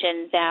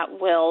regulation that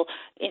will,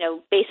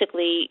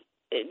 basically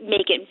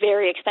make it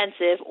very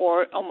expensive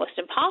or almost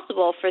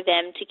impossible for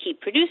them to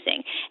keep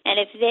producing. And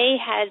if they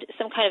had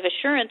some kind of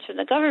assurance from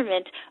the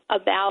government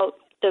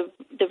about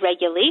the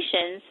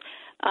regulations,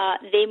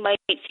 they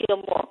might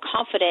feel more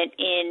confident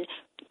in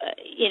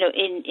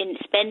in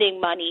spending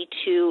money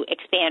to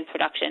expand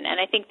production. And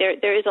I think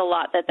there is a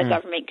lot that the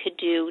government could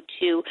do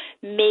to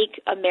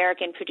make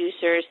American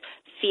producers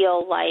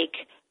feel like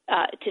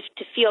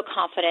to feel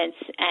confidence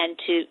and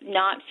to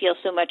not feel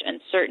so much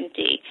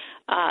uncertainty,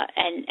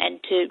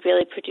 and to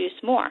really produce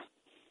more.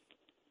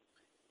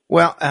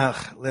 Well,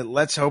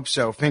 let's hope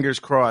so. Fingers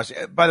crossed.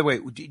 By the way,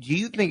 do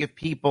you think if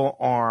people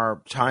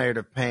are tired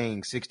of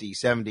paying $60,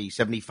 $70,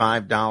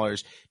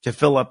 $75 to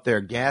fill up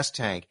their gas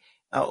tank,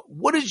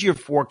 what is your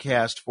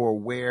forecast for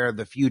where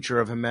the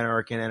future of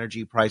American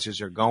energy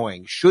prices are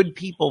going? Should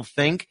people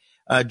think,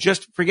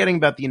 just forgetting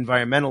about the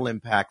environmental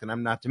impact, and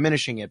I'm not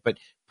diminishing it, but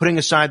putting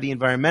aside the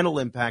environmental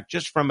impact,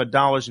 just from a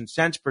dollars and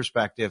cents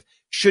perspective,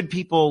 should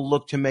people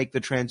look to make the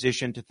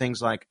transition to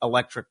things like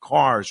electric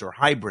cars or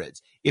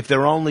hybrids if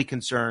their only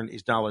concern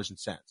is dollars and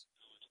cents?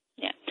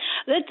 Yeah,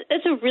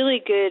 that's a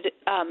really good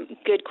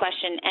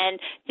question. And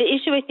the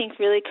issue, I think,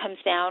 really comes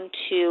down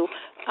to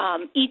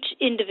each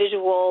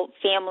individual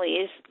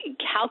family's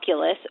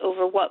calculus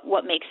over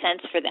what makes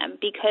sense for them,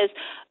 because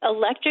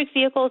electric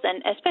vehicles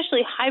and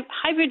especially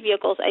hybrid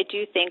vehicles, I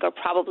do think, are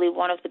probably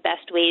one of the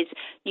best ways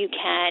you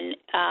can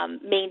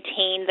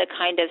maintain the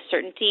kind of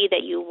certainty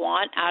that you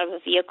want out of a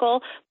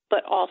vehicle,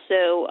 but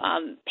also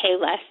pay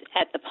less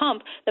at the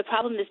pump. The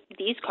problem is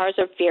these cars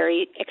are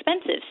very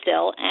expensive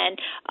still, and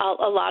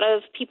a lot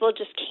of people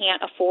just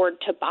can't afford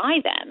to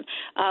buy them.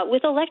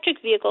 With electric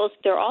vehicles,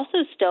 they're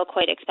also still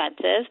quite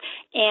expensive,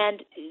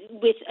 and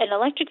with an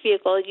electric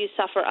vehicle, you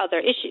suffer other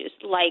issues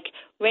like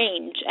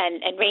range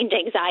and range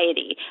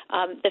anxiety.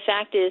 The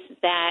fact is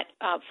that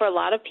for a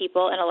lot of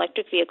people, an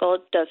electric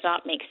vehicle does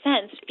not make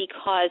sense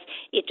because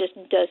it just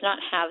does not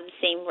have the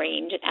same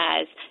range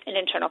as an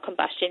internal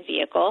combustion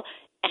vehicle.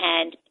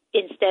 And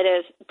instead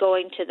of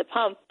going to the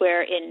pump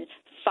where in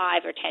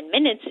 5 or 10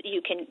 minutes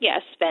you can,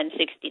 spend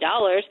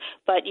 $60,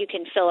 but you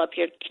can fill up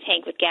your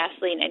tank with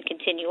gasoline and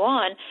continue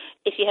on,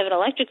 if you have an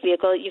electric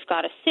vehicle, you've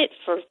got to sit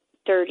for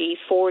 30,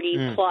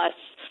 40 plus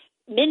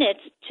minutes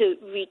to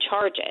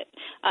recharge it.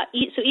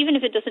 So even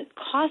if it doesn't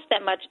cost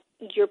that much,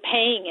 you're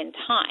paying in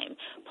time.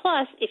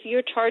 Plus, if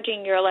you're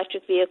charging your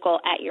electric vehicle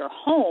at your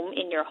home,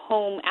 in your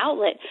home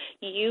outlet,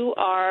 you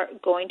are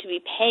going to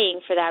be paying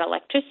for that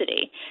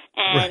electricity.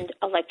 And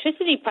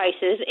electricity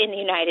prices in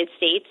the United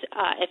States,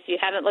 if you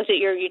haven't looked at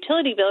your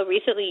utility bill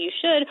recently, you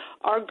should,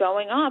 are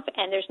going up,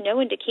 and there's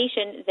no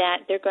indication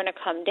that they're going to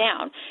come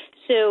down.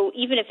 So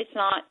even if it's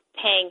not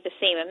paying the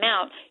same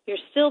amount, you're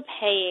still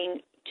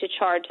paying to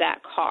charge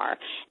that car.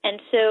 And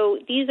so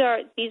these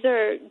are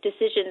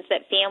decisions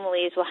that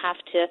families will have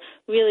to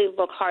really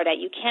look hard at.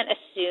 You can't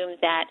assume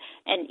that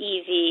an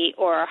EV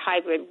or a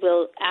hybrid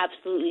will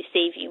absolutely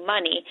save you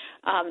money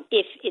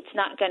if it's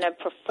not going to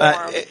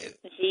perform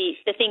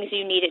the things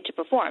you need it to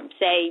perform.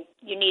 Say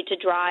you need to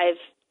drive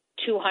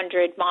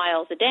 200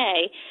 miles a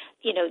day,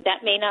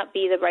 that may not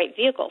be the right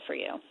vehicle for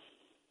you.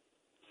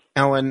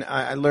 Ellen,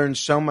 I learned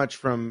so much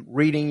from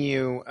reading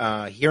you,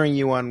 hearing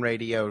you on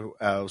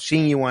radio,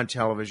 seeing you on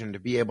television. To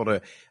be able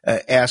to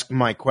ask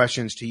my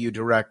questions to you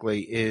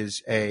directly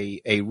is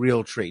a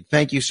real treat.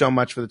 Thank you so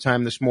much for the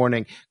time this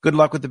morning. Good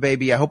luck with the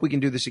baby. I hope we can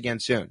do this again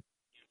soon.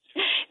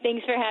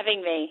 Thanks for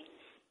having me.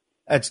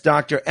 That's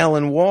Dr.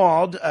 Ellen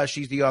Wald.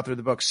 She's the author of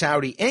the book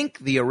Saudi Inc.,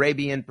 The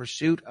Arabian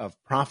Pursuit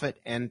of Profit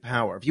and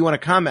Power. If you want to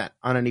comment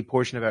on any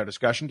portion of our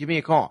discussion, give me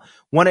a call.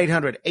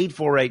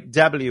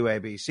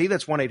 1-800-848-WABC.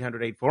 That's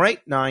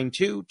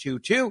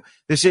 1-800-848-9222.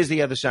 This is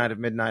The Other Side of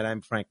Midnight.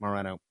 I'm Frank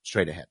Morano.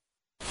 Straight ahead.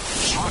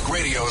 Talk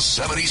Radio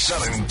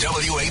 77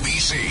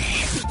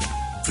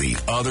 WABC. The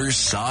Other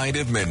Side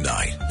of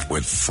Midnight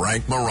with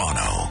Frank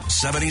Morano.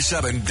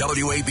 77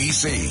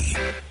 WABC.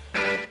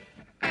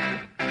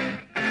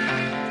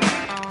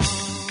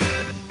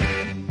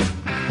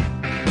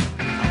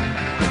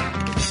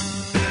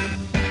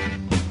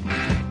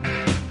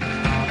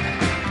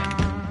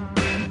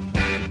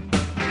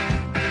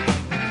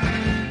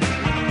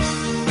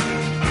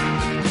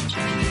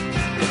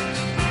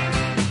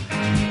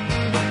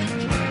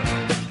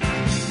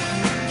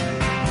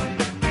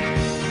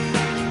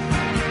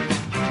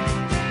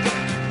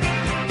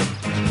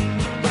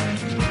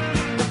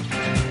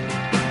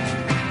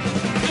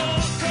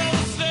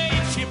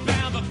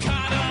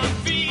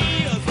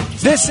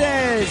 This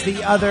is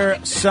The Other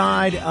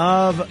Side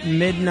of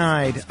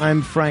Midnight.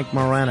 I'm Frank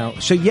Morano.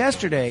 So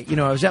yesterday,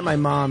 I was at my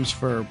mom's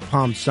for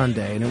Palm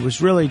Sunday, and it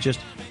was really just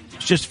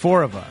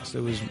four of us.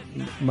 It was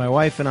my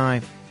wife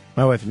and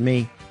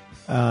me,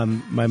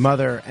 my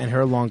mother, and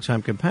her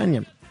longtime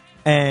companion.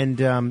 And,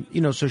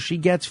 so she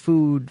gets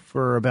food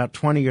for about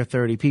 20 or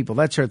 30 people.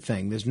 That's her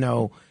thing. There's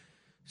no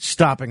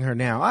stopping her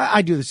now.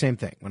 I do the same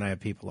thing when I have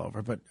people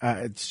over, but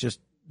it's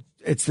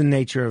the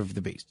nature of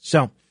the beast.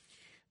 So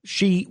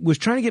she was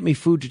trying to get me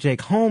food to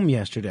take home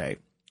yesterday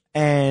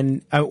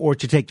or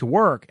to take to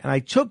work. And I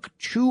took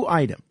two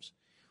items.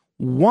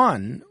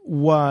 One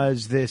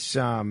was this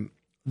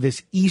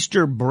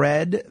Easter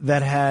bread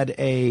that had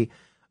a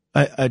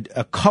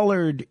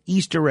colored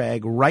Easter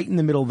egg right in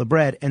the middle of the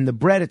bread. And the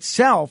bread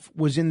itself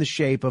was in the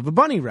shape of a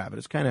bunny rabbit.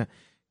 It's kind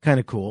kind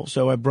of cool.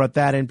 So I brought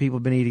that in. People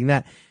have been eating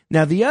that.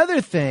 Now, the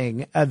other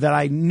thing that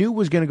I knew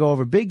was going to go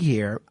over big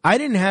here, I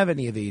didn't have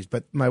any of these,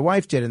 but my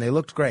wife did, and they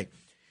looked great.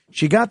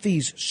 She got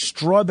these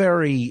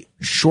strawberry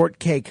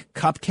shortcake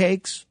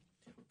cupcakes,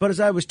 but as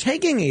I was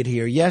taking it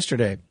here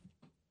yesterday,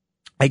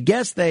 I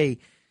guess they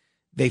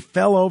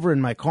fell over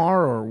in my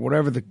car or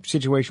whatever the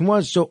situation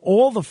was. So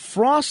all the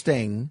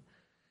frosting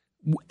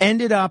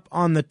ended up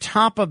on the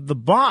top of the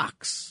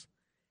box.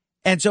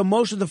 And so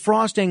most of the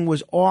frosting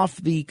was off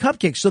the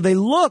cupcakes. So they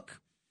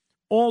look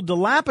all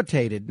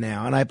dilapidated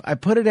now. And I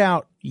put it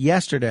out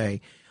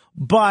yesterday,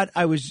 but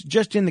I was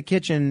just in the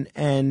kitchen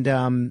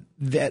and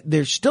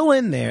they're still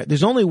in there.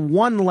 There's only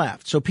one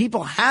left. So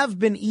people have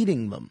been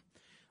eating them.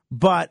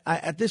 But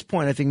at this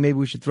point, I think maybe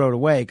we should throw it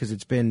away because I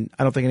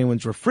don't think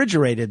anyone's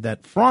refrigerated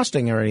that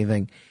frosting or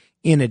anything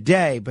in a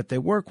day, but they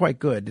were quite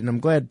good. And I'm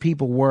glad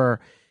people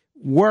were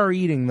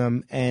eating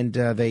them and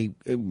they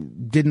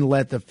didn't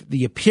let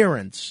the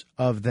appearance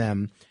of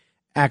them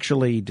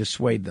actually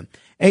dissuade them.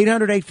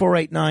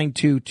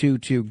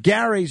 800-848-9222.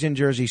 Gary's in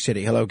Jersey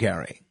City. Hello,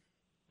 Gary.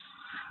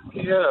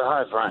 Yeah,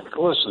 hi, Frank.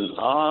 Listen,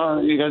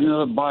 you got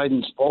another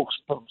Biden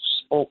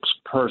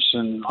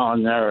spokesperson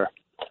on there.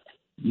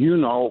 You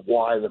know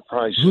why the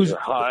prices are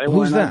high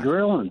when they're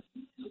drilling.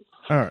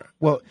 All right.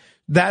 Well,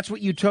 that's what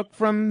you took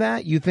from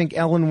that? You think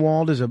Ellen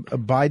Wald is a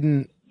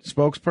Biden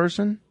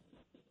spokesperson?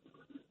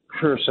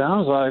 Sure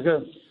sounds like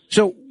it.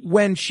 So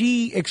when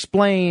she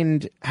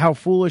explained how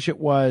foolish it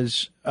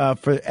was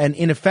and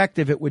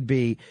ineffective it would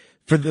be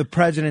for the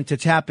president to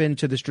tap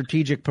into the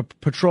Strategic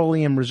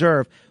Petroleum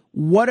Reserve,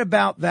 what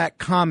about that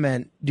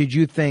comment did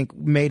you think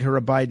made her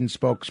a Biden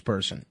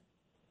spokesperson?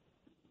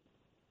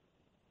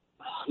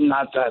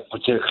 Not that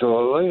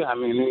particularly. I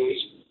mean,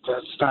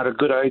 that's not a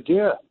good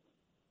idea.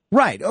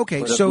 Right. Okay.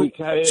 But So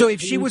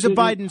if she was a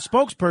Biden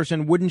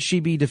spokesperson, wouldn't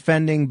she be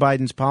defending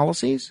Biden's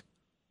policies?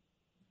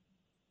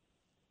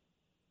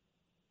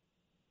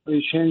 Are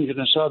you changing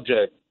the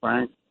subject,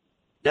 Frank?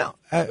 No.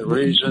 The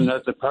reason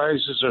that the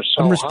prices are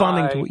so high. I'm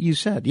responding to what you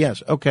said.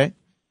 Yes. Okay.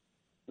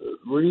 The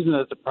reason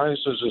that the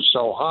prices are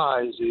so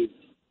high is the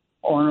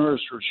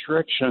onerous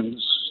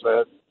restrictions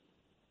that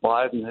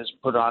Biden has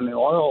put on the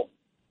oil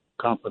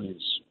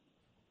companies.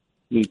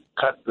 He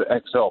cut the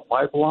XL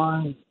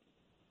pipeline.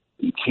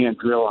 You can't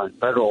drill on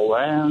federal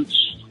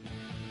lands,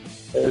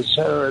 et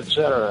cetera, et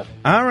cetera.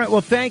 All right.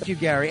 Well, thank you,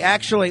 Gary.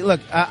 Actually, look,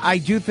 I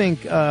do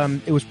think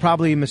it was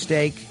probably a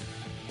mistake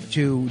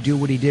to do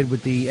what he did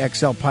with the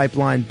XL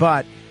pipeline,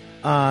 but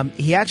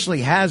he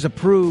actually has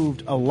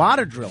approved a lot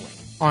of drilling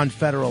on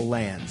federal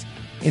lands.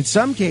 In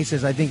some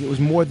cases, I think it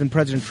was more than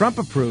President Trump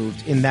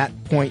approved in that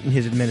point in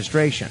his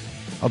administration.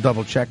 I'll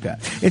double check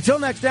that. Until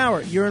next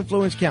hour, your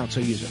influence counts, so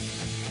use it.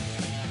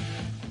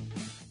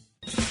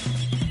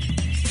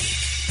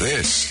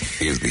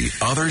 This is The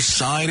Other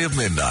Side of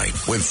Midnight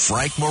with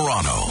Frank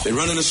Morano. They're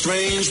running a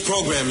strange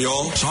program,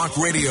 y'all. Talk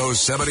Radio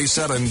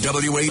 77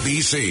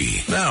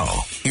 WABC. Now,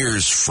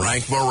 here's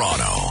Frank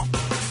Morano.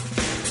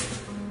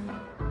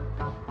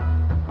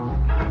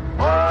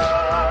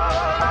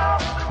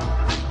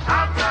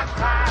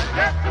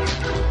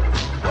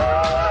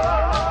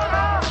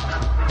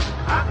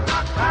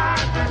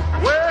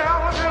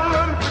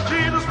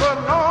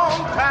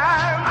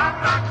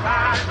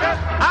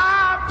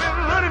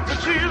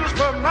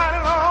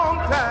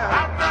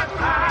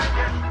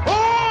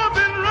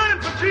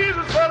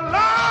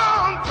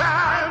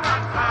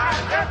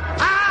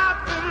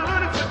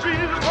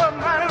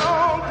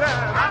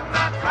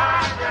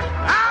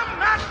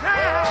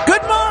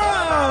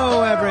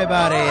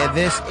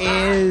 This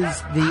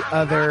is The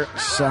Other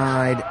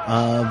Side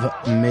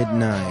of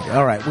Midnight.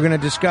 All right, we're going to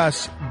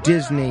discuss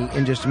Disney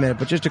in just a minute,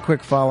 but just a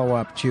quick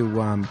follow-up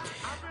to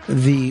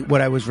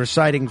what I was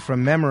reciting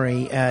from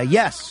memory.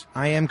 Yes,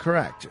 I am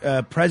correct.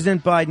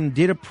 President Biden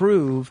did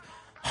approve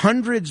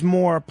hundreds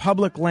more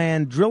public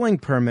land drilling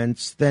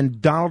permits than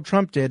Donald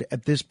Trump did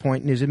at this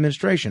point in his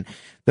administration.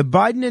 The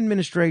Biden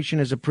administration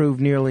has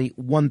approved nearly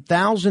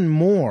 1,000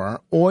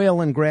 more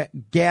oil and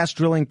gas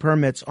drilling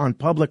permits on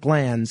public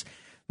lands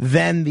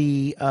than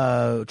the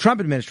Trump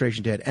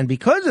administration did. And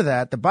because of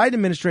that, the Biden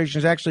administration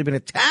has actually been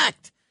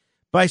attacked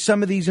by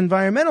some of these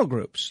environmental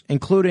groups,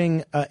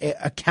 including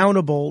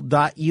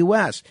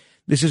Accountable.us.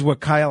 This is what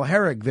Kyle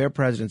Herrig, their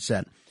president,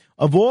 said.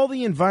 Of all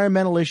the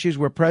environmental issues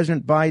where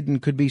President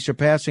Biden could be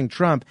surpassing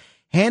Trump,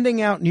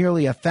 handing out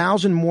nearly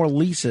 1,000 more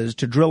leases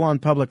to drill on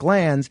public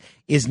lands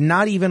is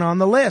not even on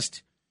the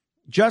list.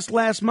 Just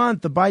last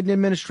month, the Biden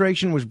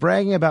administration was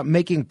bragging about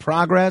making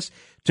progress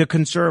to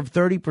conserve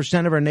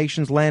 30% of our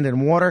nation's land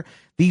and water.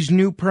 These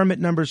new permit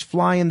numbers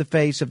fly in the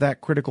face of that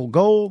critical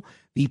goal.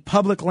 The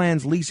public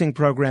lands leasing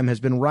program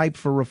has been ripe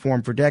for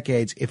reform for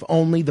decades, if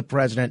only the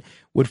president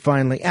would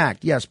finally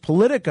act. Yes,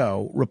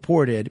 Politico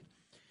reported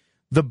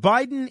the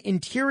Biden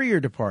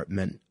Interior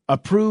Department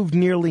approved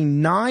nearly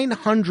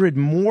 900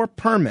 more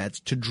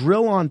permits to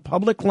drill on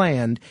public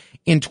land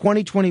in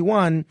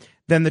 2021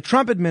 than the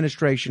Trump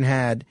administration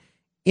had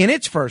in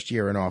its first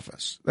year in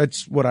office.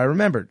 That's what I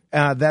remembered.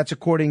 That's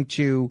according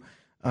to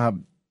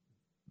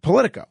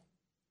Politico.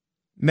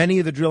 Many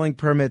of the drilling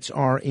permits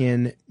are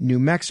in New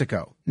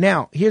Mexico.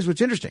 Now, here's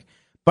what's interesting.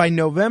 By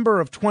November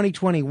of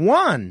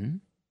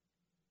 2021,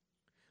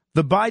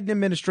 the Biden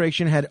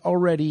administration had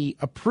already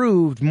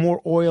approved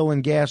more oil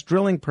and gas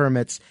drilling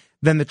permits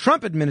than the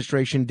Trump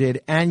administration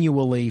did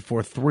annually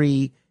for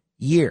 3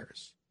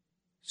 years.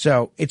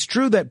 So it's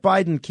true that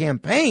Biden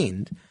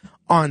campaigned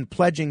on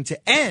pledging to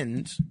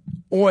end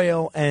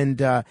oil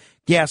and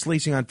gas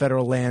leasing on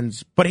federal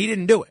lands, but he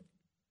didn't do it.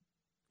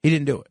 He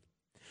didn't do it.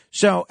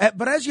 So,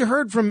 but as you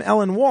heard from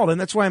Ellen Walden,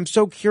 that's why I'm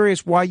so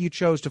curious why you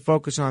chose to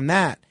focus on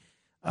that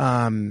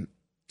to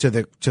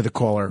the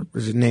caller.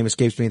 His name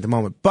escapes me at the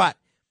moment. But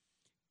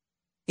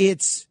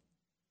it's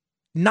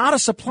not a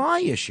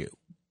supply issue.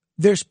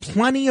 There's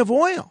plenty of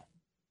oil.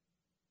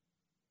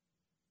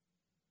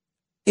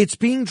 It's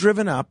being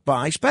driven up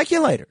by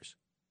speculators.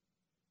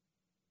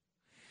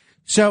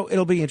 So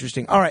it'll be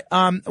interesting. All right.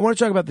 I want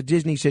to talk about the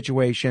Disney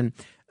situation.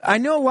 I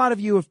know a lot of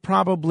you have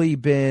probably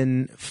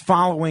been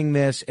following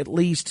this, at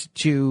least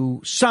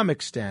to some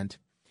extent.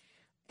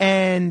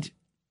 And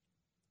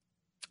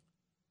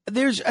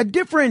there's a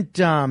different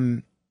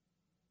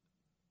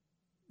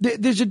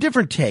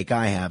take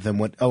I have than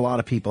what a lot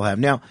of people have.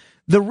 Now,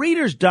 the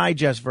Reader's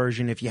Digest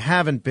version, if you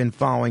haven't been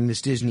following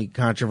this Disney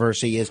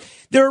controversy, is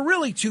there are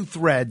really two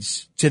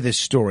threads to this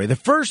story. The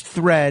first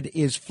thread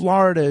is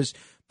Florida's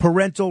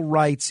Parental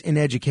Rights in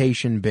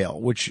Education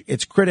bill, which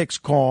its critics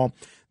call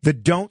the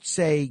Don't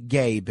Say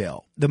Gay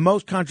bill. The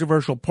most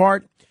controversial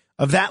part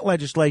of that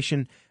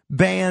legislation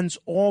bans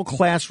all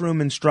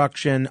classroom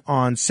instruction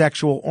on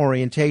sexual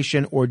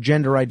orientation or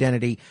gender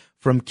identity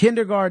from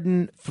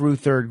kindergarten through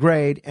third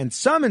grade, and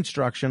some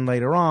instruction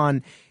later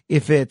on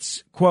if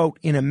it's, quote,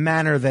 in a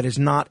manner that is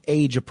not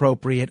age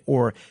appropriate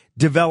or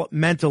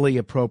developmentally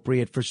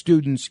appropriate for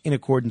students in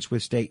accordance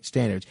with state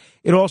standards.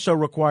 It also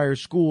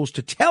requires schools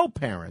to tell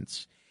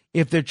parents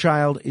if their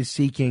child is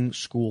seeking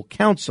school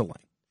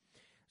counseling.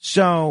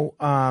 So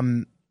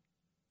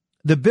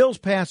the bill's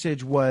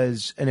passage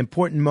was an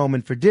important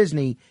moment for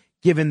Disney,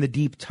 given the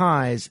deep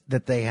ties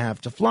that they have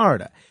to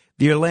Florida.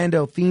 The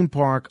Orlando theme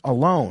park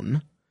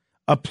alone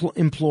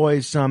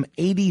employs some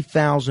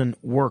 80,000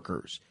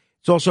 workers.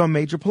 It's also a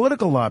major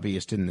political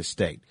lobbyist in the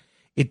state.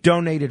 It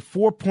donated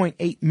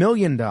 $4.8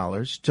 million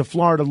to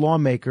Florida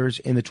lawmakers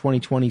in the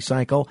 2020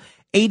 cycle,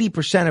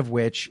 80% of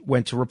which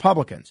went to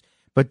Republicans.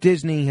 But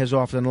Disney has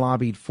often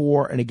lobbied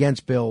for and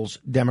against bills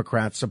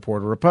Democrats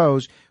support or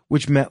oppose,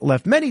 which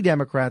left many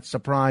Democrats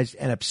surprised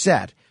and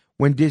upset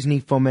when Disney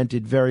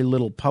fomented very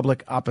little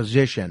public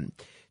opposition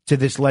to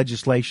this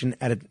legislation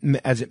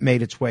as it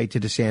made its way to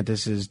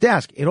DeSantis'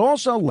 desk. It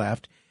also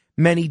left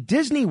many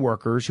Disney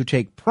workers who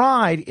take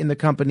pride in the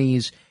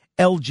company's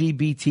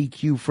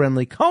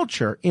LGBTQ-friendly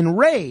culture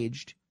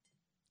enraged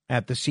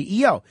at the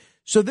CEO.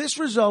 So this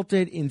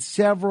resulted in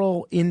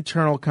several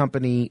internal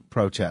company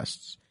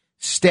protests,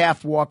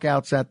 staff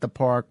walkouts at the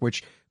park,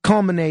 which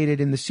culminated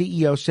in the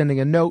CEO sending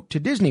a note to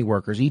Disney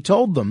workers. He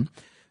told them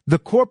the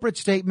corporate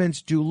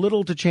statements do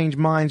little to change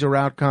minds or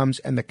outcomes,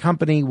 and the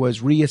company was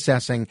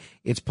reassessing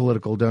its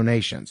political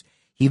donations.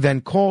 He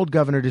then called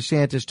Governor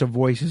DeSantis to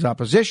voice his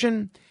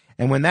opposition,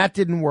 and when that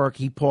didn't work,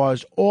 he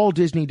paused all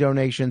Disney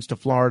donations to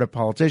Florida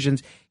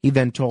politicians. He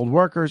then told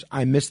workers,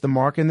 I missed the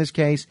mark in this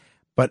case,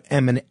 but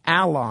am an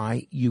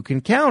ally you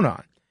can count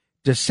on.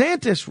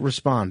 DeSantis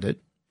responded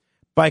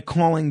by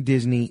calling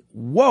Disney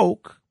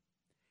woke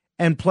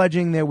and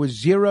pledging there was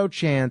zero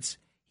chance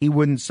he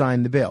wouldn't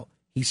sign the bill.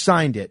 He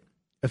signed it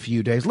a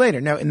few days later.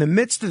 Now, in the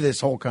midst of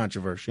this whole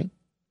controversy,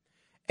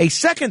 a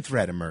second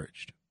thread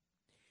emerged.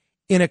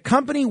 In a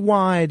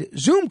company-wide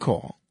Zoom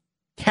call,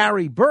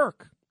 Carrie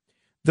Burke,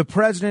 the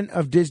president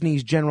of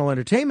Disney's General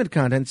Entertainment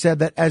Content, said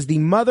that as the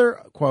mother,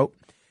 quote,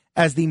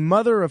 as the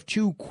mother of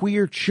two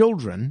queer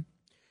children,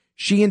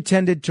 she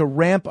intended to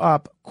ramp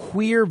up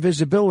queer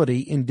visibility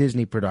in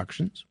Disney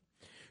productions.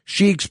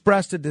 She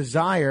expressed a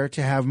desire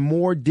to have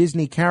more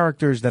Disney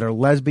characters that are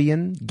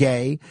lesbian,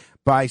 gay,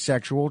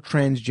 bisexual,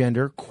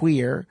 transgender,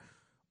 queer,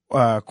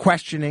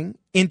 questioning,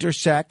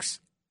 intersex,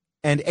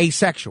 and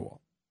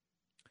asexual.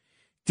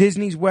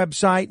 Disney's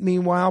website,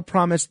 meanwhile,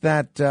 promised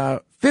that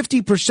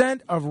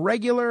 50% of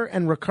regular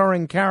and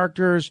recurring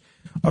characters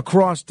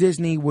across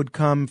Disney would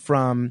come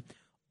from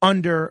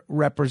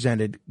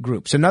underrepresented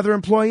groups. Another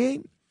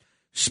employee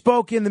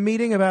spoke in the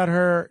meeting about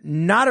her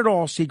not at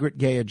all secret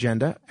gay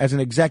agenda as an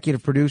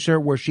executive producer,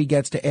 where she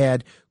gets to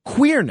add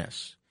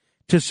queerness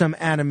to some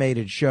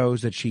animated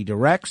shows that she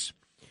directs.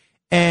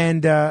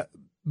 And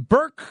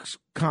Burke's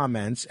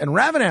comments and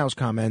Ravenel's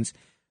comments,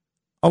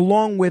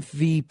 along with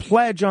the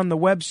pledge on the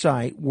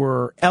website,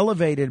 were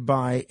elevated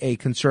by a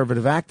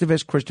conservative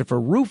activist, Christopher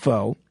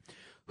Rufo,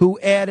 who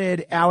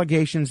added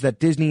allegations that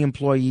Disney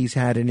employees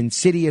had an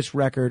insidious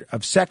record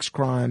of sex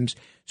crimes,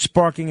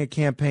 sparking a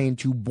campaign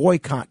to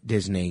boycott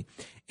Disney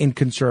in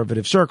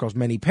conservative circles.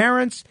 Many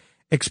parents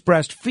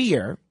expressed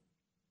fear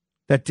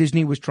that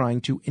Disney was trying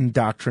to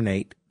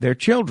indoctrinate their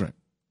children.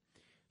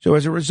 So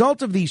as a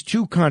result of these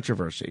two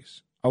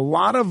controversies, a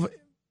lot of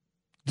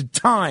the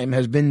time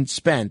has been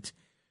spent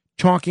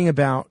talking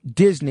about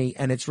Disney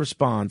and its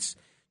response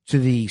to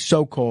the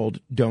so-called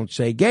Don't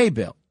Say Gay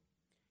bill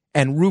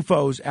and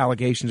Rufo's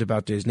allegations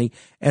about Disney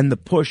and the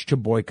push to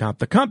boycott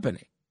the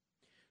company.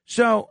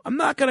 So I'm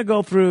not going to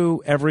go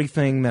through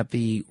everything that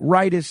the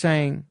right is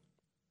saying,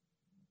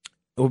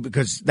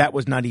 because that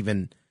was not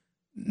even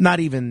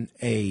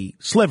a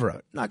sliver of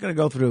it. Not going to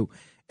go through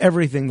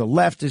everything the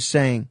left is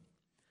saying.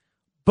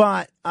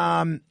 But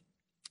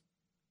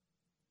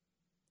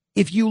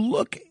if you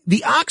look,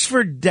 the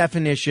Oxford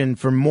definition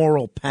for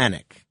moral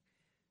panic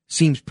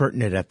seems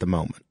pertinent at the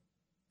moment.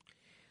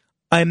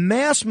 A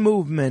mass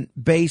movement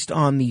based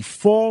on the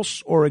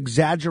false or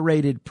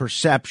exaggerated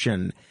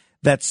perception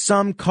that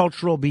some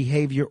cultural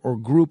behavior or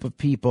group of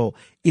people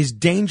is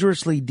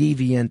dangerously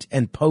deviant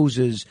and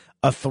poses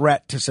a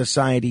threat to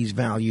society's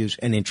values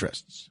and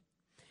interests.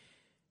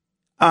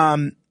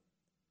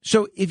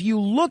 So if you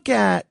look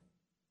at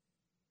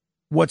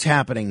what's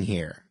happening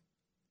here,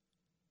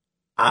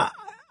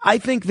 I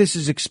think this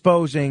is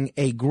exposing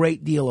a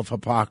great deal of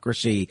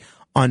hypocrisy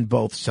on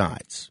both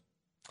sides.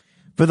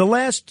 For the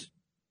last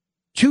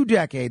 2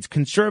 decades,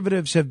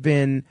 conservatives have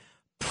been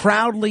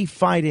proudly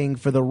fighting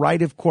for the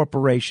right of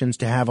corporations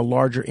to have a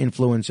larger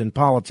influence in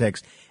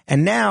politics.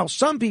 And now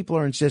some people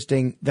are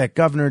insisting that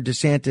Governor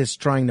DeSantis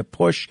trying to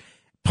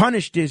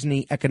punish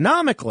Disney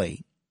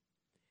economically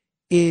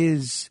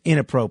is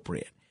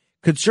inappropriate.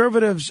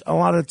 Conservatives a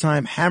lot of the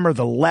time hammer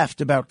the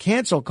left about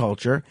cancel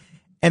culture,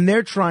 and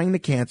they're trying to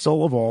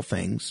cancel, of all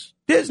things,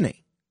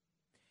 Disney.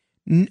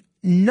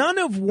 None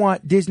of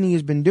what Disney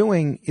has been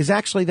doing is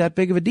actually that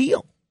big of a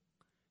deal.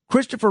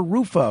 Christopher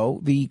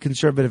Rufo, the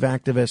conservative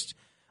activist,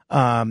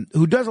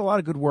 who does a lot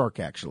of good work,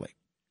 actually,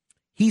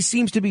 he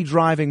seems to be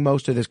driving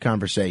most of this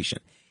conversation.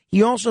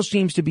 He also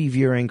seems to be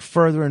veering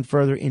further and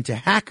further into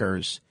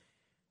hackers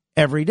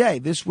every day.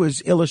 This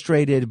was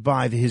illustrated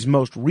by his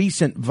most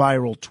recent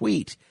viral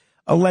tweet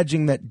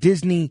alleging that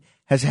Disney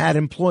has had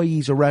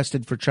employees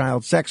arrested for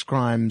child sex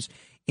crimes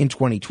in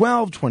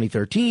 2012,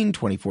 2013,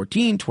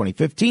 2014,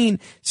 2015,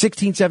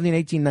 16, 17,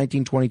 18,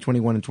 19, 20,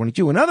 21, and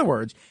 22. In other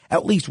words,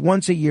 at least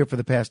once a year for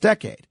the past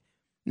decade.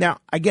 Now,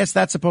 I guess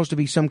that's supposed to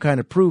be some kind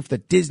of proof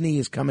that Disney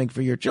is coming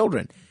for your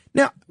children.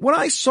 Now, when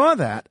I saw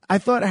that, I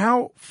thought,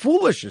 how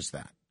foolish is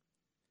that?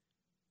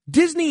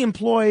 Disney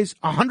employs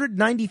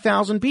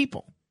 190,000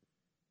 people.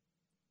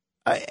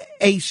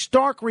 A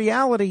stark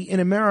reality in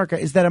America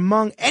is that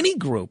among any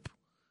group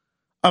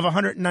of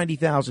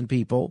 190,000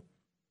 people,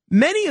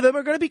 many of them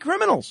are going to be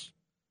criminals,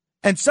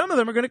 and some of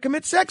them are going to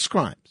commit sex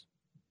crimes.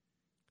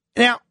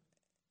 Now,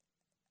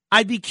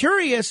 I'd be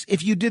curious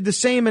if you did the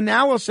same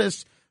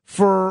analysis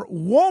for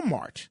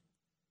Walmart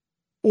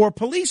or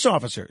police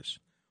officers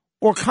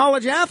or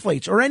college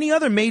athletes or any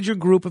other major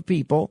group of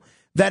people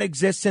that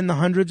exists in the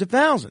hundreds of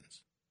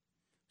thousands.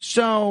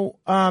 So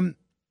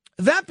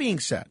that being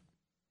said,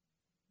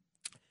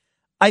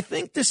 I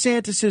think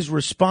DeSantis's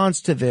response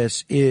to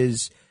this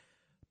is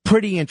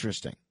pretty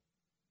interesting.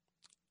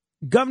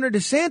 Governor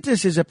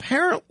DeSantis is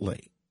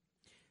apparently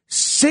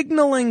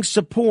signaling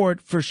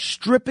support for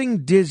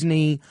stripping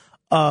Disney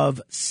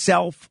of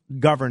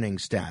self-governing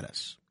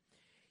status.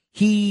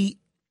 He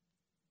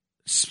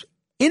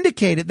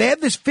indicated they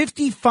have this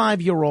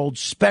 55-year-old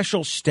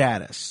special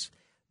status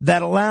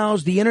that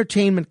allows the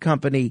entertainment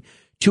company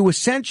to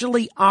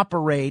essentially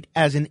operate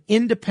as an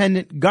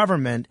independent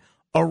government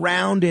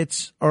around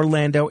its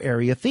Orlando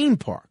area theme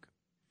park.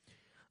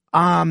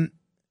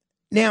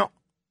 Now,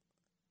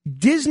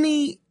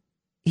 Disney,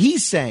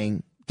 he's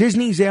saying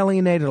Disney's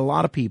alienated a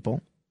lot of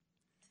people,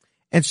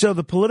 and so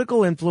the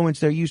political influence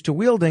they're used to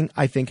wielding,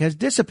 I think, has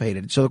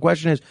dissipated. So the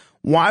question is,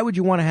 why would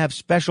you want to have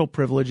special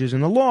privileges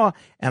in the law?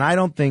 And I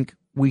don't think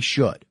we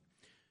should.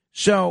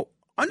 So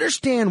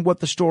understand what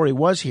the story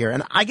was here.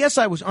 And I guess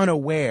I was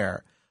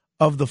unaware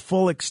of the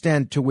full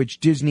extent to which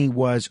Disney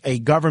was a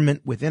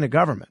government within a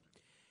government.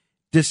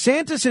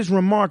 DeSantis's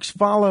remarks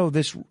follow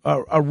this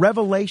a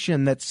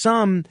revelation that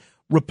some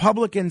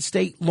Republican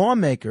state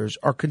lawmakers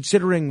are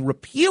considering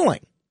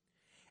repealing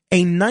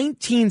a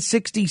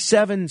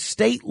 1967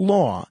 state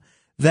law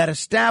that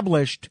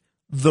established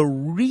the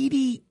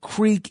Reedy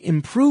Creek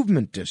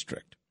Improvement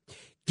District,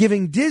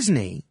 giving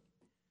Disney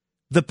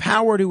the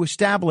power to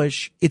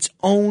establish its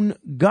own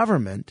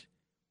government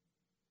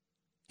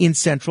in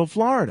Central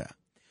Florida.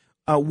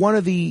 One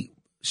of the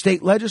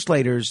state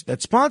legislators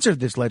that sponsored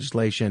this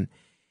legislation,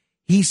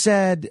 he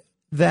said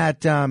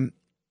that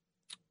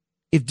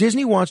if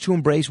Disney wants to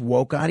embrace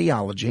woke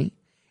ideology,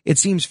 it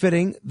seems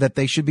fitting that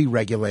they should be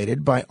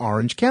regulated by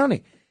Orange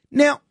County.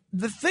 Now,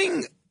 the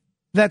thing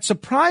that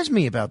surprised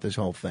me about this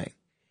whole thing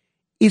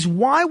is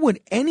why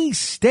would any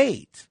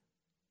state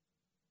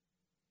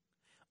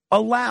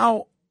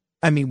allow,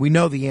 I mean, we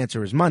know the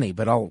answer is money,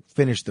 but I'll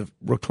finish the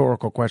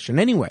rhetorical question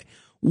anyway.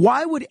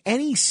 Why would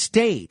any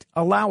state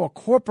allow a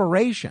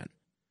corporation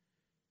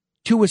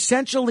to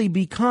essentially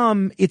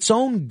become its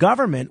own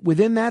government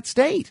within that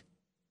state?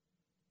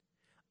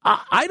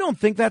 I don't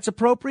think that's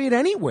appropriate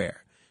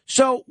anywhere.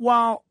 So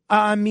while,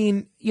 I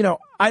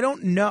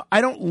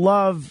don't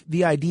love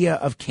the idea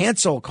of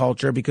cancel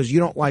culture because you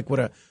don't like what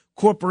a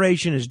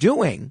corporation is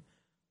doing.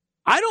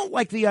 I don't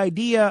like the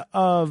idea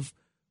of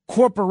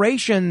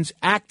corporations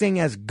acting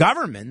as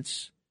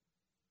governments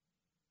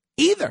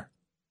either.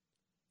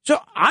 So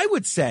I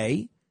would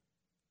say,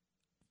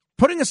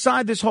 putting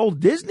aside this whole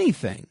Disney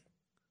thing,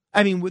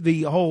 I mean, with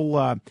the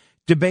whole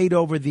debate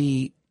over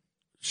the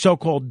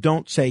so-called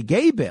Don't Say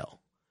Gay bill,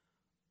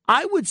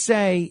 I would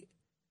say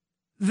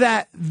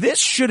that this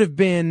should have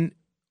been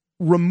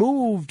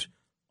removed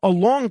a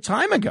long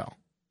time ago.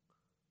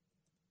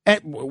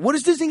 And what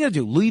is Disney going to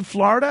do? Leave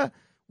Florida?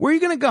 Where are you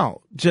going to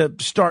go to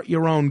start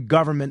your own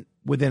government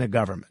within a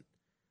government?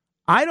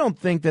 I don't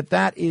think that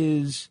that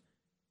is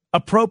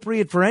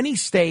appropriate for any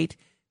state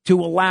to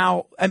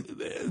allow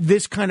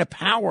this kind of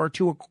power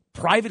to a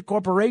private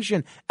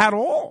corporation at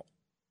all.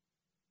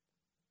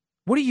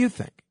 What do you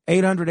think?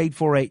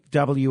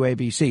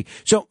 800-848-WABC.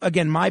 So,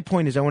 again, my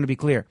point is, I want to be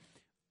clear.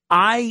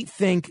 I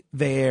think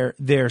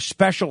their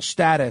special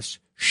status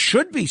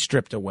should be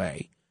stripped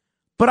away,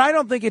 but I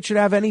don't think it should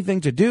have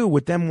anything to do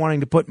with them wanting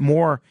to put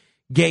more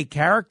gay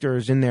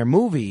characters in their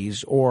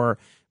movies or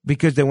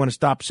because they want to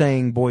stop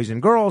saying boys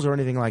and girls or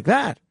anything like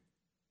that.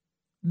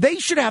 They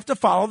should have to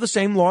follow the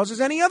same laws as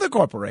any other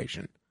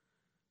corporation.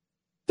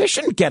 They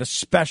shouldn't get a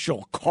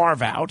special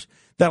carve-out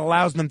that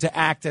allows them to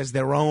act as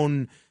their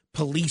own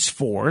police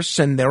force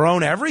and their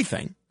own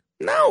everything.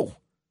 No.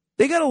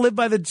 They got to live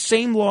by the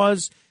same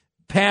laws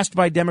passed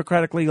by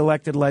democratically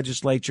elected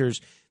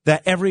legislatures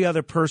that every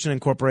other person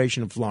and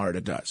corporation in Florida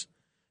does.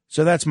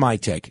 So that's my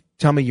take.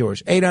 Tell me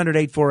yours.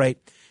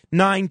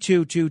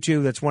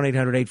 800-848-9222. That's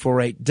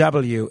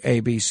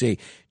 1-800-848-WABC.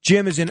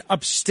 Jim is in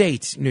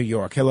upstate New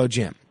York. Hello,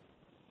 Jim.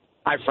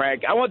 Hi,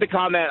 Frank. I wanted to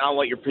comment on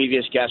what your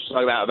previous guest was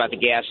talking about the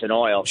gas and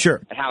oil.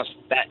 Sure. And how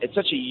that it's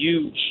such a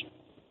huge,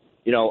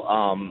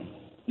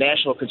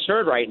 national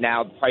concern right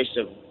now. The price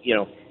of,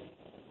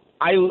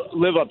 I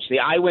live upstate.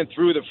 I went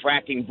through the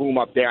fracking boom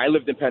up there. I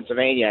lived in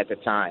Pennsylvania at the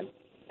time,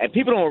 and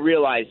people don't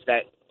realize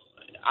that.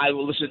 I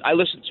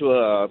listened to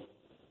a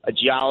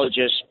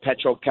geologist,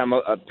 petro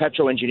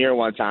engineer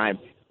one time.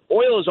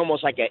 Oil is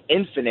almost like an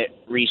infinite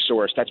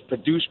resource that's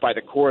produced by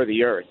the core of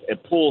the earth.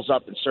 It pulls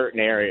up in certain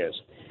areas.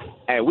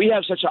 And we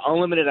have such an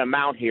unlimited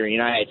amount here in the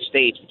United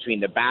States between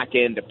the back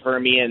end, the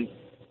Permian,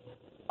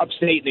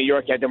 upstate New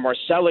York, you have the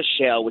Marcellus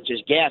Shale, which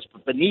is gas.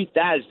 But beneath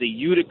that is the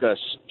Utica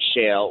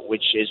Shale,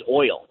 which is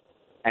oil.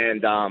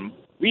 And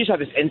we just have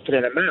this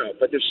infinite amount.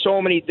 But there's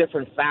so many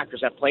different factors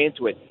that play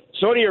into it.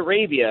 Saudi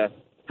Arabia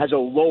has a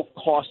low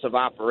cost of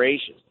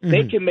operations. Mm-hmm.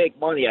 They can make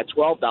money at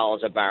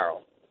 $12 a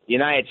barrel. The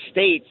United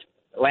States,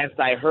 last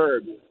I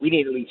heard, we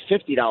need at least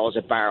 $50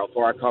 a barrel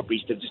for our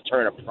companies to just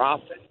turn a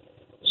profit.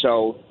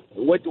 So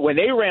when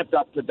they ramped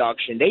up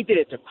production, they did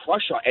it to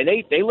crush our, and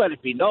they let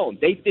it be known,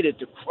 they did it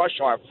to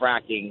crush our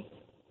fracking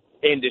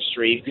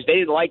industry because they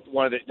didn't like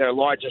one of their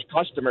largest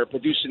customer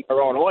producing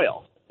their own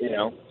oil,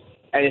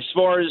 And as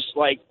far as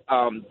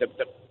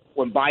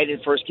when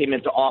Biden first came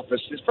into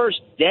office, his first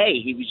day,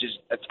 he was just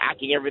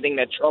attacking everything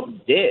that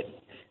Trump did.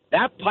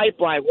 That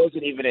pipeline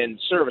wasn't even in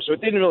service, so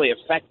it didn't really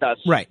affect us,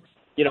 right?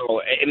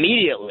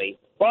 Immediately.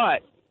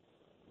 But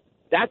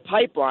that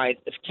pipeline,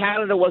 if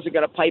Canada wasn't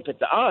going to pipe it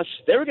to us,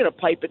 they were going to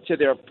pipe it to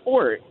their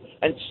port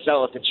and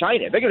sell it to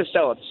China. They're going to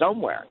sell it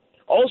somewhere.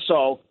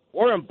 Also,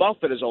 Warren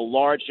Buffett is a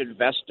large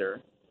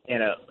investor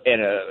in a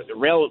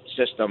rail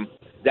system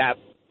that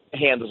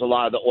handles a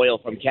lot of the oil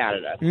from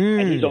Canada,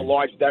 and he's a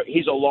large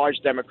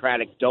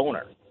Democratic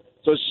donor.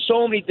 So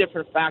so many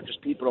different factors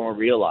people don't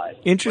realize.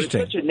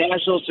 Interesting. But it's such a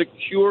national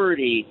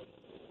security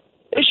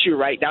issue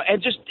right now,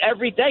 and just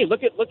every day,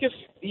 look at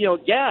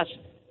gas.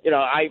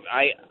 I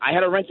had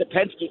to rent a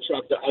Penske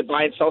truck to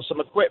buy and sell some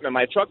equipment.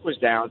 My truck was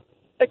down.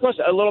 It cost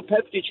a little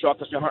Penske truck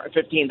was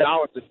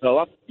 $115 to fill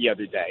up the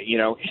other day.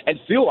 And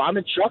fuel. I'm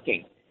in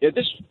trucking.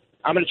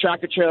 I'm in a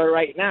tractor trailer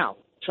right now.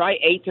 Try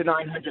 $800 to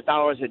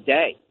 $900 a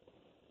day.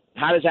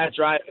 How does that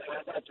drive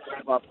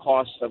up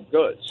costs of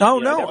goods? Oh,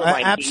 no,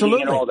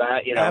 absolutely. And all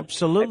that,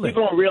 Absolutely. And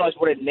people don't realize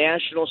what a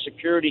national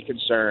security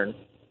concern,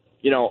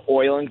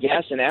 oil and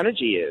gas and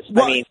energy is.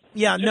 Well,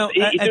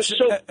 it's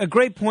a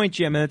great point,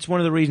 Jim, and it's one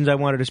of the reasons I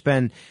wanted to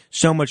spend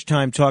so much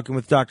time talking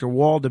with Dr.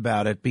 Wald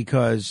about it,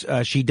 because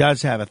she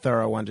does have a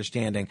thorough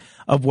understanding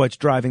of what's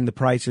driving the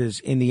prices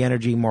in the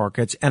energy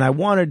markets. And I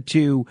wanted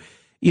to,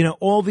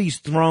 all these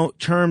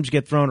terms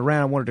get thrown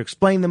around. I wanted to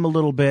explain them a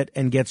little bit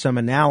and get some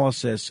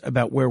analysis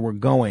about where we're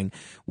going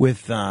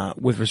with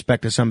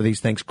respect to some of these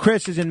things.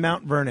 Chris is in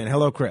Mount Vernon.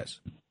 Hello, Chris.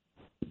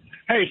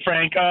 Hey,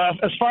 Frank.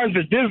 As far as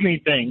the Disney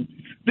thing,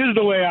 this is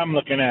the way I'm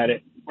looking at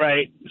it,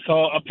 right?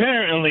 So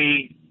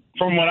apparently,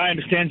 from what I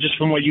understand, just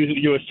from what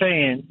you were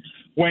saying,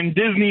 when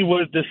Disney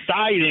was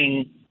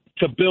deciding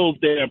to build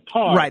their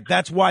park, right?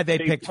 That's why they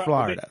picked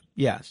Florida.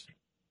 Yes,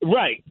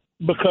 right,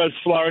 because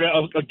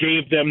Florida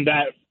gave them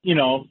that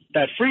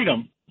that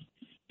freedom.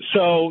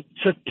 So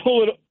to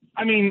pull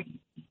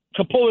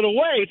it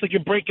away, it's like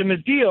you're breaking the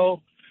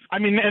deal.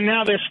 And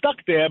now they're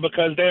stuck there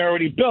because they're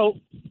already built.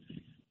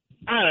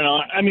 I don't know.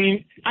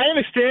 I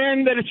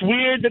understand that it's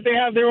weird that they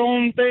have their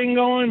own thing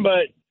going,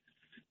 but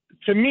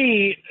to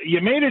me, you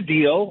made a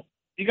deal.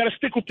 you got to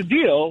stick with the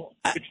deal.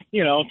 It's,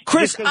 you know,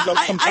 Chris, just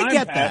 'cause some I time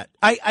get passed.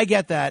 that. I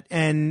get that,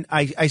 and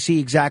I see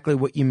exactly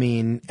what you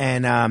mean.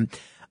 And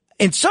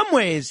in some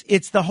ways,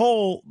 it's the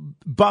whole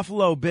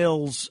Buffalo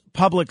Bills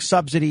public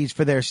subsidies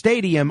for their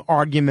stadium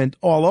argument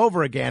all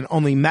over again,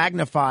 only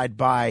magnified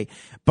by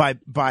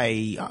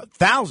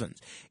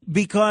thousands.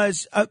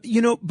 Because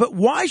but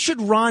why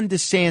should Ron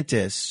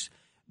DeSantis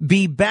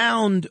be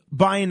bound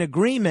by an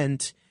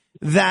agreement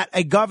that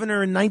a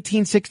governor in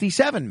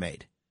 1967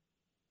 made?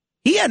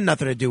 He had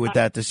nothing to do with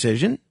that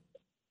decision.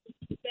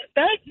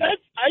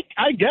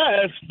 I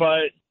guess,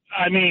 but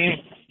I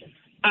mean,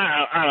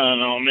 I don't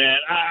know, man.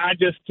 I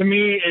just, to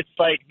me, it's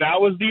like that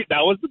was the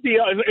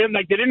deal. And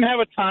like they didn't have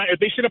a time.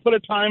 They should have put a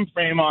time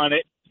frame on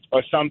it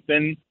or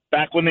something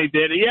back when they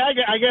did it. Yeah,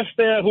 I guess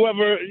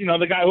whoever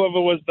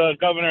was the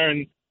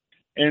governor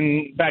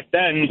and back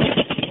then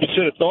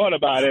should have thought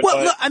about it. Well,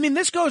 but look, I mean,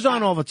 this goes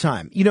on all the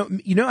time.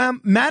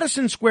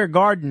 Madison Square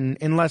Garden,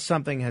 unless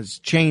something has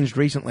changed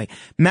recently,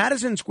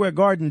 Madison Square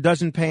Garden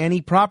doesn't pay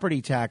any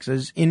property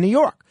taxes in New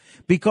York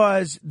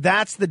because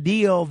that's the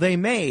deal they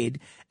made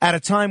at a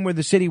time where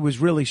the city was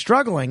really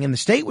struggling and the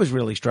state was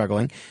really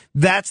struggling.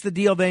 That's the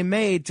deal they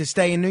made to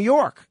stay in New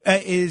York.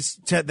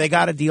 They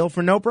got a deal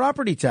for no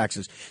property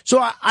taxes.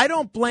 So I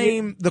don't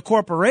blame the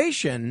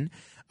corporation,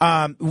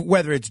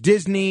 whether it's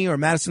Disney or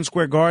Madison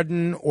Square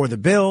Garden or the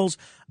Bills.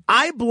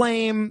 I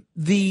blame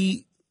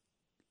the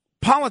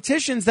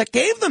politicians that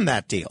gave them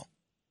that deal.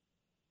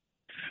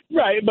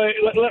 right, but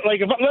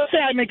like let's say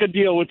I make a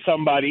deal with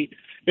somebody.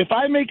 If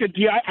I make a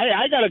deal,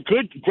 I got a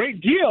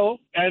great deal,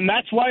 and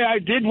that's why I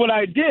did what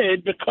I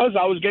did, because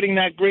I was getting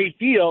that great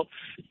deal.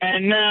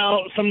 And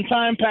now some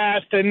time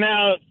passed, and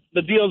now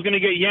the deal is going to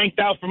get yanked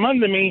out from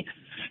under me.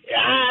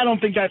 I don't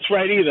think that's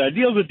right either. A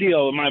deal's a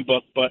deal in my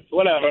book, but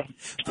whatever.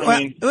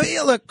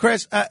 Look,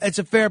 Chris, it's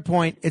a fair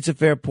point. It's a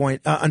fair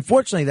point.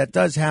 Unfortunately, that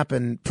does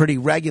happen pretty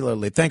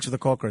regularly. Thanks for the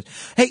call, Chris.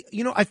 Hey,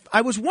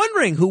 I was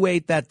wondering who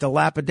ate that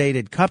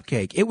dilapidated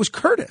cupcake. It was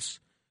Curtis.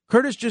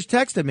 Curtis just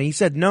texted me. He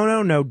said,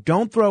 no,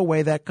 don't throw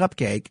away that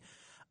cupcake.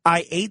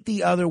 I ate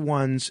the other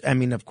ones. I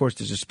mean, of course,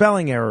 there's a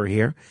spelling error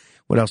here.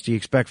 What else do you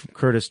expect from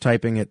Curtis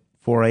typing at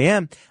 4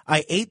 a.m.?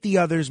 I ate the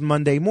others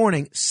Monday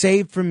morning,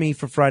 saved for me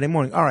for Friday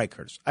morning. All right,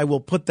 Curtis, I will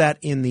put that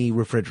in the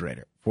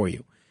refrigerator for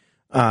you,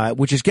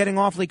 which is getting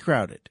awfully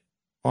crowded.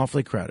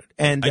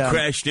 And I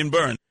crashed and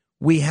burned.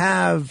 We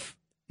have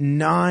a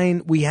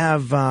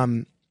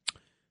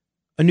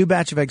new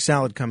batch of egg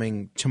salad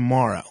coming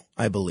tomorrow,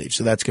 I believe.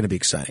 So that's going to be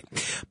exciting.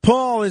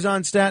 Paul is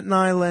on Staten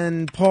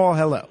Island. Paul,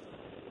 hello.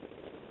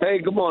 Hey,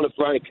 good morning,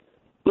 Frank.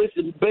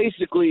 Listen,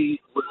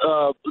 basically,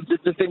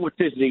 the thing with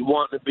Disney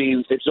wanting to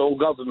be its own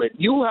government,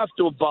 you have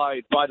to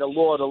abide by the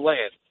law of the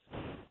land.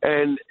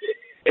 And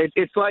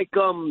it's like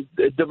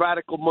the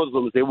radical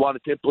Muslims, they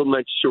wanted to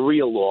implement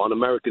Sharia law on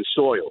American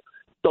soil.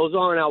 Those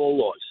aren't our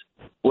laws.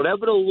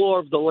 Whatever the law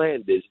of the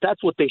land is,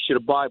 that's what they should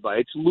abide by.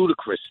 It's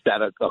ludicrous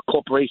that a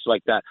corporation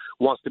like that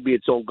wants to be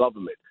its own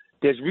government.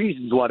 There's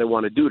reasons why they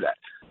want to do that.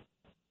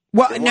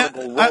 Well, now,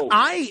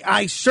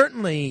 I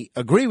certainly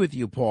agree with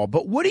you, Paul,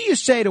 but what do you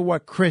say to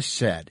what Chris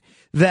said?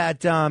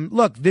 That,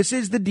 look, this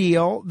is the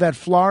deal that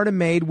Florida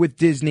made with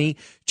Disney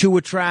to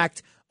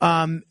attract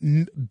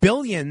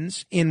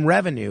billions in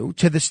revenue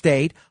to the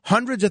state,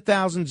 hundreds of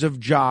thousands of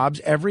jobs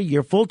every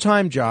year,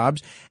 full-time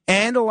jobs,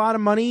 and a lot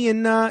of money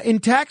in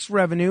tax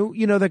revenue,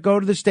 that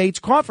go to the state's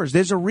coffers.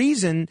 There's a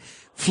reason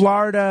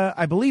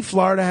I believe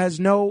Florida has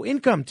no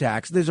income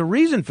tax. There's a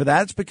reason for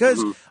that. It's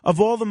because of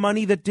all the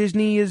money that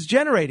Disney is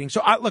generating.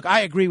 So, I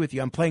agree with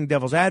you. I'm playing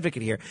devil's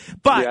advocate here.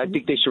 But yeah, I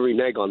think they should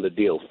renege on the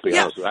deal, to be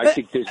honest with you. I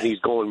think Disney's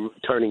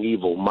turning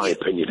evil, in my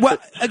opinion. Well,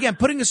 again,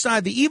 putting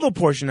aside the evil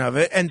portion of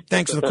it, and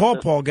thanks for the call,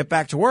 Paul, get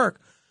back to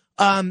work.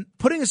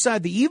 Putting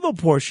aside the evil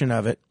portion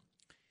of it,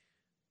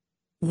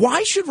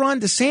 why should Ron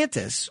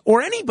DeSantis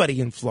or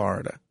anybody in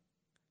Florida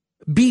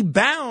be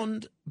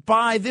bound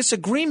by this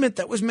agreement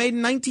that was made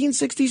in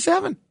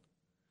 1967?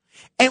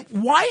 And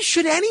why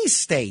should any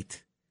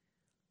state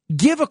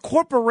give a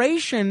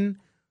corporation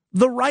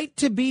the right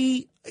to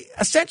be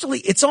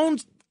essentially its own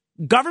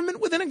government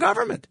within a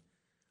government?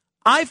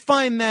 I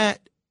find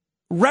that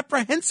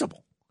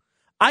reprehensible.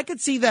 I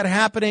could see that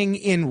happening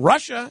in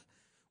Russia,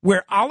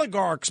 where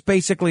oligarchs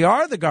basically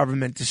are the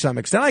government to some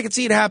extent. I could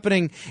see it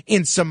happening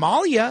in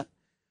Somalia,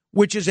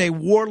 which is a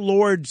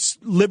warlord's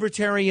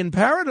libertarian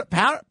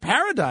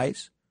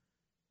paradise.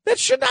 That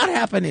should not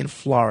happen in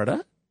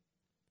Florida.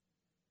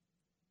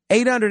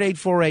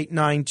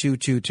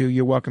 800-848-9222.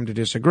 You're welcome to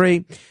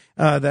disagree.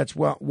 That's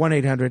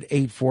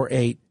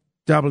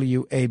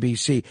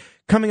 1-800-848-WABC.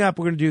 Coming up,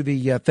 we're going to do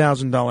the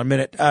 $1,000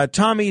 minute.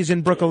 Tommy is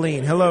in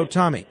Brooklyn. Hello,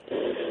 Tommy. Hey,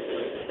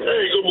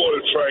 good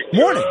morning, Frank.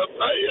 Morning. A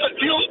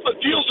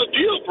deal's a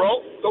deal,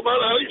 bro. No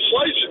matter how you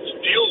slice it, a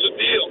deal's a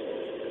deal.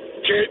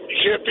 You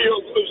can't be.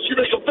 You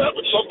make a bet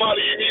with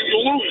somebody, you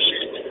lose.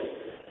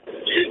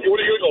 What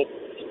are you going to go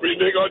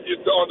renege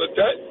on the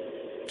debt?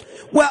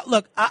 Well,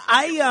 look,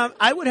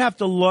 I would have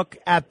to look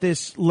at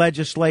this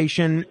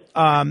legislation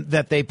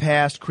that they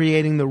passed,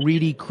 creating the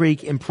Reedy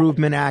Creek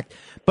Improvement Act.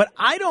 But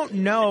I don't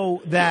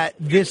know that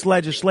this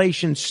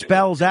legislation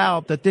spells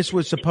out that this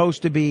was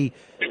supposed to be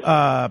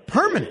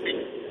permanent.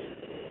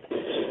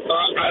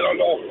 I don't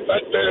know.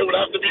 That would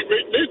have to be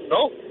written in,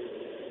 no?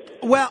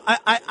 Well,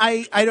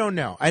 I don't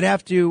know. I'd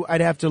have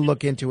to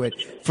look into it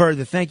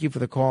further. Thank you for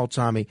the call,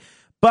 Tommy.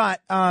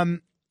 But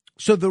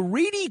so the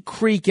Reedy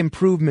Creek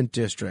Improvement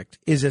District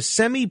is a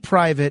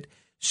semi-private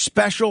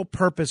special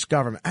purpose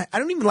government. I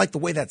don't even like the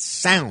way that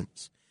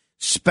sounds.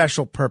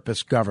 Special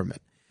purpose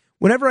government.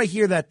 Whenever I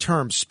hear that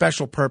term,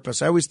 special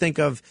purpose, I always think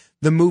of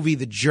the movie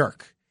The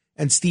Jerk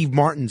and Steve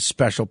Martin's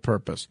special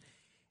purpose.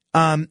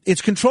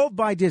 It's controlled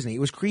by Disney. It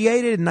was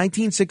created in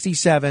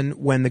 1967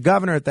 when the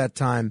governor at that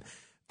time,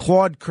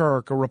 Claude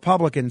Kirk, a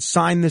Republican,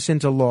 signed this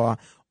into law,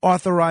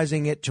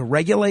 authorizing it to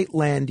regulate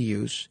land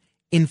use,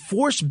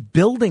 enforce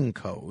building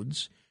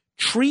codes,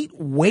 treat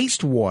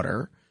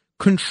wastewater,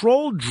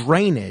 control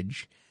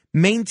drainage,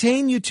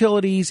 maintain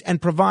utilities,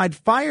 and provide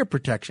fire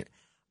protection.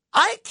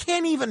 I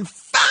can't even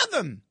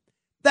fathom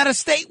that a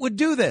state would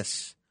do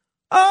this.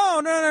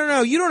 Oh,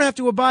 no. You don't have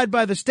to abide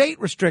by the state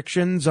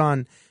restrictions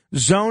on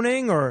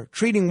zoning or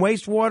treating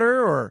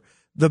wastewater or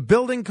the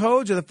building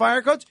codes or the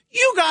fire codes.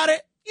 You got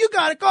it.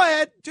 Go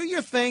ahead. Do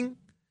your thing.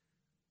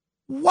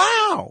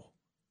 Wow.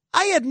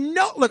 I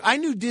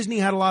knew Disney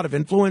had a lot of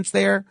influence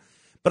there,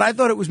 but I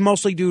thought it was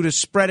mostly due to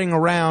spreading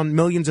around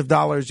millions of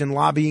dollars in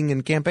lobbying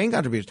and campaign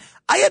contributions.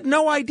 I had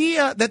no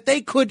idea that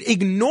they could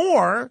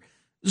ignore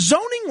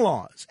zoning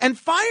laws and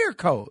fire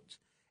codes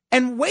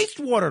and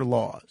wastewater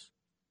laws.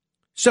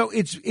 So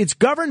it's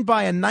governed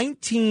by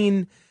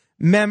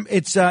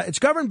it's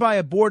governed by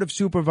a board of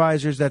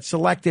supervisors that's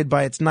selected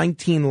by its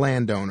 19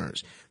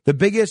 landowners. The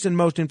biggest and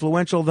most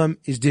influential of them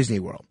is Disney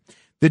World.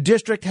 The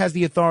district has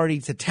the authority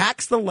to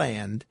tax the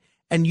land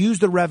and use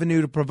the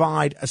revenue to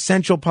provide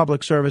essential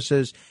public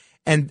services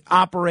and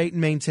operate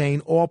and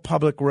maintain all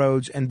public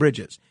roads and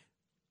bridges.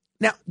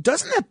 Now,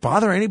 doesn't that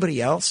bother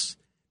anybody else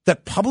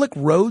that public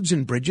roads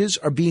and bridges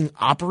are being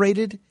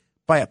operated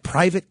by a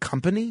private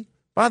company?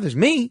 Bothers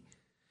me.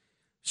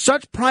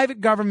 Such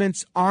private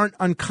governments aren't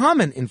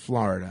uncommon in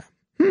Florida.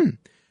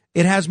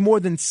 It has more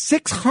than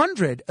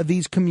 600 of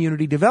these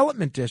community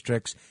development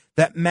districts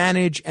that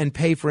manage and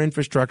pay for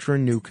infrastructure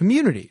in new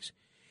communities.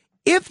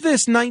 If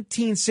this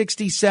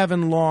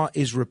 1967 law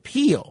is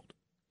repealed,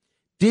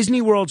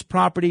 Disney World's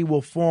property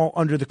will fall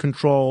under the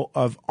control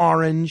of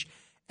Orange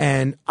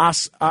and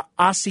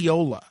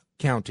Osceola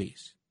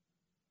counties.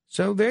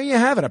 So there you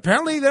have it.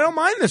 Apparently they don't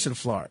mind this in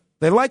Florida.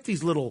 They like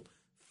these little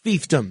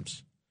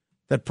fiefdoms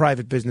that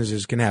private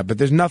businesses can have, but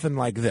there's nothing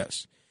like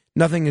this.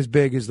 Nothing as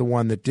big as the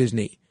one that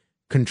Disney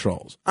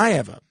controls. I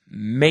have a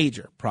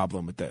major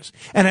problem with this,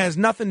 and it has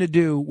nothing to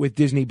do with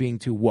Disney being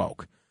too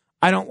woke.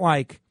 I don't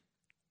like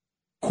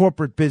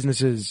corporate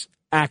businesses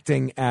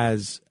acting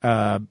as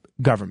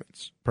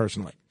governments,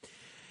 personally.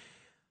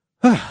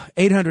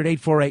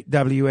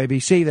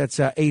 800-848-WABC. That's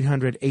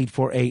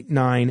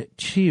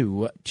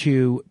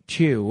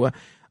 800-848-9222.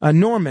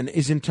 Norman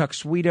is in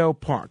Tuxedo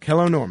Park.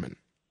 Hello, Norman.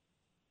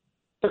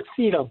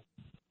 Tuxedo.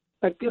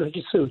 Like your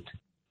suit.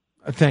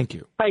 Thank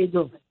you. How you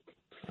doing?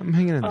 I'm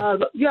hanging in there.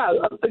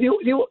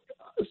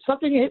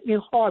 Something hit me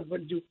hard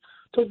when you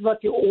talked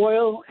about the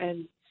oil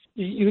and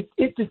you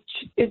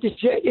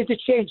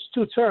interchanged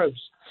two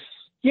terms.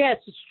 Yes,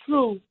 it's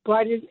true.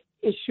 Biden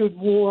issued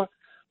more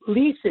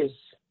leases.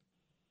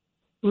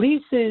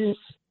 Leases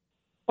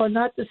are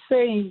not the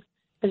same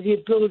as the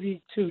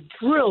ability to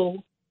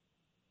drill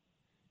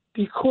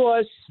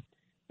because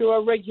there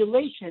are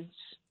regulations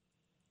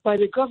by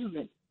the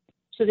government.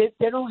 So they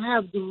don't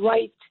have the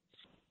right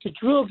to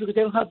drill because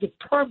they don't have the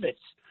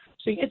permits.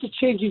 So you're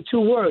interchanging two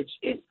words,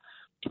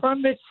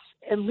 permits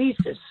and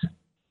leases.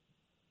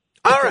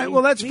 All right,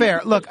 well, that's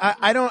fair. Look,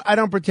 I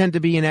don't pretend to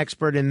be an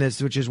expert in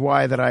this, which is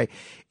why that I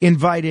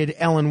invited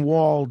Ellen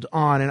Wald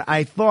on, and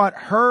I thought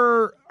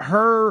her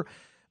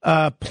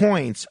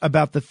points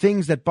about the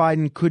things that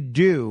Biden could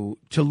do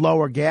to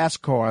lower gas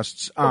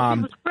costs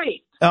was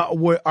great.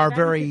 were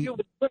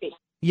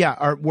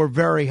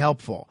very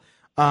helpful.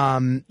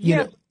 You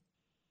know,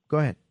 go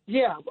ahead.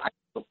 Yeah, I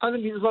don't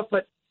mean to interrupt,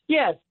 but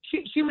yeah,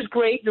 she was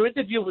great. Her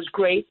interview was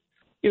great.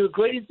 You're a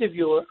great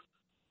interviewer.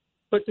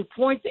 But the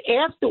point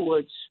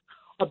afterwards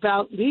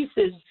about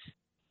leases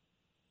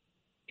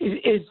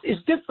is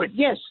different.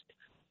 Yes,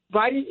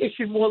 Biden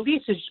issued more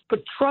leases, but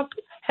Trump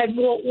had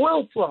more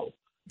oil flow.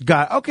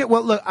 Got it. Okay,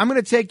 well, look, I'm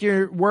going to take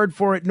your word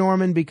for it,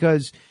 Norman,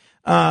 because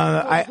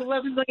there's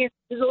 11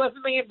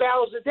 million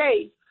barrels a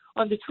day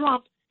under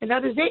Trump, and now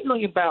there's 8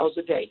 million barrels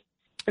a day.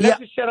 And that's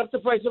to shut up the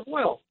price of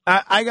oil.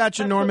 I got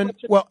you, Norman.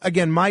 Well,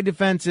 again, my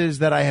defense is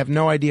that I have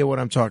no idea what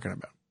I'm talking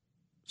about.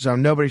 So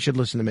nobody should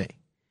listen to me.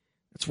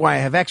 That's why I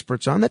have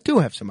experts on that do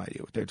have some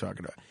idea what they're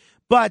talking about.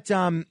 But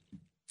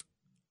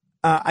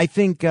I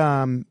think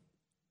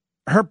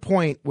her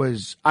point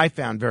was, I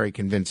found very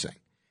convincing,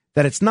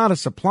 that it's not a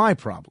supply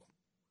problem.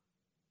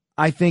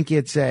 I think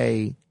it's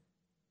a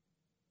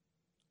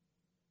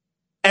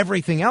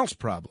everything else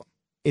problem.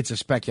 It's a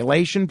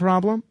speculation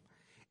problem.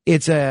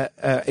 It's an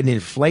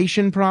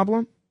inflation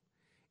problem.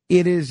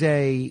 It is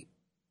a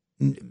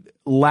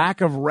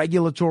lack of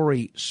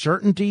regulatory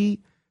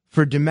certainty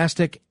for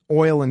domestic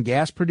oil and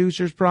gas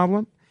producers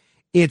problem.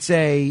 It's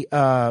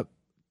a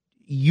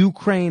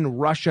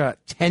Ukraine-Russia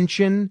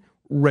tension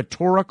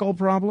rhetorical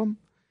problem.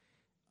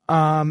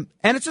 And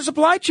it's a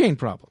supply chain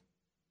problem.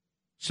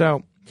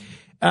 So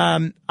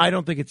I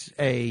don't think it's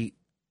a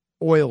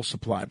oil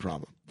supply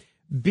problem.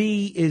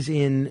 B is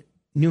in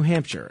New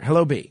Hampshire.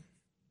 Hello, B.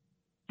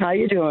 How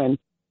you doing?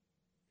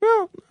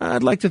 Well,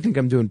 I'd like to think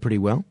I'm doing pretty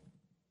well.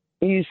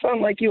 You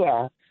sound like you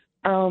are.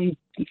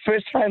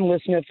 First-time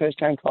listener,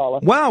 first-time caller.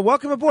 Wow,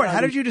 welcome aboard. How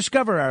did you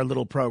discover our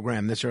little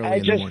program this early I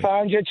in the morning? just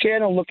found your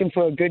channel looking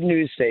for a good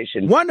news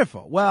station.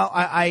 Wonderful. Well,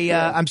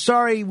 I'm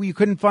sorry you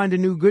couldn't find a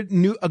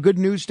good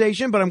news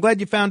station, but I'm glad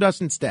you found us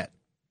instead.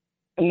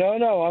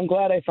 No, I'm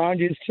glad I found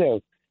you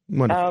too.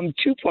 Wonderful.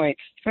 2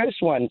 points.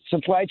 First one,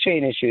 supply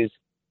chain issues.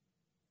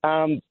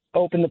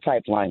 Open the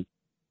pipeline.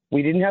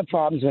 We didn't have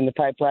problems when the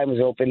pipeline was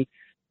open.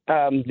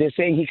 They're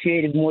saying he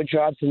created more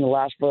jobs than the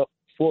last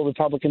four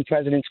Republican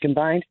presidents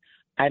combined.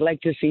 I'd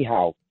like to see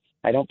how.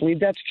 I don't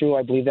believe that's true.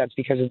 I believe that's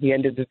because of the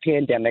end of the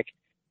pandemic,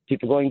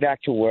 people going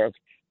back to work,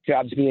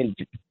 jobs being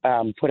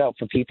put out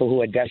for people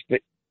who are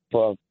desperate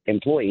for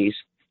employees.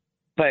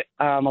 But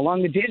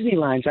along the Disney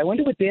lines, I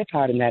wonder what their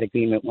part in that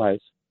agreement was.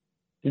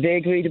 Did they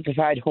agree to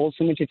provide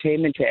wholesome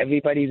entertainment to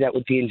everybody that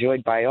would be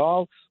enjoyed by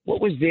all?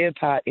 What was their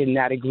part in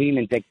that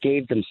agreement that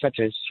gave them such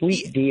a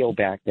sweet deal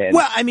back then?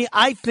 Well, I mean,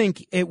 I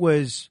think it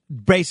was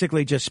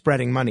basically just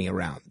spreading money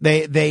around.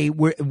 They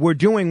were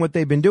doing what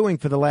they've been doing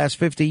for the last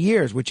 50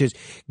 years, which is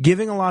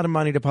giving a lot of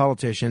money to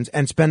politicians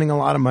and spending a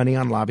lot of money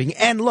on lobbying.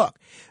 And look,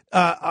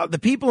 the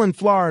people in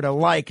Florida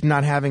like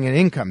not having an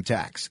income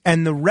tax,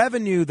 and the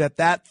revenue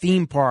that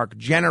theme park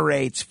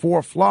generates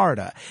for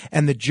Florida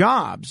and the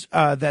jobs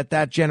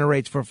that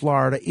generates for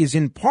Florida is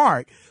in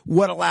part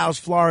what allows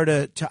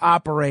Florida to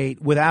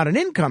operate without an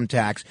income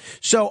tax.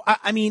 So,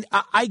 I mean,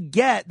 I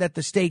get that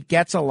the state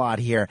gets a lot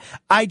here.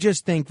 I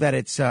just think that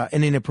it's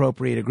an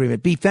inappropriate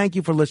agreement. B, thank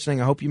you for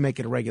listening. I hope you make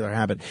it a regular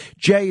habit.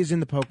 Jay is in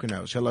the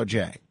Poconos. Hello,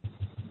 Jay.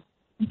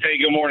 Hey,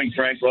 good morning,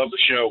 Frank. Love the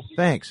show.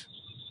 Thanks.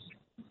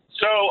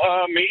 So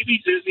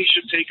maybe Disney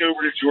should take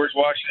over the George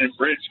Washington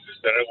Bridge because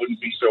then it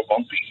wouldn't be so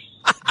bumpy.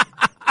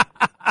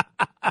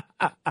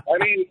 I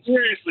mean,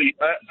 seriously,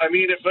 I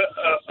mean, if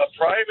a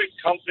private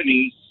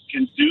company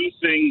can do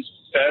things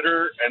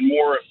better and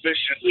more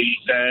efficiently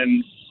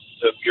than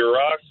the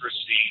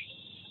bureaucracy,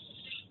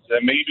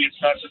 then maybe it's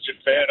not such a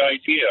bad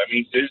idea. I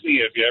mean,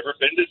 Disney, have you ever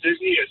been to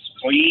Disney? It's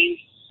clean.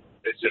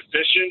 It's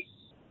efficient.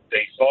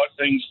 They thought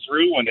things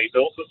through when they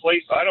built the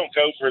place. I don't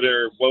go for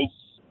their woke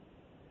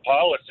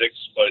politics,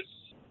 but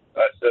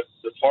the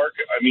park,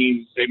 I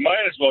mean, they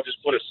might as well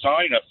just put a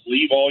sign up,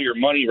 leave all your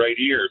money right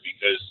here,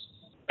 because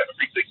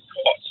everything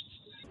costs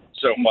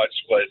so much.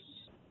 But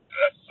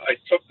I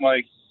took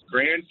my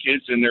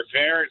grandkids and their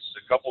parents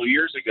a couple of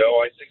years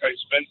ago. I think I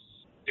spent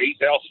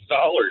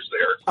 $8,000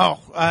 there. Oh,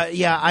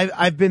 yeah,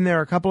 I've been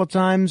there a couple of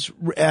times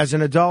as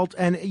an adult,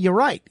 and you're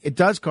right. It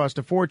does cost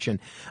a fortune.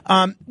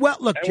 Well,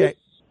 look, Jay,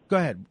 go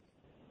ahead.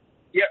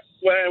 Yeah,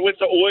 well, with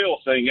the oil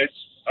thing,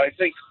 I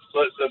think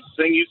the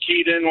thing you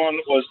keyed in on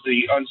was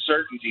the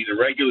uncertainty, the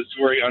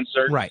regulatory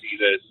uncertainty. Right.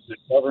 That the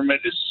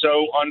government is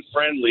so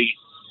unfriendly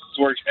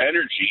towards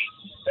energy,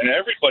 and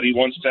everybody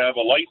wants to have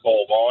a light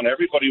bulb on.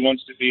 Everybody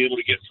wants to be able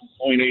to get from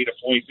point A to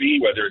point B,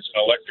 whether it's an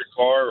electric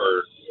car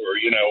or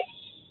you know,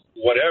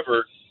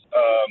 whatever.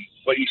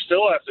 But you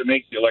still have to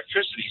make the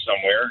electricity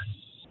somewhere.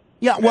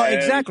 Yeah, well,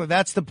 exactly.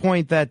 That's the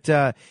point that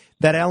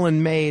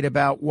Ellen made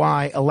about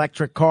why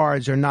electric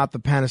cars are not the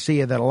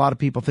panacea that a lot of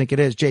people think it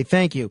is. Jay,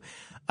 thank you.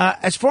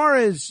 As far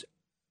as,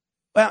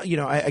 well, you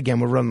know,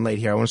 again, we're running late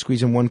here. I want to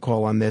squeeze in one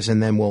call on this,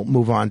 and then we'll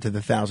move on to the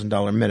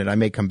 $1,000 minute. I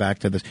may come back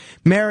to this.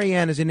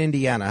 Marianne is in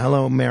Indiana.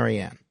 Hello,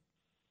 Marianne.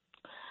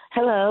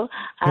 Hello.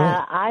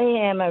 I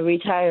am a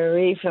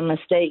retiree from a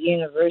state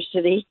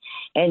university,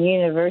 and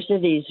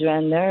universities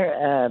run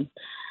their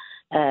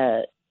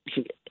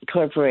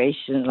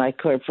corporations like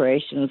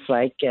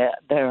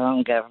their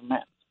own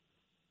government.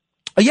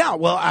 Yeah,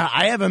 well,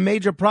 I have a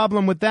major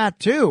problem with that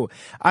too.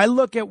 I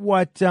look at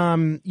what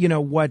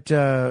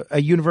a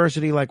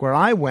university like where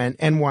I went,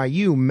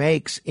 NYU,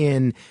 makes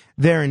in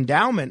their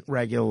endowment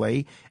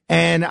regularly,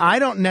 and I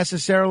don't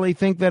necessarily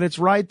think that it's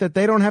right that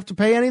they don't have to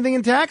pay anything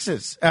in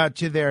taxes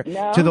to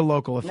the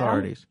local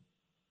authorities.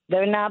 No,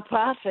 they're not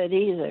profit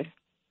either.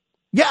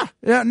 Yeah,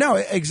 no,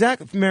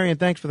 exactly. Marion,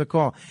 thanks for the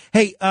call.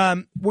 Hey,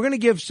 we're going to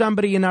give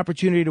somebody an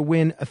opportunity to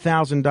win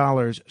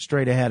 $1,000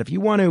 straight ahead. If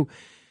you want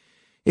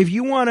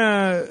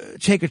to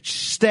take a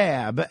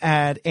stab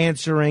at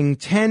answering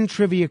 10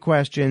 trivia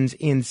questions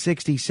in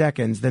 60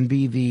 seconds, then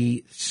be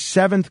the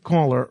 7th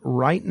caller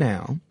right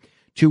now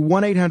to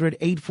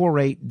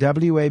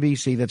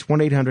 1-800-848-WABC. That's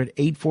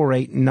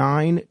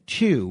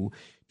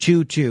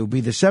 1-800-848-9222.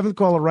 Be the 7th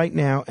caller right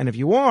now. And if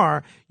you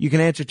are, you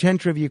can answer 10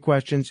 trivia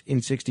questions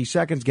in 60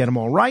 seconds. Get them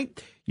all right.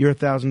 You're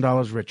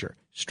 $1,000 richer.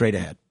 Straight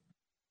ahead.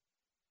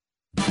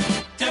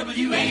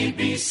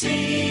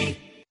 WABC.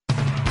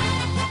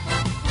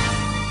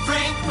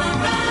 Frank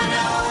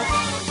Morano.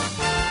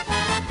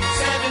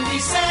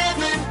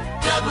 77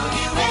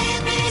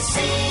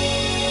 WABC.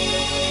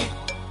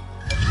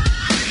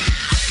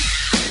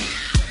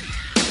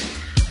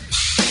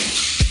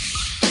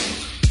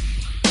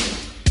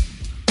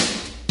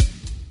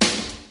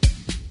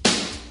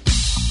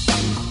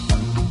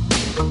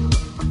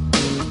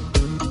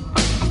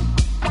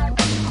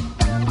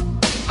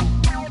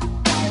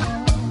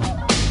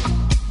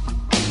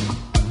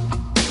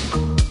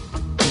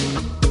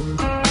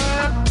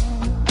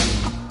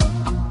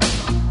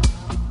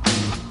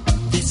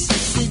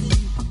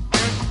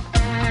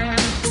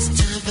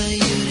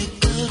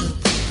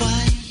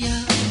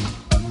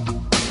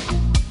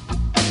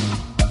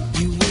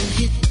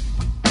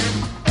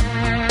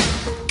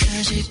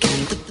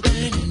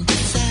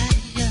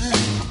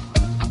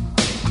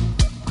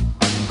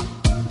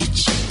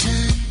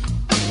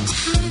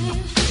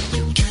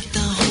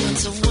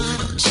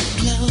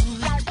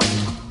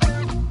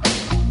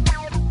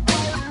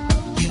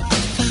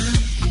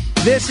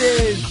 This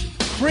is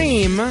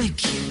Cream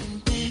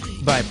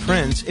by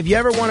Prince. If you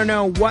ever want to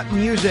know what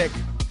music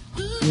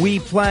we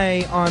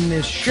play on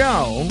this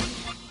show,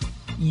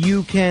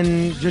 you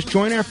can just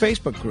join our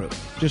Facebook group.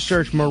 Just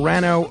search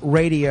Morano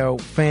Radio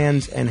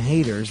Fans and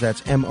Haters.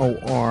 That's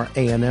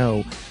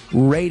Morano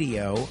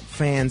Radio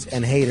Fans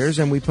and Haters.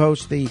 And we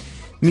post the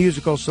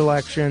musical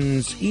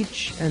selections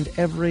each and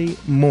every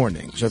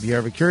morning. So if you're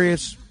ever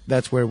curious,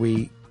 that's where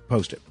we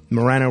post it.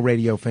 Morano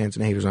Radio Fans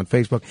and Haters on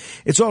Facebook.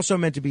 It's also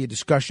meant to be a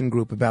discussion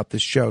group about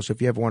this show, so if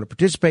you ever want to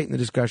participate in the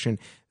discussion,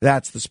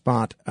 that's the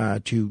spot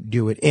to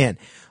do it in.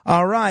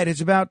 All right,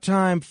 it's about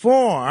time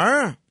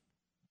for...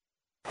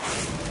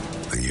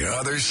 The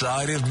Other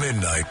Side of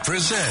Midnight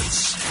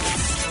presents...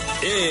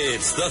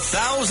 It's the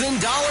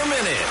 $1,000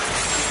 Minute.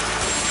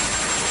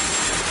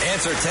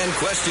 Answer 10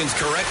 questions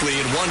correctly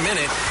in 1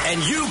 minute,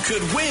 and you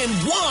could win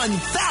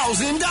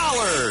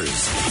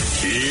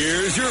 $1,000.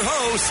 Here's your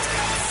host,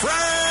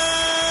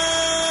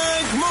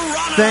 Frank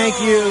Morano.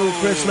 Thank you,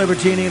 Chris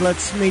Libertini.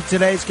 Let's meet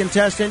today's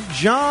contestant,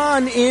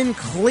 John in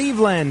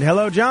Cleveland.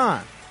 Hello,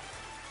 John.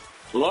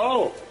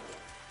 Hello.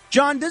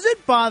 John, does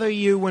it bother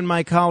you when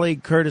my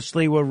colleague Curtis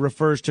Lewa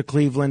refers to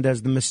Cleveland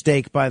as the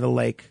mistake by the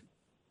lake?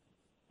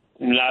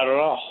 Not at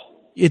all.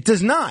 It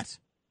does not?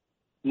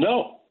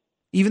 No.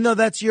 Even though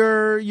that's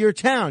your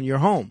town, your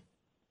home?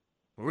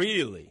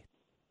 Really?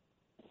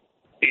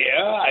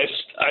 Yeah, I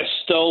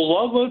still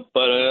love it,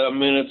 but I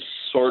mean, it's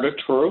sort of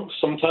true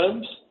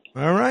sometimes.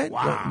 All right.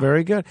 Wow.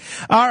 Very good.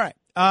 All right.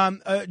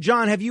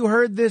 John, have you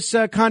heard this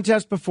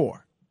contest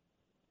before?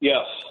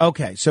 Yes.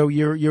 Okay, so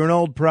you're an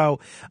old pro.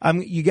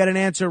 You get an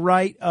answer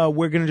right.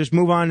 We're going to just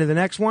move on to the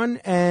next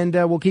one, and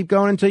we'll keep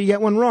going until you get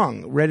one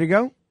wrong. Ready to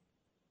go?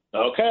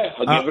 Okay,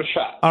 I'll give it a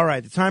shot. All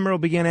right, the timer will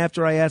begin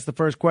after I ask the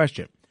first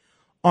question.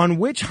 On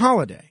which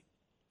holiday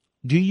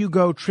do you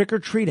go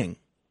trick-or-treating?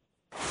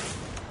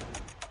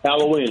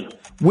 Halloween.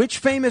 Which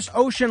famous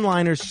ocean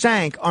liner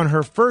sank on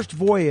her first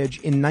voyage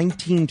in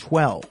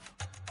 1912?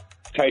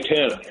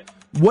 Titanic.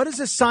 What is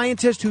a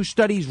scientist who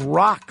studies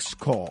rocks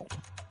called?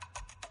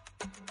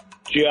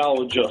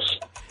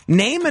 Geologist.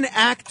 Name an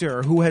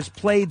actor who has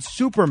played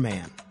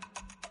Superman.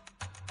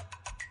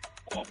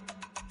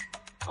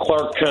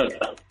 Clark Kent.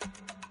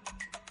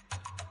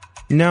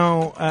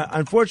 No,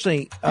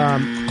 unfortunately,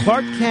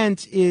 Clark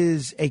Kent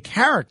is a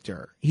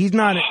character. He's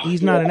not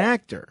an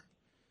actor.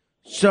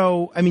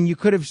 So, I mean, you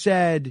could have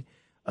said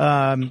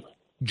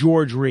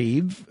George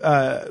Reeve.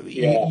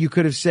 You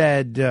could have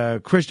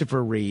said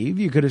Christopher Reeve.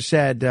 You could have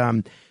said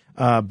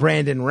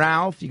Brandon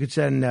Routh. You could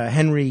send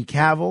Henry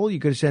Cavill. You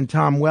could have sent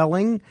Tom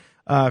Welling,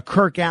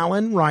 Kirk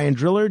Allen, Ryan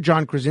Driller,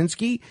 John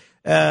Krasinski.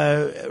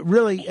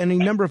 Really, any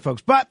number of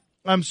folks. But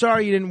I'm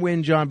sorry you didn't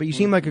win, John, but you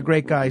seem like a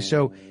great guy.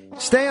 So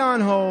stay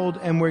on hold,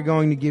 and we're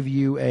going to give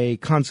you a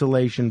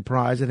consolation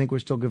prize. I think we're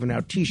still giving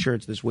out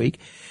T-shirts this week,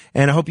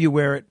 and I hope you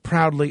wear it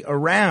proudly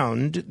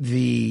around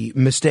the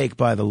mistake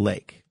by the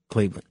lake,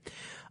 Cleveland.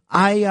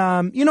 I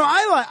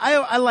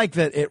like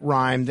that it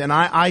rhymed, and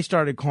I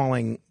started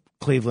calling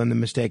Cleveland the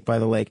mistake by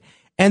the lake.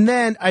 And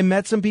then I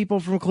met some people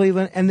from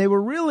Cleveland, and they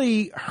were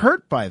really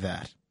hurt by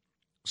that.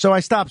 So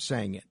I stopped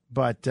saying it,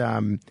 but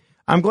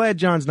I'm glad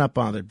John's not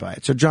bothered by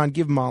it. So, John,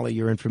 give Molly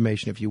your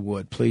information if you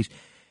would, please.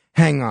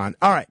 Hang on.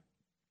 All right.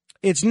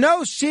 It's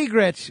no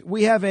secret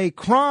we have a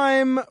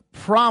crime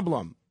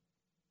problem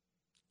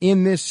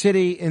in this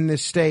city, in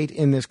this state,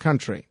 in this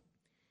country.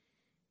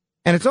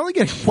 And it's only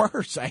getting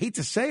worse. I hate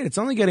to say it. It's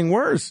only getting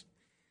worse.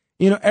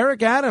 You know,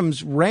 Eric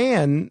Adams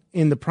ran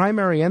in the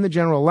primary and the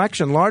general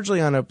election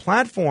largely on a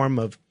platform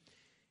of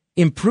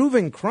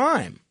improving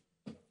crime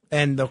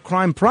and the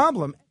crime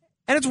problem.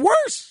 And it's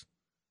worse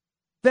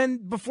than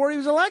before he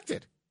was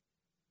elected.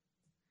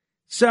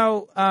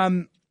 So,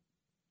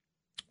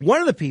 one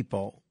of the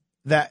people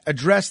that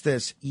addressed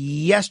this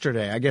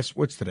yesterday, I guess,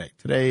 what's today?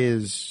 Today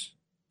is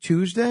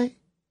Tuesday.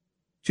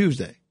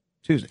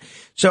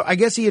 So I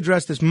guess he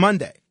addressed this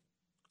Monday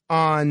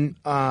on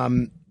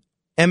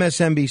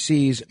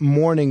MSNBC's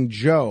Morning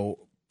Joe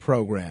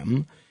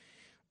program,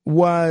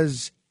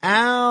 was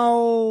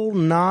Al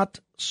Not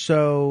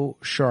So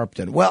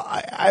Sharpton. Well,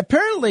 I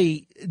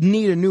apparently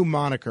need a new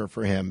moniker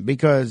for him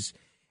because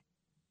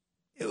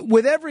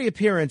with every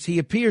appearance, he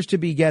appears to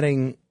be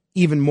getting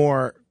even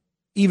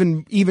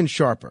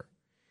sharper.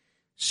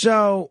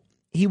 So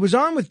he was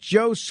on with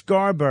Joe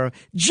Scarborough.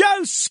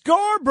 Joe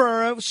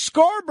Scarborough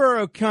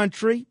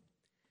country.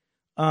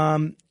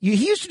 He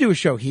used to do a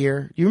show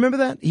here. You remember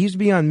that? He used to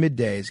be on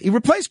middays. He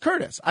replaced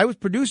Curtis. I was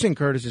producing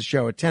Curtis's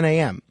show at 10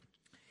 a.m.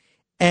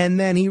 And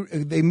then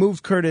they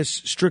moved Curtis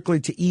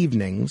strictly to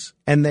evenings,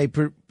 and they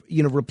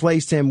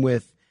replaced him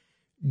with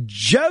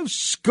Joe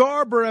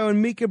Scarborough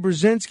and Mika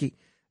Brzezinski.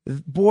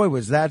 Boy,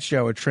 was that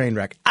show a train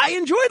wreck. I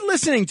enjoyed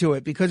listening to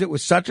it because it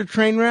was such a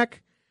train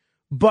wreck,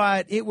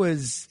 but it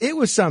was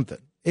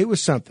something. It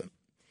was something.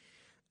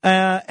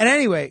 And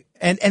anyway,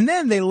 and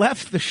then they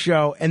left the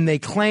show and they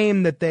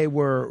claimed that they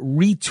were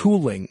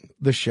retooling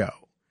the show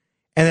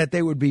and that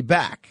they would be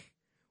back.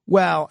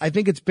 Well, I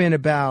think it's been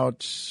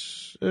about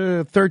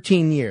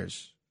 13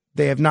 years.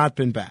 They have not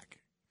been back.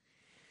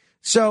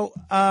 So,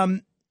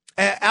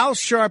 Al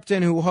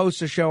Sharpton, who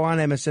hosts a show on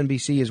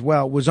MSNBC as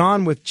well, was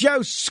on with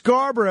Joe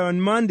Scarborough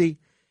on Monday,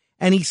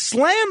 and he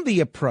slammed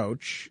the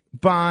approach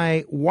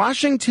by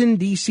Washington,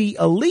 D.C.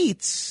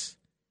 elites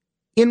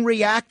in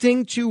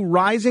reacting to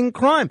rising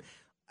crime.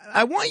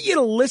 I want you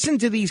to listen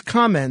to these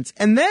comments,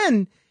 and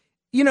then,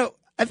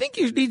 I think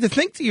you need to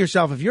think to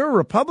yourself, if you're a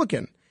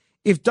Republican,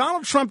 if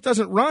Donald Trump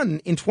doesn't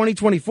run in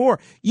 2024,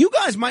 you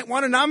guys might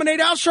want to nominate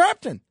Al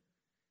Sharpton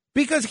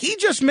because he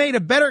just made a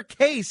better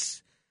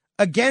case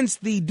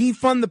against the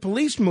defund the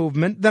police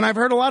movement than I've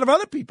heard a lot of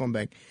other people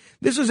make.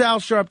 This is Al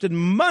Sharpton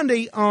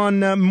Monday on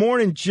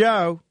Morning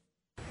Joe.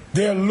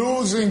 They're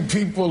losing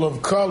people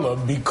of color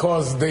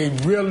because they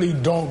really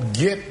don't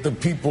get the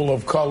people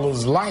of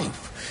color's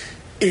life.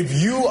 If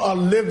you are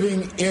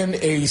living in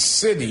a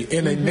city,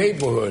 in a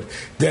neighborhood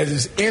that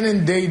is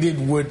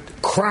inundated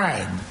with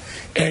crime,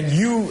 and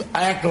you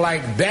act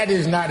like that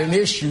is not an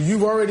issue,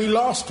 you've already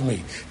lost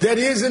me. That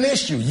is an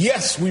issue.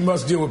 Yes, we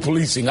must deal with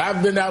policing.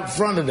 I've been out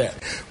front of that.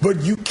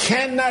 But you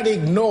cannot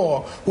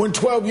ignore when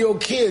 12-year-old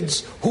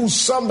kids whose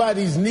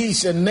somebody's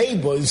niece and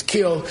neighbor is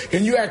killed,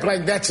 and you act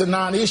like that's a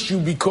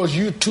non-issue because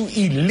you're too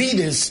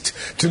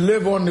elitist to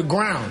live on the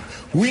ground.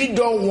 We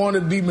don't want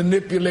to be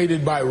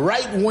manipulated by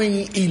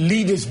right-wing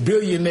elitist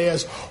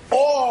billionaires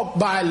or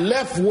by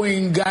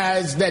left-wing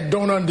guys that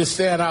don't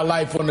understand our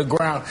life on the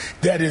ground,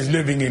 that is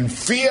living in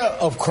fear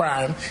of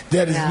crime,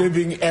 that is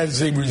living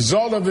as a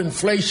result of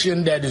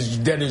inflation that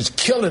is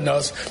killing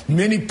us.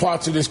 Many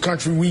parts of this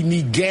country, we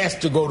need gas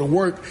to go to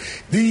work.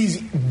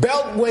 These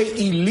beltway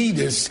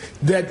elitists,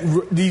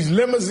 these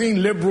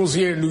limousine liberals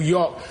here in New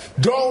York,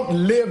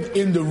 don't live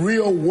in the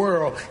real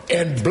world,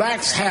 and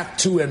blacks have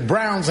to and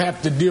browns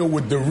have to deal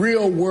with the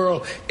real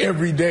world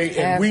every day,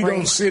 and we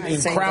don't sit in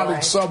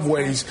crowded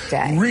subways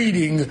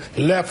reading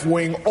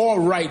left-wing or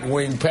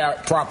right-wing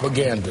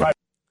propaganda.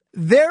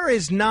 There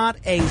is not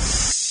a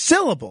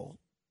syllable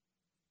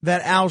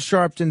that Al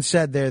Sharpton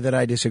said there that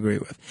I disagree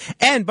with.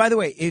 And by the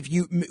way, if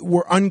you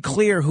were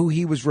unclear who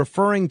he was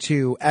referring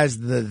to as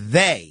the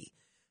they,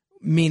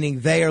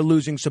 meaning they are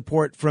losing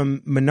support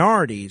from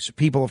minorities,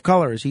 people of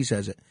color, as he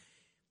says it,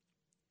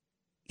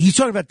 he's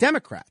talking about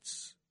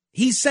Democrats.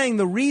 He's saying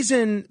the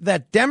reason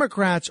that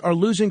Democrats are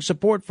losing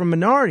support from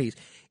minorities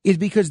is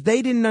because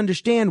they didn't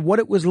understand what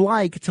it was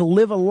like to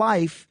live a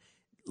life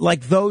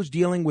like those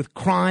dealing with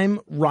crime,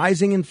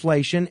 rising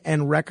inflation,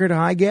 and record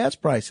high gas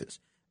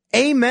prices.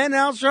 Amen,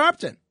 Al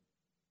Sharpton.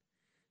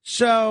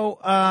 So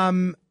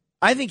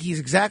I think he's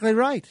exactly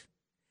right.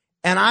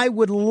 And I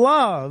would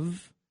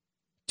love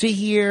to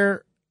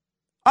hear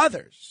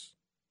others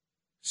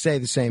say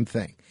the same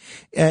thing.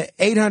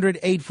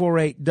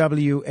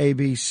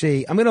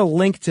 800-848-WABC. I'm going to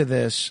link to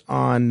this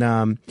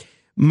on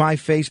my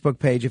Facebook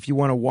page if you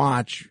want to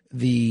watch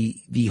the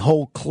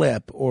whole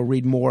clip or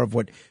read more of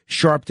what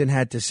Sharpton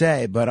had to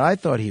say. But I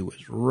thought he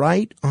was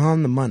right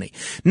on the money.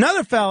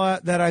 Another fella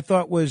that I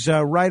thought was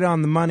right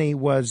on the money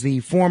was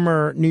the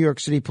former New York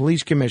City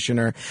police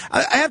commissioner.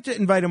 I have to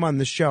invite him on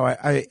the show.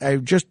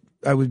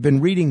 I've been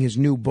reading his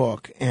new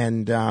book,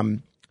 and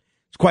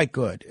it's quite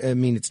good. I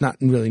mean, it's not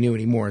really new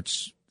anymore.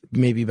 It's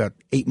maybe about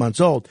 8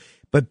 months old.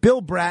 But Bill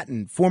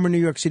Bratton, former New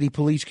York City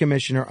police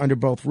commissioner under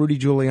both Rudy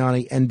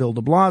Giuliani and Bill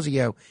de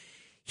Blasio,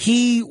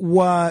 he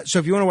was, so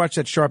if you want to watch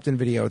that Sharpton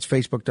video, it's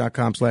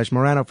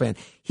facebook.com/Morano fan.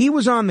 He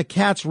was on the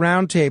Katz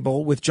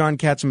Roundtable with John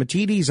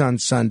Catsimatidis on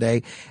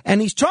Sunday,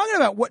 and he's talking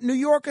about what New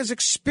York is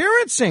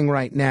experiencing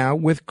right now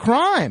with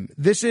crime.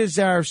 This is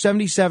our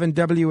 77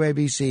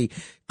 WABC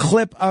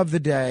clip of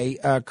the day,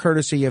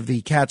 courtesy of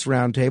the Katz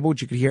Roundtable,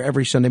 which you can hear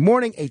every Sunday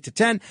morning, 8 to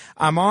 10.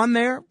 I'm on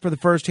there for the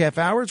first half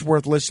hour. It's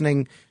worth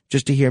listening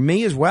just to hear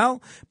me as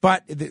well.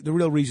 But the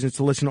real reason is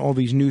to listen to all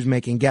these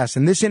news-making guests.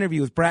 And this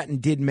interview with Bratton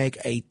did make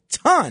a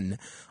ton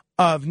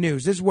of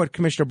news. This is what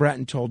Commissioner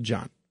Bratton told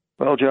John.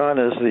 Well, John,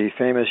 as the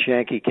famous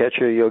Yankee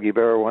catcher Yogi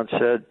Berra once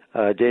said,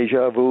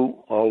 deja vu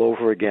all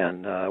over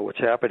again. What's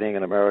happening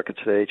in America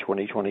today,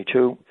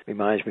 2022,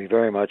 reminds me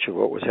very much of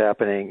what was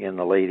happening in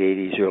the late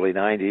 80s, early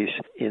 90s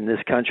in this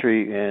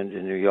country and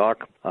in New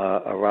York.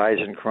 A rise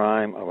in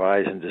crime, a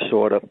rise in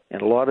disorder,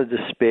 and a lot of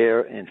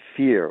despair and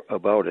fear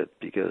about it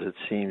because it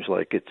seems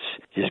like it's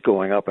just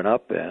going up and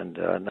up and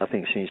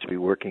nothing seems to be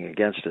working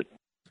against it.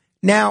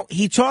 Now,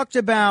 he talked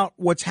about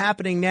what's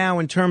happening now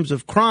in terms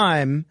of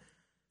crime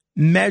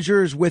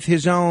measures with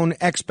his own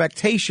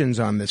expectations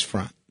on this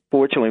front.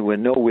 Fortunately, we're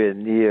nowhere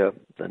near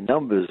the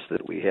numbers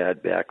that we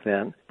had back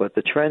then, but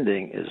the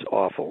trending is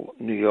awful.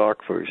 New York,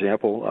 for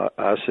example,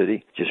 our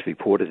city, just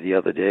reported the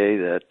other day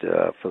that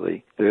for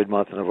the third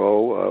month in a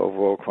row,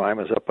 overall crime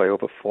is up by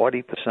over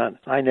 40%.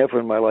 I never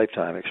in my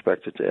lifetime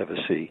expected to ever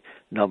see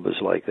numbers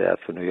like that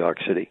for New York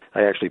City.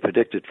 I actually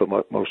predicted for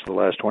most of the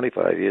last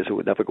 25 years it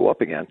would never go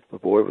up again,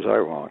 but boy, was I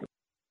wrong.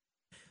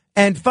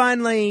 And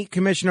finally,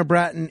 Commissioner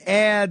Bratton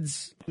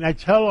adds, and I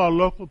tell our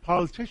local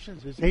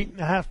politicians there's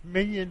 8.5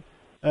 million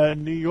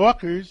New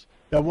Yorkers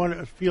that want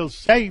to feel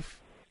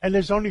safe, and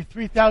there's only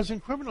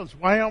 3,000 criminals.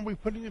 Why aren't we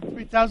putting the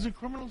 3,000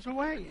 criminals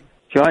away?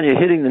 John, you're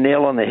hitting the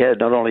nail on the head,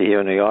 not only here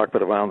in New York,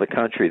 but around the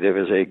country. There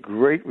is a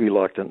great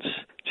reluctance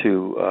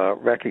to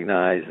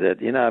recognize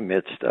that in our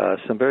midst are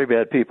some very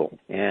bad people.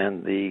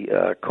 And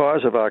the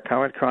cause of our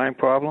current crime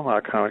problem,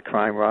 our current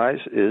crime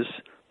rise, is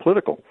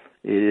political.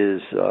 It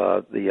is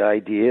the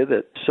idea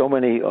that so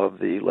many of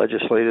the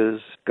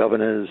legislators,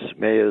 governors,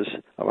 mayors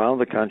around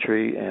the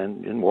country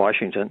and in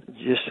Washington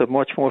just are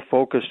much more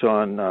focused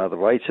on the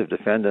rights of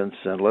defendants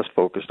and less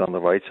focused on the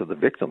rights of the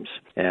victims.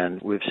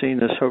 And we've seen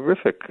this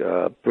horrific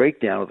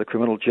breakdown of the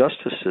criminal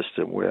justice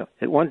system where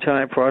at one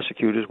time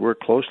prosecutors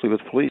worked closely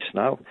with police.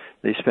 Now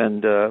they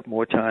spend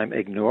more time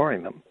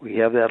ignoring them. We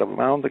have that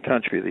around the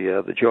country,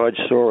 the George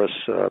Soros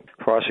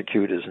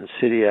prosecutors in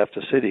city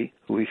after city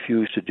who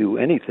refuse to do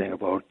anything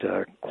about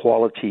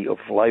quality of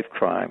life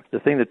crime, the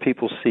thing that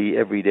people see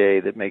every day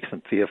that makes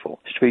them fearful: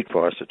 street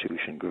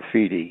prostitution,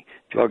 graffiti,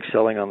 drug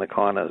selling on the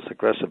corners,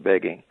 aggressive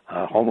begging,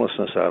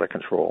 homelessness out of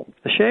control.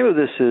 The shame of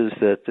this is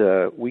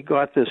that we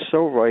got this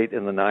so right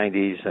in the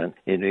 90s and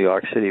in New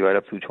York City right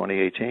up through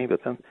 2018,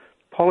 but then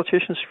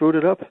politicians screwed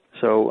it up.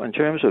 So in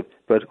terms of,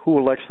 but who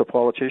elects the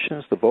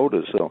politicians? The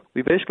voters. So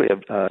we basically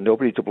have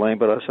nobody to blame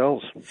but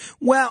ourselves.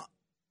 Well,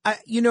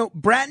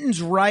 Bratton's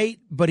right,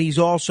 but he's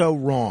also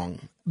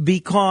wrong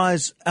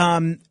because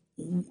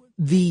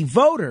the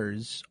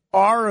voters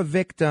are a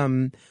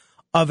victim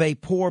of a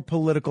poor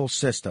political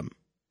system.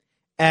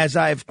 As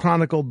I've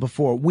chronicled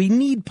before, we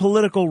need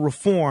political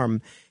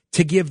reform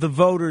to give the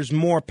voters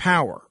more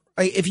power.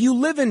 If you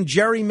live in a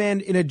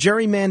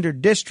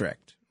gerrymandered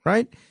district,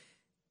 right,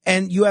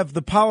 and you have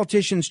the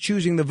politicians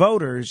choosing the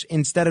voters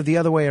instead of the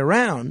other way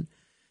around,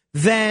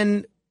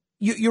 then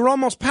you're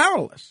almost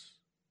powerless.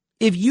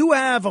 If you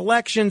have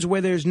elections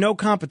where there's no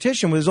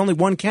competition, where there's only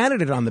one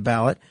candidate on the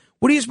ballot,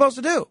 what are you supposed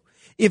to do?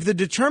 If the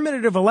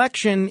determinative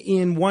election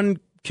in one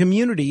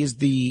community is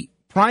the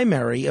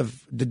primary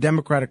of the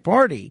Democratic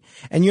Party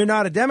and you're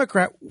not a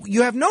Democrat,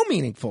 you have no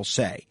meaningful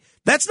say.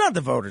 That's not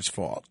the voters'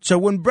 fault. So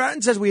when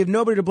Bratton says we have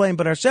nobody to blame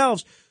but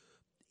ourselves,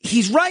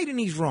 he's right and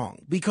he's wrong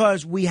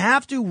because we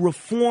have to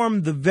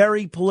reform the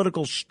very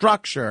political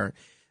structure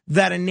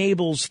that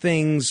enables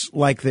things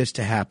like this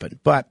to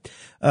happen. But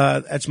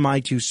that's my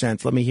 2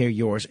 cents. Let me hear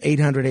yours.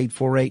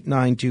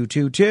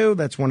 800-848-9222.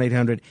 That's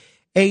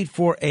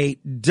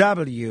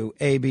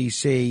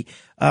 1-800-848-WABC.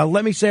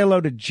 Let me say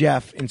hello to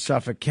Jeff in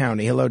Suffolk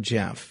County. Hello,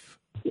 Jeff.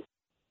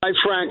 Hi,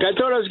 Frank. I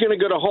thought I was going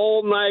to go the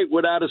whole night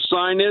without a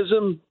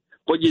Signism,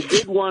 but you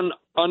did one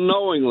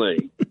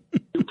unknowingly.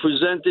 You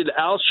presented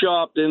Al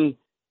Sharpton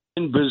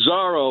in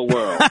Bizarro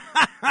World.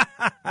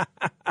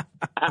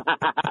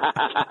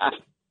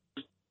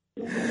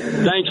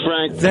 Thanks,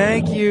 Frank.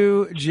 Thank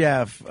you,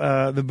 Jeff.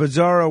 The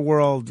Bizarro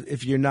World,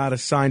 if you're not a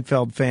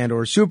Seinfeld fan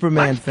or a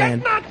Superman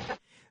fan,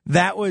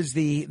 that was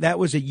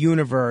a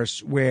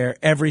universe where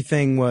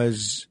everything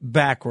was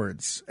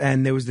backwards.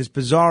 And there was this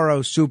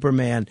Bizarro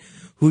Superman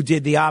who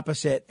did the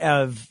opposite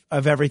of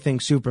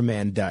everything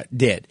Superman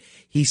did.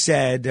 He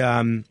said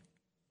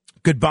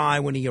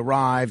goodbye when he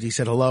arrived. He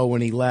said hello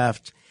when he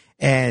left.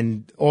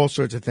 And all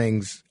sorts of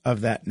things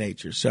of that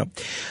nature. So,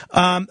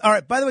 all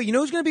right. By the way, you know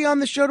who's going to be on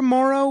the show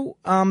tomorrow?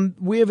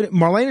 We have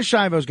Marlena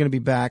Shivo is going to be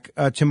back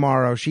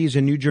tomorrow. She's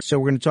in New Jersey, so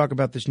we're going to talk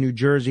about this New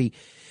Jersey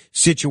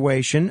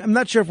situation. I'm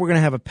not sure if we're going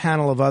to have a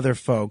panel of other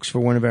folks for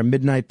one of our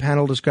midnight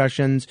panel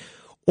discussions,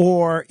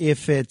 or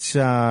if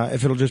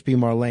it'll just be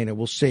Marlena.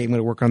 We'll see. I'm going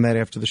to work on that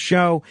after the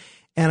show.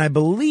 And I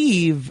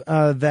believe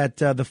that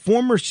the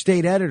former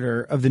state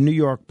editor of the New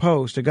York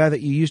Post, a guy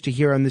that you used to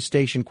hear on this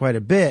station quite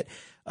a bit,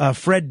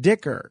 Fred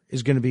Dicker,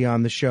 is going to be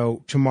on the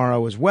show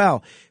tomorrow as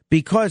well,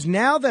 because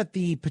now that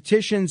the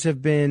petitions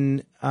have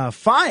been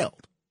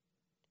filed,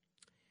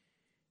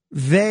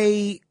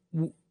 Andrew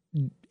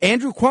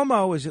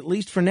Cuomo is, at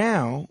least for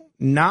now,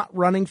 not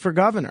running for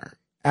governor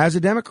as a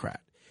Democrat.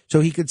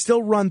 So he could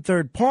still run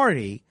third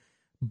party,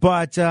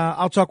 but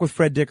I'll talk with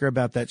Fred Dicker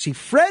about that. See,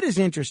 Fred is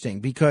interesting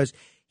because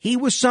He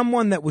was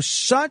someone that was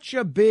such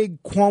a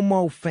big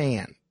Cuomo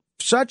fan,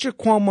 such a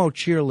Cuomo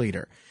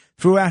cheerleader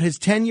throughout his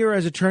tenure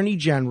as Attorney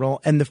General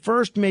and the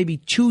first maybe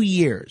 2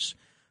 years,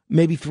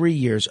 maybe 3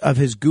 years of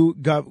his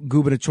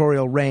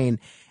gubernatorial reign,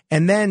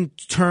 and then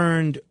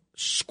turned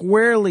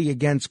squarely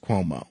against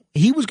Cuomo.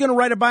 He was going to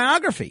write a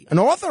biography, an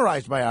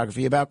authorized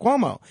biography about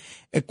Cuomo.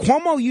 And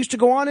Cuomo used to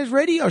go on his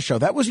radio show.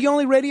 That was the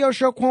only radio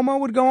show Cuomo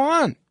would go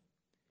on.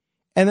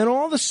 And then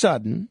all of a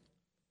sudden,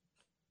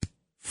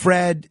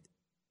 Fred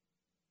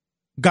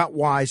got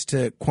wise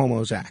to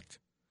Cuomo's act.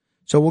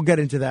 So we'll get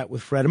into that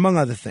with Fred, among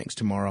other things,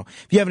 tomorrow.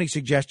 If you have any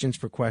suggestions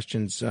for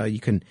questions, you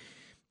can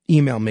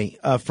email me,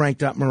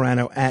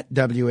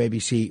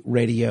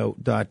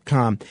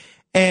 frank.morano@wabcradio.com.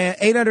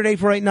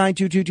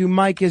 800-848-9222.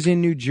 Mike is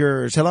in New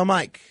Jersey. Hello,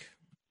 Mike.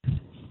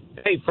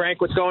 Hey, Frank,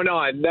 what's going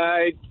on?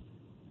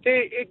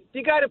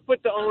 You got to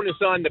put the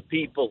onus on the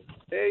people.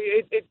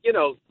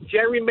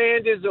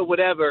 Gerrymanders or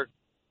whatever.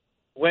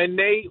 When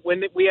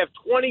we have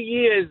 20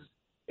 years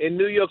in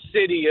New York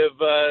City of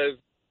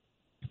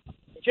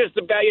just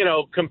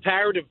about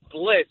comparative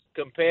bliss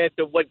compared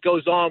to what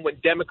goes on when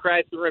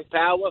Democrats are in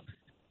power.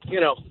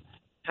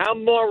 How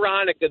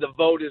moronic are the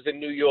voters in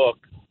New York?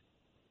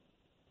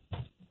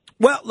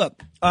 Well,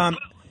 look,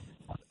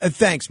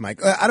 thanks,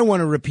 Mike. I don't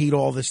want to repeat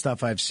all the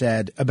stuff I've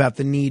said about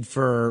the need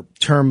for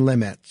term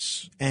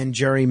limits and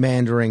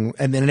gerrymandering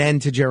and then an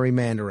end to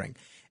gerrymandering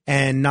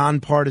and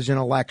nonpartisan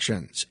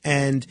elections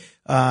and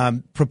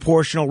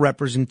proportional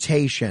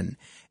representation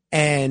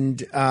and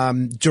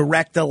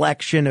direct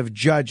election of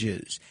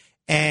judges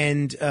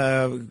and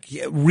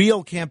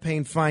real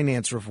campaign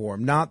finance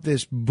reform, not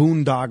this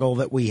boondoggle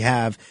that we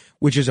have,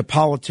 which is a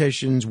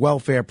politician's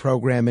welfare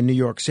program in New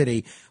York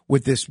City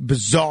with this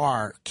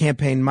bizarre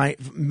campaign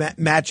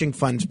matching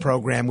funds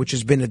program, which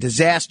has been a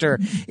disaster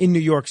in New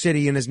York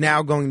City and is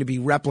now going to be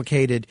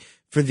replicated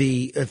for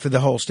the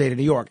whole state of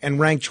New York, and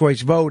ranked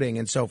choice voting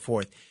and so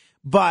forth.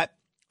 But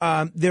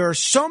there are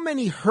so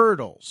many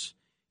hurdles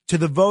to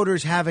the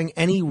voters having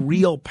any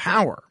real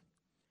power.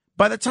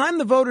 By the time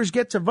the voters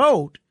get to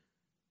vote,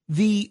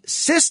 the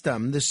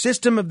system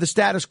of the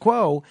status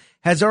quo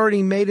has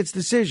already made its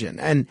decision.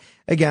 And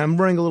again, I'm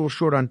running a little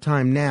short on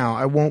time now.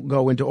 I won't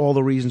go into all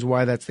the reasons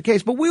why that's the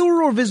case, but we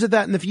will revisit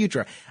that in the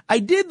future. I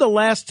did the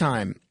last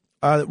time.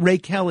 Ray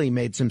Kelly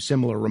made some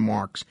similar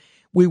remarks.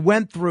 We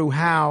went through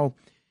how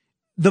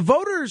the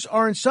voters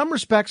are in some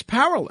respects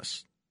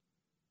powerless.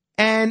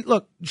 And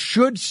look,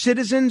 should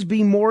citizens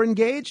be more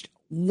engaged?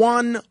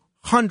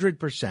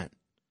 100%.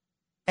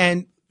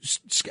 And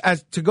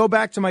to go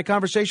back to my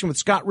conversation with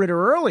Scott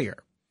Ritter earlier,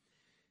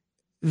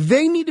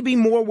 they need to be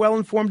more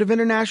well-informed of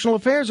international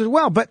affairs as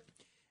well. But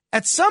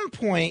at some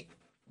point,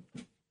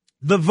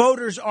 the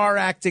voters are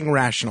acting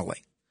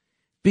rationally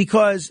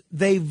because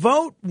they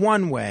vote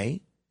one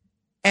way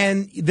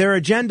and their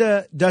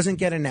agenda doesn't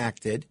get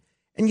enacted.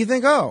 And you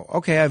think, oh,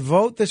 okay, I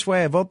vote this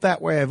way, I vote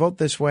that way, I vote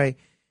this way,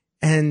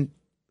 and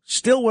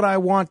still what I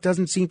want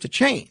doesn't seem to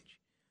change.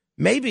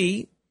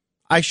 Maybe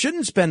I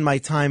shouldn't spend my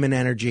time and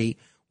energy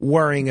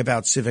worrying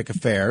about civic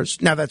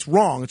affairs. Now, that's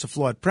wrong. It's a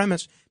flawed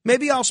premise.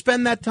 Maybe I'll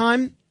spend that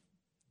time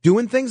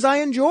doing things I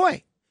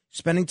enjoy,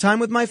 spending time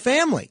with my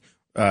family,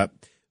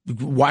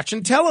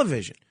 watching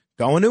television,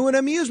 going to an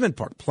amusement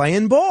park,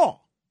 playing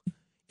ball.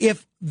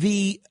 If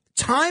the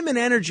time and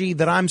energy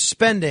that I'm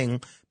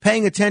spending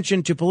paying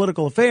attention to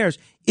political affairs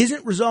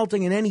isn't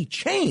resulting in any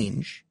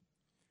change,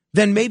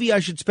 then maybe I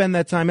should spend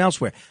that time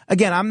elsewhere.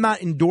 Again, I'm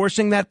not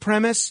endorsing that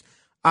premise.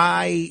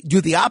 I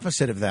do the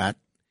opposite of that.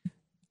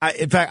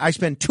 In fact, I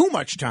spend too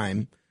much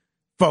time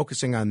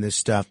focusing on this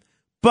stuff,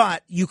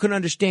 but you can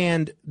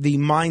understand the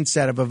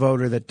mindset of a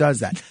voter that does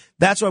that.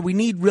 That's why we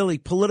need really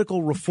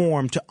political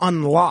reform to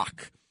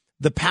unlock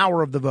the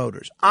power of the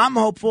voters. I'm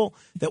hopeful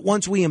that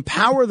once we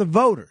empower the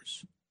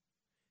voters,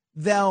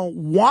 they'll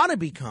want to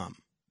become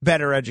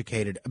better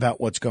educated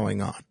about what's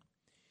going on.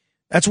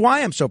 That's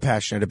why I'm so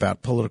passionate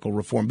about political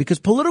reform, because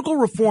political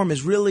reform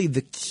is really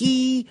the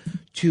key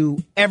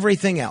to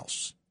everything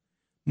else.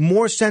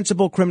 More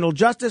sensible criminal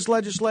justice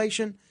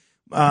legislation,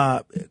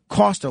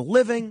 cost of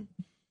living,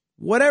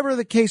 whatever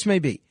the case may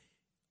be.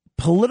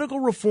 Political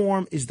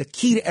reform is the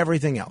key to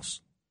everything else.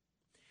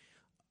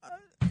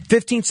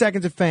 15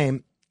 seconds of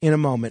fame in a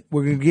moment.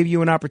 We're going to give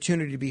you an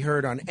opportunity to be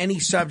heard on any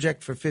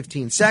subject for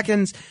 15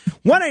 seconds.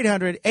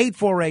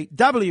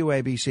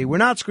 1-800-848-WABC. We're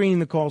not screening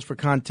the calls for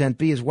content.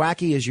 Be as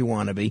wacky as you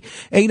want to be.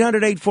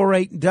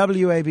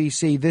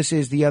 800-848-WABC. This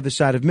is The Other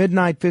Side of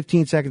Midnight.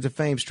 15 seconds of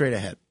fame straight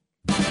ahead.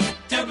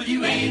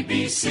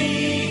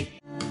 WABC.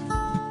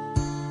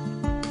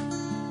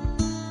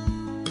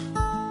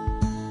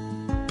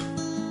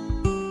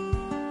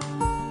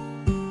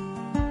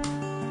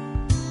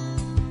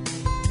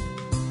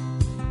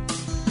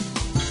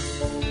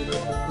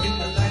 When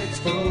the lights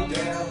go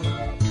down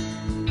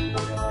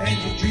and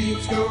your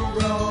dreams go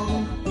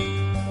wrong,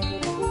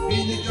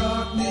 in the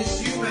darkness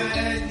you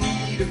might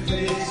need a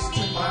place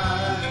to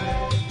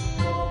hide.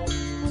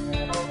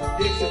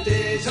 If the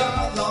days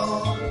are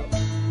long,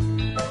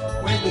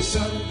 when the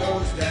sun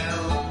goes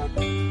down,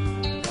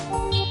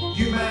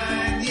 you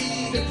might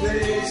need a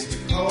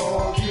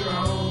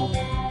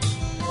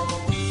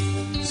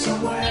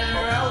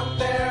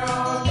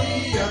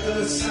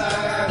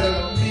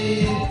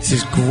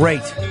This is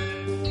great.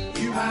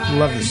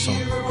 Love this song.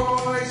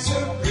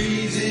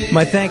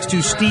 My thanks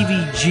to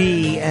Stevie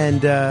G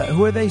and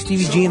who are they?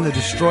 Stevie G and the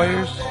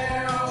Destroyers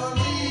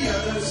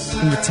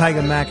and the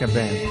Tiger Macca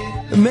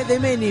Band. They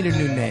may need a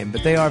new name,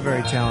 but they are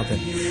very talented.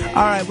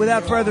 All right,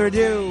 without further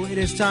ado, it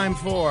is time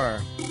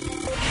for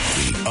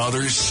The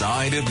Other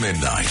Side of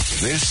Midnight.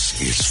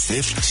 This is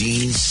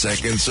 15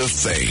 Seconds of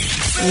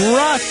Fame.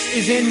 Russ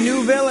is in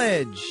New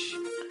Village.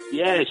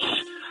 Yes.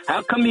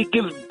 How come you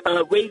give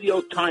radio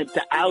time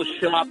to Al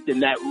Sharpton,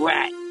 that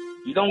rat?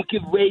 You don't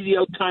give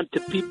radio time to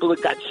people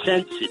that got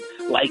censored,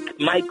 like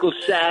Michael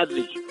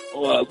Savage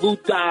or Lou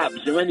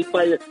Dobbs or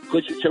anybody,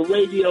 because it's a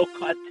radio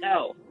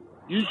cartel.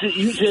 You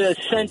should have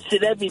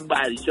censored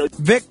everybody. So,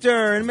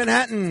 Victor in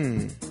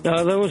Manhattan.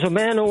 There was a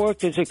man who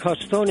worked as a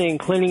custodian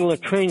cleaning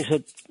latrines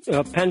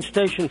at Penn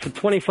Station for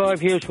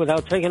 25 years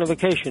without taking a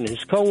vacation.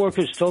 His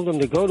co-workers told him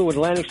to go to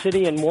Atlantic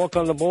City and walk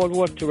on the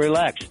boardwalk to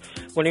relax.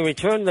 When he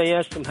returned, they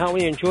asked him how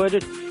he enjoyed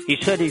it. He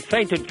said he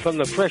fainted from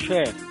the fresh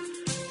air.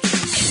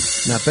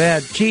 Not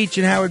bad. Cheech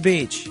in Howard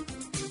Beach.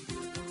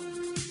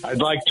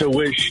 I'd like to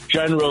wish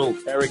General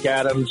Eric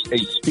Adams a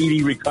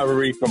speedy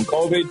recovery from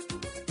COVID.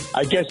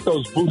 I guess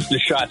those booster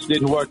shots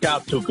didn't work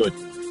out too good.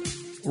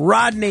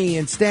 Rodney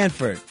in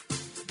Stanford.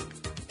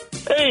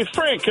 Hey,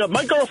 Frank,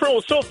 my girlfriend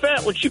was so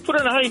fat when she put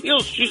on high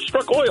heels, she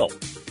struck oil.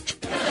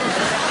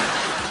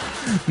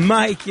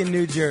 Mike in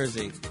New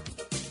Jersey.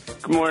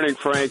 Good morning,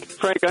 Frank.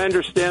 Frank, I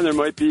understand there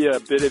might be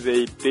a bit of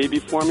a baby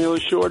formula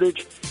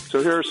shortage,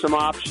 so here are some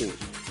options.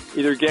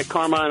 Either get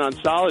Carmine on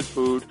solid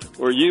food,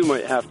 or you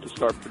might have to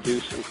start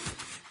producing.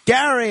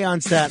 Gary on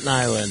Staten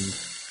Island.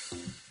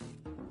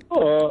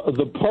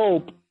 The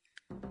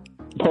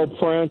Pope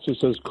Francis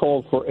has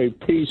called for a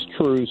peace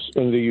truce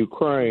in the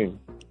Ukraine.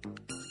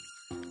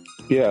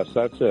 Yes,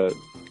 that's it.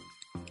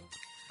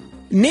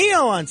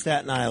 Neil on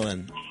Staten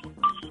Island.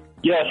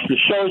 Yes, the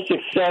show's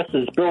success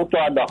is built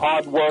on the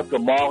hard work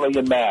of Marley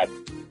and Matt.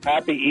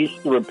 Happy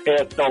Easter and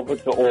Passover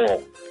to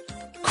all.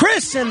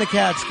 Chris in the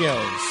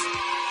Catskills.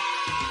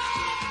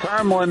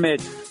 Term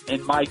limits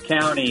in my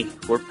county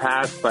were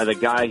passed by the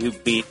guy who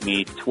beat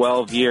me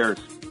 12 years.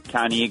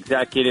 County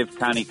executive,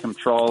 county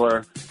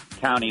controller,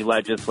 county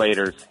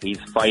legislators. He's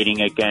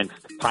fighting against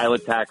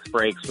pilot tax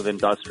breaks with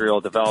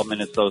Industrial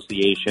Development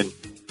Association.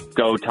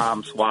 Go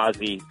Tom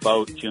Suozzi.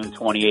 Vote June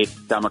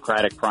 28th,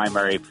 Democratic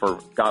primary for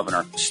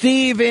governor.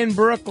 Steve in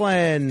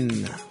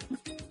Brooklyn.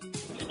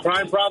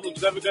 Crime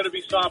problem's never going to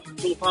be solved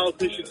until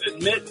politicians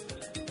admit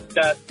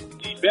that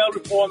the Bail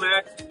Reform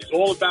Act is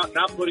all about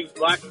not putting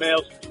black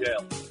males in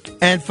jail.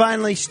 And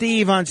finally,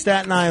 Steve on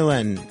Staten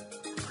Island.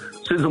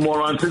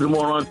 Moron.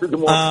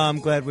 I'm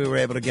glad we were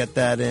able to get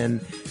that in.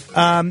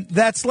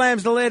 That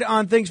slams the lid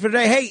on things for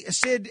today. Hey,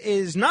 Sid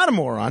is not a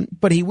moron,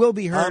 but he will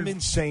be heard I'm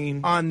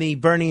insane. on the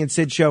Bernie and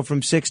Sid show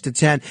from 6 to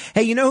 10.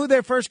 Hey, you know who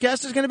their first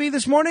guest is going to be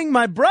this morning?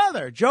 My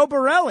brother, Joe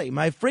Borelli,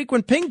 my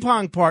frequent ping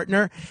pong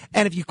partner.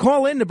 And if you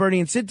call in to Bernie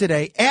and Sid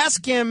today,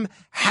 ask him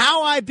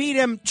how I beat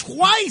him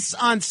twice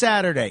on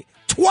Saturday.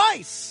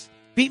 Twice!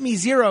 Beat me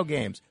 0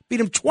 games. Beat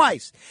him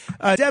twice.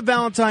 Deb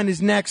Valentine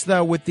is next,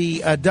 though, with the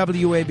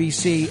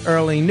WABC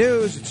Early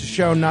News. It's a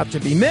show not to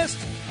be missed.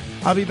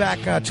 I'll be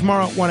back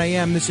tomorrow at 1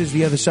 a.m. This is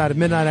The Other Side of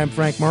Midnight. I'm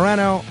Frank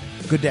Morano.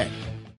 Good day.